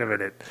 whoa, wait a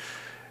minute.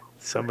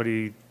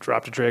 Somebody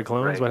dropped a tray of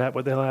clones. Right.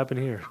 What the hell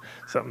happened here?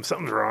 Something's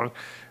wrong.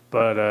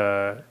 But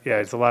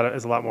it's a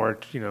lot more.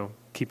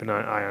 Keep an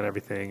eye on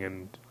everything,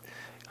 and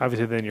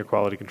obviously then your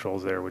quality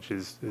control's there, which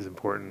is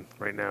important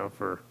right now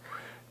for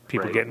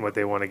people getting what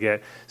they want to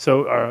get.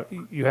 So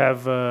you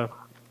have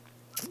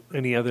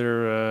any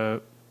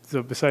other?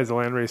 So besides the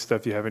land race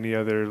stuff, do you have any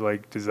other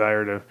like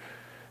desire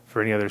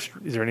for any other?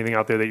 Is there anything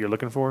out there that you're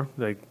looking for,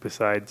 like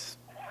besides?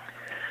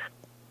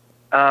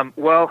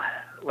 Well,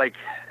 like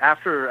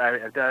after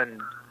I've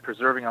done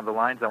preserving on the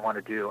lines I want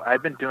to do,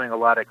 I've been doing a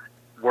lot of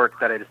work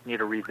that I just need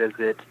to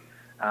revisit.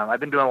 I've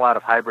been doing a lot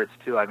of hybrids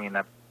too. I mean,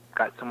 I've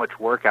got so much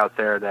work out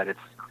there that it's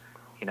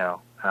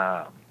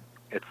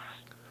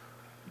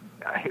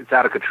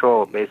out of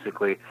control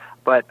basically.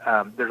 But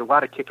there's a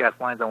lot of kick-ass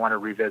lines I want to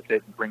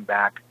revisit and bring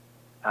back.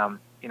 I'm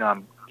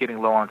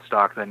getting low on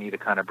stock that I need to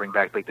kind of bring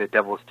back. Like the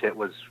Devil's Tit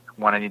was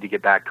one I need to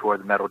get back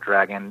toward, the Metal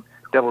Dragon.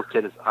 Devil's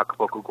Tit is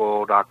Acapulco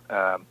Gold,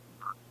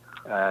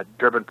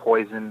 Durban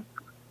Poison,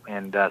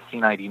 and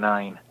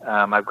C99.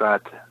 I've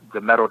got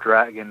the Metal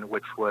Dragon,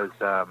 which was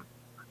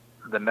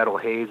the Metal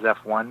Haze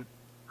F1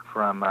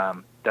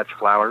 from Dutch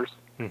Flowers.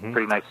 Mm-hmm.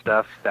 Pretty nice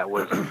stuff that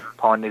was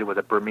pollinated with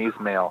a Burmese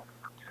male.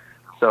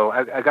 So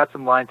I got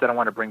some lines that I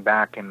want to bring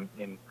back and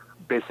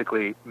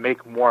basically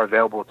make more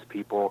available to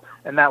people,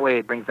 and that way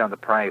it brings down the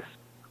price.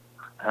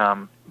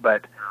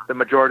 But the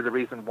majority of the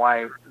reason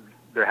why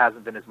there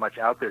hasn't been as much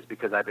out there is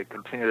because I've been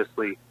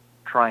continuously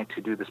trying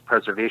to do this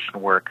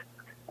preservation work,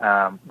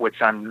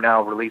 which I'm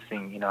now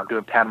releasing. I'm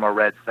doing Panama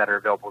Reds that are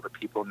available to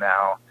people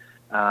now,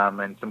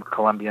 and some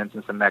Colombians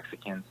and some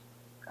Mexicans.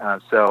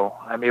 So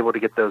I'm able to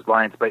get those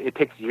lines, but it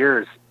takes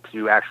years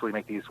to actually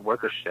make these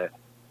worth a shit.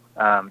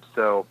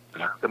 So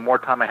the more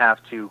time I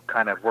have to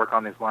kind of work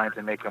on these lines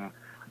and make them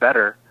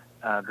better,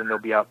 then they'll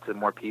be out to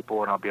more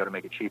people, and I'll be able to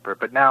make it cheaper.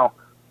 But now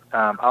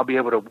I'll be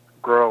able to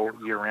grow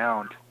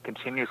year-round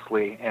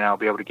continuously, and I'll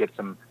be able to get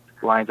some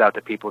lines out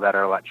to people that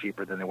are a lot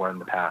cheaper than they were in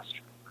the past.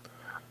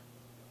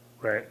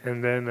 Right,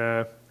 and then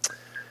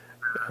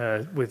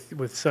with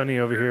Suny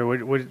over here,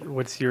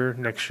 what's your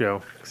next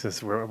show?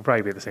 Since we'll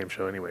probably be at the same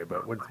show anyway,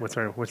 but what's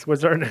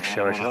our next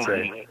show? I should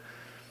say.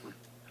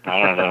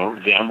 I don't know.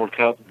 The Emerald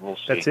Cup. We'll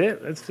see. That's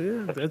it.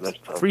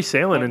 That's free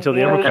sailing until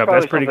the Emerald Cup.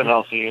 That's pretty good.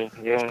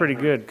 That's pretty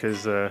good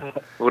because.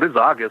 Well, it is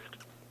August.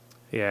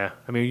 Yeah,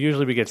 I mean,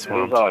 usually we get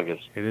swamped.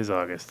 It is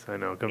August. I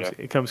know.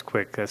 It comes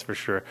quick. That's for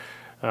sure.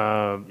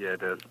 Yeah,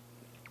 it does.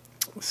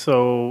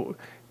 So,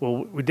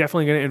 well, we're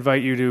definitely going to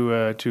invite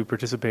you to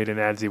participate in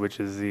ADSI, which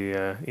is the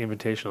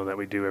invitational that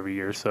we do every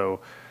year.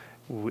 So,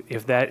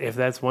 if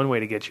that's one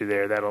way to get you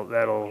there,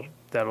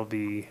 that'll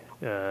be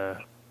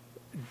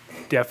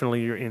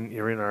definitely you're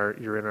in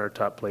our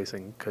top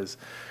placing, because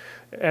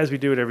as we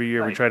do it every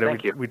year,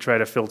 we try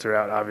to filter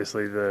out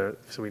obviously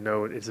so we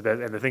know it's the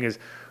best. And the thing is,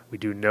 we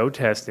do no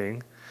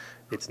testing.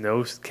 It's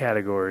no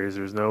categories.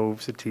 There's no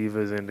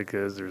sativas,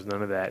 indicas. There's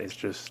none of that. It's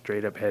just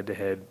straight up head to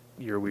head,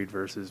 your weed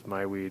versus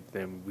my weed.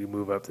 Then we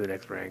move up to the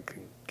next rank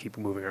and keep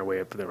moving our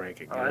way up to the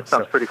ranking. That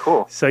sounds pretty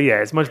cool. So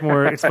yeah, it's much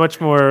more. It's much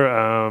more.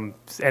 And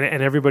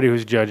everybody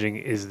who's judging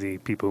is the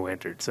people who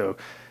entered. So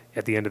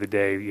at the end of the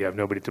day, you have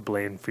nobody to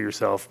blame for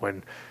yourself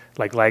when,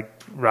 like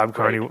Rob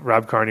Carney. Right.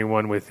 Rob Carney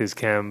won with his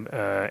chem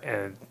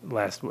and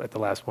at the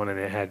last one, and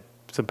it had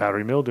some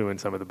powdery mildew in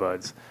some of the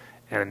buds.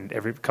 And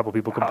every couple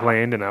people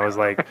complained, and I was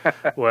like,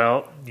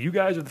 well, you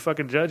guys are the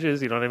fucking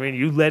judges, you know what I mean?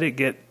 You let it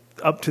get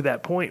up to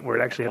that point where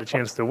it actually had a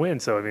chance to win.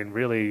 So, I mean,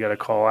 really, you got to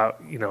call out,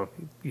 you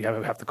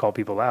have to call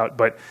people out.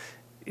 But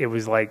it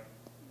was like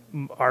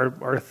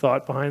our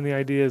thought behind the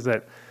idea is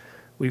that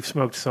we've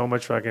smoked so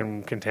much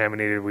fucking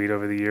contaminated weed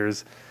over the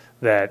years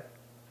that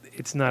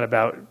it's not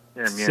about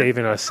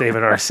saving our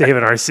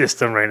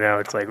system right now.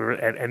 It's like,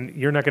 and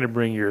you're not going to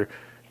bring your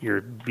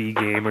B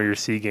game or your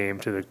C game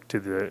to the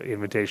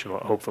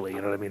invitational, hopefully, you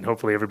know what I mean?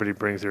 Hopefully everybody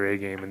brings their A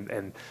game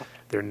and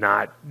they're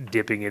not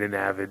dipping in an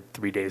Avid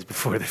 3 days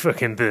before the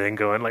fucking thing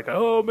going like,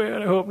 oh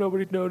man, I hope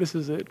nobody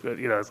notices it. But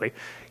it's like,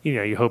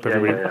 you hope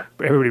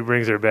everybody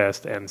brings their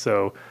best. And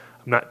so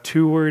I'm not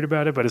too worried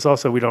about it, but it's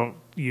also, we don't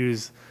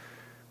use,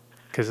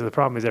 because the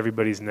problem is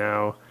everybody's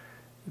now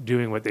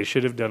doing what they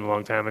should have done a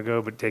long time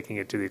ago, but taking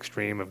it to the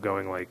extreme of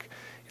going like,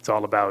 it's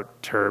all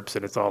about terps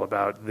and it's all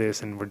about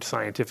this, and we're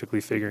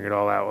scientifically figuring it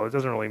all out. Well, it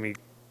doesn't really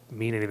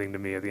mean anything to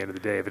me at the end of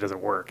the day if it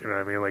doesn't work. You know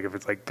what I mean? Like if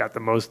it's like got the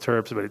most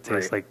terps, but it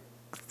tastes like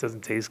it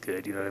doesn't taste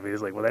good. You know what I mean?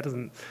 It's like, well, that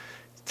doesn't.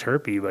 It's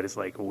terpy, but it's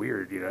like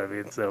weird. You know what I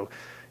mean? So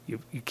you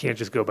can't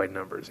just go by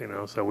numbers.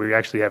 So we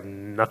actually have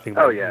nothing.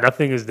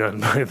 Nothing is done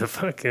by the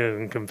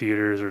fucking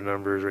computers or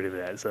numbers or any of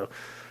that. So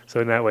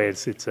in that way,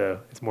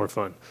 it's more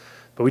fun.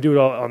 But we do it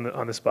all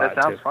on the spot.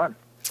 That sounds fun.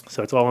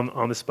 So it's all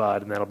on the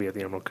spot, and that'll be at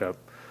the Emerald Cup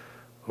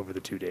over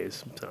the 2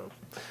 days. So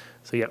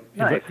yeah,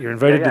 nice. You're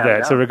invited to that.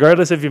 Yeah. So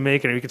regardless if you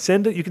make it, you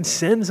can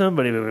send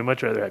somebody, but we'd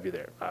much rather have you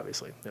there.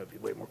 Obviously, that would be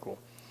way more cool.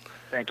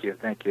 Thank you.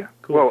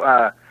 Cool.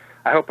 Well,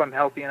 I hope I'm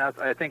healthy enough.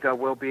 I think I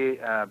will be,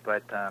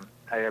 but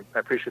I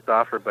appreciate the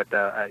offer. But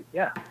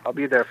I'll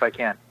be there if I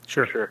can.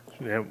 Sure.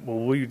 Yeah. Well,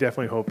 we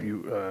definitely hope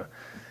you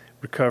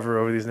recover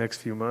over these next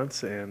few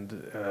months, and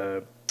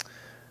we're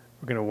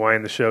gonna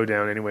wind the show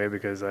down anyway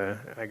because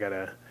I got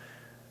a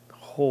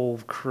whole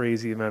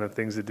crazy amount of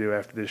things to do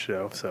after this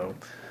show. So,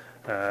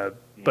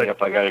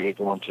 but I gotta get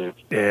going too.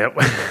 Yeah,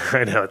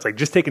 I know. It's like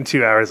just taking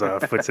 2 hours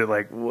off puts it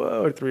like,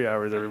 whoa, 3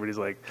 hours. Everybody's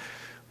like,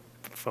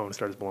 phone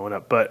starts blowing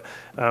up. But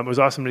it was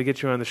awesome to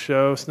get you on the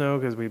show, Snow,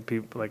 because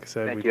like I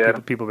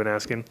said, people have been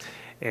asking.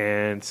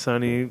 And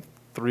Suny,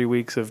 3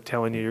 weeks of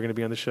telling you you're going to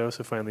be on the show,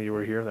 so finally you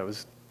were here.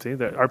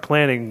 Our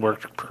planning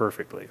worked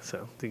perfectly.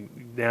 So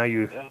now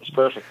it's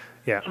perfect.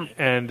 Yeah,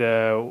 and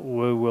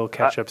we'll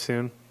catch up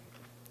soon.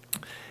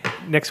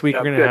 Next week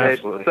we're going to have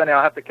Suny.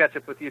 I'll have to catch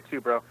up with you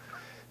too, bro.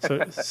 So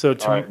all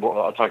right.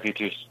 Well, I'll talk to you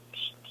too.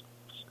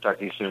 Talk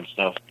to you soon,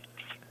 Snow.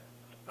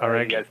 All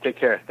right, you guys. Take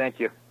care. Thank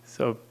you.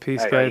 So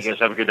peace, guys. Right, you guys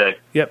have a good day.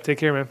 Yep. Take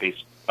care, man.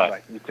 Peace.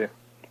 Bye. You too.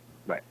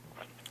 Bye.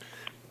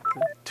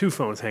 2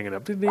 phones hanging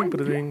up. Ding,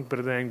 ba-da-ding,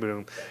 ba-da-ding,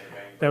 ba-ding.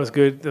 That was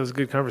good. That was a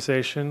good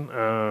conversation.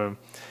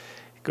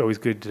 Always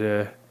good.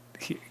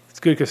 It's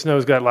good because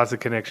Snow's got lots of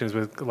connections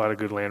with a lot of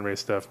good landrace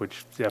stuff,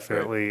 which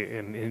definitely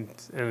and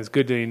it's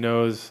good that he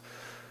knows.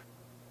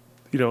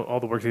 All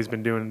the work that he's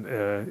been doing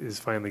is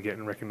finally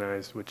getting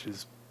recognized, which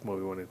is what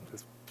we wanted.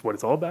 That's what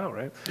it's all about,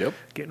 right? Yep.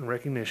 Getting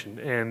recognition.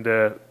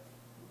 And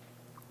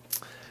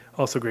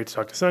also great to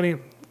talk to Suny,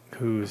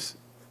 who's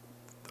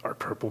our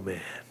purple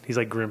man. He's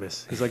like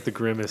Grimace. He's like the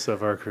Grimace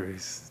of our crew.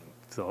 He's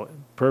all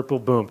purple.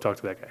 Boom. Talk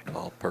to that guy.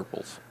 All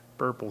purples.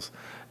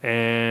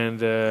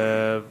 And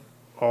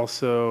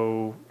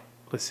also,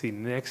 let's see.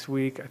 Next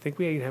week, I think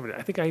I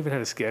even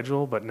had a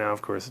schedule, but now,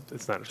 of course,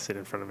 it's not sitting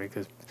in front of me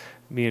because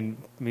me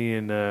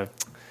and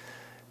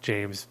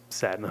James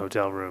sat in the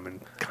hotel room and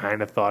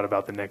kind of thought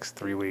about the next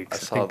 3 weeks.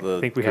 I saw the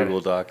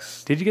Google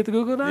Docs. Did you get the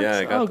Google Docs? Yeah,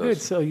 I got Oh, those.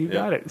 good. So you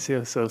got it.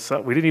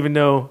 So we didn't even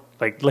know.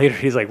 Like later,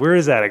 he's like, "Where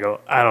is that?" I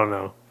go, "I don't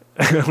know."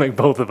 Like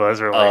both of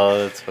us are like, Oh,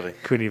 that's funny.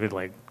 couldn't even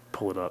like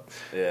pull it up.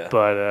 Yeah.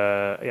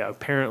 But yeah,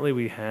 apparently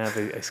we have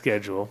a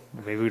schedule.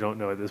 Maybe we don't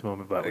know at this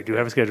moment, but we do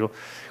have a schedule.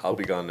 I'll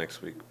be gone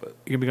next week, but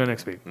You're gonna be gone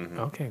next week. Mhm.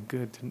 Okay,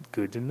 good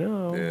to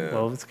know. Yeah.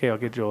 Well, it's okay. I'll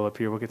get Joel up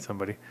here. We'll get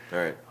somebody. all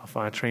right.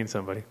 I'll train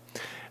somebody.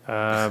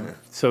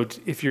 So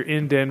if you're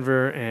in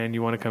Denver and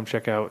you want to come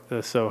check out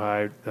the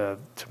Snowhigh,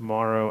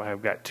 tomorrow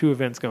I've got 2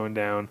 events going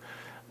down.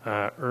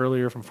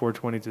 Earlier from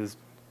 4:20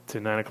 to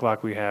 9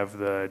 o'clock, we have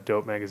the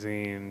Dope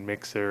Magazine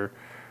Mixer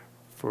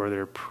for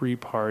their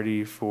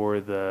pre-party for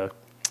the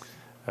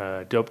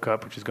Dope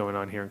Cup, which is going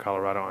on here in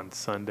Colorado on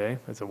Sunday.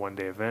 It's a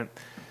one-day event.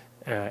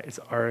 It's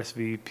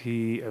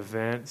RSVP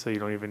event, so you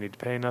don't even need to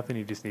pay nothing.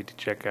 You just need to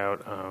check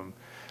out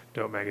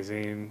Dope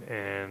Magazine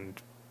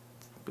and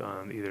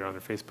either on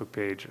their Facebook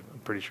page. I'm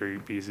pretty sure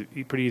it'd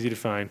be pretty easy to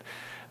find.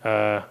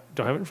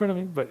 Don't have it in front of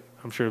me, but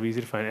I'm sure it'll be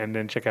easy to find. And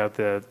then check out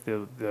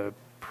the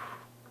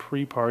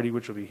pre-party,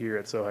 which will be here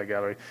at Snowhigh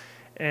Gallery.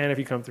 And if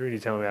you come through and you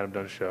tell them Adam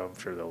done a show, I'm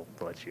sure they'll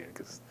let you in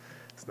because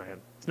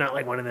it's not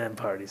like one of them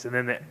parties. And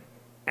then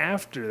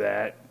after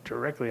that,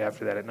 directly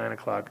after that at 9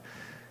 o'clock,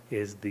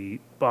 is the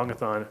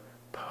Bongathon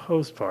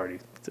post-party.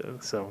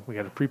 So we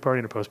got a pre-party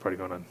and a post-party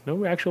going on.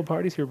 No actual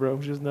parties here, bro.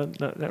 Just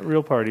not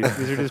real parties.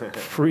 These are just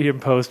pre and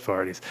post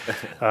parties.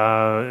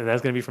 And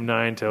that's going to be from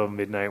 9 till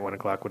midnight, 1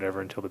 o'clock, whatever,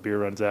 until the beer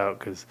runs out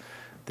because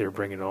they're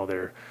bringing all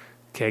their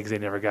kegs they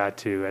never got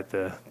to at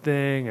the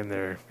thing, and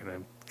they're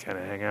going to kind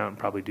of hang out and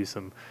probably do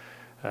some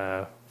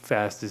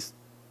fastest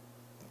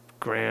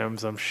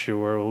grams. I'm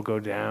sure will go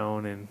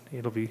down, and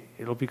it'll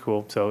be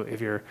cool. So if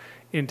you're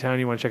in town,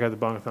 you want to check out the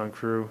Bongathon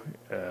crew,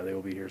 they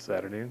will be here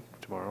Saturday,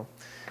 tomorrow,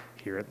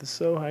 here at the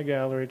Snowhigh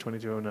Gallery,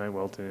 2209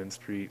 Welton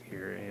Street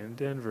here in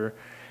Denver.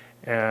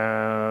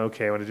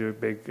 Okay, I want to do a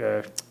big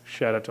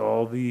shout out to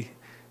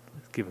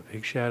let's give a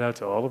big shout out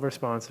to all of our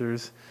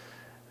sponsors.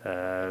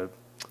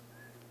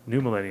 New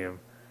Millennium,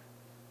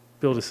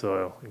 Build a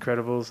Soil,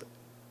 Incredibles,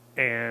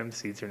 and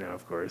Seeds Are Now,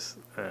 of course.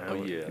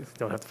 Yeah.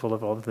 Don't have to pull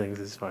up all the things.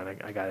 It's fine.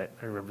 I got it.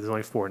 I remember. There's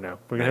only 4 now.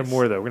 We're gonna have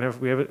more though.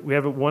 We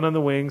have one on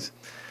the wings.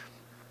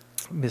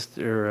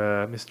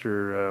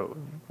 Mr.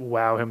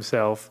 Wow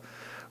himself,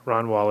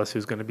 Ron Wallace,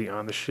 who's going to be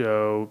on the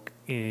show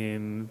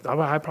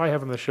I probably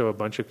have him on the show a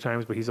bunch of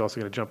times, but he's also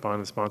going to jump on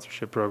the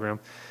sponsorship program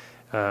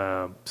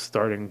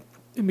starting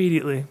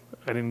immediately.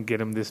 I didn't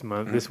get him this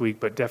week,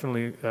 but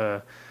definitely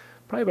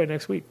probably by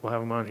next week we'll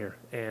have him on here.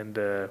 And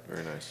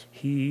Very nice.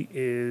 He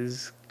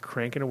is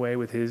cranking away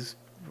with his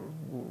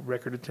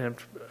record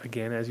attempt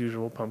again, as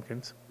usual,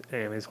 Pumpkins,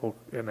 and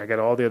I got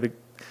all the other.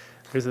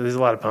 There's a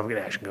lot of pumpkin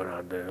action going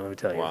on. Let me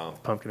tell you, Wow.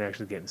 Pumpkin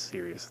action is getting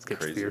serious. It's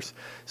getting Crazy. fierce.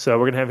 So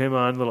we're gonna have him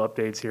on, little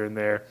updates here and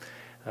there.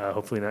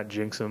 Hopefully not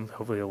jinx him.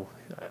 Hopefully he'll.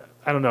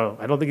 I don't know.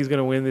 I don't think he's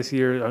gonna win this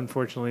year,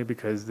 unfortunately,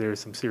 because there's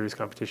some serious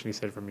competition. He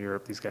said from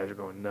Europe. These guys are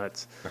going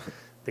nuts.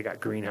 They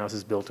got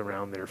greenhouses built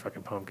around their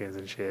fucking pumpkins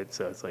and shit.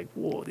 So it's like,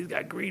 whoa, these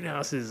got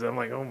greenhouses. I'm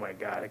like, oh my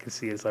god, I can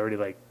see it's already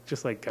like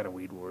just like kind of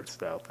Weed Wars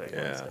style thing.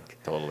 It's Yeah,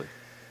 like, totally.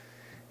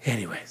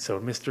 anyway, so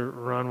Mr.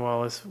 Ron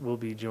Wallace will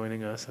be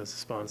joining us as a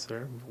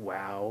sponsor.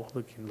 Wow,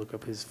 you can look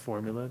up his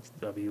formula. It's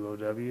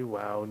WOW,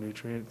 Wow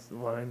Nutrients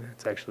line.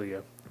 It's actually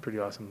a pretty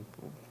awesome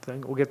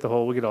thing. We'll get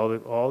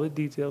all the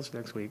details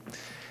next week.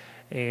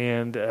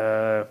 And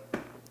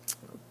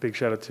big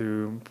shout out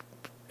to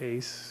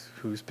Ace,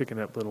 who's picking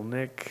up Little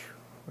Nick.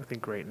 I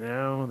think right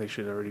now they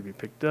should already be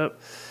picked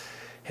up.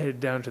 Headed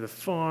down to the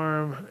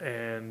farm,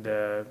 and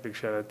big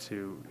shout out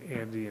to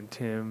Andy and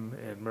Tim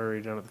and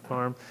Murray down at the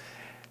farm.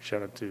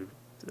 Shout out to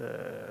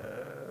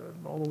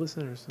all the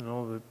listeners and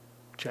all the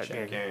chat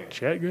gang.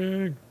 Chat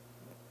gang.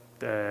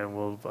 And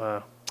we'll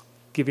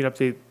give you an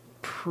update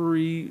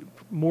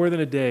more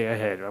than a day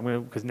ahead.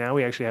 Because now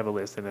we actually have a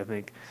list, and I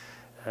think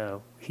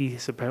he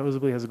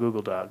supposedly has a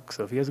Google Doc.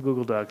 So if he has a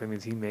Google Doc, that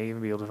means he may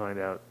even be able to find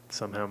out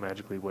somehow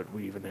magically what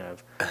we even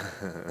have.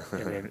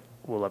 And then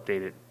we'll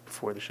update it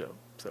before the show.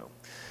 So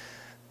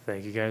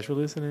thank you guys for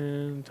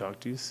listening. Talk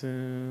to you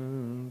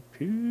soon.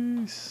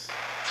 Peace.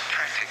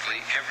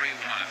 Practically every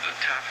one of the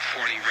top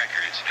 40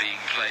 records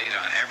being played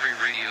on every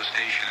radio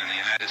station in the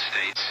United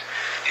States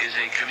is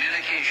a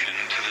communication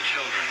to the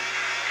children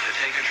to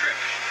take a trip,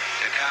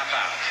 to cop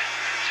out,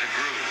 to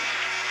groove.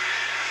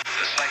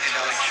 The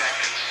psychedelic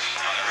jackets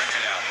on the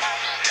record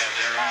albums have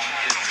their own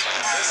hidden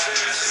This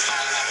is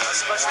a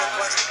special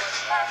question.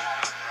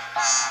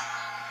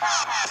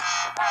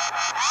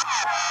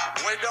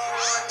 We don't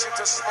want you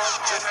to smoke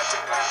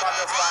genetically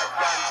modified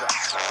ganja.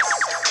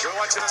 We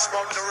want you to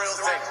smoke the real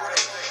thing.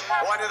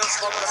 We want you to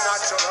smoke the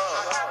natural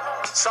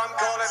herb. Some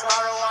call it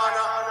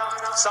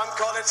marijuana, some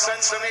call it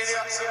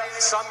sensimedia,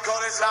 some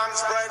call it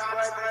lamb's bread,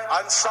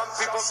 and some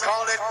people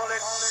call it